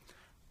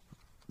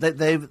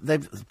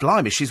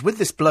 blimey, she's with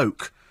this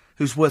bloke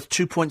who's worth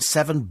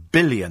 2.7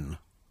 billion.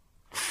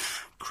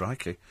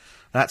 Crikey.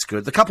 That's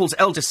good. The couple's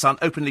eldest son,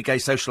 openly gay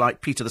socialite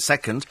Peter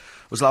II,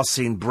 was last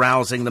seen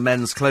browsing the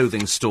men's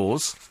clothing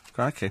stores.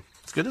 Crikey.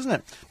 It's good, isn't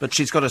it? But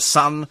she's got a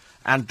son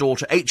and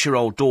daughter,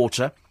 8-year-old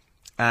daughter,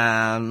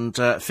 and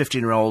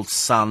 15-year-old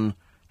son,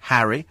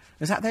 Harry.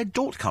 Is that their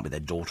daughter? Can't be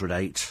their daughter at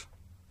 8.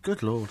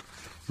 Good Lord.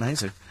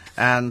 Amazing.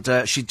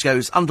 And she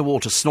goes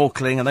underwater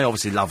snorkelling, and they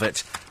obviously love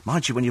it.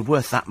 Mind you, when you're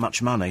worth that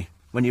much money,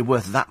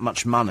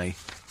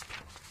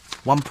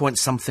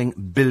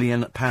 1-point-something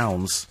billion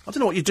pounds. I don't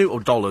know what you do, or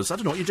dollars. I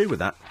don't know what you do with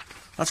that.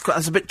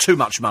 That's a bit too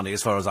much money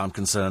as far as I'm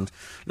concerned.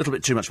 A little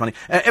bit too much money.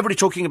 Everybody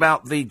talking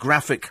about the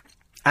graphic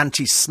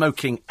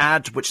anti-smoking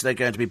ad, which they're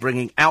going to be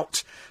bringing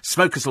out.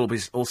 Smokers will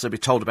also be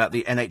told about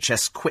the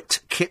NHS Quit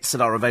kits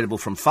that are available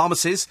from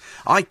pharmacies.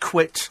 I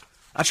quit.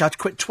 Actually, I had to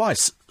quit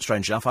twice,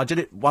 strange enough. I did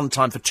it one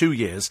time for 2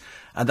 years,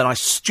 and then I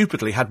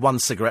stupidly had one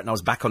cigarette and I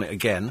was back on it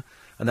again,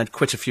 and then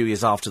quit a few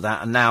years after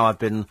that, and now I've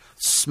been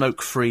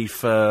smoke-free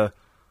for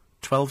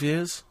 12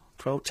 years?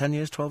 10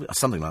 years, 12 years?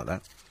 Something like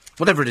that.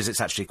 Whatever it is, it's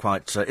actually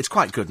quite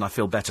good, and I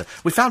feel better.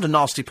 We found a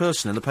nasty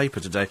person in the paper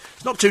today.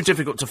 It's not too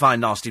difficult to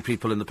find nasty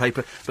people in the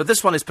paper, but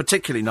this one is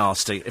particularly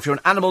nasty. If you're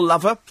an animal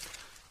lover,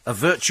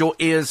 avert your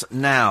ears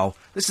now.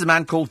 This is a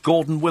man called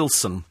Gordon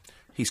Wilson.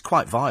 He's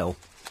quite vile.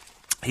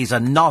 He's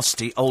a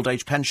nasty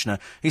old-age pensioner.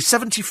 He's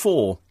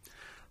 74.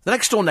 The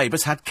next-door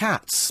neighbours had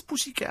cats,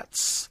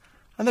 pussycats,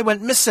 and they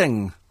went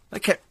missing. They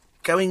kept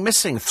going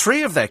missing.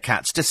 3 of their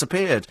cats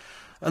disappeared.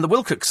 And the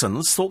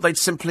Wilcoxons thought they'd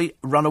simply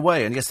run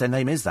away. And yes, their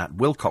name is that,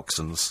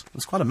 Wilcoxons.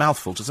 It's quite a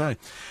mouthful to say.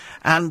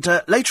 And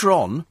later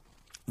on,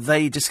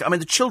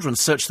 the children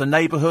searched the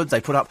neighbourhood. They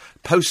put up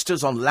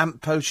posters on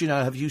lampposts,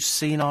 have you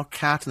seen our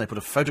cat? And they put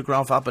a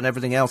photograph up and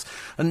everything else.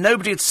 And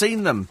nobody had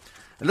seen them.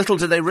 And little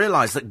did they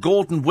realise that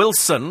Gordon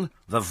Wilson,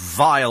 the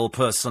vile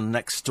person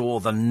next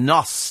door, the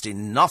nasty,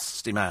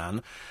 nasty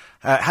man,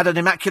 had an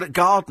immaculate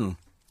garden.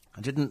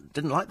 And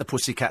didn't like the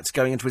pussycats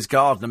going into his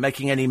garden and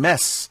making any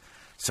mess.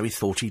 So he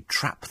thought he'd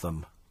trap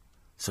them.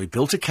 So he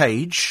built a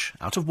cage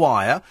out of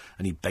wire,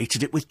 and he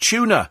baited it with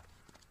tuna.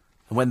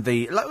 And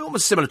when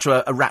almost similar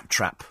to a rat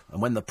trap.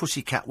 And when the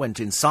pussycat went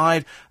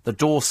inside, the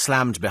door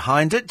slammed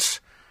behind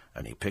it,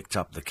 and he picked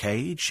up the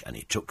cage, and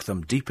he took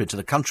them deep into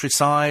the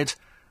countryside,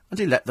 and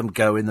he let them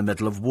go in the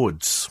middle of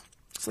woods.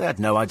 So they had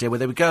no idea where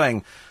they were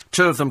going.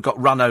 2 of them got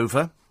run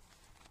over.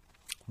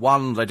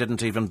 1, they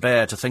didn't even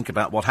bear to think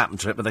about what happened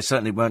to it, but they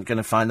certainly weren't going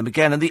to find them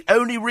again. And the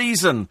only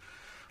reason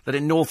that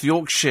in North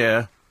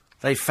Yorkshire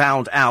they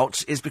found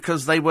out is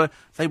because they were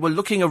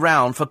looking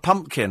around for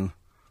Pumpkin.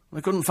 They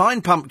couldn't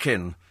find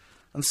Pumpkin.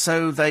 And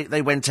so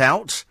they went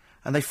out,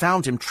 and they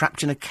found him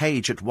trapped in a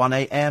cage at 1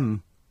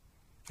 a.m.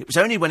 It was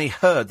only when he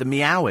heard the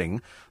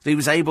meowing that he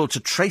was able to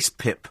trace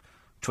Pip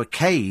to a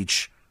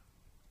cage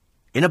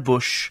in a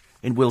bush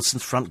in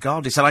Wilson's front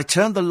garden. He said, I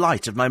turned the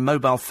light of my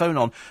mobile phone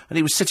on, and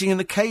he was sitting in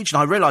the cage,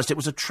 and I realised it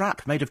was a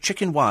trap made of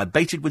chicken wire,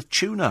 baited with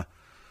tuna.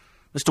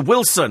 Mr.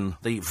 Wilson,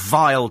 the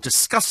vile,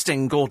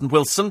 disgusting Gordon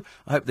Wilson,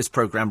 I hope this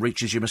programme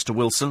reaches you, Mr.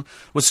 Wilson,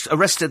 was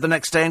arrested the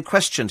next day and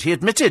questioned. He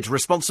admitted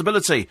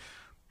responsibility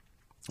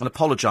and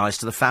apologised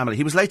to the family.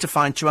 He was later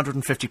fined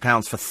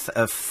 £250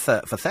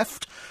 for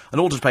theft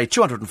and ordered to pay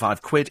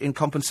 205 quid in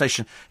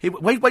compensation.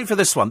 Wait for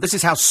this one. This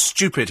is how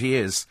stupid he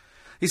is.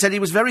 He said he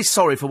was very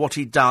sorry for what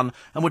he'd done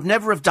and would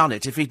never have done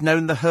it if he'd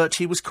known the hurt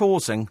he was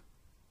causing.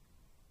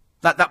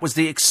 That was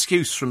the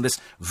excuse from this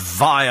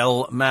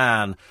vile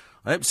man.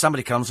 I hope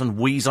somebody comes and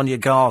wheezes on your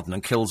garden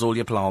and kills all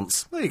your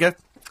plants. There you go.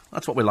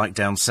 That's what we like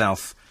down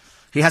south.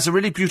 He has a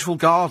really beautiful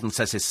garden,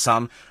 says his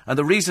son, and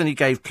the reason he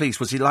gave police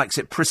was he likes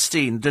it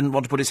pristine, didn't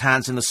want to put his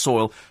hands in the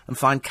soil and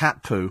find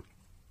cat poo.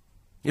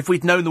 If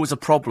we'd known there was a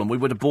problem, we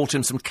would have bought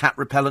him some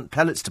cat-repellent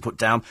pellets to put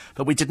down,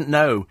 but we didn't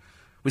know.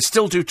 We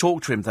still do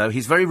talk to him, though.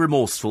 He's very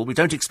remorseful. We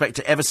don't expect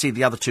to ever see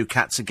the other 2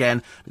 cats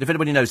again, but if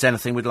anybody knows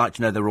anything, we'd like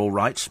to know they're all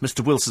right.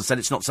 Mr. Wilson said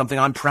it's not something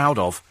I'm proud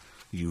of.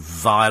 You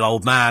vile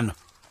old man.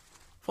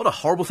 What a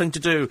horrible thing to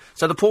do.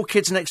 So the poor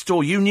kids next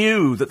door, you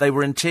knew that they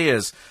were in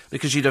tears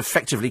because you'd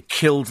effectively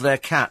killed their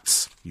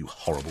cats. You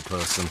horrible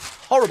person.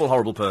 Horrible,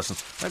 horrible person.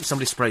 Maybe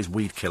somebody sprays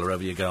weed killer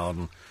over your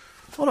garden.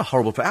 What a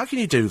horrible person. How can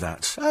you do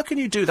that? How can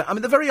you do that? I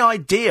mean, the very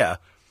idea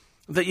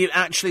that you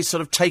actually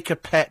sort of take a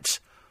pet,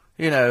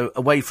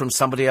 away from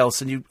somebody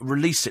else and you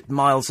release it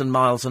miles and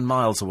miles and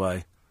miles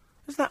away.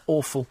 Isn't that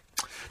awful?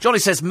 Johnny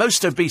says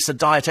most obese are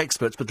diet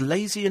experts, but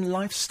lazy in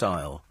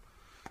lifestyle.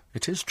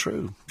 It is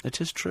true.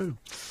 It is true.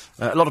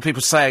 A lot of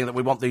people saying that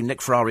we want the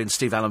Nick Ferrari and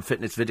Steve Allen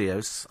fitness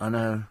videos. I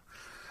know.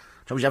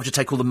 Don't we have to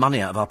take all the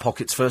money out of our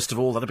pockets, first of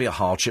all? That'd be a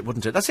hardship,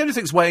 wouldn't it? That's the only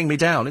thing that's weighing me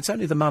down. It's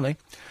only the money.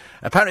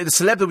 Apparently the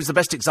celeb that was the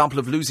best example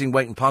of losing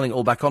weight and piling it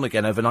all back on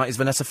again overnight is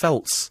Vanessa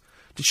Feltz.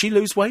 Did she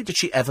lose weight? Did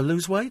she ever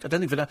lose weight? I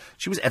don't think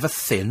she was ever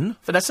thin.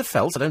 Vanessa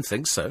Feltz? I don't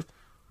think so.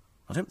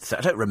 I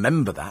don't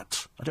remember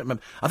that. I don't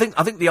remember. I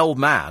think the old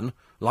man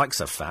likes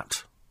her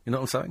fat. You know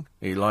what I'm saying?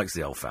 He likes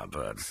the old fat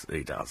birds.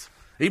 He does.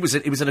 He was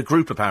in a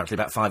group, apparently,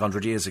 about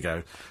 500 years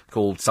ago,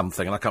 called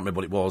something, and I can't remember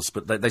what it was,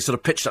 but they sort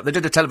of pitched up. They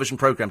did a television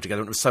programme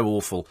together, and it was so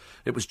awful.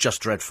 It was just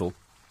dreadful.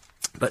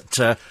 But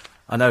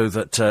I know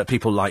that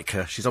people like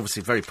her. She's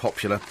obviously very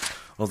popular,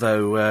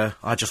 although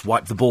I just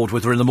wiped the board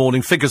with her in the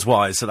morning,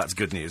 figures-wise, so that's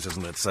good news,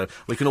 isn't it? So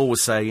we can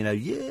always say,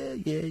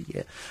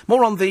 yeah.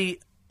 More on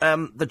the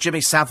Jimmy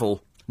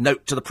Savile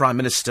note to the Prime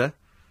Minister,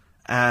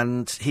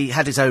 and he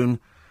had his own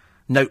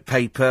note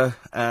paper,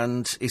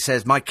 and he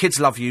says, my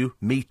kids love you,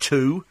 me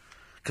too,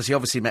 because he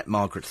obviously met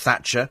Margaret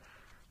Thatcher,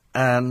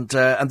 and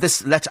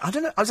this letter, I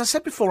don't know, as I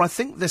said before, I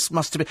think this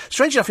must have been,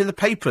 strange enough, in the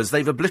papers,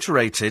 they've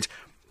obliterated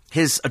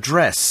his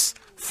address,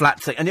 flat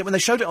thing, and yet when they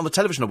showed it on the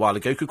television a while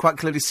ago, you could quite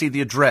clearly see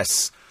the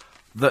address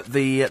that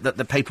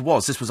the paper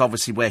was. This was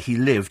obviously where he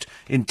lived,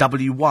 in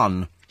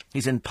W1.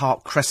 He's in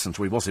Park Crescent,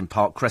 or he was in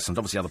Park Crescent,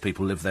 obviously other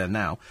people live there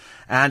now,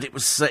 and it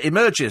was,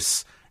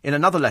 emerges in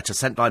another letter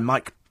sent by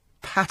Mike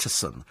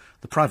Patterson,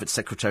 the private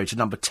secretary to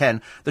Number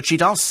 10, that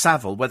she'd asked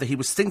Savile whether he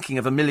was thinking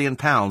of £1 million.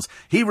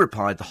 He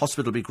replied the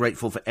hospital would be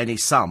grateful for any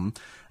sum,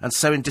 and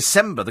so in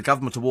December the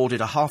government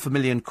awarded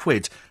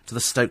 £500,000 to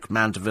the Stoke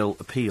Mandeville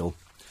appeal.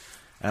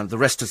 And the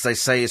rest, as they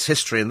say, is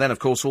history. And then, of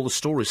course, all the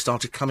stories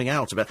started coming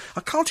out about...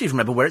 I can't even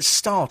remember where it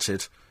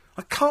started.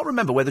 I can't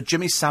remember where the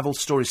Jimmy Savile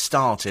story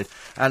started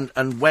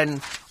and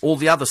when all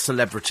the other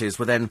celebrities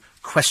were then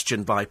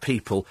questioned by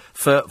people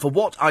for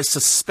what I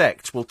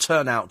suspect will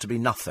turn out to be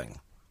nothing.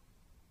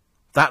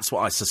 That's what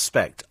I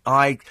suspect.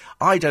 I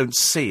don't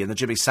see in the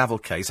Jimmy Savile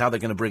case how they're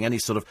going to bring any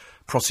sort of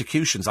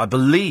prosecutions. I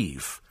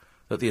believe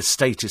that the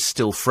estate is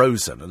still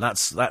frozen, and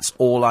that's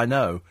all I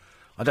know.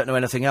 I don't know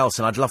anything else,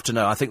 and I'd love to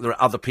know. I think there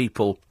are other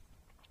people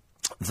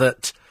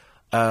that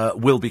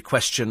will be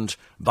questioned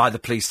by the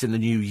police in the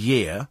new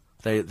year.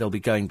 They'll be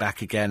going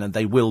back again, and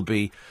they will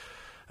be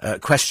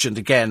questioned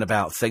again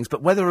about things.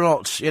 But whether or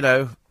not,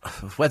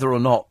 whether or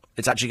not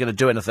it's actually going to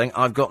do anything,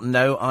 I've got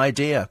no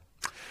idea.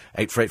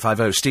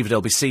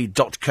 84850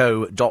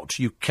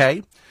 steve@lbc.co.uk.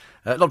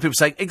 A lot of people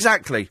saying,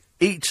 exactly,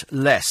 eat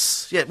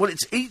less. Yeah, well,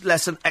 it's eat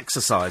less and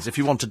exercise if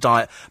you want to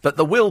diet. But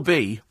there will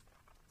be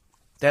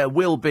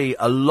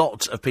a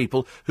lot of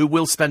people who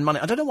will spend money.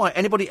 I don't know why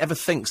anybody ever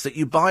thinks that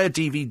you buy a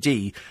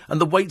DVD and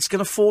the weight's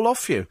going to fall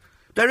off you.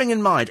 Bearing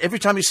in mind, every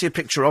time you see a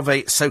picture of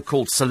a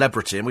so-called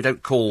celebrity, and we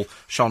don't call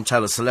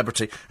Chantal a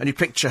celebrity, and you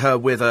picture her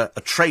with a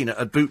trainer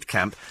at boot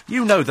camp,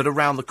 you know that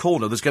around the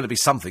corner there's going to be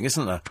something,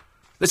 isn't there?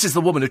 This is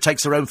the woman who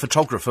takes her own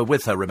photographer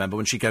with her, remember,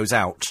 when she goes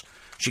out.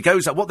 She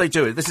goes out, what they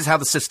do, this is how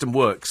the system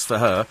works for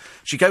her.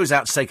 She goes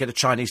out to, say, get a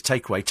Chinese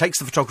takeaway, takes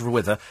the photographer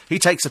with her, he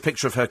takes a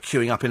picture of her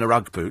queuing up in her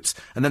Ugg boots,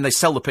 and then they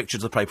sell the picture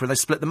to the paper and they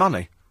split the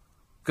money.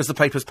 Because the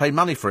paper's paid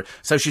money for it.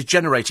 So she's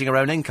generating her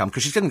own income,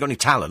 because she hasn't got any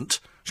talent.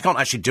 She can't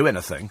actually do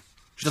anything.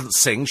 She doesn't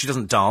sing, she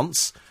doesn't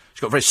dance. She's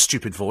got a very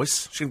stupid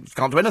voice. She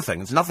can't do anything.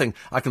 There's nothing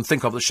I can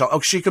think of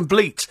that she can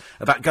bleat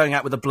about going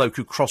out with a bloke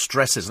who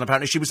cross-dresses, and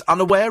apparently she was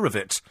unaware of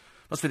it.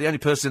 Must be the only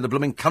person in the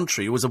blooming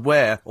country who was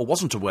aware, or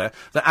wasn't aware,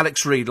 that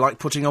Alex Reid liked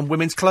putting on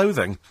women's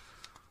clothing.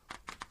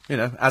 You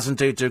know, as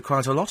indeed do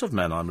quite a lot of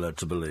men, I'm led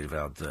to believe,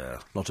 out there.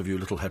 A lot of you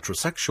little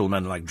heterosexual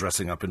men like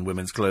dressing up in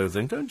women's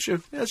clothing, don't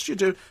you? Yes, you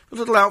do. A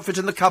little outfit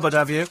in the cupboard,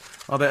 have you?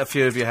 I bet a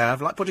few of you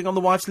have. Like putting on the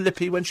wife's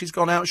lippy when she's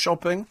gone out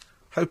shopping,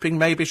 hoping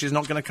maybe she's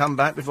not going to come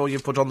back before you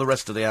put on the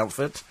rest of the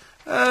outfit.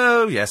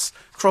 Oh, yes.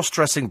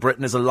 Cross-dressing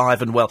Britain is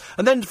alive and well.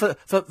 And then for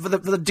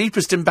the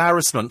deepest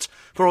embarrassment,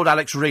 poor old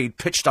Alex Reid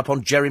pitched up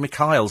on Jerry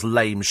Mikhail's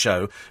lame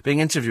show, being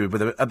interviewed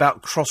with him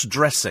about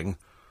cross-dressing.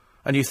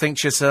 And you think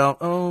to yourself,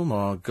 oh,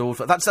 my God.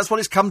 That's what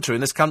it's come to in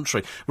this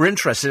country. We're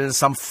interested in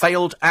some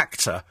failed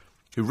actor,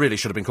 who really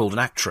should have been called an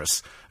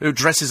actress, who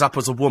dresses up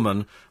as a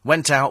woman,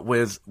 went out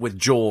with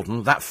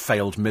Jordan, that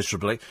failed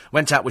miserably,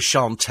 went out with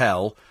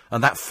Chantel,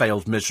 and that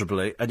failed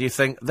miserably. And you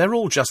think, they're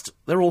all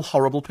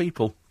horrible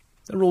people.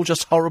 They're all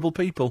just horrible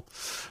people.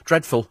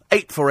 Dreadful.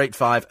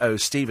 84850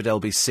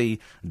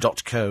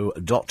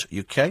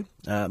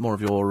 steve@lbc.co.uk. More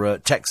of your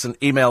texts and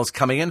emails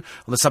coming in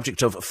on the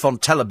subject of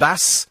Fontella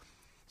Bass.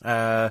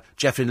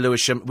 Jeff in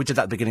Lewisham. We did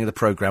that at the beginning of the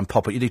programme.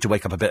 Popper, you need to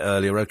wake up a bit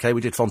earlier, OK?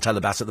 We did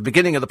Fontella Bass at the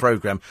beginning of the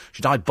programme.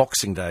 She died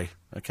Boxing Day,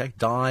 OK?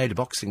 Died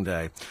Boxing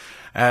Day.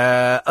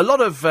 A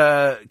lot of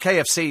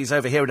KFCs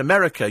over here in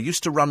America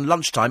used to run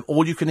lunchtime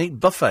all-you-can-eat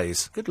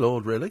buffets. Good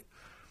Lord, really?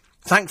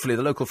 Thankfully,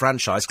 the local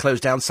franchise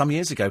closed down some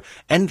years ago.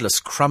 Endless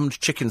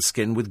crumbed chicken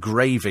skin with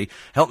gravy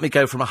helped me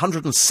go from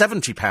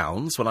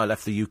 £170 when I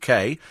left the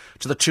UK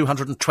to the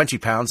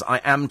 £220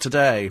 I am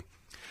today.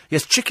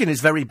 Yes, chicken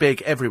is very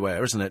big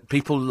everywhere, isn't it?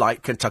 People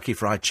like Kentucky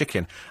Fried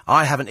Chicken.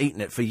 I haven't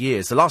eaten it for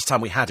years. The last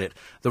time we had it,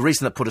 the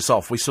reason that put us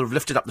off, we sort of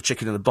lifted up the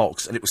chicken in the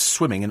box and it was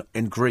swimming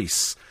in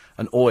grease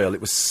and oil. It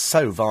was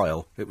so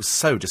vile. It was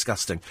so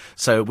disgusting.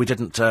 So we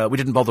didn't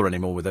bother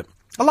anymore with it.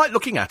 I like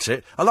looking at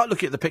it. I like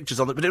looking at the pictures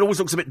on it, but it always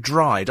looks a bit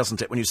dry,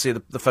 doesn't it, when you see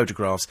the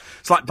photographs?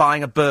 It's like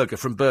buying a burger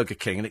from Burger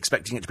King and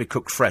expecting it to be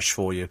cooked fresh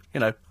for you. You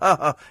know,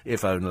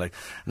 if only.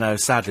 No,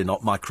 sadly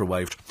not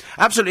microwaved.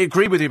 Absolutely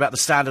agree with you about the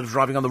standard of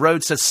driving on the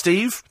road, says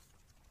Steve.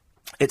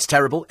 It's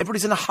terrible.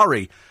 Everybody's in a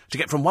hurry to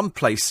get from one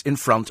place in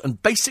front,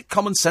 and basic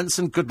common sense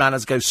and good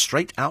manners go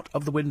straight out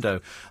of the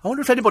window. I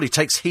wonder if anybody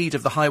takes heed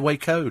of the highway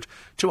code.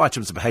 2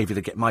 items of behaviour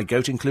that get my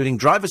goat, including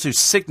drivers who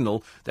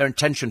signal their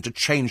intention to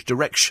change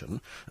direction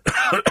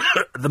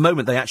the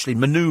moment they actually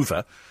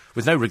manoeuvre,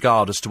 with no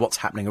regard as to what's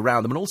happening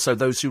around them, and also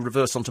those who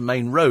reverse onto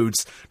main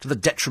roads to the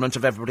detriment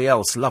of everybody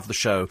else. Love the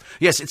show.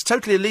 Yes, it's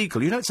totally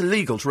illegal. You know it's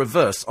illegal to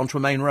reverse onto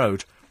a main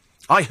road.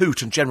 I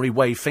hoot and generally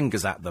wave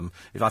fingers at them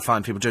if I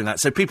find people doing that.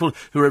 So people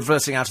who are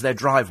reversing out of their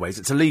driveways,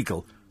 it's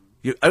illegal.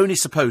 You're only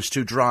supposed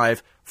to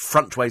drive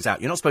front ways out.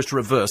 You're not supposed to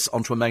reverse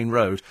onto a main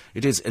road.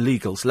 It is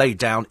illegal. It's laid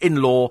down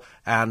in law,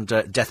 and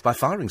death by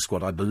firing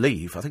squad, I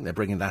believe. I think they're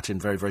bringing that in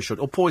very, very short.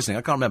 Or poisoning,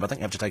 I can't remember. I think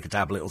you have to take a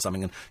tablet or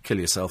something and kill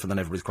yourself, and then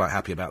everybody's quite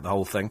happy about the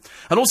whole thing.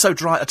 And also,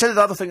 I'll tell you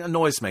the other thing that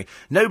annoys me.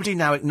 Nobody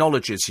now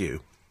acknowledges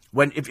you.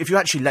 If you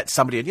actually let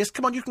somebody in, yes,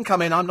 come on, you can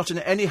come in, I'm not in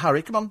any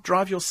hurry, come on,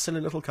 drive your silly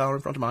little car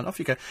in front of mine, off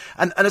you go.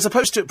 And as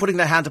opposed to putting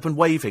their hand up and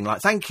waving,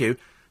 like, thank you,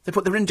 they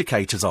put their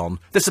indicators on.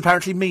 This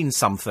apparently means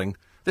something.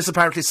 This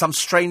apparently is some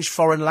strange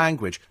foreign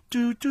language.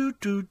 Do, do,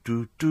 do,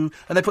 do, do.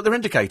 And they put their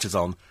indicators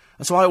on.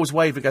 And so I always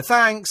wave and go,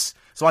 thanks.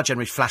 So I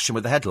generally flash them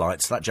with the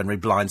headlights. That generally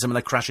blinds them and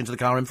they crash into the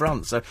car in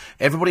front. So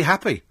everybody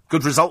happy.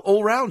 Good result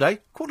all round, eh?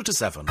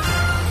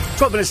 6:45.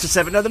 12 minutes to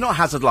 7. No, they're not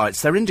hazard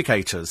lights. They're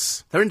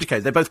indicators. They're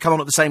indicators. They both come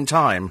on at the same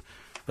time.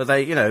 But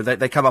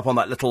they come up on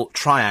that little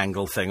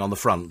triangle thing on the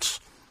front.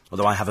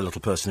 Although I have a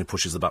little person who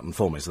pushes the button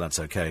for me, so that's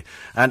okay.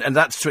 And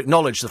that's to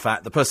acknowledge the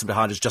fact the person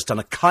behind has just done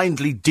a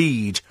kindly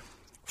deed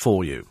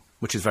for you,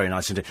 which is very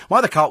nice indeed.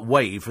 Why they can't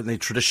wave in the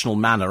traditional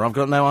manner, I've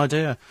got no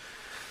idea.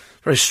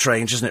 Very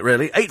strange, isn't it,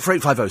 really?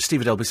 84850,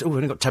 Steve at LBC. Oh, we've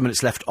only got 10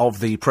 minutes left of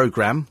the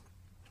programme.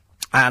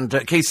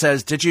 And Keith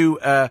says, did you,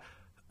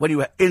 when you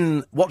were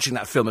in watching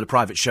that film at a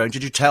private showing,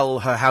 did you tell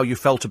her how you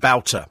felt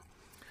about her?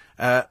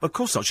 Of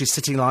course not. She's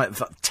sitting like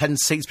 10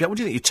 seats behind. What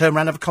do you think? You turn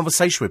around and have a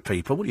conversation with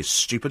people? What are you,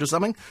 stupid or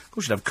something? Of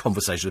course you'd have a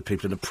conversation with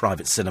people in a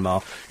private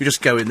cinema. You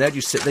just go in there, you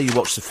sit there, you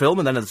watch the film,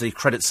 and then as the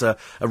credits are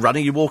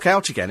running, you walk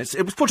out again.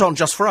 It was put on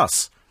just for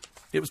us.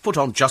 It was put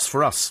on just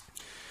for us.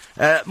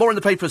 More in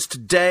the papers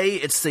today.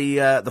 It's the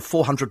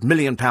 £400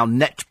 million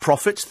net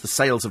profit. The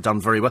sales have done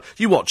very well.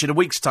 You watch, in a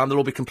week's time, they'll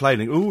all be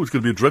complaining, oh, it's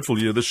going to be a dreadful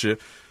year this year.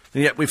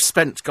 And yet we've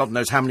spent God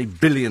knows how many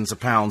billions of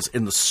pounds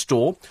in the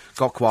store.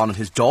 Gokwan and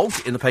his dog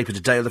in the paper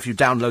today. And if you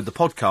download the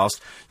podcast,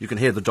 you can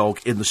hear the dog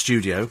in the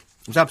studio.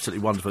 It was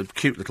absolutely wonderful.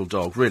 Cute little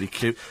dog, really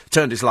cute.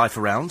 Turned his life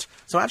around.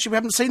 So actually we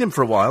haven't seen him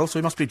for a while, so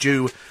he must be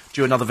due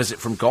another visit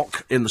from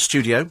Gok in the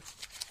studio.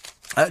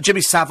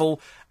 Jimmy Savile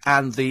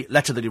and the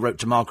letter that he wrote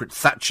to Margaret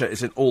Thatcher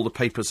is in all the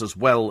papers as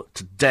well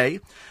today.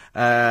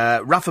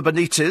 Rafa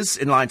Benitez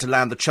in line to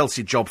land the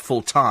Chelsea job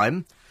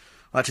full-time.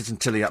 That is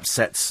until he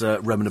upsets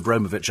Roman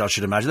Abramovich, I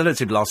should imagine. They don't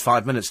seem to last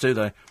 5 minutes, do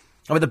they?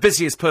 I mean, the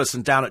busiest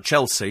person down at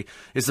Chelsea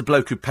is the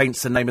bloke who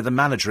paints the name of the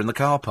manager in the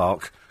car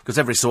park, because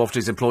every so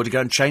often he's employed to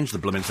go and change the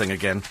blooming thing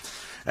again.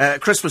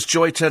 Christmas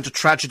joy turned to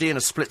tragedy in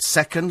a split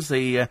second.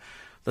 The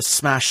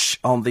smash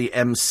on the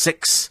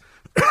M6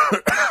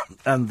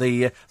 and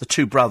the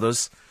two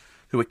brothers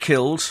who were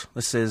killed.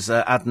 This is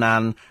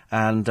Adnan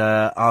and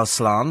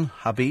Arslan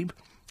Habib,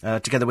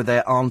 together with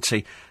their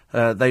auntie.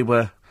 They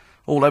were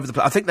all over the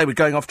place. I think they were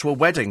going off to a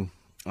wedding,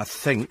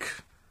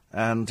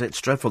 and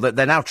it's dreadful.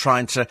 They're now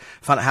trying to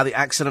find out how the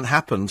accident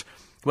happened.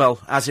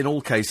 Well, as in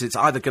all cases, it's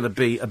either going to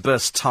be a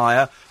burst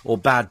tyre or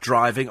bad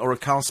driving or a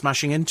car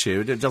smashing into you.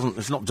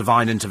 It's not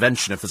divine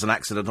intervention if there's an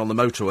accident on the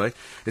motorway.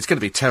 It's going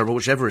to be terrible,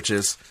 whichever it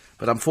is.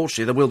 But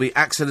unfortunately, there will be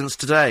accidents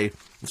today.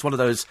 It's one of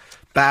those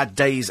bad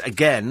days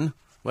again,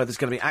 where there's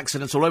going to be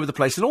accidents all over the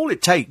place. And all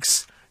it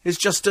takes is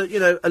just,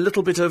 a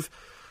little bit of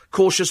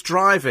cautious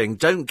driving.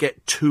 Don't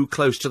get too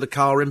close to the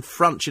car in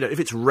front. If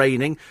it's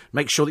raining,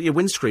 make sure that your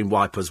windscreen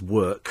wipers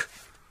work.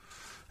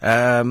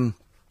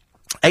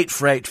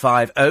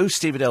 84850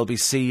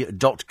 steve@lbc.co.uk.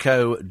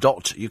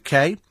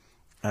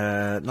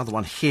 Another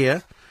one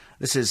here.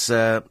 This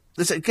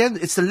again,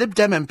 it's the Lib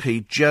Dem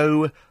MP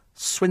Jo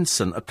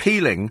Swinson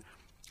appealing.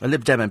 A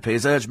Lib Dem MP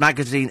has urged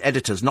magazine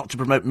editors not to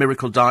promote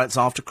miracle diets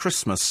after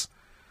Christmas.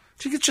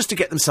 Just to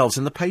get themselves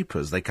in the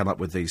papers, they come up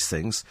with these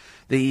things.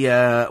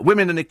 The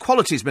Women and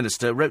Equalities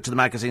Minister wrote to the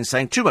magazine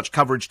saying too much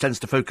coverage tends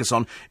to focus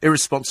on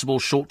irresponsible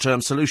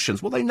short-term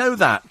solutions. Well, they know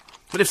that.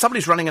 But if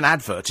somebody's running an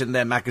advert in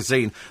their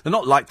magazine, they're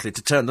not likely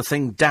to turn the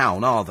thing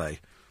down, are they?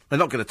 They're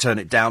not going to turn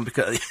it down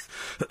because,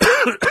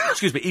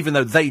 excuse me, even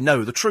though they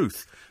know the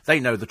truth. They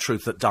know the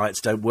truth that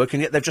diets don't work,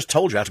 and yet they've just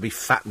told you how to be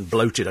fat and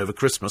bloated over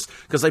Christmas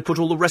because they put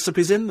all the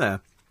recipes in there.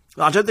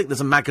 I don't think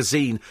there's a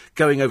magazine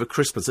going over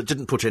Christmas that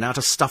didn't put in how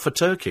to stuff a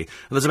turkey.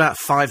 And there's about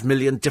 5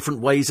 million different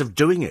ways of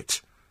doing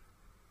it.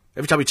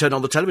 Every time we turn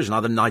on the television,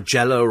 either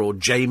Nigella or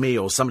Jamie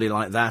or somebody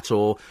like that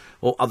or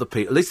other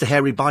people. At least the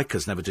Hairy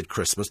Bikers never did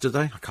Christmas, did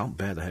they? I can't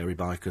bear the Hairy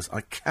Bikers.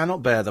 I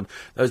cannot bear them.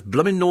 Those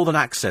blooming northern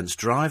accents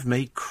drive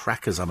me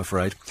crackers, I'm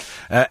afraid.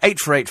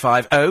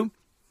 84850.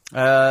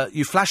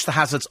 You flash the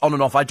hazards on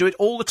and off. I do it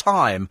all the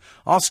time.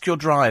 Ask your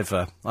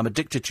driver. I'm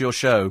addicted to your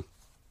show.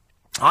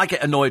 I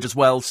get annoyed as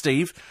well,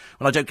 Steve,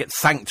 when I don't get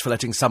thanked for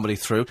letting somebody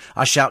through.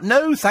 I shout,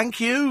 no, thank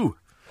you.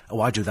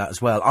 Oh, I do that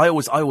as well. I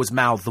always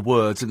mouth the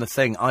words in the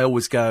thing. I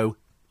always go,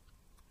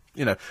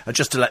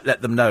 just to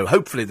let them know.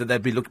 Hopefully that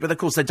they'd be looking, but of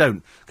course they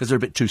don't, because they're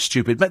a bit too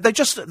stupid. But they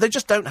just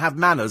don't have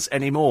manners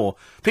anymore.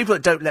 People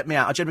that don't let me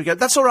out, I generally go,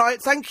 that's all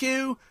right, thank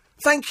you,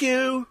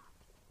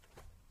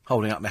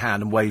 holding up my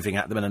hand and waving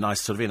at them in a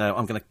nice sort of,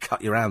 I'm going to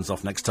cut your hands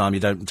off next time you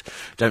don't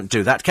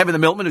do that. Kevin the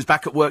Milkman, who's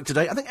back at work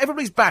today. I think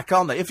everybody's back,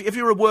 aren't they? If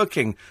you're a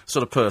working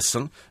sort of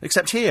person,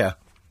 except here.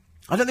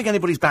 I don't think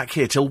anybody's back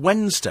here till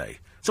Wednesday.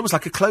 It's almost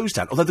like a close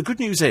down. Although the good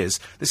news is,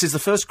 this is the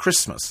first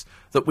Christmas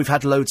that we've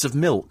had loads of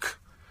milk.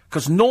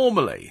 Because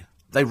normally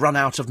they run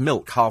out of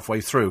milk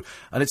halfway through.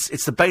 And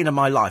it's the bane of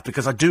my life,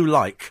 because I do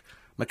like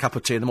my cup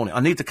of tea in the morning. I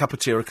need the cup of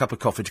tea or a cup of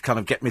coffee to kind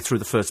of get me through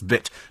the first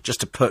bit,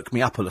 just to perk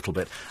me up a little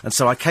bit. And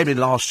so I came in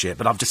last year,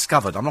 but I've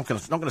discovered, I'm not going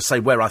to say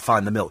where I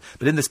find the milk,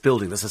 but in this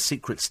building there's a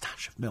secret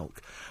stash of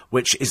milk,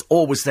 which is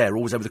always there,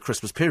 always over the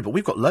Christmas period. But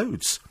we've got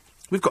loads.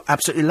 We've got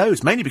absolutely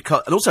loads, mainly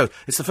because, and also,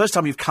 it's the first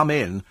time you've come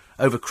in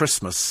over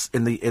Christmas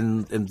in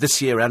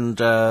this year and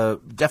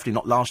definitely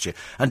not last year,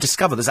 and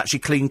discover there's actually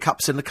clean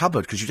cups in the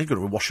cupboard, because you've got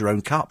to wash your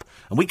own cup.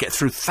 And we get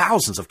through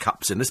thousands of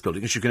cups in this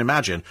building, as you can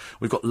imagine.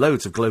 We've got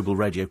loads of Global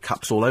Radio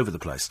cups all over the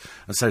place.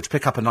 And so to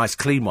pick up a nice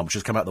clean one, which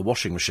has come out of the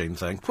washing machine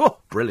thing,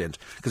 brilliant.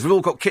 Because we've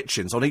all got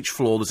kitchens. On each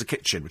floor there's a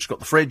kitchen, which has got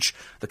the fridge,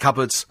 the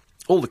cupboards,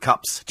 all the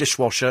cups,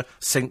 dishwasher,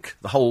 sink,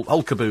 the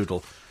whole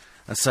caboodle.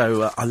 And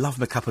so I love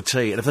my cup of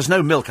tea. And if there's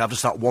no milk, I have to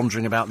start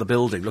wandering about the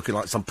building, looking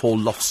like some poor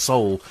lost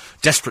soul,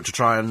 desperate to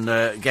try and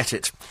get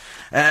it.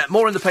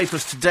 More in the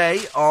papers today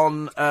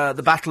on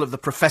the battle of the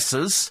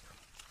professors.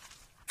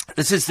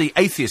 This is the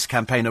atheist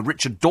campaigner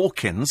Richard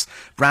Dawkins,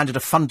 branded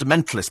a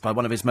fundamentalist by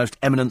one of his most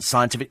eminent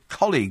scientific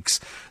colleagues.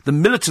 The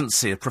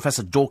militancy of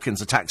Professor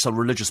Dawkins' attacks on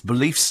religious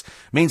beliefs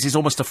means he's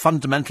almost a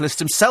fundamentalist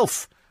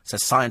himself,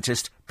 says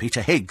scientist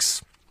Peter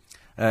Higgs.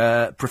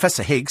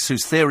 Professor Higgs,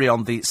 whose theory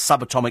on the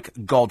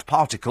subatomic God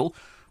particle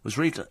was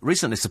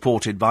recently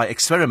supported by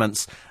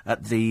experiments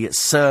at the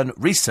CERN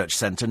Research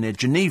Centre near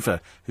Geneva,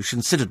 who's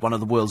considered one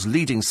of the world's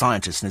leading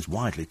scientists and is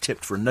widely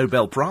tipped for a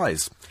Nobel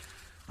Prize.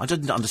 I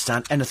didn't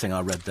understand anything I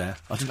read there.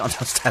 I didn't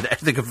understand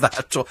anything of that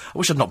at all. I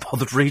wish I'd not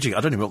bothered reading.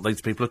 I don't even know what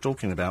these people are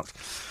talking about.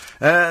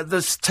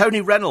 There's Tony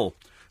Rennell,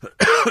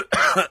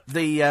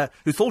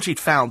 who thought he'd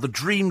found the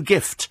dream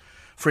gift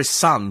for his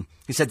son.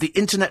 He said, the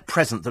internet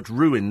present that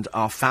ruined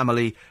our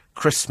family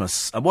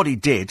Christmas. And what he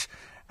did,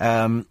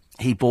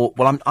 he bought...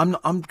 Well, I'm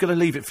going to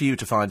leave it for you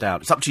to find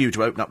out. It's up to you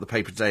to open up the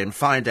paper today and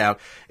find out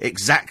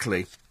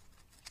exactly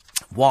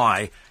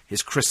why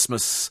his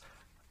Christmas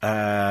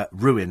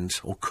ruined,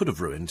 or could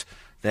have ruined,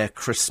 their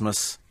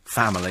Christmas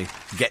family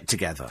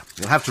get-together.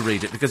 You'll have to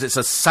read it, because it's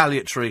a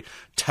salutary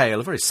tale,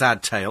 a very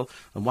sad tale,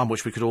 and one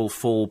which we could all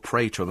fall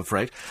prey to, I'm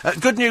afraid.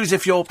 Good news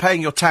if you're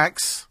paying your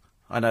tax.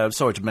 I know, I'm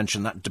sorry to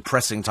mention that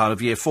depressing time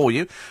of year for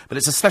you, but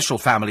it's a special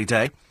family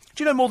day.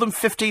 Do you know more than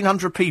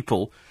 1,500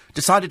 people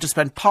decided to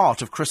spend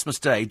part of Christmas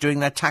Day doing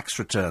their tax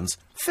returns?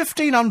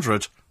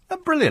 1,500!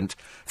 Brilliant.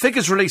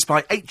 Figures released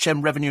by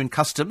HM Revenue and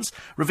Customs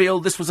reveal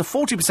this was a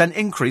 40%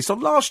 increase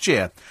on last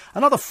year.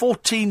 Another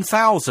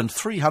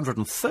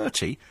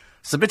 14,330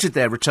 submitted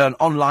their return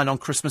online on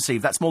Christmas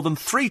Eve. That's more than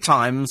 3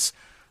 times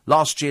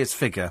last year's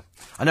figure.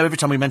 I know every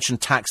time we mention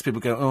tax,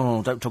 people go,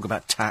 oh, don't talk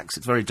about tax.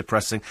 It's very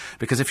depressing,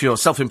 because if you're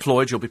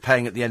self-employed, you'll be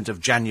paying at the end of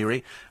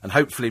January, and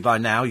hopefully by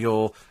now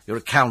your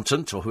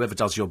accountant, or whoever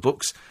does your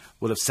books,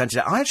 will have sent it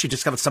out. I actually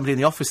discovered somebody in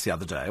the office the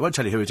other day, I won't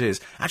tell you who it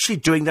is, actually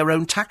doing their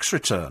own tax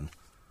return.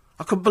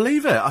 I couldn't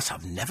believe it. I said,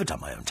 I've never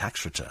done my own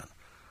tax return.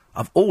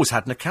 I've always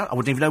had an account. I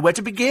wouldn't even know where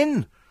to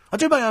begin. I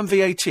do my own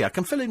VAT. I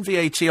can fill in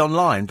VAT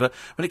online, but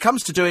when it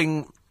comes to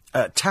doing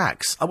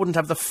tax, I wouldn't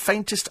have the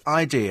faintest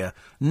idea.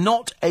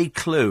 Not a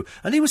clue.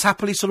 And he was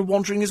happily sort of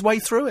wandering his way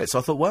through it. So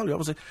I thought, well,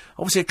 you're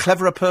obviously a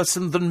cleverer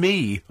person than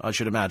me, I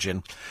should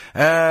imagine.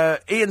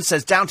 Ian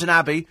says Downton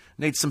Abbey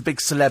needs some big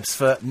celebs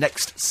for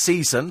next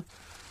season.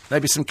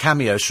 Maybe some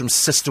cameos from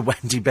Sister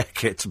Wendy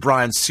Beckett,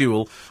 Brian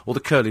Sewell, or the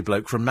curly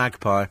bloke from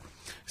Magpie.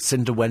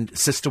 Sister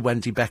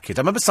Wendy Beckett.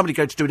 I remember somebody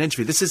going to do an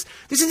interview. This is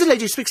a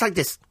lady who speaks like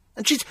this.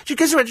 And she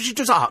goes around and she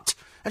does art.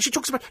 And she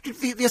talks about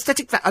the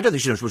aesthetic... I don't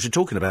think she knows what she's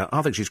talking about.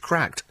 I think she's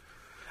cracked.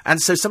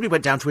 And so somebody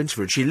went down to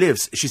interview her.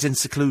 She's in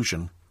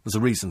seclusion. There's a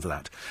reason for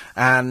that.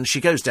 And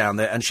she goes down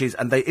there and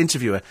they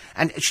interview her.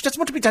 And she doesn't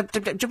want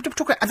to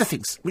talk about other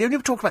things. We only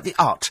talk about the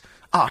art,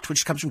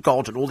 which comes from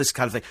God and all this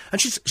kind of thing.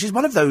 And she's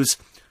one of those...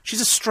 She's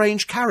a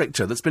strange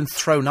character that's been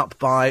thrown up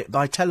by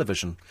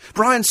television.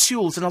 Brian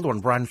Sewell's another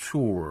one. Brian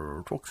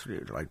Sewell talks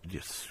like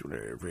this,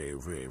 very, very,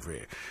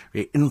 very,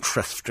 very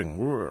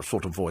interesting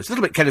sort of voice. A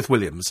little bit Kenneth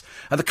Williams.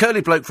 And the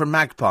curly bloke from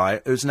Magpie,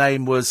 whose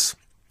name was...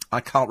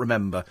 I can't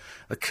remember.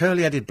 The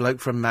curly-headed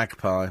bloke from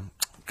Magpie.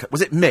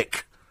 Was it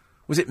Mick?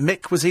 Was it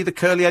Mick? Was he the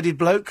curly-headed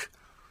bloke?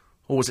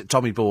 Or was it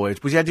Tommy Boyd?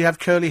 Did he have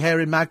curly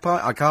hair in Magpie?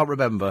 I can't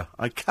remember.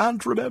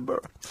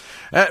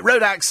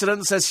 Road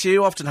accidents, says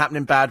Hugh, often happen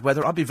in bad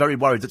weather. I'd be very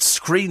worried that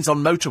screens on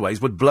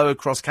motorways would blow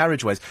across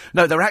carriageways.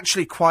 No, they're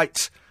actually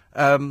quite...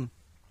 they're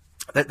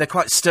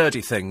quite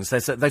sturdy things.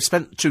 They've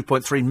spent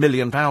 £2.3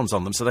 million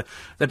on them, so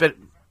they're bit...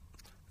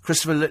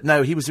 Christopher...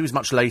 No, he was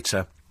much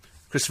later.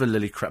 Christopher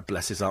Lillycrest,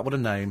 bless his heart. What a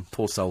name.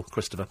 Poor soul,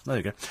 Christopher. There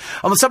you go.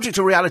 On the subject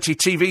of reality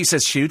TV,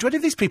 says Hugh, do any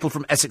of these people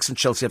from Essex and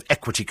Chelsea have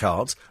equity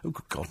cards? Oh,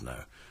 good God,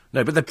 no.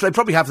 No, but they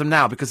probably have them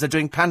now because they're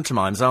doing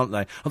pantomimes, aren't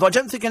they? Although I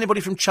don't think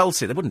anybody from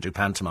Chelsea, they wouldn't do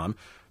pantomime.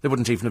 They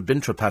wouldn't even have been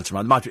to a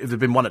pantomime. If there'd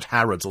been one at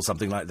Harrods or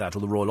something like that, or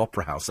the Royal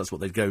Opera House, that's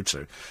what they'd go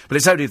to. But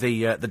it's only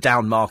the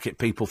down market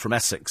people from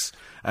Essex,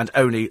 and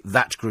only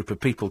that group of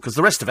people, because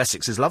the rest of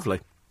Essex is lovely.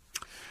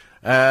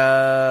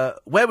 Where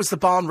was the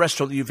barn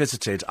restaurant that you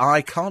visited?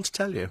 I can't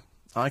tell you.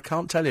 I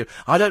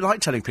don't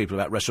like telling people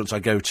about restaurants I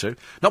go to.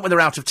 Not when they're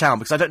out of town,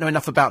 because I don't know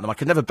enough about them. I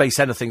can never base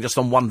anything just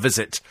on one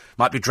visit.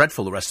 Might be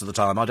dreadful the rest of the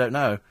time, I don't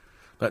know.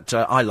 But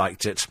I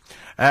liked it.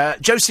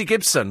 Josie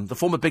Gibson, the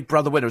former Big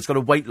Brother winner, has got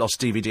a weight loss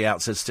DVD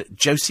out. Says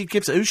Josie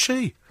Gibson? Who's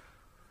she?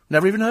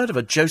 Never even heard of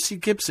her. Josie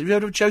Gibson. Have you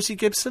heard of Josie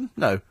Gibson?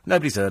 No,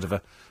 nobody's heard of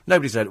her.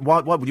 Nobody's heard.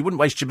 Why you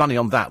wouldn't waste your money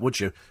on that, would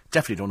you?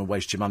 Definitely don't want to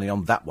waste your money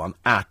on that one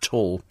at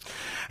all.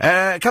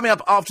 Coming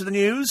up after the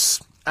news...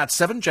 At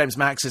 7, James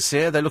Max is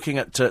here. They're looking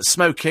at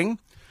smoking.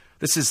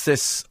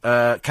 This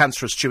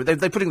cancerous tumour.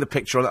 They're putting the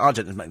picture on it. I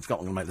don't think it's not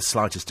going to make the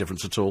slightest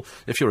difference at all.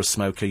 If you're a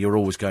smoker, you're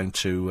always going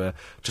to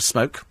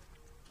smoke.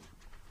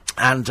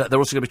 And they're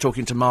also going to be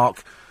talking to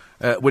Mark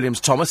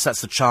Williams-Thomas. That's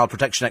the child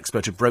protection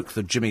expert who broke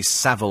the Jimmy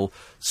Savile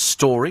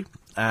story.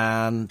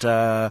 And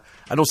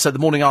also the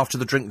morning after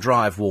the drink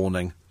drive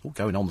warning. All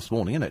going on this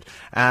morning, isn't it?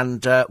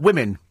 And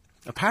women.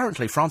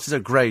 Apparently, Frances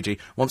O'Grady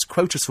wants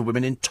quotas for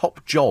women in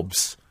top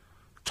jobs.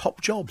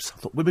 Top jobs. I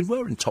thought women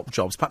were in top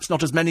jobs. Perhaps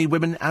not as many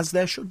women as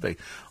there should be.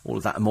 All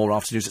of that and more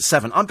after news at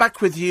 7. I'm back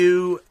with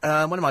you,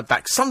 when am I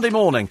back? Sunday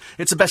morning.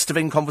 It's a Best of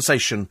In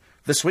Conversation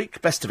this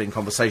week. Best of In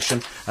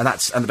Conversation. And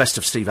the Best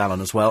of Steve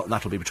Allen as well. And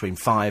that'll be between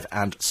 5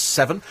 and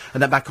 7.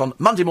 And then back on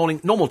Monday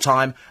morning, normal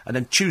time. And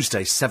then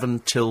Tuesday,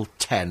 7 till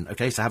 10.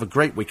 OK, so have a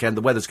great weekend.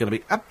 The weather's going to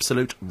be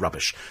absolute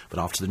rubbish. But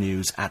after the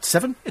news at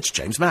 7, it's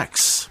James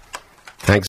Max.